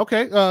share.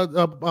 Okay.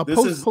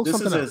 Post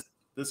something up.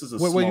 This is a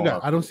what you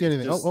got? I don't see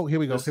anything. Here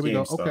we go.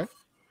 Okay. Stuff.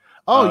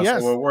 Oh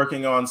yes. So we're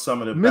working on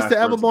some of the Mr.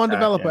 Everborn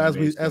developer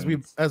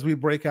as we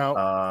break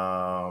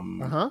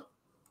out.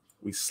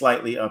 We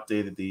slightly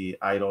updated the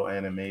idle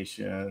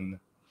animation.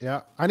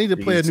 Yeah, I need to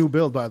play a new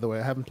build, by the way.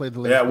 I haven't played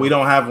the latest. Yeah, we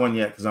don't have one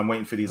yet because I'm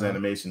waiting for these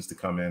animations to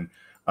come in.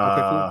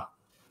 Okay, cool.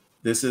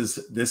 This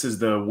is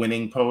the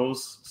winning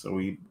pose. So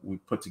we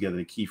put together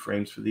the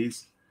keyframes for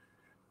these.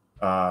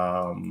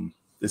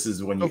 This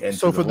is when you enter.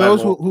 So for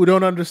those who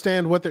don't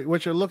understand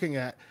what you're looking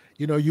at,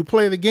 you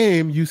play the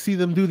game, you see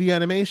them do the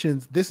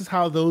animations. This is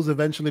how those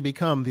eventually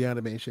become the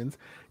animations.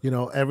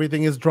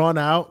 Everything is drawn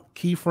out,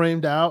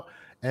 keyframed out,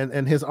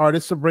 and his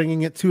artists are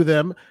bringing it to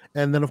them.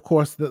 And then, of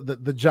course,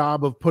 the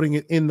job of putting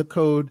it in the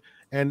code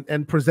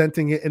and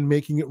presenting it and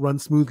making it run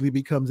smoothly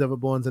becomes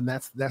Everborn's. And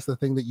that's the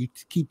thing that you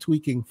keep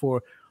tweaking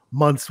for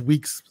months,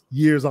 weeks,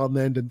 years on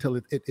end until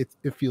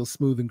it feels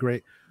smooth and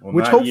great. Well,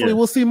 which hopefully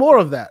we'll see more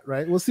of that,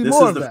 right? We'll see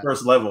more of that. This is the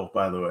first level,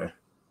 by the way.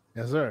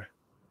 Yes, sir.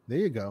 There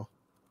you go.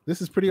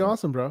 This is pretty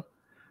awesome, bro.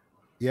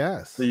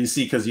 Yes. So you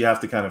see, because you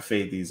have to kind of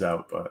fade these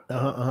out, but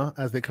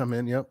as they come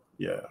in. Yep.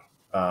 Yeah.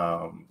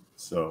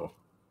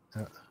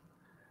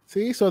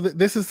 See, so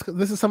this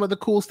is some of the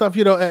cool stuff,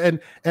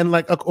 and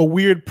like a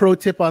weird pro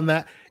tip on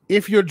that.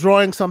 If you're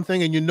drawing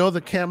something and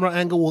the camera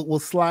angle will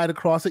slide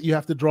across it, you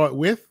have to draw it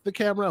with the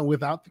camera and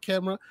without the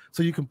camera,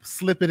 so you can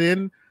slip it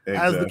in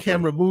as the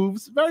camera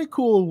moves. Very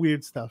cool,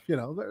 weird stuff,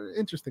 very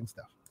interesting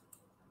stuff.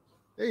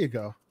 There you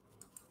go.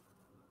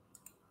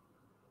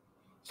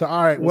 So,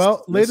 all right,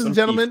 ladies and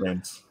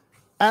gentlemen,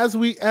 as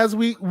we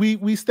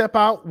step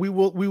out, we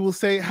will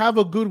say have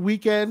a good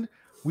weekend.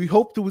 We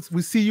hope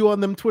we see you on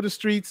them Twitter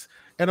streets,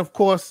 and of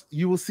course,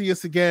 you will see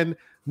us again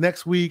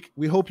next week.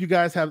 We hope you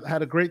guys have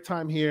had a great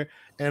time here,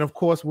 and of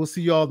course, we'll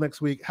see you all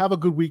next week. Have a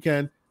good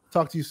weekend.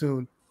 Talk to you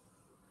soon.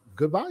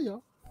 Goodbye,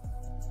 y'all.